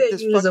Why it like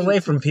this fucking away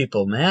from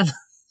people, man?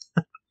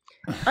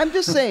 I'm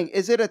just saying,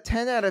 is it a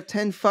 10 out of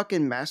 10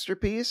 fucking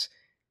masterpiece?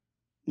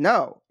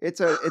 No,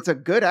 it's a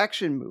good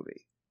action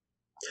movie.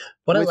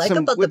 What I like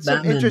about the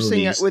Batman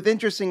movies, with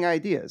interesting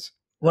ideas.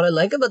 What I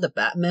like about the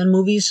Batman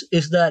movies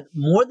is that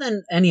more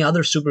than any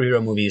other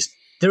superhero movies,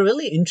 they're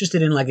really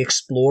interested in like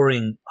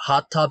exploring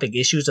hot topic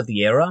issues of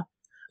the era.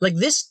 Like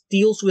this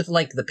deals with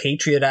like the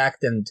Patriot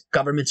Act and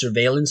government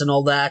surveillance and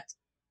all that.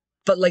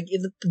 But like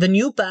the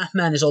new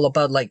Batman is all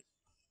about like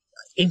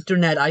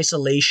internet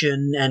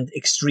isolation and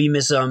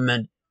extremism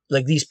and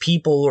like these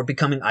people who are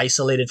becoming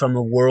isolated from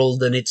the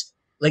world. And it's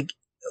like,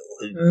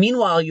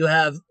 meanwhile you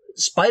have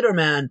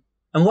Spider-Man,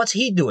 and what's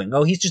he doing?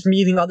 Oh, he's just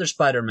meeting other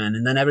Spider-Man,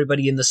 and then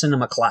everybody in the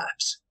cinema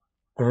claps.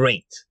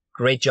 Great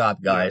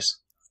job, guys.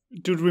 Yeah.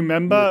 Dude,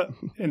 remember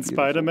in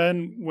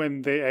Spider-Man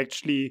when they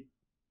actually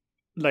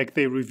like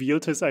they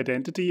revealed his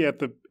identity at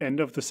the end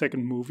of the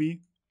second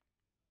movie?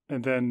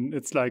 And then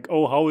it's like,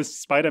 oh, how is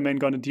Spider-Man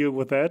going to deal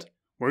with that?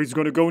 Well, he's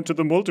going to go into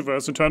the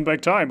multiverse and turn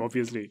back time,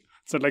 obviously.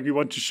 It's not like we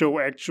want to show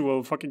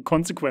actual fucking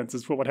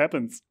consequences for what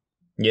happens.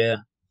 Yeah.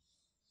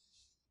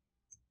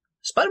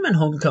 Spider-Man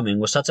Homecoming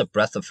was such a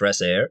breath of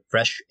fresh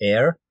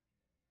air,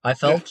 I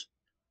felt. Yeah.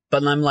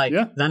 But I'm like,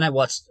 then I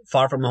watched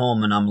Far From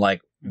Home and I'm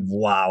like,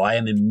 wow, I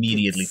am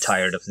immediately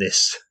tired of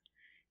this.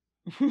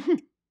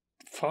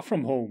 Far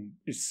From Home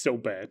is so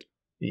bad.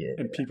 Yeah.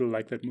 And people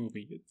like that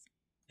movie.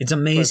 It's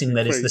amazing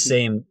that it's the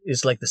same,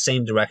 it's like the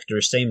same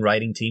director, same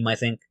writing team, I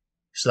think.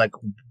 It's like,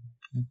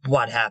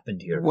 what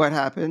happened here? What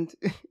happened?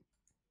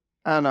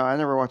 I don't know. I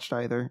never watched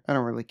either. I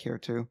don't really care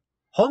to.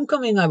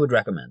 Homecoming, I would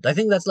recommend. I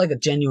think that's like a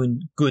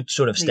genuine, good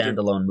sort of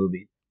standalone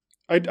movie.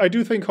 I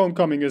do think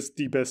Homecoming is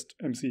the best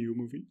MCU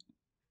movie.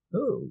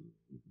 Oh,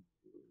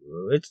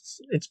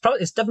 it's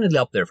definitely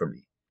up there for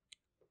me.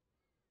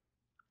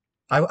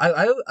 I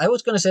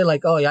was gonna say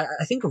like, oh yeah,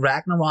 I think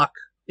Ragnarok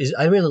is.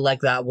 I really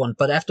like that one,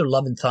 but after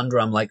Love and Thunder,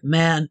 I'm like,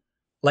 man,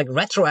 like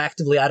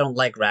retroactively, I don't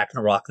like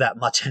Ragnarok that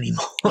much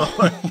anymore.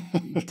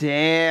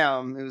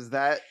 Damn, it was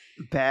that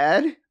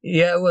bad?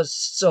 Yeah, it was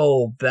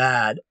so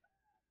bad.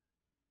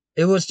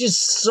 It was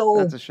just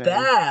so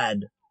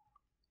bad.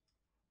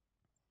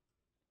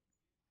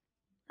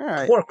 All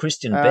right. Poor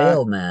Christian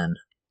Bale, man.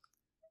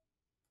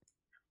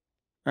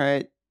 All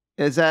right.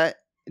 Is that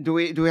do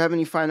we have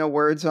any final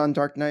words on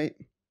Dark Knight?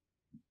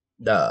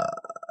 I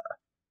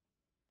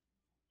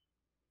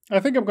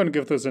think I'm going to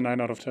give this a 9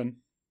 out of 10.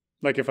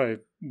 Like if I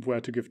were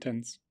to give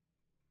 10s.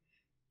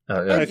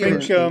 I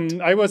think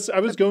I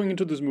was going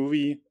into this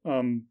movie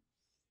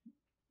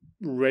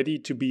ready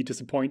to be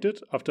disappointed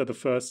after the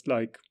first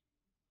like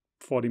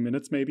 40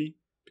 minutes maybe,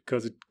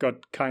 because it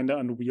got kind of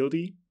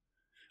unwieldy.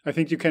 I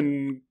think you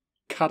can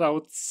cut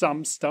out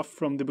some stuff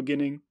from the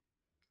beginning.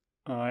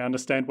 I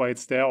understand why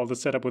it's there, all the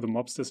setup with the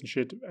mobsters and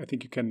shit. I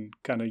think you can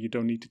you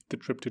don't need the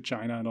trip to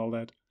China and all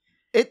that.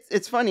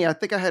 It's funny. I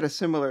think I had a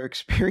similar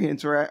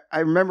experience where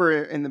I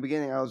remember in the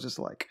beginning I was just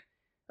like,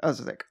 oh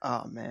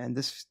man,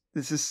 this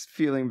is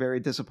feeling very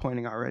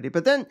disappointing already.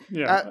 But then,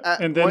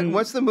 and then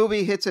once the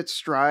movie hits its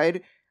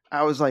stride,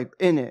 I was like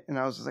in it, and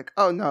I was just like,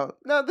 oh no,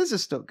 this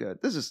is still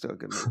good. This is still a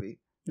good movie.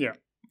 Yeah.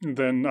 And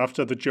then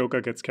after the Joker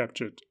gets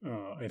captured,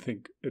 I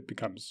think it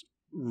becomes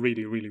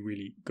really, really,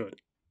 really good.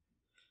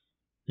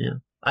 Yeah,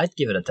 I'd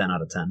give it a 10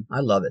 out of 10.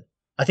 I love it.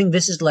 I think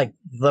this is like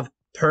the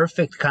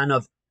perfect kind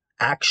of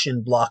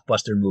action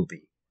blockbuster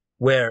movie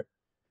where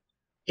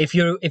if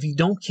you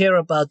don't care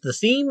about the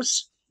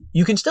themes,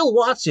 you can still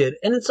watch it,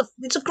 and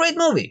it's a great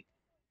movie.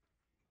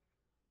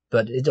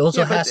 But it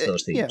also has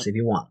those themes if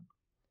you want.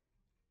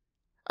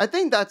 I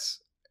think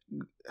that's,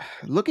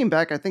 looking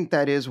back, I think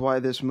that is why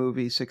this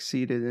movie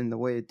succeeded in the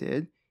way it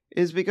did,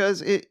 is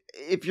because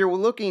if you're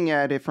looking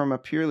at it from a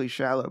purely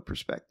shallow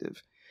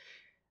perspective,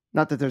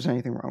 not that there's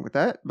anything wrong with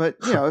that, but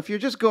if you're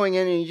just going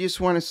in and you just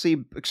want to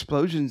see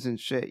explosions and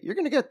shit, you're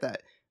going to get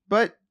that.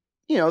 But,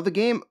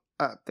 the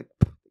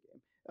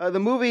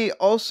movie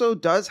also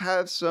does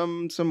have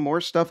some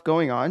more stuff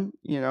going on.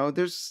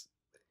 There's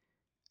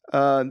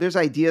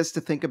ideas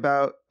to think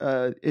about.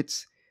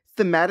 It's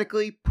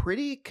thematically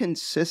pretty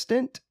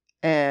consistent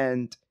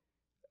and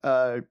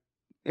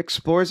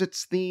explores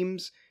its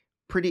themes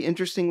pretty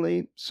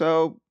interestingly.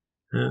 So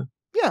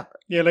yeah,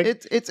 like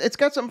it's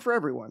got something for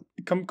everyone.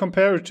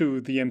 Compare it to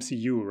the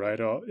MCU,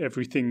 right? Or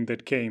everything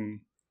that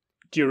came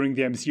during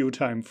the MCU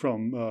time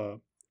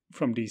from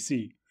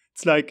DC.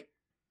 It's like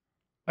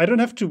I don't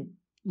have to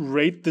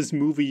rate this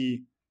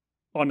movie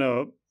on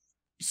a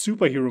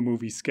superhero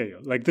movie scale.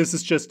 Like this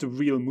is just a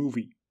real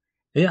movie.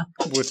 Yeah.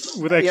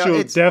 With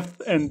actual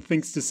depth and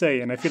things to say,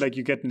 and I feel like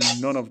you get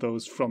none of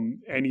those from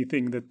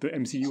anything that the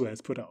MCU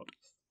has put out.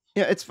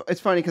 Yeah,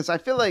 it's funny because I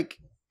feel like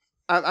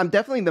I'm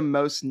definitely the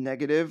most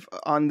negative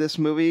on this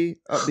movie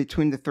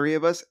between the three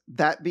of us.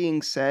 That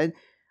being said,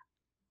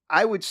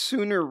 I would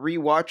sooner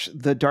rewatch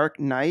The Dark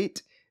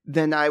Knight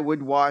than I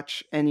would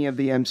watch any of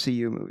the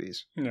MCU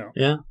movies. No.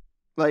 Yeah.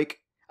 Like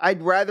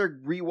I'd rather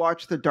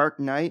rewatch The Dark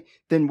Knight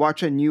than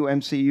watch a new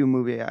MCU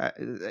movie.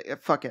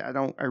 Fuck it.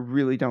 I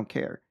really don't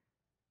care.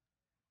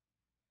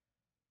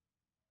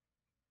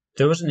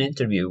 There was an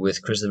interview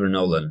with Christopher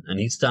Nolan, and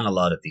he's done a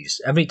lot of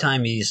these. Every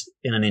time he's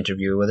in an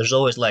interview, where there's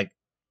always like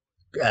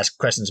ask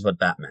questions about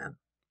Batman.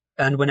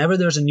 And whenever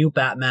there's a new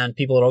Batman,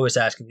 people are always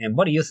asking him,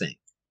 "What do you think?"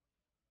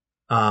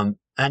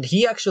 And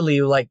he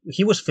actually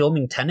he was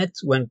filming Tenet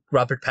when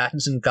Robert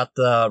Pattinson got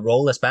the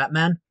role as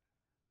Batman.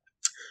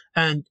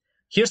 And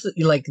here's this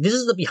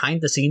is the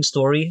behind the scenes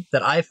story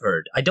that I've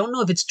heard. I don't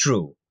know if it's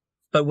true,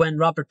 but when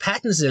Robert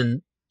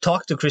Pattinson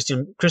talked to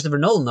Christopher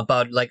Nolan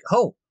about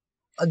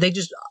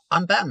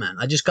I'm Batman,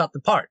 I just got the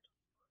part,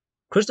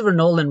 Christopher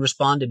Nolan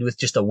responded with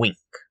just a wink,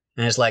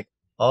 and it's like,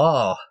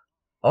 oh,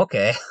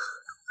 okay.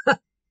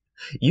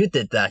 You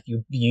did that,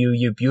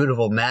 you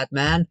beautiful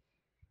madman.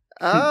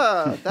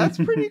 That's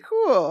pretty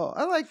cool.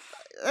 I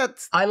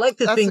like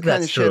to think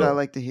that's true. Shit I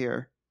like to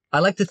hear.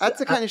 That's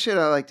the kind of shit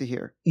I like to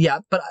hear. Yeah,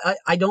 but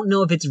I don't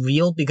know if it's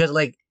real, because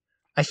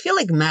I feel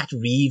like Matt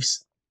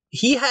Reeves,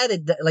 he had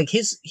it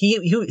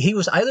he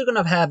was either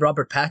going to have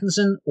Robert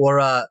Pattinson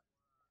or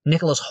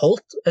Nicholas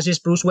Hoult as his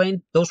Bruce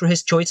Wayne. Those were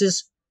his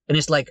choices, and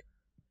it's like,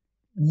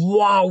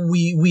 wow,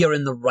 we are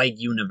in the right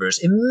universe.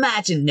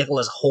 Imagine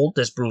Nicholas Hoult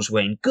as Bruce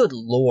Wayne. Good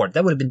lord,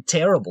 that would have been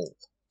terrible.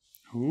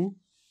 Who?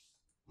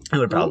 It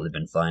would have probably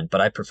been fine, but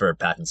I prefer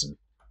Pattinson.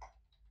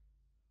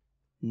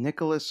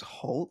 Nicholas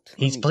Hoult?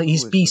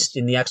 He's Beast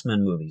in the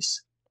X-Men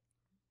movies.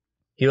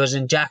 He was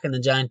in Jack and the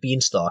Giant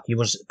Beanstalk. He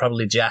was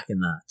probably Jack in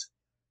that.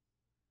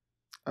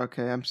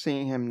 Okay, I'm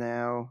seeing him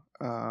now.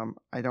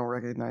 I don't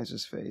recognize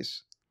his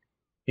face.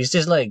 He's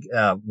just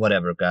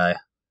whatever guy.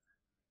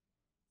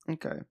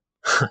 Okay.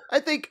 I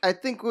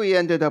think we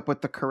ended up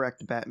with the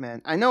correct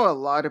Batman. I know a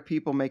lot of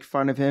people make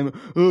fun of him.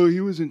 Oh,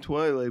 he was in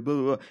Twilight, blah,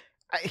 blah, blah.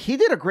 He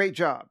did a great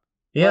job.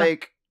 Yeah.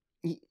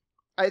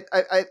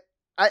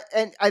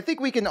 I think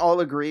we can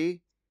all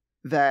agree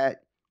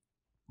that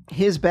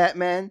his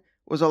Batman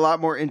was a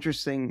lot more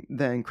interesting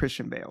than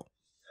Christian Bale.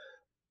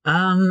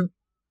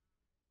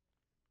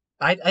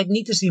 I'd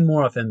need to see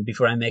more of him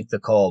before I make the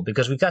call,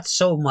 because we got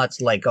so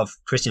much of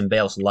Christian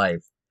Bale's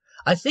life.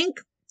 I think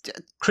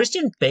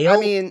Christian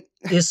Bale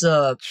is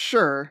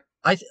sure.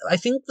 I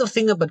think the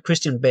thing about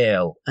Christian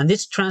Bale, and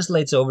this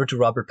translates over to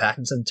Robert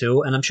Pattinson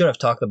too, and I'm sure I've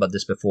talked about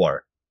this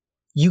before.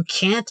 You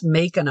can't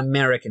make an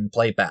American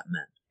play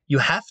Batman. You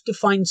have to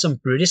find some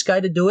British guy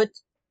to do it,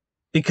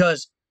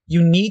 because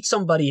you need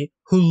somebody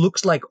who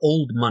looks like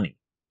old money.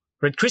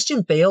 Right?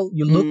 Christian Bale,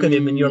 you look at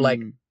him and you're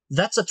like,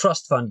 that's a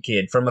trust fund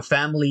kid from a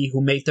family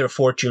who made their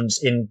fortunes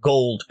in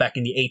gold back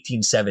in the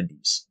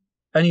 1870s.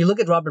 And you look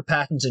at Robert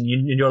Pattinson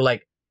and you're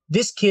like,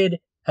 this kid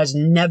has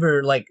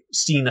never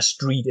seen a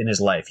street in his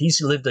life.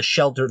 He's lived a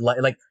sheltered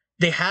life.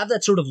 They have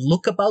that sort of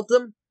look about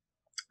them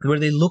where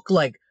they look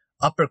like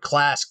upper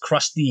class,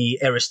 crusty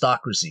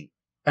aristocracy.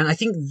 And I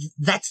think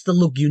that's the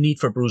look you need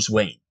for Bruce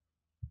Wayne.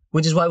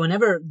 Which is why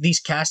whenever these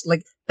cast,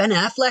 Ben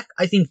Affleck,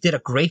 I think did a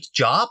great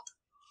job,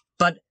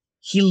 but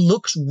he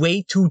looks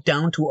way too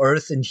down to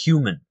earth and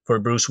human for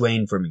Bruce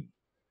Wayne for me.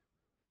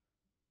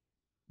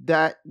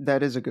 That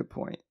is a good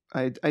point.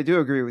 I do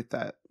agree with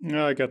that.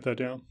 Yeah, I get that,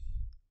 yeah.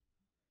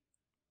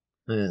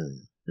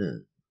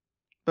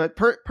 But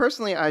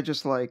personally, I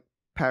just like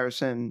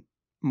Patterson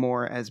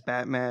more as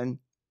Batman,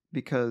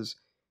 because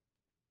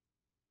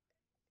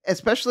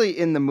especially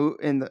in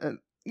the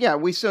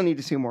we still need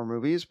to see more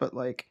movies, but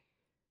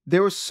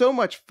there was so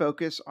much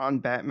focus on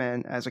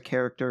Batman as a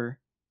character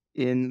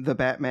in the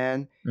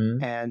Batman,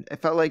 and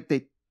it felt like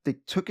they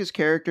took his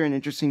character in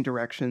interesting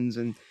directions,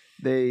 and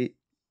they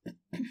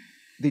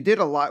did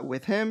a lot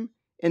with him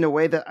in a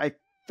way that I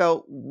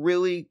felt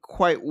really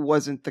quite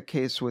wasn't the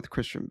case with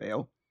Christian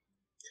Bale.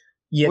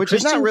 Yeah, which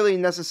is not really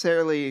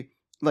necessarily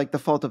the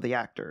fault of the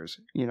actors,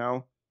 you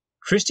know?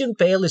 Christian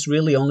Bale is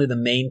really only the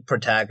main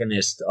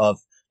protagonist of,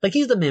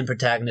 he's the main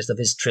protagonist of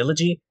his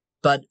trilogy,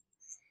 but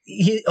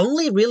he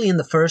only really in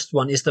the first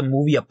one is the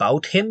movie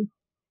about him.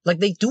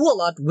 They do a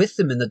lot with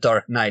him in The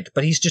Dark Knight,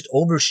 but he's just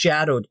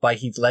overshadowed by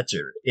Heath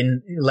Ledger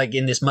in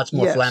this much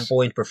more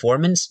flamboyant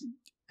performance.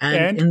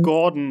 And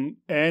Gordon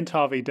and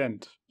Harvey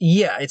Dent.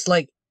 Yeah, it's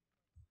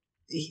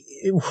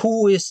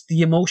who is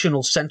the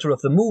emotional center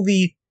of the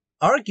movie?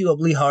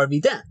 Arguably Harvey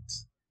Dent.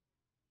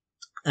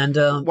 And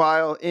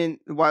while in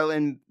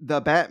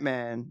the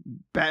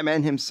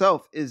Batman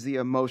himself is the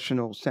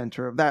emotional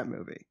center of that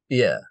movie.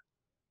 Yeah.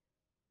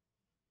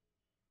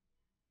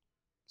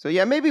 So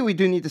yeah, maybe we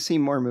do need to see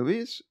more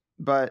movies,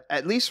 but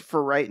at least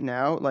for right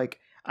now,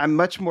 I'm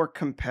much more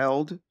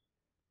compelled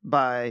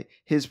by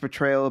his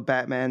portrayal of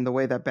Batman, the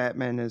way that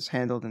Batman is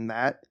handled in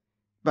that,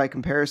 by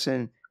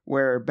comparison,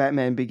 where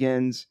Batman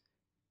Begins.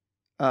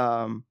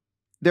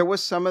 There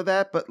was some of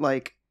that, but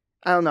I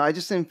don't know, I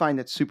just didn't find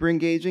it super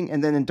engaging.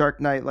 And then in Dark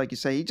Knight, like you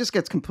say, he just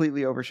gets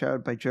completely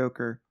overshadowed by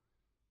Joker.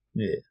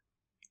 Yeah.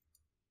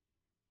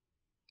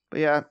 But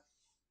yeah,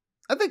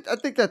 I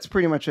think that's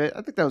pretty much it.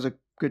 I think that was a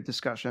good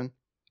discussion.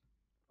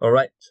 All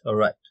right.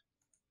 And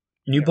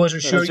you boys are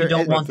sure you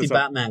don't want the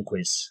Batman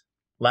quiz?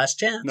 Last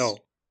chance? No.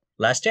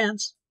 Last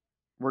chance?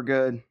 We're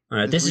good. All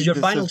right, this is your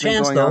final has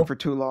chance, been going on for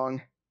too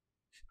long.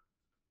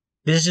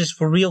 This is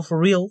for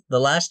real, the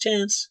last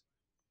chance.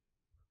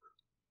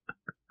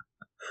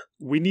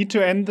 We need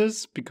to end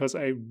this because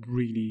I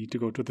really need to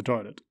go to the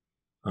toilet.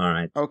 All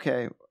right.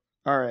 Okay.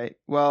 All right.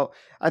 Well,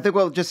 I think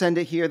we'll just end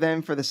it here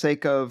then for the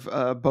sake of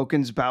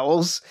Boken's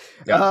bowels.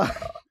 Yeah.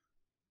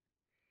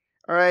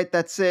 All right.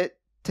 That's it.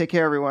 Take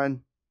care,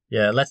 everyone.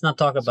 Yeah. Let's not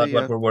talk about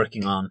what we're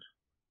working on.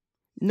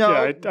 No,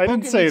 yeah, I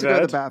didn't say that. Go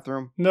to the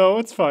bathroom. No,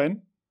 it's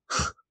fine.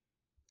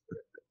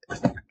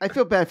 I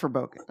feel bad for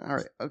Boken. All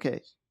right.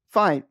 Okay.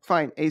 Fine.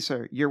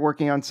 Acer, you're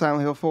working on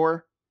Silent Hill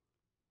 4?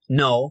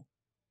 No.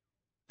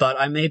 But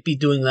I may be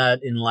doing that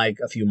in like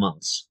a few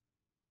months.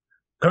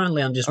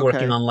 Currently, I'm just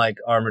working on like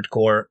Armored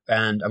Core,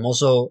 and I'm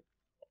also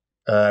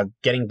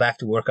getting back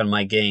to work on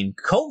my game.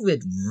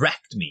 COVID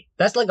wrecked me.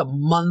 That's like a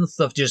month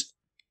of just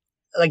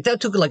like that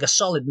took like a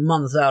solid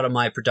month out of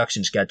my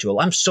production schedule.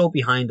 I'm so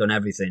behind on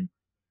everything.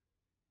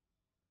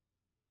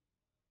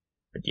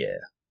 But yeah,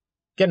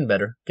 getting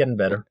better.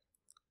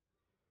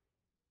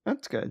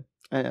 That's good.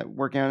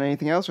 Working on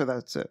anything else, or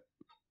that's it?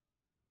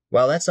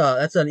 Well, that's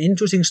an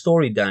interesting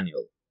story,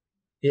 Daniel.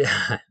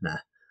 Yeah, nah,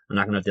 I'm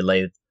not going to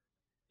delay it.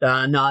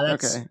 No,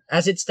 that's okay.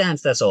 As it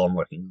stands. That's all I'm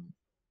working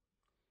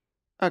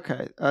on.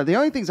 Okay. The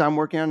only things I'm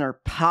working on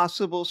are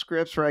possible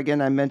scripts. Where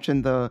again, I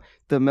mentioned the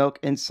milk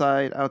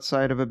inside,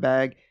 outside of a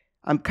bag.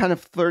 I'm kind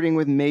of flirting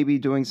with maybe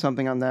doing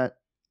something on that,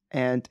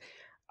 and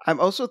I'm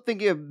also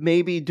thinking of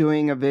maybe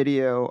doing a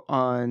video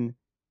on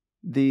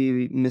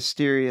the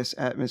mysterious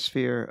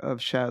atmosphere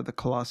of Shadow of the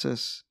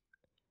Colossus.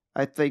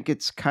 I think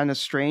it's kind of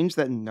strange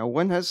that no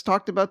one has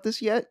talked about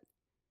this yet.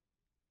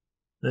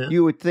 Yeah.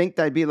 You would think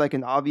that'd be like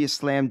an obvious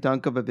slam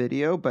dunk of a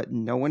video, but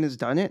no one has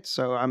done it.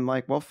 So I'm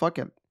like, well, fuck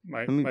it.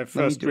 My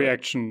first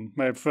reaction,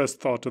 my first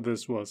thought to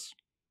this was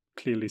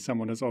clearly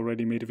someone has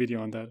already made a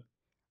video on that.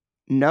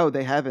 No,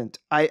 they haven't.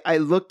 I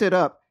looked it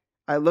up.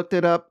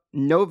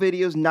 No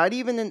videos, not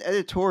even an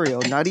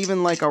editorial, not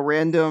even like a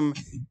random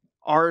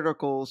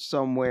article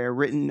somewhere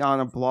written on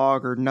a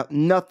blog or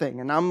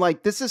nothing. And I'm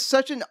like, this is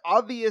such an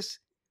obvious,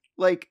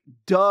 like,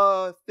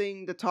 duh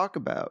thing to talk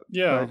about.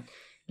 Yeah. But,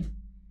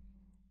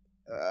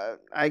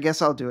 I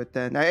guess I'll do it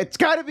then. It's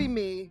got to be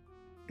me,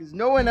 because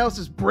no one else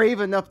is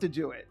brave enough to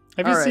do it.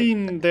 Have you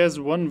seen, there's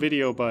one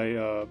video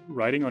by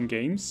Writing on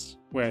Games,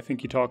 where I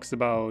think he talks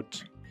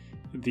about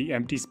the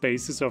empty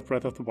spaces of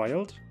Breath of the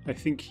Wild. I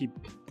think he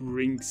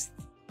brings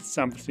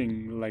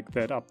something like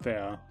that up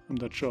there. I'm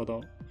not sure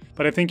though.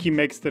 But I think he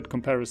makes that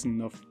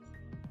comparison of,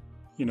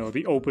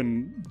 the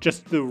open,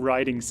 just the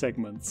writing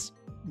segments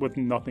with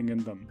nothing in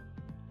them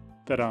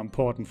that are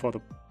important for the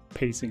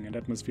pacing and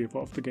atmosphere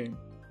of the game.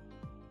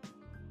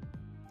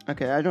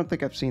 Okay, I don't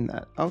think I've seen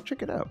that. I'll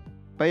check it out.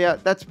 But yeah,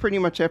 that's pretty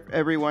much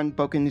everyone.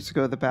 Boken needs to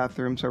go to the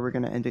bathroom, so we're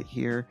going to end it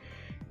here.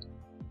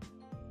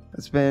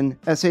 It's been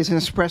Essays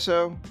and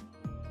Espresso.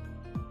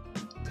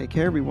 Take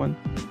care, everyone.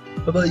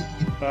 Bye-bye.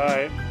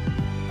 Bye.